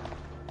here.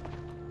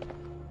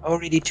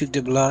 Already took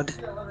the blood.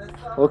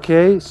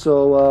 Okay,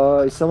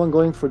 so is someone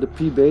going for the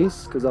P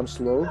base? Because I'm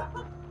slow.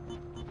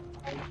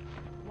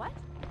 What?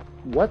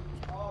 What?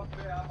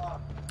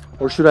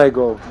 Or should I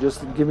go?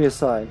 Just give me a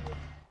sign.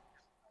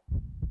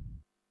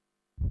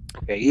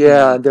 Okay.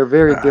 Yeah, they're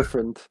very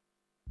different.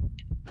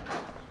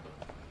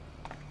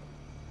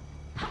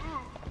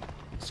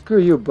 Screw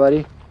you,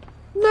 buddy.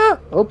 No!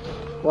 Oh,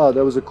 wow,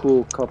 that was a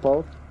cool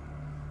cop-out.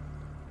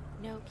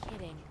 No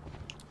kidding.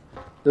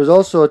 There's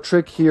also a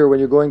trick here when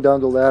you're going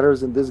down the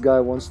ladders and this guy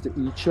wants to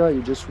eat you.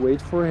 You just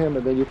wait for him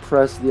and then you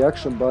press the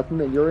action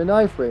button and you're in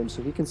iframe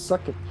so he can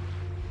suck it.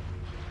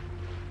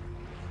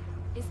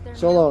 Is there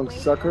So no long, way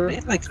sucker.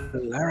 It's like a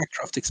Lara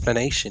Croft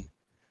explanation.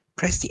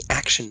 Press the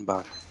action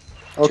button.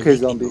 to Okay,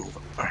 make me zombie. move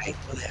right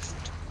or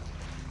left.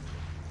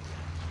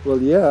 Well,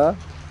 yeah.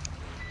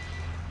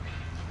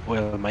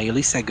 Well, my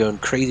Elisa going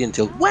crazy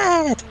until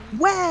what?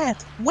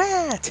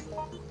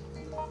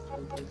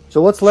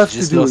 So what's left to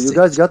Just do? lost You it.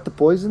 guys got the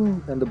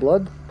poison and the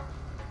blood?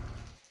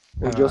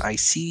 Or just... I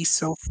see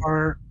so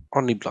far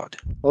only blood.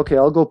 Okay,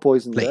 I'll go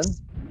poison Please.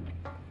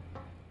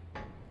 then.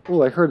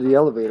 Oh, I heard the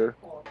elevator.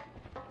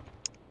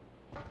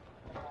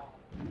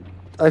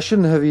 I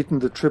shouldn't have eaten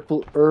the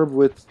triple herb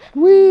with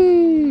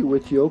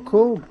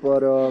Yoko,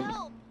 but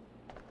Help!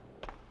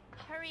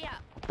 Hurry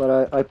up.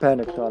 but I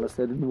panicked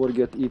honestly. I didn't want to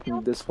get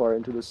eaten this far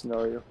into the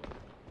scenario.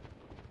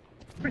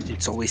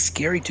 It's always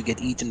scary to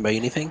get eaten by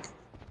anything.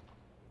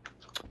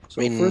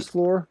 So I mean, first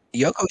floor.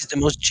 Yoko is the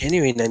most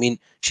genuine. I mean,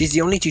 she's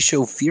the only to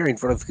show fear in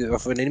front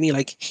of an enemy,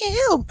 like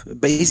help,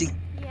 basic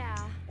Yeah.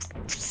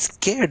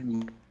 scared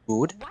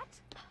mood. What?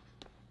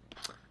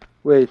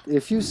 Wait,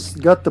 if you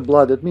got the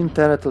blood, that means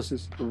Thanatos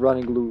is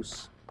running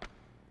loose.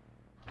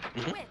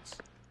 Mhm. Which?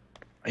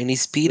 Any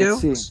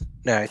speedo? Let's see.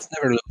 No, it's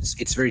never loose.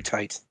 It's very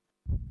tight.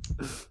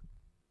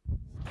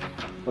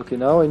 Okay,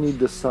 now I need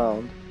the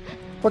sound.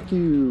 Fuck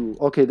you.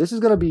 Okay, this is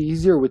gonna be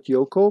easier with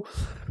Yoko.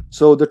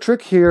 So the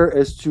trick here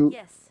is to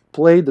Yes.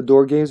 play the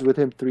door games with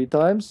him 3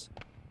 times.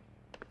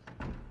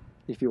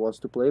 If he wants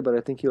to play, but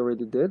I think he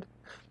already did.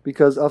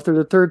 Because after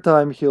the 3rd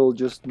time, he'll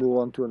just move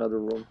on to another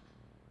room.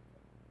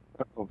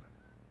 Uh-oh.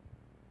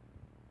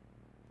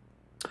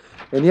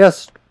 And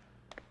yes,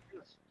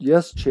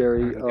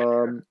 Cherry,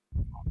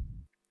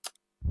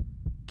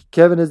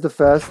 Kevin is the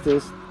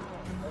fastest.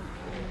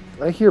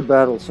 I hear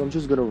battle, so I'm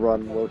just gonna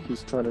run while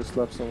he's trying to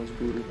slap someone's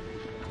booty.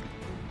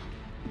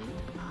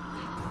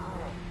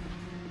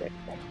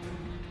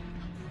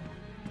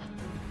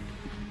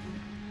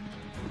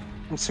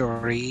 I'm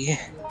sorry.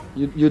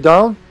 You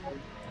down?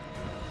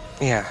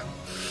 Yeah,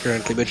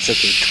 currently, but it's okay.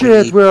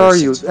 Shit, where are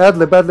you? 28%.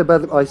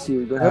 Adlib, I see you.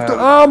 You don't have to.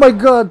 Oh my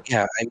god!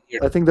 Yeah, I'm here.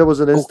 I think that was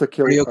an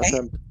insta-kill are you okay?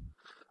 attempt.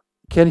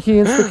 Can he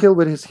insta-kill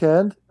with his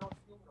hand?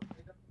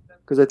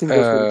 Because I think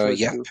that's what he tried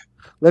yeah. to do.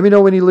 Let me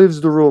know when he leaves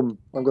the room.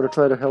 I'm gonna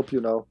try to help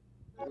you now.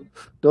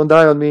 Don't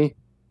die on me.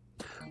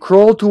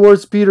 Crawl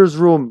towards Peter's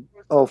room.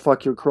 Oh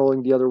fuck, you're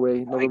crawling the other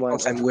way. Never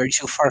mind. I'm way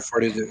too far for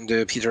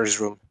the Peter's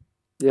room.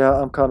 Yeah,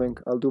 I'm coming.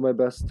 I'll do my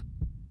best.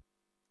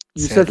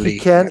 You said he Sadly,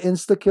 can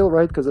insta-kill,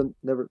 right? Because I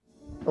never...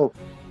 Oh.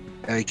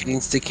 He can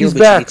insta-kill, He's but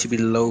back. you need to be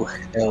low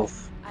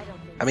health.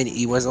 I mean,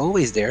 he was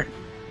always there.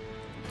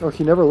 Oh,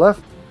 he never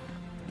left?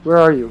 Where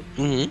are you?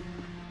 Mm-hmm.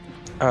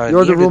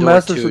 You're the room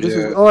master, so this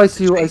is... Oh, I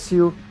see you, I see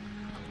you.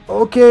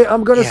 Okay,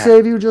 I'm gonna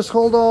save you. Just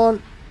hold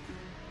on.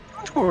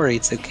 Don't worry,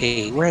 it's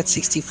okay. We're at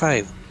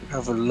 65. We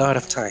have a lot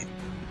of time.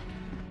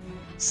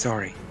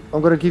 Sorry.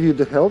 I'm gonna give you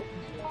the help,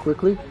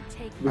 quickly,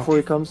 before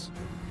he comes.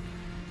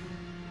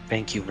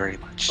 Thank you very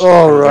much. All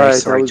I'm very right, that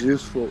sorry was to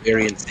useful. be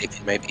very unsafe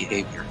in my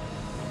behavior.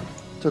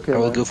 It's okay, I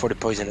will man. go for the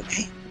poison,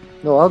 okay?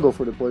 No, I'll go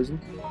for the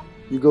poison.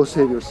 You go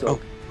save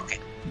yourself. Oh, okay.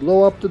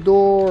 Blow up the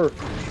door.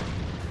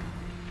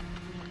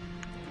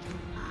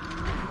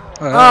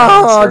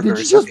 Sorry, Did you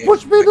very just sorry.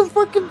 push me in the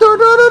fucking door?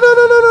 No, no, no,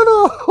 no, no,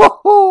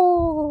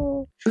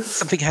 no, no.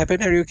 Something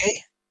happened? Are you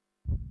okay?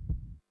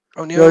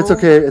 Oh no. No, it's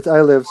okay.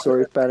 I live.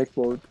 Sorry, panic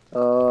mode.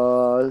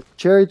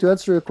 Cherry, to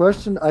answer your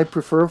question, I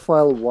prefer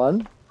file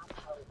 1.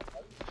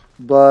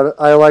 But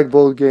I like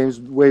both games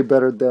way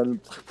better than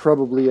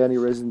probably any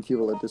Resident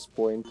Evil at this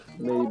point.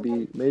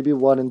 Maybe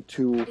 1 and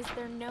 2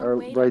 are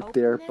right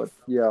there, but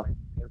yeah.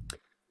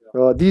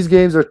 These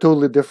games are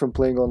totally different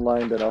playing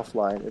online than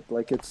offline.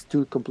 It's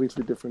two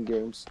completely different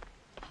games.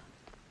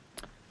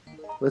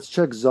 Let's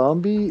check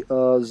Zombie.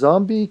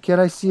 Zombie, can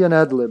I see an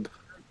ad-lib?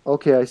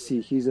 Okay, I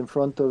see. He's in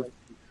front of...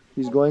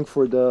 He's going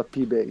for the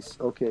P-base.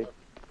 Okay.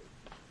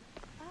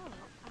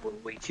 We'll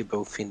wait you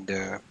both in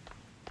the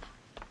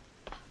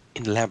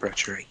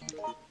laboratory.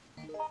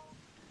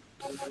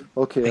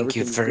 Okay, Thank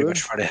you very good.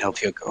 much for the help,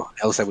 Yoko.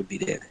 Else I would be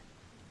dead.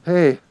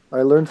 Hey,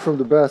 I learned from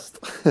the best.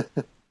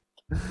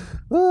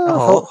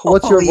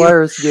 What's your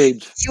virus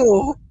gauge?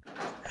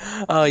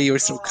 Oh, you're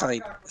so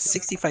kind.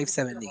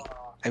 6570.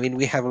 I mean,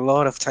 we have a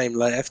lot of time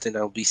left, and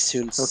I'll be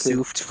soon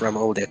soothed from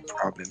all that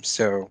problems.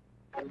 So,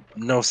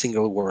 no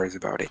single worries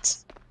about it.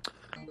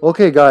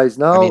 Okay, guys.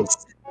 Now, I mean,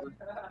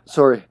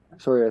 sorry,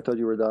 I thought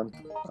you were done.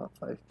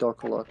 I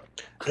talk a lot.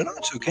 No,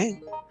 it's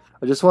okay.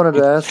 I just wanted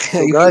to ask,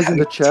 so guys in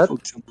the chat,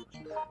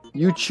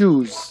 you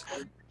choose.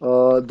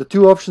 The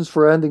two options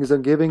for endings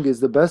I'm giving is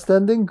the best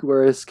ending,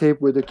 where I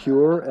escape with a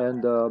cure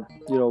and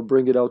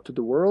bring it out to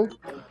the world,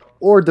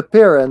 or the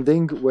pair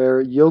ending,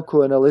 where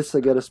Yoko and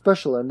Alyssa get a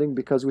special ending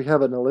because we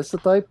have an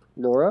Alyssa type,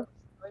 Laura.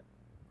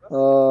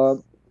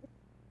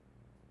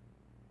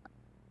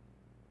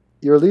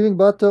 You're leaving,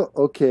 Bato?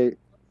 Okay.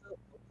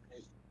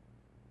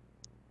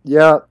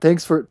 Yeah,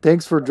 thanks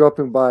for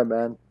dropping by,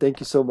 man. Thank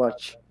you so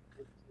much.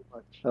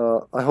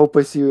 I hope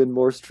I see you in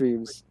more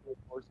streams.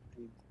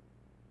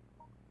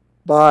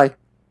 Bye.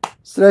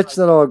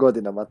 Srećna Nova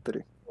godina,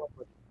 materi.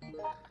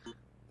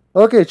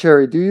 Okay,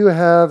 Cherry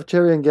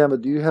and Gamma,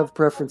 do you have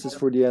preferences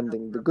for the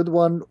ending? The good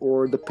one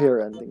or the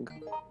pair ending?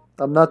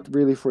 I'm not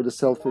really for the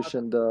selfish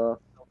and the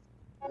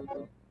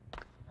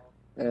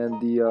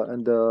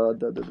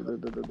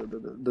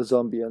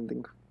zombie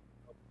ending.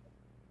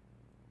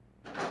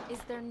 Is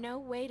there no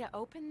way to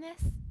open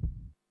this?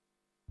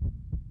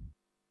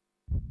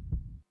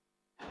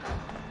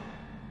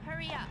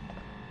 Hurry up.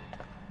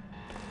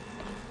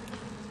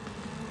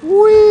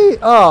 Whee!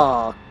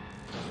 Ah!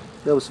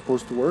 That was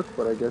supposed to work,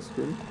 but I guess it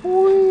didn't.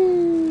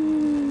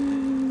 Whee!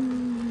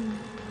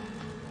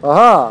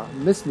 Aha!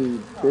 Miss me,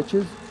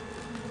 bitches.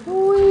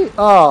 Whee!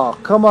 Oh,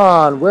 come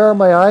on! Where are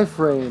my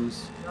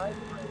iframes?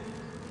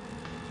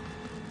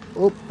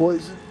 Oh,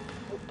 poison.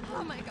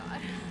 Oh my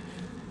god.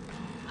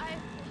 I've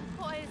been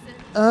poisoned.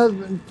 I've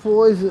been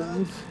poisoned.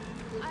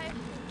 I've been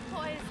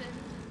poisoned.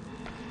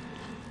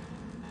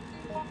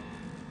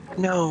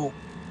 No.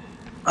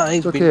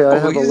 It's okay, I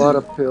have a lot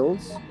of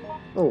pills.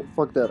 Oh,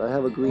 fuck that, I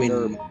have a green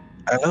herb.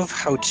 I love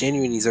how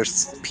genuine is her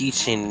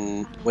speech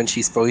when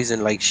she's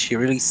poisoned. Like, she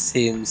really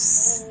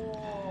seems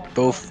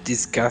both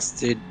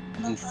disgusted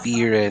and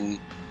fear, and...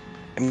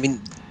 I mean,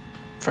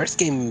 first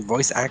game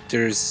voice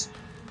actors,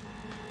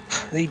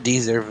 they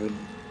deserve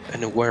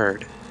an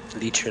award,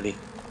 literally.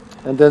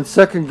 And then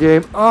second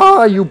game,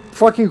 you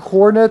fucking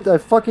hornet! I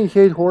fucking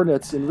hate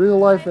hornets in real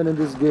life and in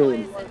this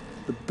game.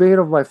 The bane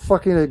of my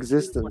fucking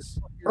existence.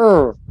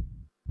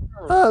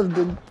 I've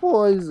been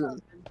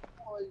poisoned.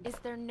 Is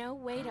there no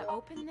way to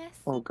open this?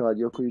 Oh god,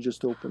 Yoko, you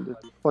just opened it.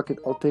 Fuck it,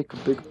 I'll take a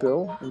big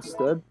pill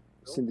instead.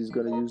 Cindy's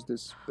gonna use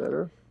this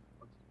better.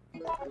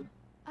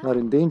 Not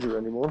in danger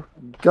anymore.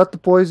 Got the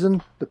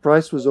poison, the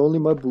price was only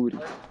my booty.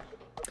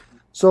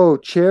 So,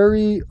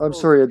 Cherry, I'm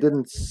sorry, I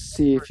didn't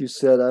see if you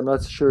said, I'm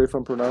not sure if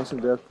I'm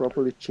pronouncing that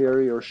properly,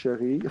 Cherry or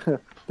Cherie,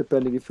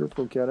 depending if you're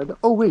from Canada.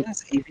 Oh, wait.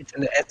 Is it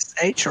an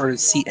SH or a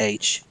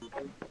CH?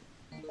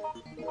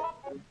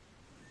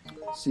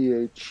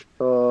 CH.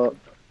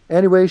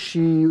 Anyway,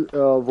 she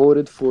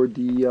voted for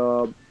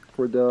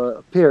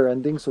the pair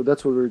ending, so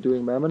that's what we're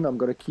doing, Mammon. I'm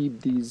gonna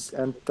keep these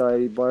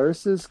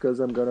antiviruses because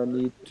I'm gonna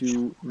need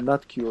to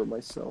not cure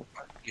myself.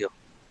 Yeah.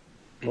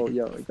 Oh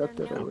yeah, I got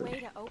that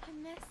already.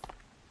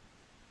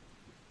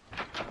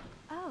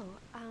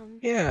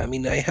 Yeah, I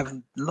mean, I have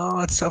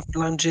lots of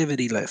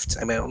longevity left.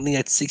 I'm only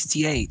at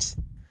 68.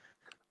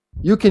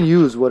 You can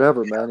use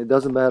whatever, man. It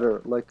doesn't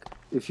matter. Like,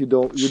 if you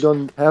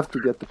don't have to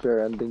get the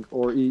pair ending,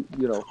 or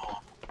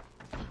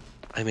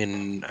I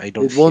mean, I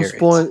don't. It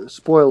won't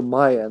spoil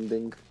my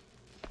ending,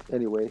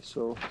 anyway.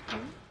 So,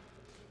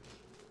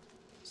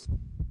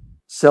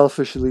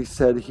 selfishly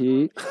said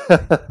he.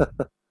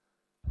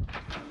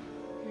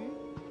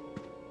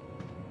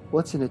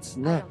 What's in its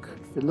neck?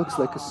 It looks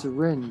like a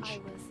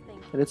syringe,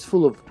 and it's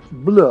full of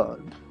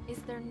blood. Is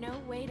there no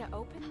way to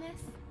open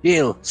this?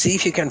 Jill, see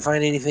if you can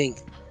find anything.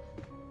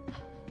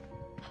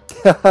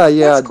 Yeah,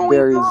 What's going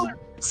berries. on?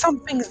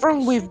 Something's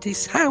wrong with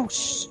this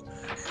house.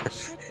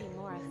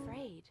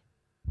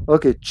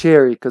 Okay,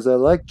 cherry, because I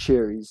like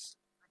cherries,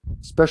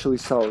 especially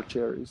sour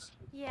cherries.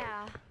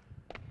 Yeah.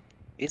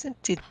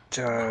 Isn't it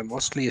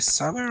mostly a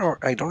summer, or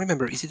I don't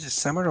remember? Is it a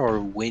summer or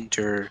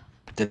winter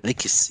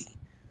delicacy?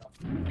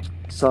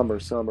 Summer.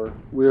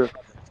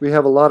 We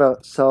have a lot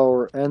of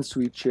sour and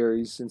sweet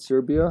cherries in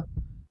Serbia,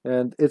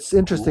 and it's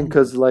interesting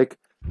because like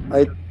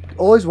I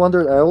always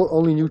wondered. I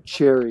only knew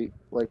cherry,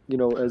 like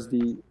as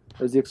the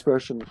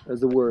expression, as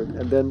the word,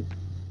 and then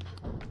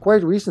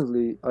quite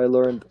recently I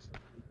learned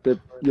that,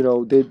 you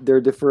know,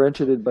 they're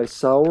differentiated by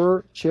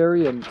sour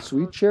cherry and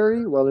sweet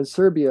cherry. While in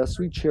Serbia,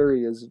 sweet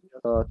cherry is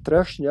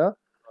trešnja,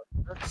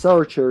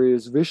 sour cherry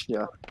is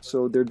vishnya.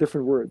 So they're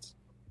different words.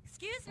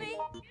 Excuse me.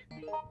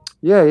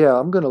 Yeah, yeah,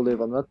 I'm gonna live.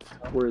 I'm not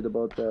worried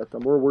about that.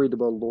 I'm more worried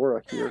about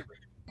Laura here.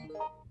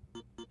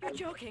 You're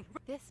joking.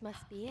 This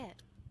must be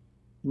it.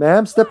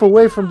 Ma'am, step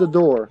away from the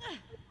door.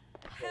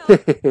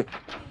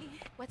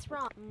 What's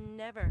wrong?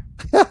 Never.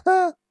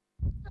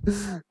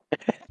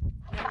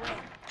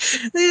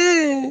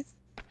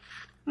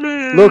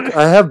 Look,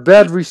 I have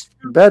bad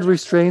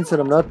restraints and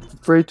I'm not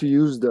afraid to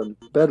use them.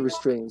 Bad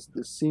restraints.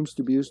 This seems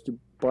to be used to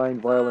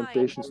bind violent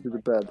patients to the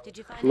bed.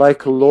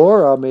 Like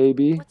Laura,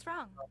 maybe. What's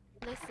wrong?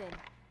 Listen.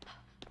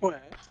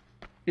 What?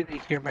 Did they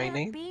hear my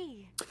name?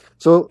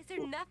 So,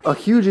 a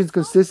huge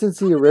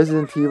inconsistency in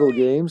Resident Evil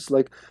games.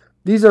 Like,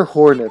 these are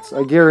hornets.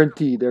 I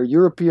guarantee. They're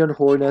European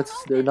hornets.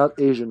 They're not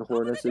Asian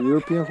hornets. They're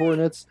European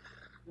hornets.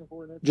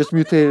 Just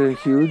mutated and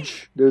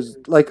huge. There's,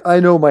 like, I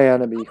know my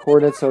enemy.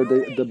 Hornets are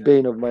the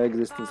bane of my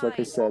existence, like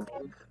I said.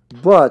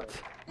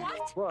 But,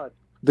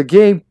 the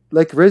game,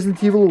 like,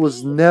 Resident Evil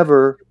was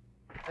never...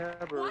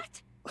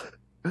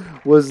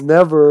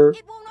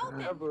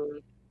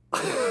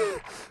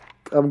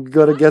 I'm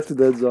gonna get to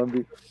that,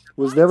 zombie.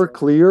 Was never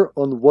clear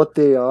on what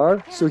they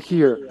are. So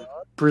here,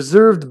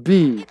 preserved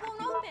bee.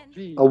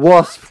 A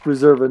wasp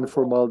preserved in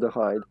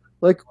formaldehyde.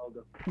 Like,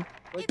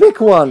 pick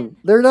one.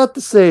 They're not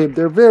the same.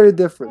 They're very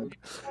different.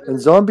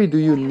 And zombie, do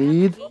you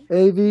need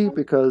AV?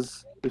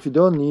 Because if you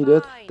don't need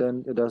it,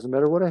 then it doesn't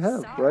matter what I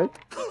have, right?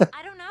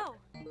 I don't know.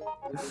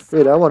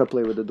 Wait, I want to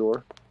play with the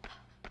door.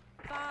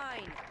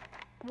 Fine.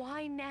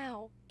 Why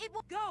now? It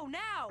will go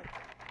now.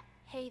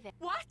 Hey there.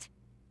 What?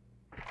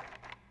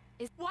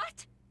 Is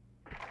what?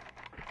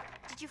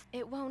 Did you?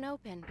 It won't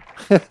open.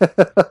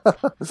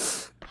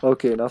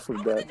 Okay, enough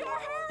of that.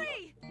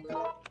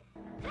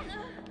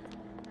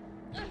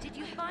 Did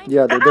you find?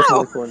 Yeah, they're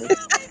definitely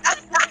hornets.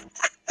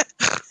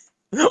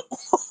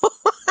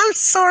 I'm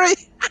sorry.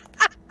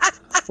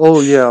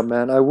 Oh yeah,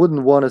 man, I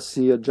wouldn't want to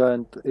see a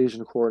giant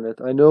Asian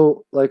hornet. I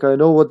know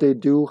what they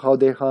do, how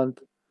they hunt.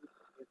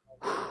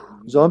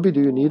 Zombie, do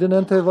you need an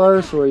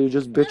antivirus or are you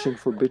just bitching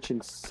for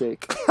bitching's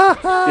sake?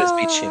 Just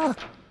bitching.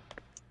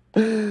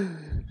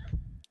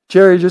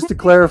 Cherry, just to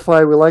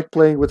clarify, we like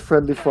playing with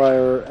friendly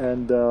fire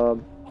and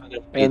on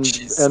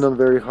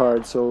very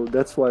hard, so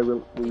that's why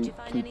we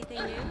keep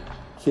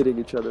hitting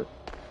each other.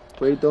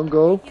 Wait, don't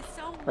go.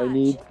 I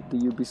need the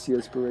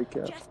UBCS beret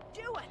cap.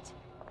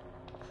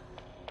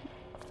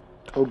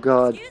 Oh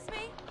god.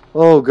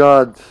 Oh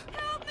god.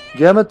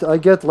 Gamut, I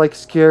get like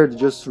scared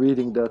just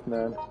reading that,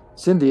 man.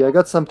 Cindy, I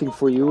got something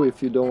for you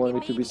if you don't want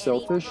me to be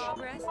selfish.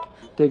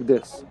 Take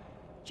this.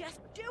 Just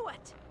do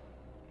it.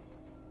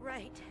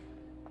 Right.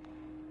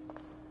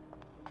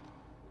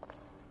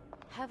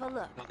 Have a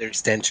look.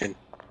 There's tension.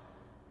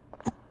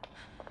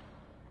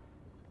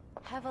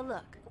 Have a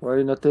look. Why are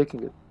you not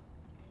taking it?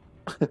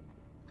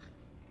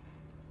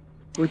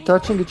 We're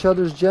touching each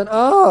other's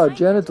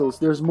genitals.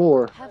 There's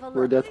more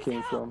where that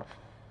came from.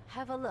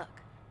 Have a look.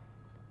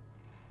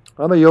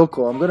 I'm a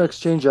Yoko. I'm gonna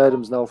exchange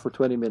items now for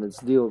 20 minutes.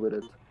 Deal with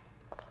it.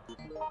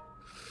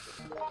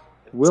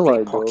 Will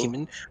I though?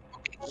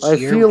 I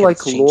feel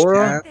like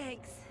Laura.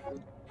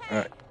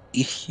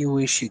 If you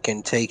wish, you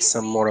can take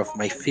some more of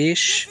my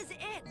fish.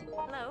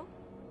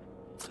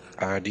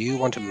 Do you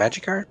want a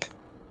magic art?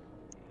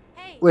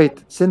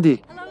 Wait,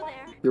 Cindy.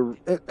 You're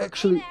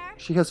actually.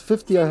 She has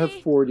 50. I have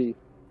 40.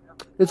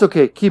 It's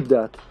okay. Keep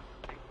that.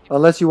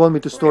 Unless you want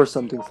me to store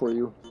something for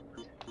you.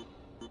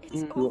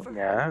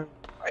 Yeah.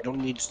 I don't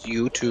need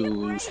you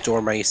to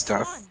store my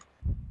stuff.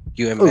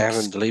 You and man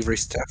and delivery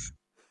stuff.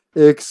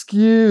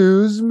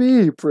 Excuse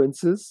me,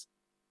 princess.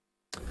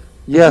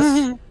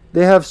 Yes,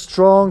 they have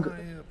strong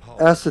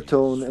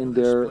acetone in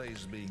their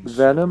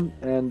venom,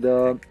 and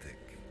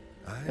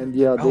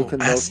yeah, they can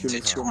melt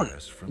you.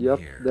 Yep,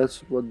 that's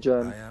what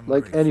Jan.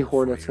 Like any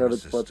hornets have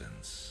it, but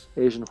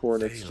Asian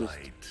hornets just.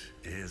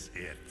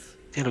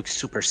 They look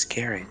super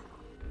scary.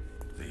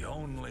 The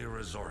only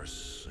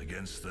resource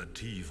against the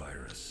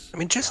T-virus. I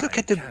mean, just look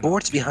at the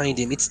boards behind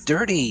him. It's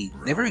dirty.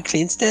 Never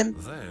cleans them.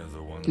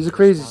 He's a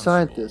crazy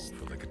scientist.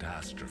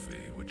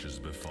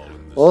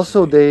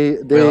 Also, they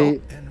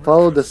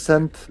follow the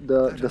scent,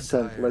 the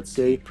scent, let's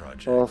say,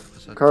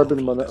 of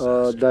carbon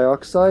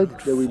dioxide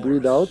that we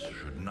breathe out.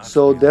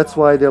 So that's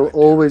why they'll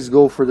always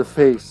go for the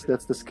face.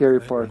 That's the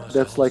scary part.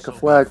 That's like a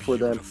flag for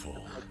them.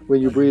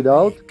 When you breathe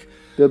out,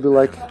 they'll be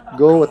like,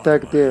 go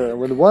attack there. And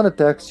when one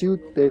attacks you,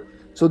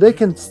 they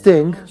can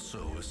sting,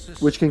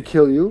 which can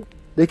kill you.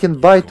 They can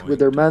bite with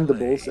their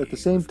mandibles at the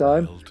same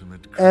time,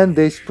 and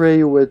they spray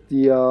you with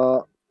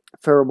the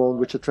pheromone,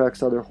 which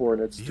attracts other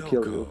hornets to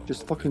kill you.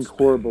 Just fucking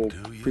horrible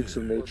freaks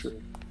of nature.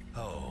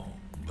 Oh,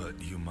 but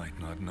you might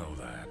not know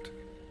that.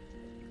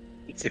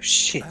 It's a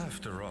shit.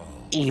 After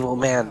all, evil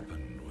man.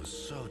 Was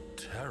so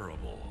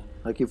terrible.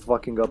 I keep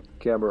fucking up the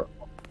camera.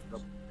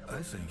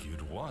 I think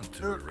you'd want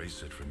to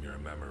erase it from your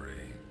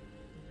memory.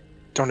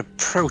 Don't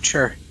approach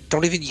her.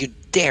 Don't even you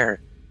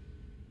dare.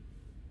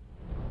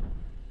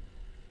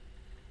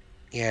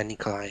 Yeah,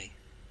 Nikolai,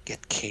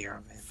 get care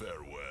of it.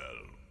 Farewell.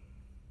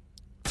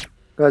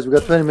 Guys, we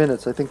got 20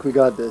 minutes. I think we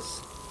got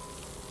this.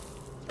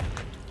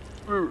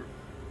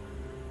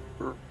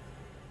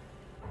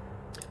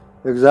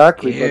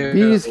 Exactly, but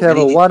bees have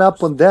a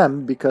one-up on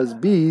them because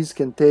bees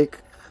can take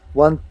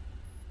one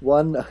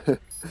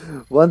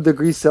 1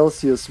 degree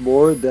Celsius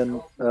more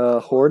than a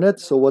hornet.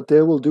 So what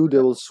they will do, they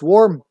will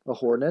swarm a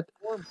hornet,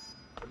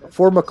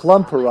 form a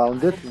clump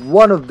around it.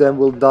 One of them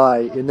will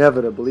die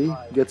inevitably,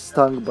 get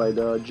stung by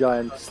the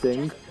giant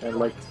sting and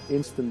like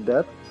instant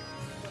death.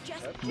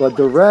 But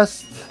the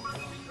rest,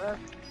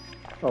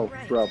 oh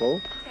bravo,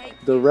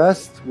 the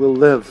rest will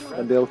live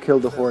and they'll kill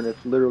the hornet,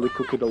 literally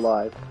cook it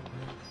alive.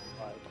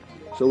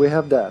 So we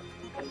have that.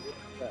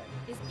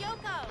 Is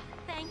Yoko?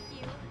 Thank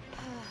you.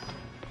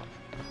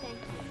 Thank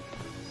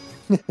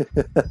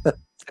you.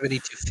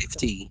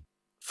 7250.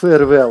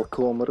 Farewell,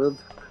 comrade.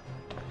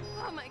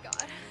 Oh my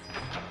god.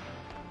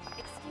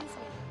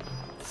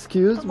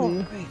 Excuse me.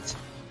 Excuse me.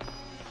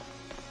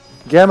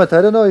 Gamut,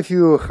 I don't know if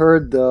you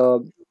heard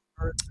the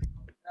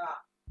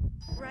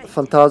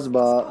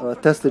Phantasma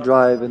test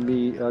drive and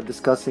me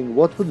discussing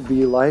what would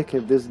be like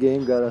if this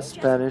game got a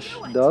Spanish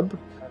dub.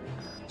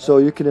 So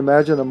you can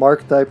imagine a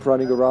Mark type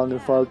running around in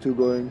File 2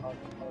 going,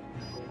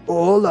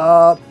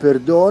 Hola,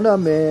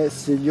 perdóname,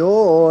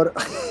 señor.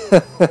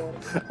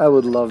 I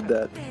would love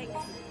that.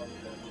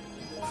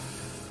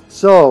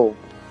 So,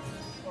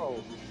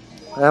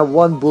 I have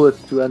 1 bullet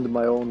to end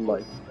my own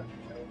life.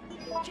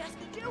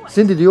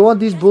 Cindy, do you want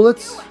these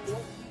bullets?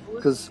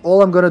 Because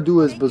all I'm gonna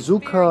do is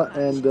bazooka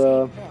and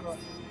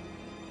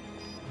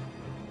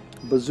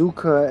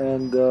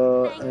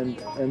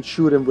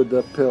shoot him with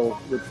the pill,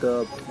 with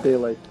the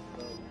daylight.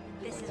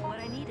 This is what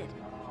I needed.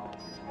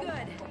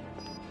 Good.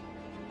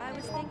 I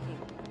was thinking.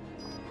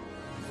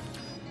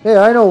 Hey,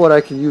 I know what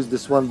I can use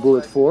this 1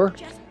 bullet for.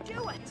 Just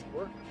do it.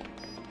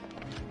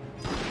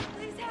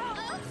 Please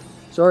help.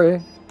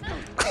 Sorry.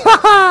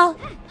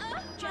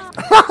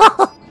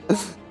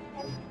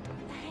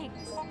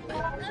 Thanks.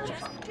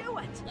 Just do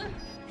it.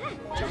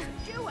 Just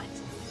do it.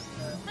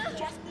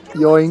 Just do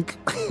Yoink.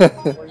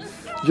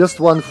 Just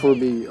 1 for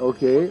me.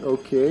 Okay,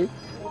 okay.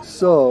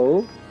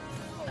 So...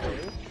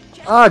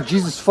 Ah,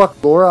 Jesus fuck,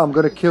 Laura, I'm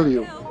gonna kill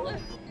you.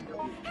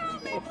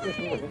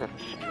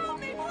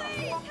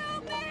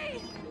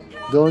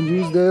 Don't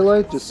use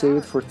daylight, just save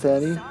it for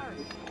Tanny.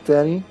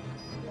 Tanny.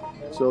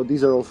 So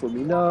these are all for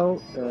me now,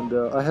 and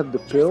I have the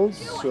pills,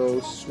 so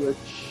switch.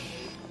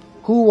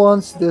 Who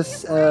wants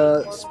this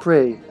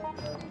spray?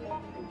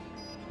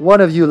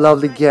 One of you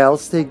lovely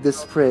gals, take this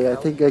spray. I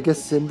guess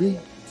Cindy?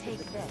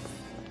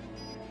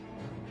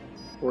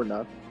 Or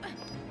not.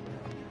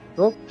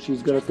 Oh,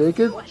 she's gonna take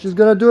it. She's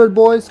gonna do it,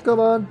 boys. Come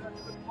on.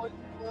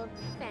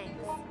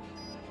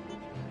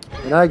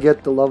 And I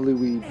get the lovely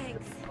weed.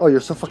 Oh, you're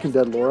so fucking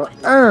dead, Laura.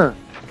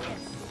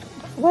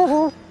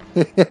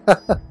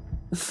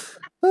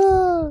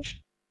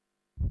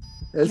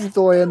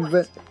 Estoy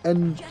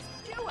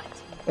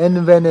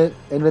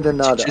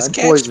envenenada. Just I'm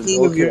catch poisoned. me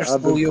with Okay, your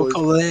I've been Yoko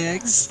poisoned.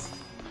 legs.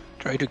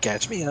 Try to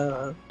catch me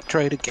up.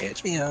 Try to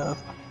catch me up.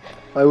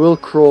 I will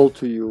crawl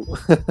to you.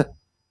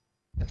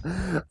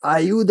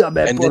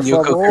 Ayúdame, And por then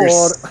Yoko favor.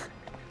 curse.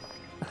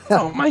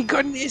 Oh my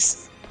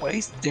goodness! Why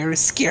is there a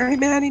scary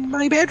man in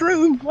my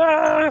bedroom?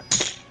 Ah!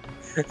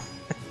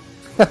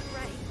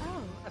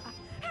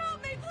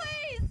 Help me,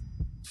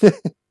 please.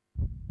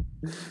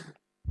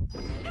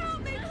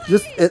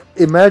 Just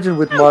imagine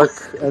with Mark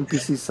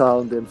NPC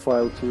sound in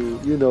File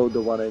 2. You know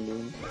the one I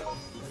mean.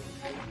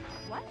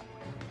 What?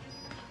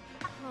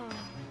 Oh.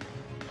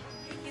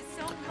 Thank you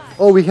so much.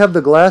 Oh, we have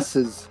the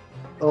glasses.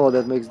 Oh,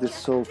 that makes this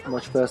so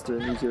much faster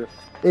and easier.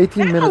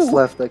 18 minutes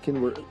left. I think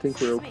we're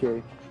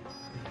okay.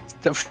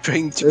 Stop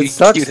trying to be It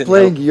sucks cute and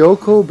playing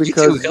help. Yoko You two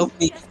because... help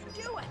me.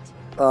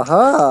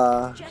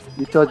 Aha!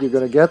 You thought you were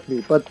gonna get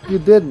me, but you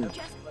didn't.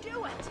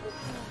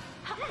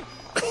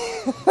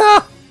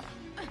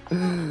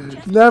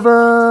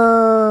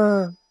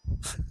 Never!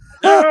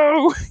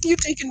 No! You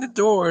taken the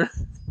door.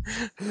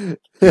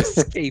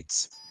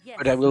 Escaped.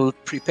 But I will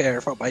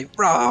prepare for my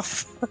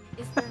wrath.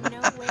 Is there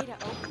no way to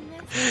open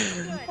this?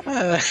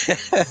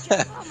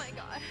 Good. Oh my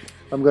god.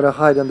 I'm gonna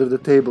hide under the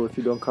table if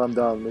you don't calm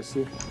down,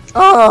 Missy.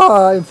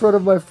 Ah! In front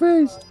of my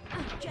face!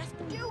 Just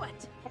do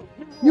it.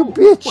 You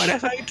bitch! What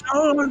have I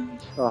done?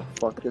 Oh,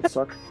 fuck, that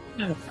sucked.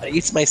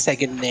 It's my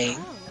second name.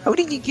 How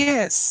did you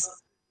guess?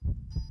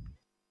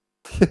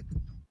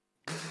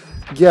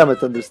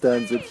 Gamut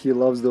understands it. He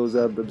loves those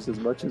anthems as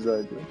much as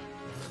I do.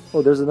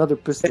 Oh, there's another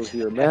pistol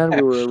here. Man,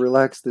 we were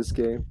relaxed this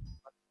game.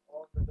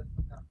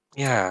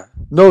 Yeah.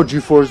 No,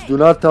 GeForce, do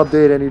not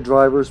update any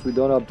drivers. We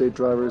don't update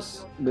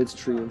drivers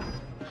midstream.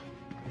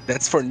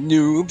 That's for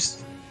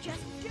noobs.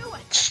 Just do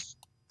it.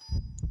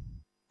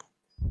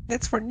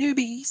 That's for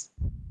newbies.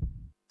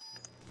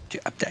 To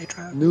update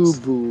drivers. New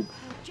boob.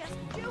 Just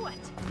do it.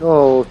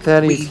 Oh,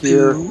 Tanny's We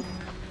here. do.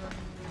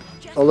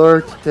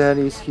 Alert,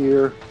 Tanny's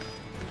here.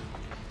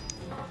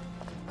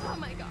 Oh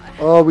my god.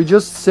 Oh, we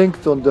just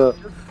synced on the...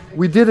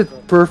 We did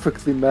it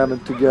perfectly, Mammon,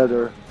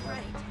 together.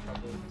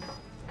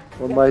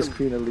 On my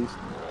screen at least.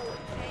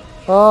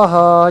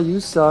 Haha, you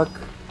suck.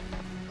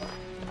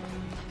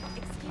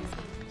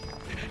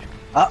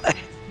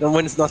 No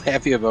one's not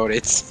happy about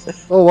it.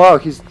 Oh wow,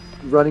 he's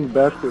running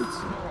backwards.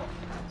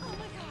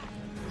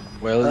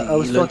 Well, I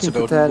was he learns talking to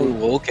about Tanny.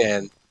 moonwalk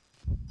and...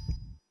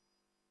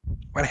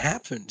 What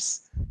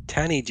happens?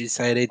 Tanny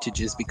decided to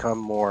just become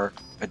more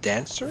a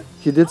dancer?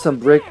 He did some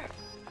break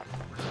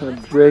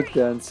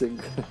dancing.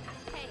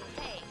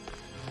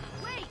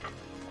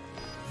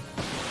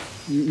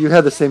 You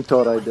had the same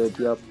thought I did,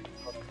 yep.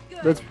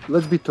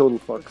 Let's be total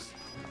fucks.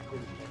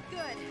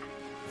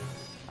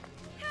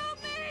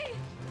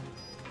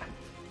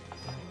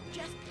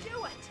 Just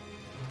do it.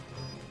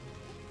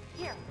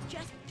 Here,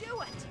 just do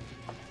it.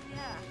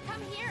 Yeah,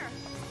 come here.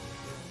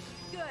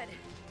 Good.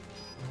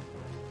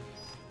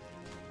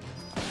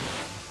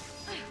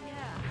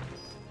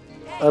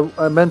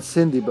 I meant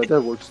Cindy, but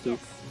that works too.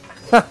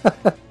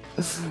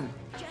 Just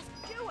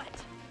do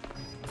it.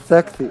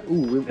 Sexy.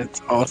 Ooh,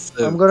 That's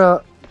awesome. I'm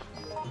gonna...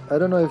 I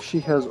don't know if she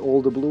has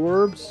all the blue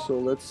herbs, so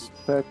let's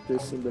pack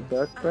this in the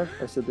backpack.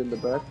 I said in the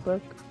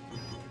backpack.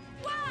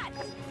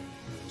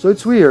 So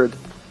it's weird.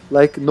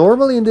 Like,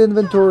 normally in the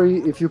inventory,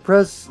 if you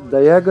press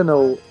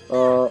diagonal,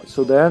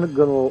 so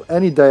diagonal,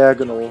 any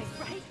diagonal,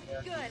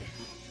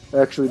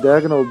 actually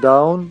diagonal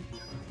down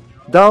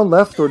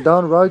left or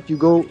down right, you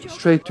go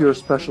straight to your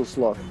special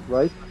slot,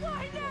 right?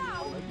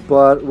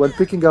 But when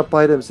picking up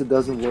items, it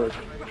doesn't work.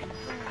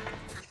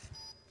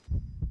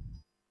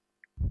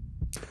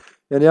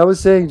 And I was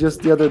saying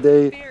just the other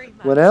day,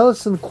 when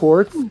Alison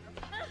Court,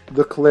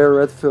 the Claire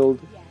Redfield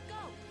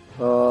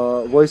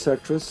voice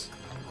actress,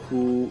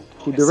 who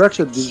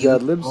directed these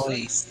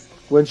ad-libs,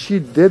 when she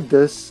did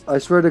this, I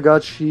swear to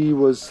God, she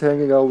was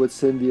hanging out with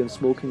Cindy and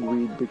smoking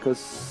weed, because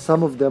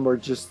some of them are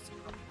just...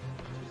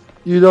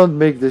 You don't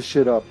make this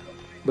shit up,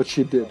 but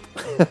she did.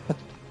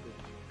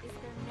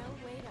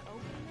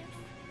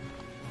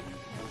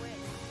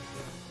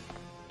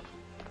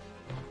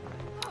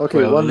 Okay,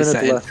 well, 1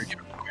 minute left.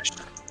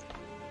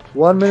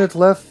 1 minute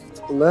left.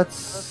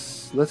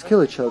 Let's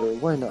kill each other.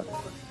 Why not?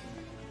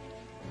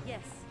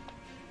 Yes.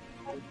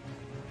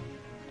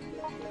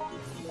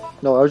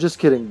 No, I was just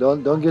kidding.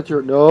 Don't get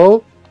your...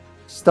 No!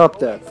 Stop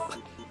that.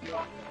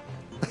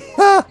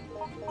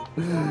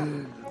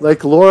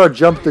 Like Laura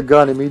jumped the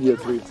gun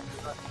immediately.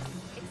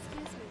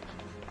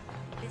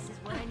 This is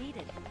what I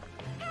needed.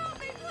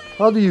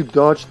 How do you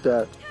dodge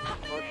that?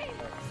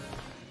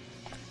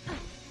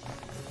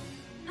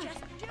 Just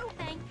do.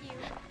 Thank you.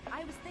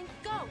 I was thinking.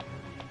 Go.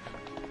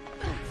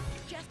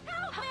 Just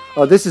help me.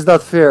 Oh, this is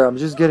not fair. I'm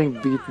just getting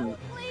beaten.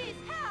 Please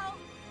help.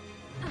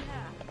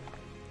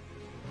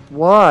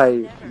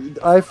 Why?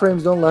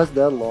 Iframes don't last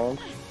that long.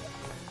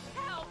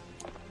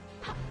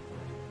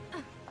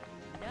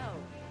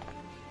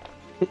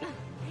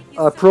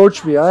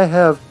 Approach me.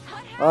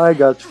 I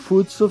got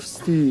foots of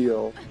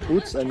steel.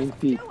 Foots? I mean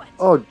feet.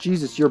 Oh,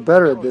 Jesus, you're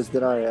better at this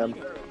than I am.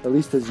 At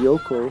least as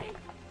Yoko.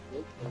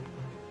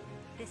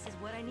 This is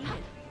what I needed.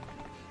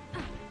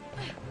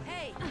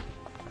 Hey.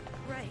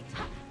 Right.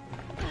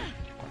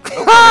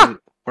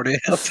 For the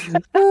help.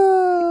 I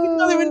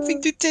don't even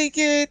think to take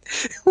it.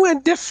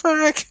 What the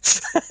fuck?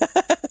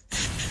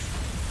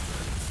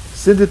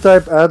 Cindy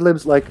type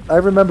ad-libs, like, I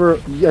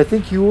remember, I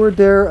think you were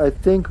there, I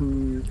think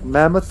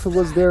Mammoth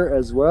was there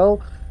as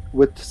well,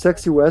 with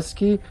Sexy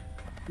Wesky.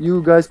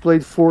 You guys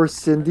played 4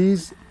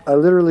 Cindy's. I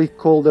literally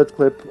called that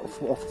clip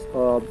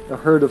of a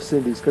herd of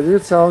Cindy's, because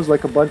it sounds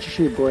like a bunch of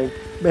sheep going,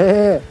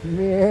 meh,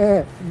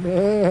 meh,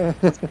 meh.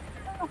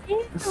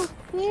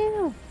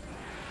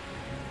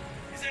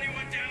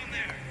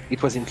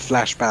 It was in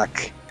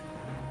flashback.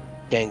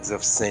 Gangs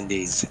of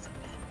Cindy's.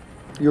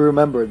 You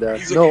remember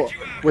that? No,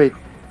 wait.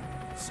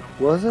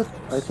 Was it?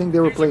 I think they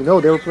were playing...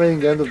 No, they were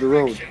playing End of the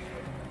Road.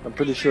 I'm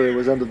pretty sure it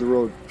was End of the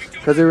Road.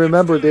 Because I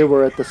remember they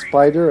were at the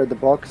spider, at the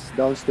box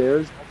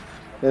downstairs.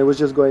 And it was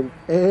just going,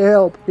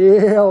 help,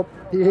 help,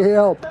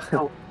 help.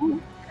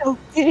 Help,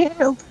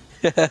 help.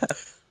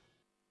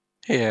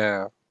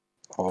 Yeah.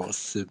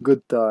 Awesome.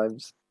 Good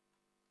times.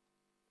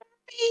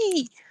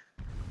 Hey,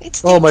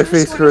 it's Oh, my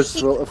dangerous face hurts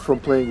from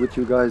playing with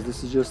you guys.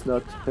 This is just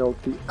not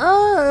healthy.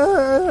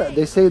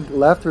 They say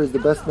laughter is the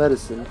best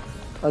medicine.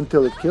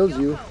 Until it kills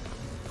you.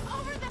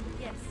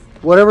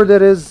 Whatever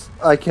that is,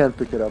 I can't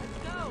pick it up.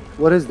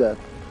 What is that?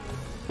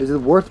 Is it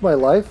worth my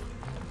life?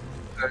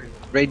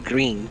 Red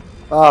green.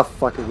 Ah,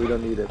 fuck it, we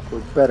don't need it. We're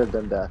better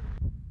than that.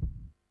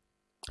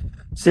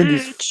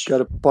 Cindy's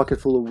got a pocket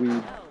full of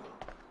weed.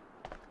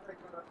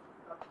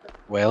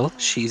 Well,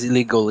 she's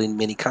illegal in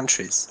many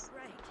countries.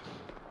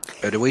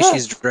 But the way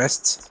she's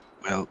dressed,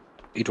 well,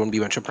 it won't be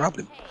much a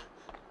problem.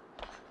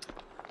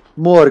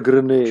 More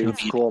grenades,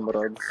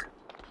 comrades.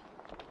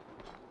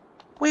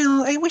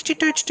 Well, I wish to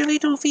touch the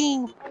little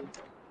thing.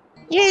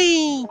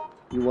 Yay!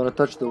 You want to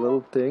touch the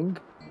little thing?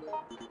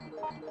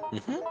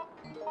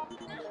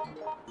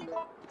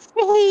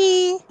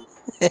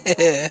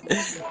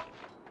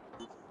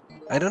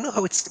 I don't know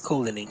how it's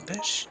called in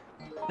English.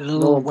 The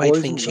little white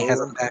thing she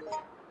has on back.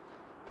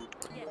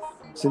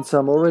 Since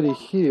I'm already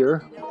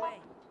here...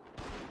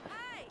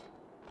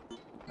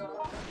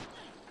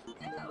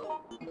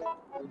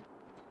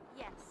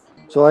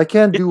 So I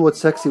can't do what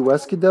Sexy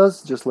Wesky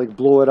does, just like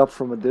blow it up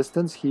from a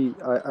distance.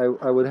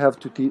 I would have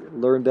to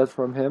learn that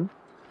from him.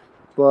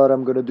 But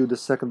I'm gonna do the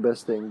second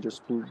best thing,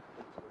 just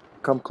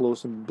come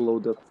close and blow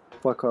the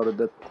fuck out of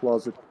that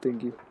closet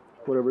thingy,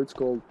 whatever it's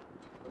called.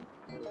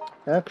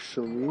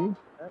 Actually,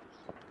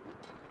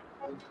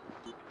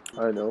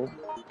 I know.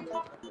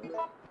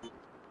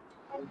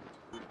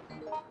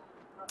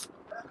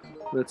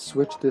 Let's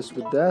switch this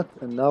with that,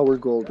 and now we're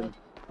golden.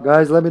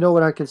 Guys, let me know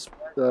when I can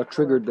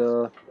trigger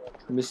the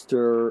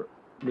Mr.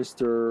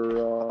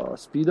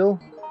 Speedo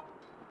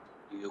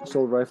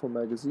assault rifle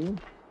magazine.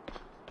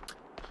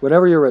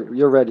 Whenever you're ready.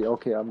 You're ready.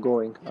 Okay, I'm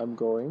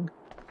going.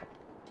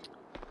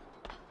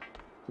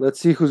 Let's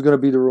see who's gonna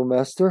be the room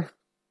master.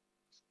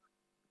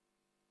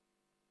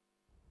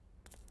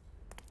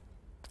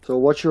 So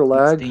what's your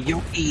lag? It's the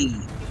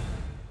Yoki.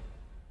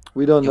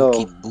 We don't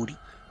know. Booty.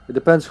 It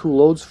depends who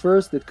loads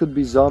first. It could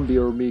be Zombie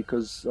or me,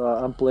 because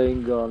I'm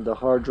playing on the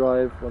hard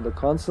drive on the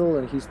console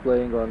and he's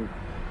playing on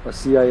a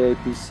CIA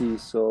PC,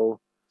 so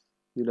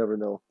you never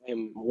know.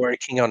 I'm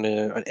working on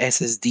an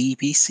SSD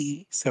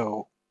PC,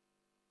 so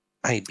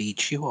I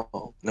beat you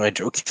all. No, I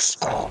joke.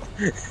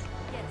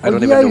 I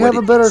don't even know you what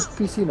have a it better is.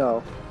 PC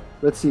now.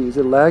 Let's see, is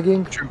it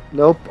lagging? Sure.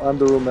 Nope, I'm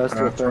the room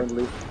master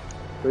apparently.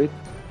 Wait.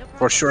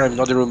 For sure, I'm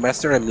not the room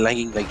master. I'm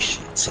lagging like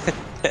shit.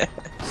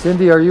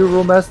 Cindy, are you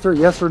room master?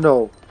 Yes or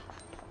no?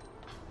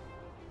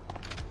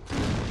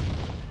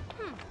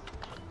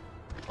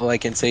 All I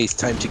can say is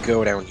time to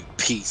go down, you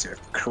piece of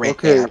crap.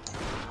 Okay,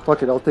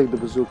 fuck it, I'll take the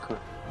bazooka.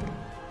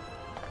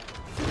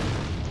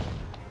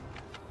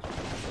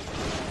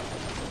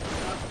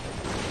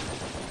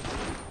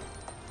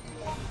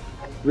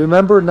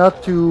 Remember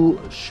not to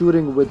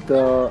shooting with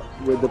the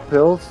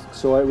pills,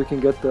 so we can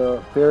get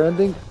the fair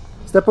ending.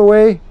 Step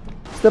away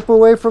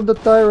from the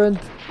tyrant.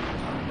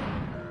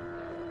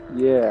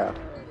 Yeah.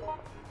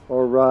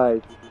 All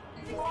right.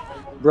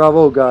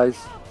 Bravo, guys.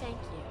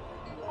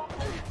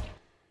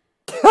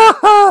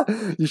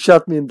 You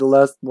shot me in the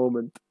last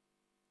moment.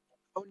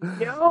 Oh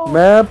no!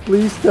 Ma'am,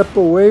 please step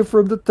away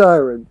from the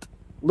tyrant.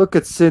 Look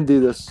at Cindy,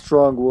 the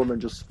strong woman,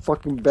 just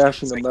fucking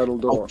bashing the metal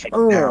door. Okay,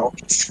 now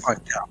it's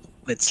fucked up.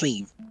 Let's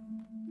leave.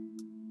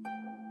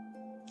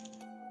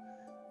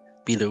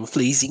 Below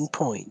freezing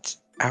point.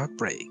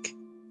 Outbreak.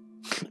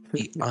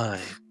 The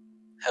eye.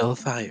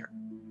 Hellfire.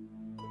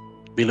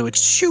 Below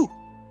its shoe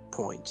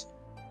point.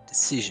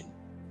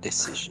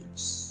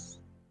 Decisions.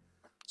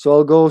 So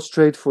I'll go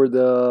straight for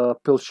the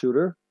pill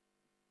shooter.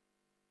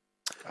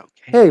 Okay.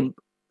 Hey,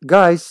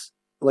 guys,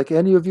 like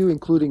any of you,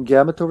 including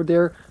Gamut over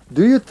there,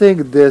 do you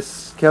think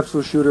this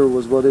capsule shooter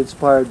was what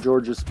inspired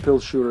George's pill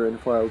shooter in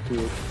File 2?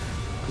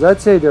 Because I'd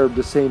say they're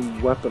the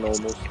same weapon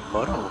almost.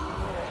 Model.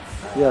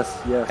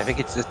 Yes. I think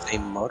it's the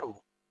same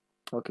model,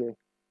 Okay.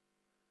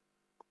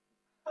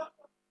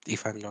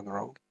 if I'm not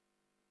wrong.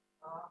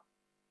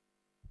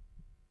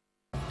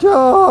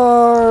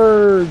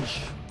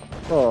 Charge!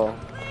 Oh.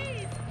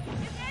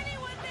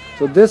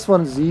 So this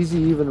one's easy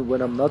even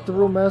when I'm not the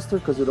room master,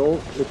 because it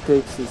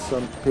takes is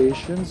some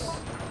patience.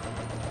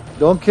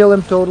 Don't kill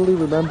him totally,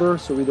 remember,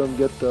 so we don't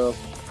get the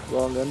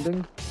wrong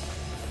ending.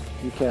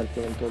 You can't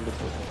kill him totally.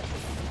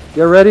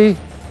 Get ready.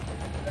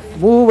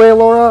 Move away,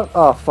 Laura.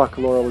 Ah, fuck,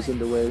 Laura was in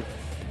the way.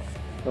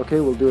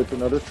 Okay, we'll do it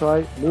another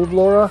try. Move,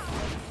 Laura.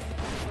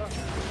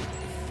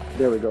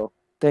 There we go.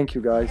 Thank you,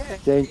 guys.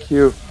 Thank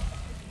you.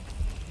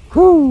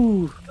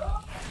 Whew.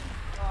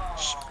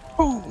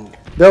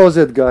 That was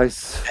it,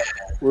 guys.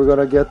 We're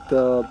gonna get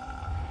the...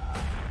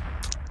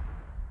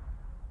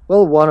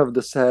 well, one of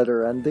the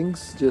sadder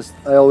endings. Just,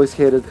 I always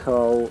hated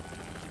how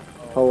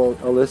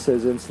Alyssa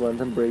is insolent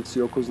and breaks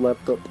Yoko's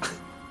laptop.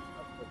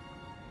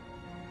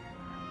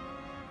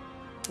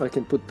 I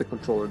can put the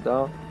controller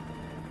down.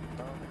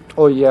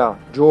 Oh yeah,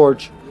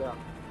 George.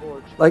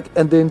 Like,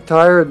 and the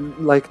entire,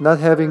 like, not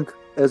having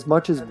as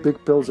much as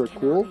big pills are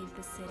cool.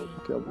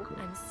 Okay, I'll be cool.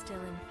 I'm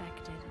still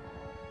infected,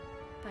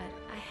 but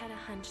I had a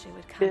hunch it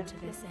would come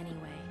to this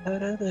anyway.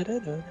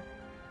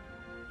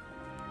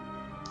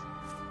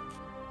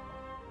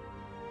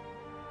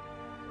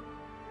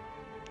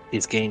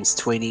 It gains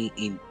 20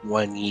 in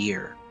 1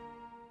 year.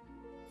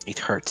 It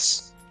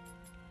hurts.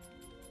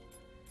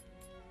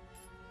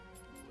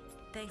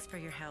 Thanks for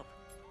your help.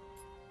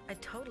 I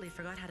totally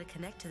forgot how to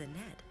connect to the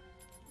net.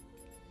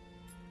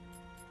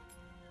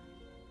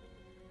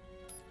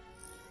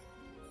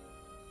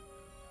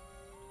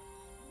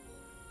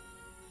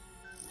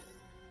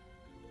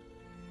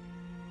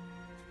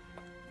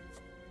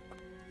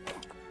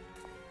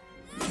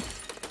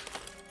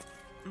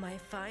 My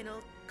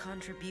final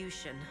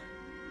contribution.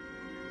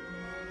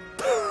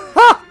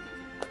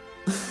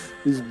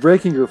 He's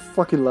breaking your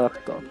fucking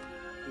laptop.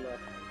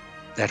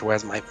 That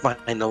was my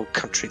final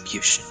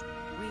contribution.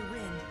 We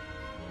win,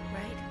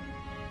 right?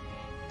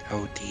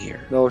 Oh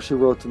dear. No, she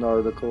wrote an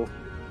article.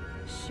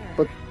 Sure.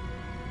 But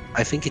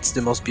I think it's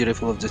the most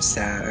beautiful of the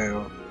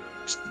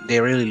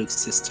they really look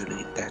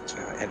sisterly, that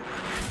and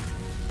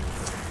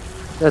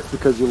that's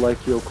because you like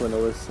Yoko and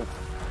Alyssa.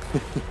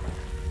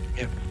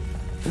 yep,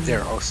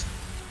 they're awesome.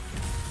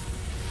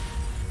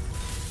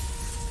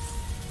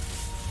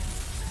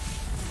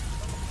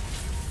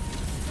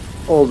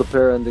 all the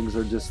pair endings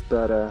are just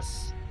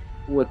badass.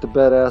 With the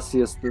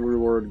badassiest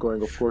reward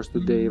going, of course, to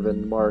Dave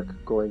and Mark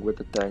going with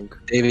the tank.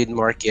 David,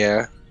 Mark,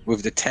 yeah,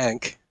 with the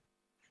tank.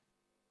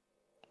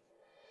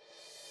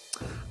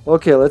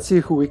 Okay, let's see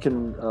who we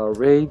can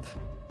raid.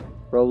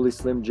 Probably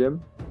Slim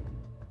Jim.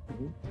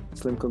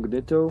 Slim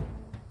Cognito.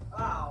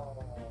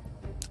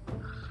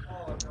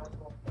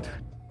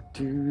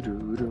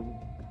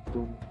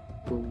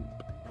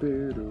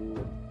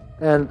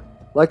 And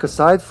like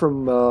aside from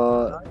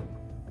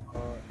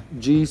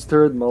G's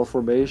third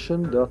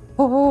malformation, the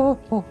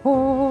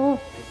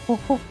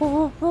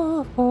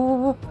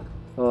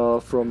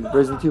from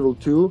Resident Evil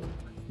 2,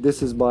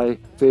 this is my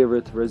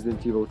favorite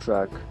Resident Evil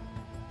track.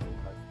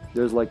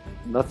 There's like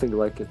nothing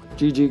like it.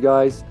 GG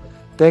guys.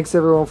 Thanks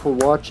everyone for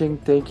watching.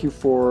 Thanks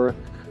for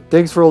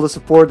all the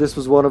support. This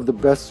was one of the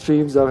best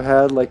streams I've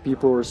had. Like,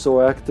 people were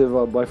so active.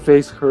 My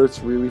face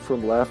hurts really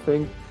from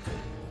laughing.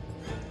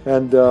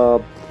 And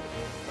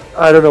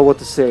I don't know what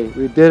to say.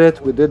 We did it.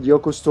 We did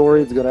Yoko's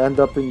story. It's gonna end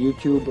up in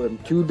YouTube in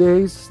 2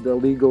 days. The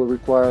legal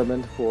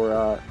requirement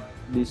for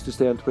needs to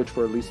stay on Twitch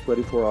for at least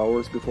 24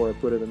 hours before I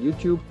put it on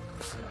YouTube.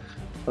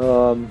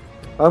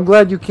 I'm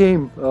glad you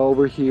came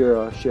over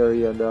here,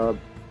 Sherry, and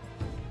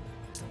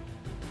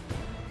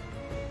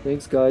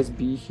thanks guys.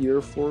 Be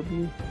here for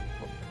me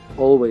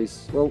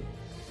always. Well,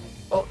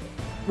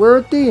 we're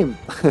a team.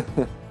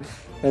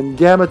 And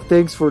Gamut,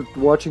 thanks for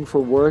watching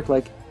from work.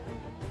 Like,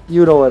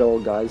 you know it all,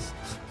 guys.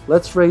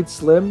 Let's raid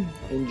Slim.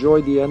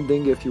 Enjoy the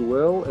ending if you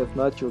will. If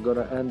not, you're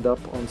gonna end up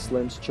on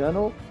Slim's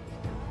channel.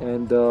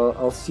 And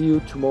I'll see you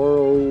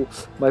tomorrow.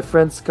 My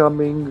friend's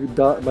coming.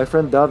 My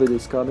friend David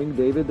is coming.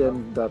 David,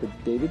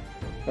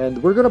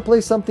 and we're gonna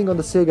play something on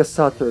the Sega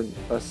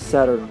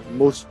Saturn,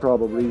 most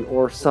probably,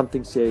 or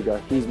something Sega.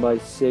 He's my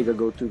Sega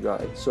go-to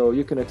guy, so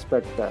you can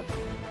expect that.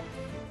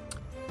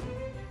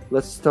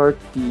 Let's start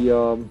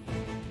the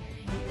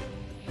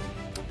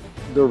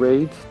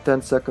raid.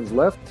 10 seconds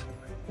left.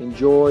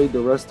 Enjoy the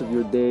rest of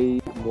your day,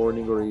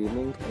 morning or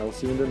evening, and I'll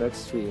see you in the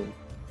next stream.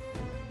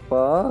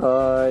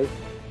 Bye.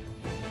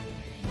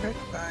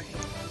 Bye.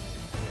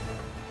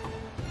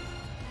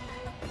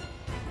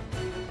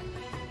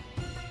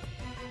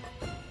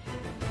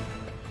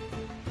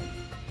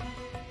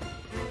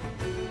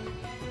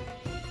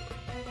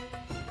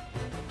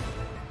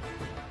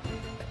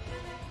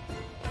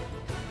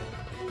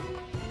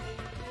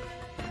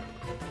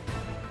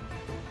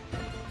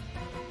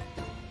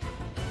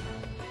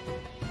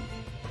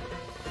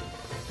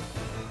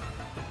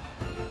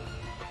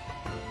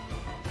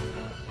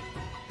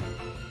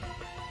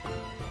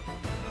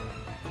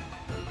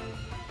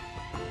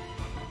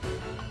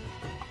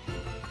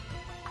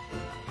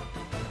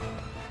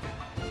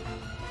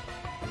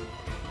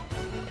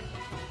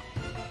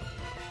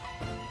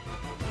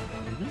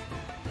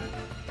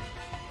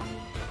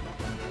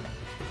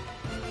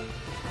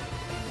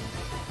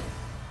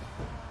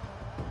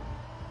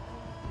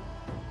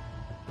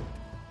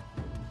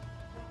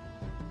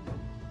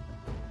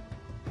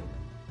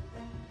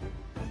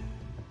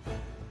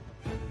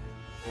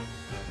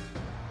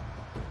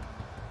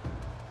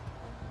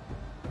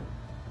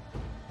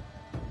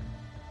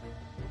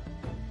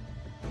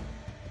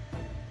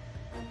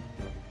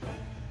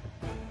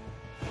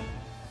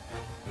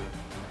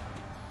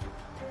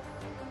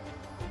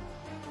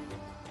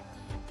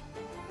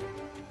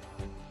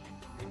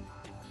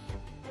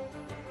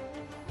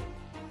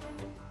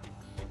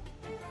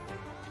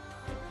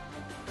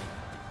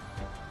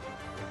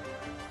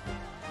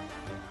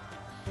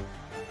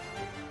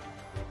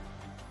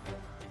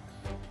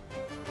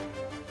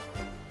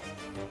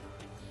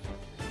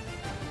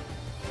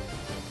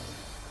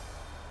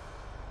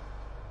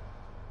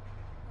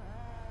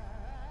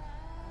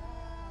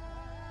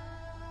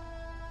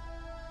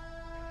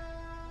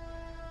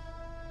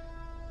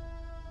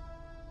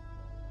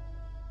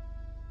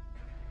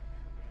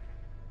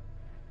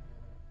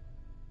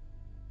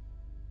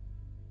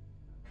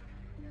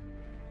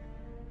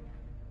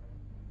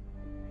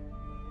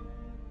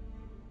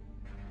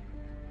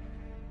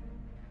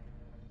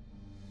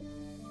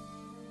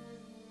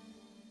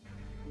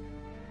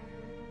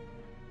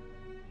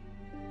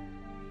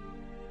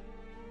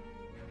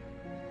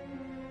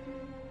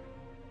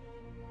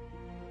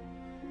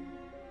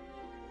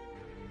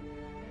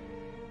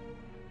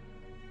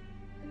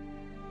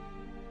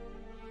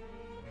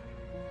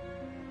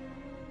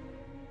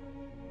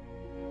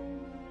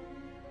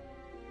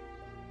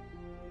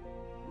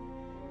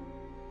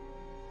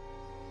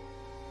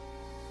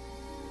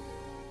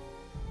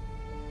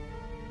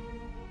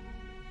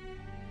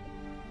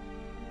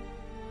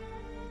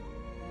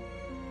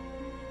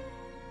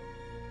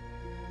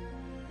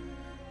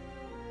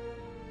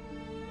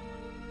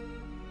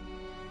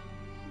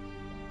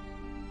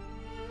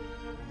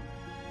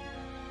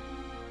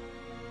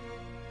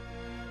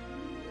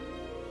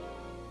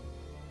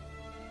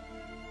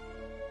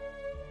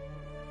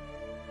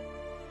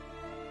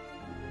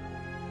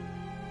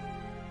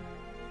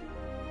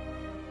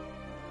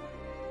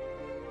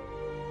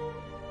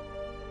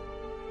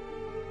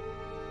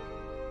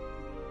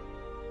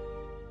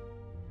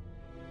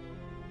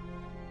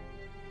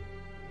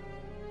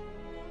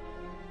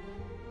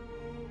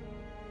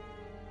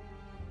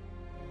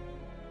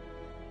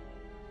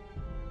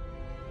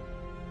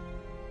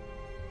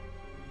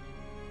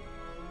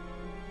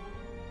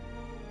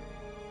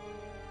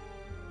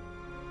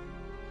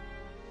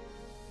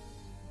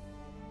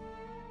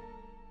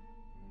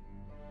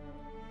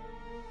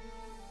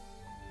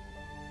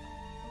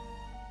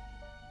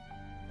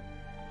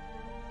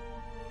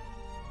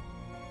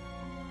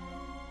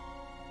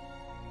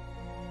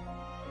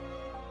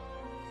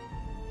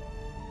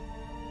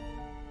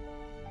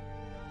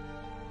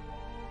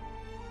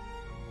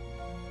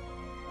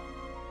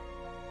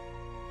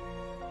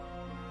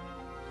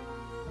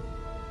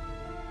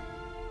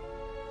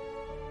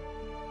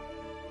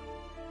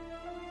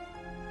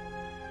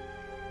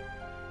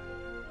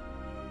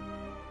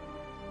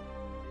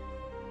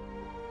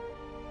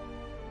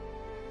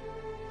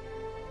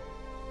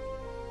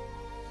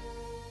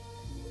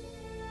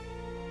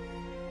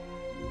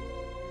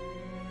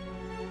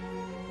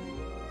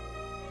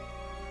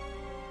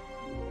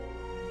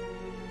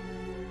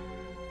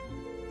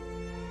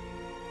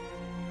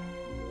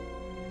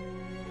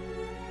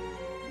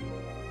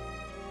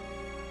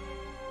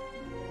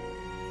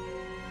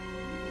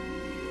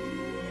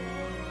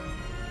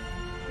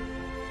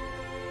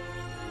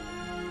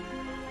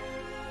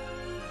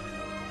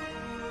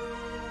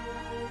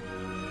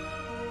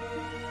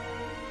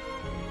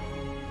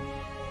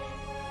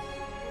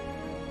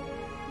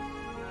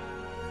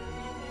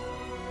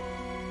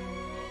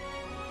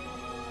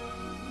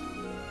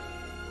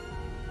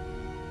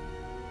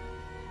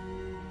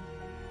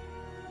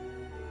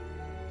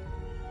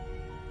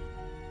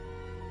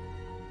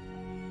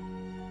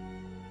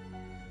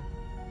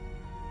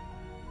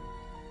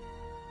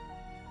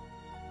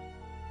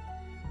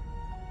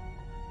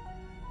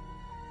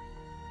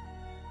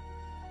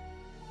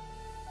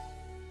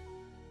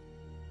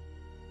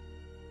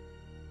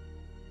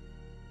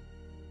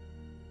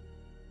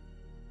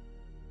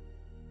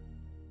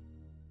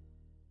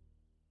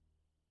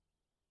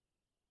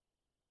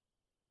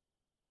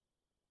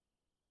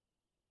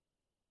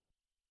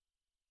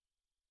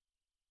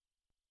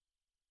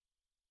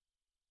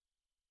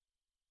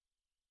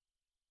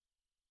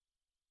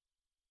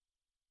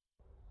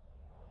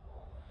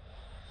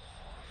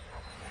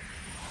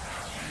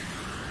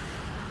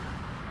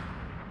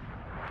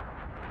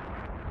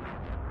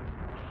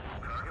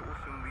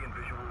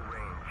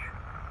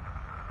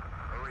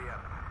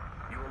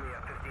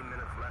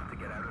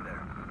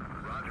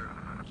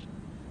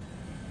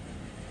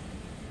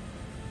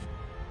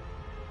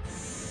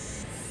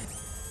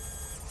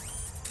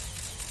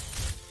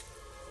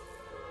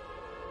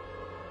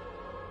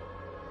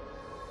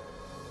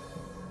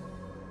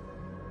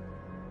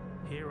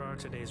 are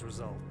today's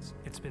results.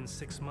 It's been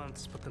 6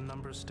 months, but the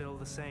number's still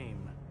the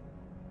same.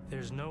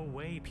 There's no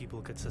way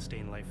people could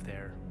sustain life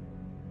there.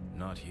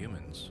 Not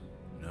humans,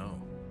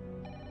 no.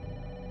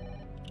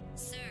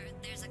 Sir,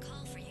 there's a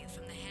call for you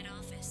from the head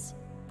office.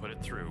 Put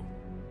it through.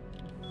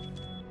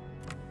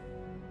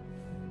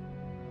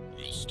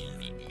 We'll start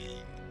at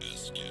noon,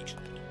 as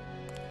scheduled.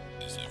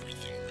 Is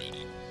everything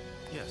ready?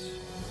 Yes,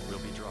 we'll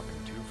be dropping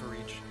 2 for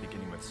each,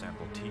 beginning with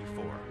sample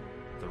T4.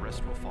 The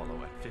rest will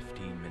follow at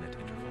 15-minute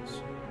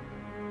intervals.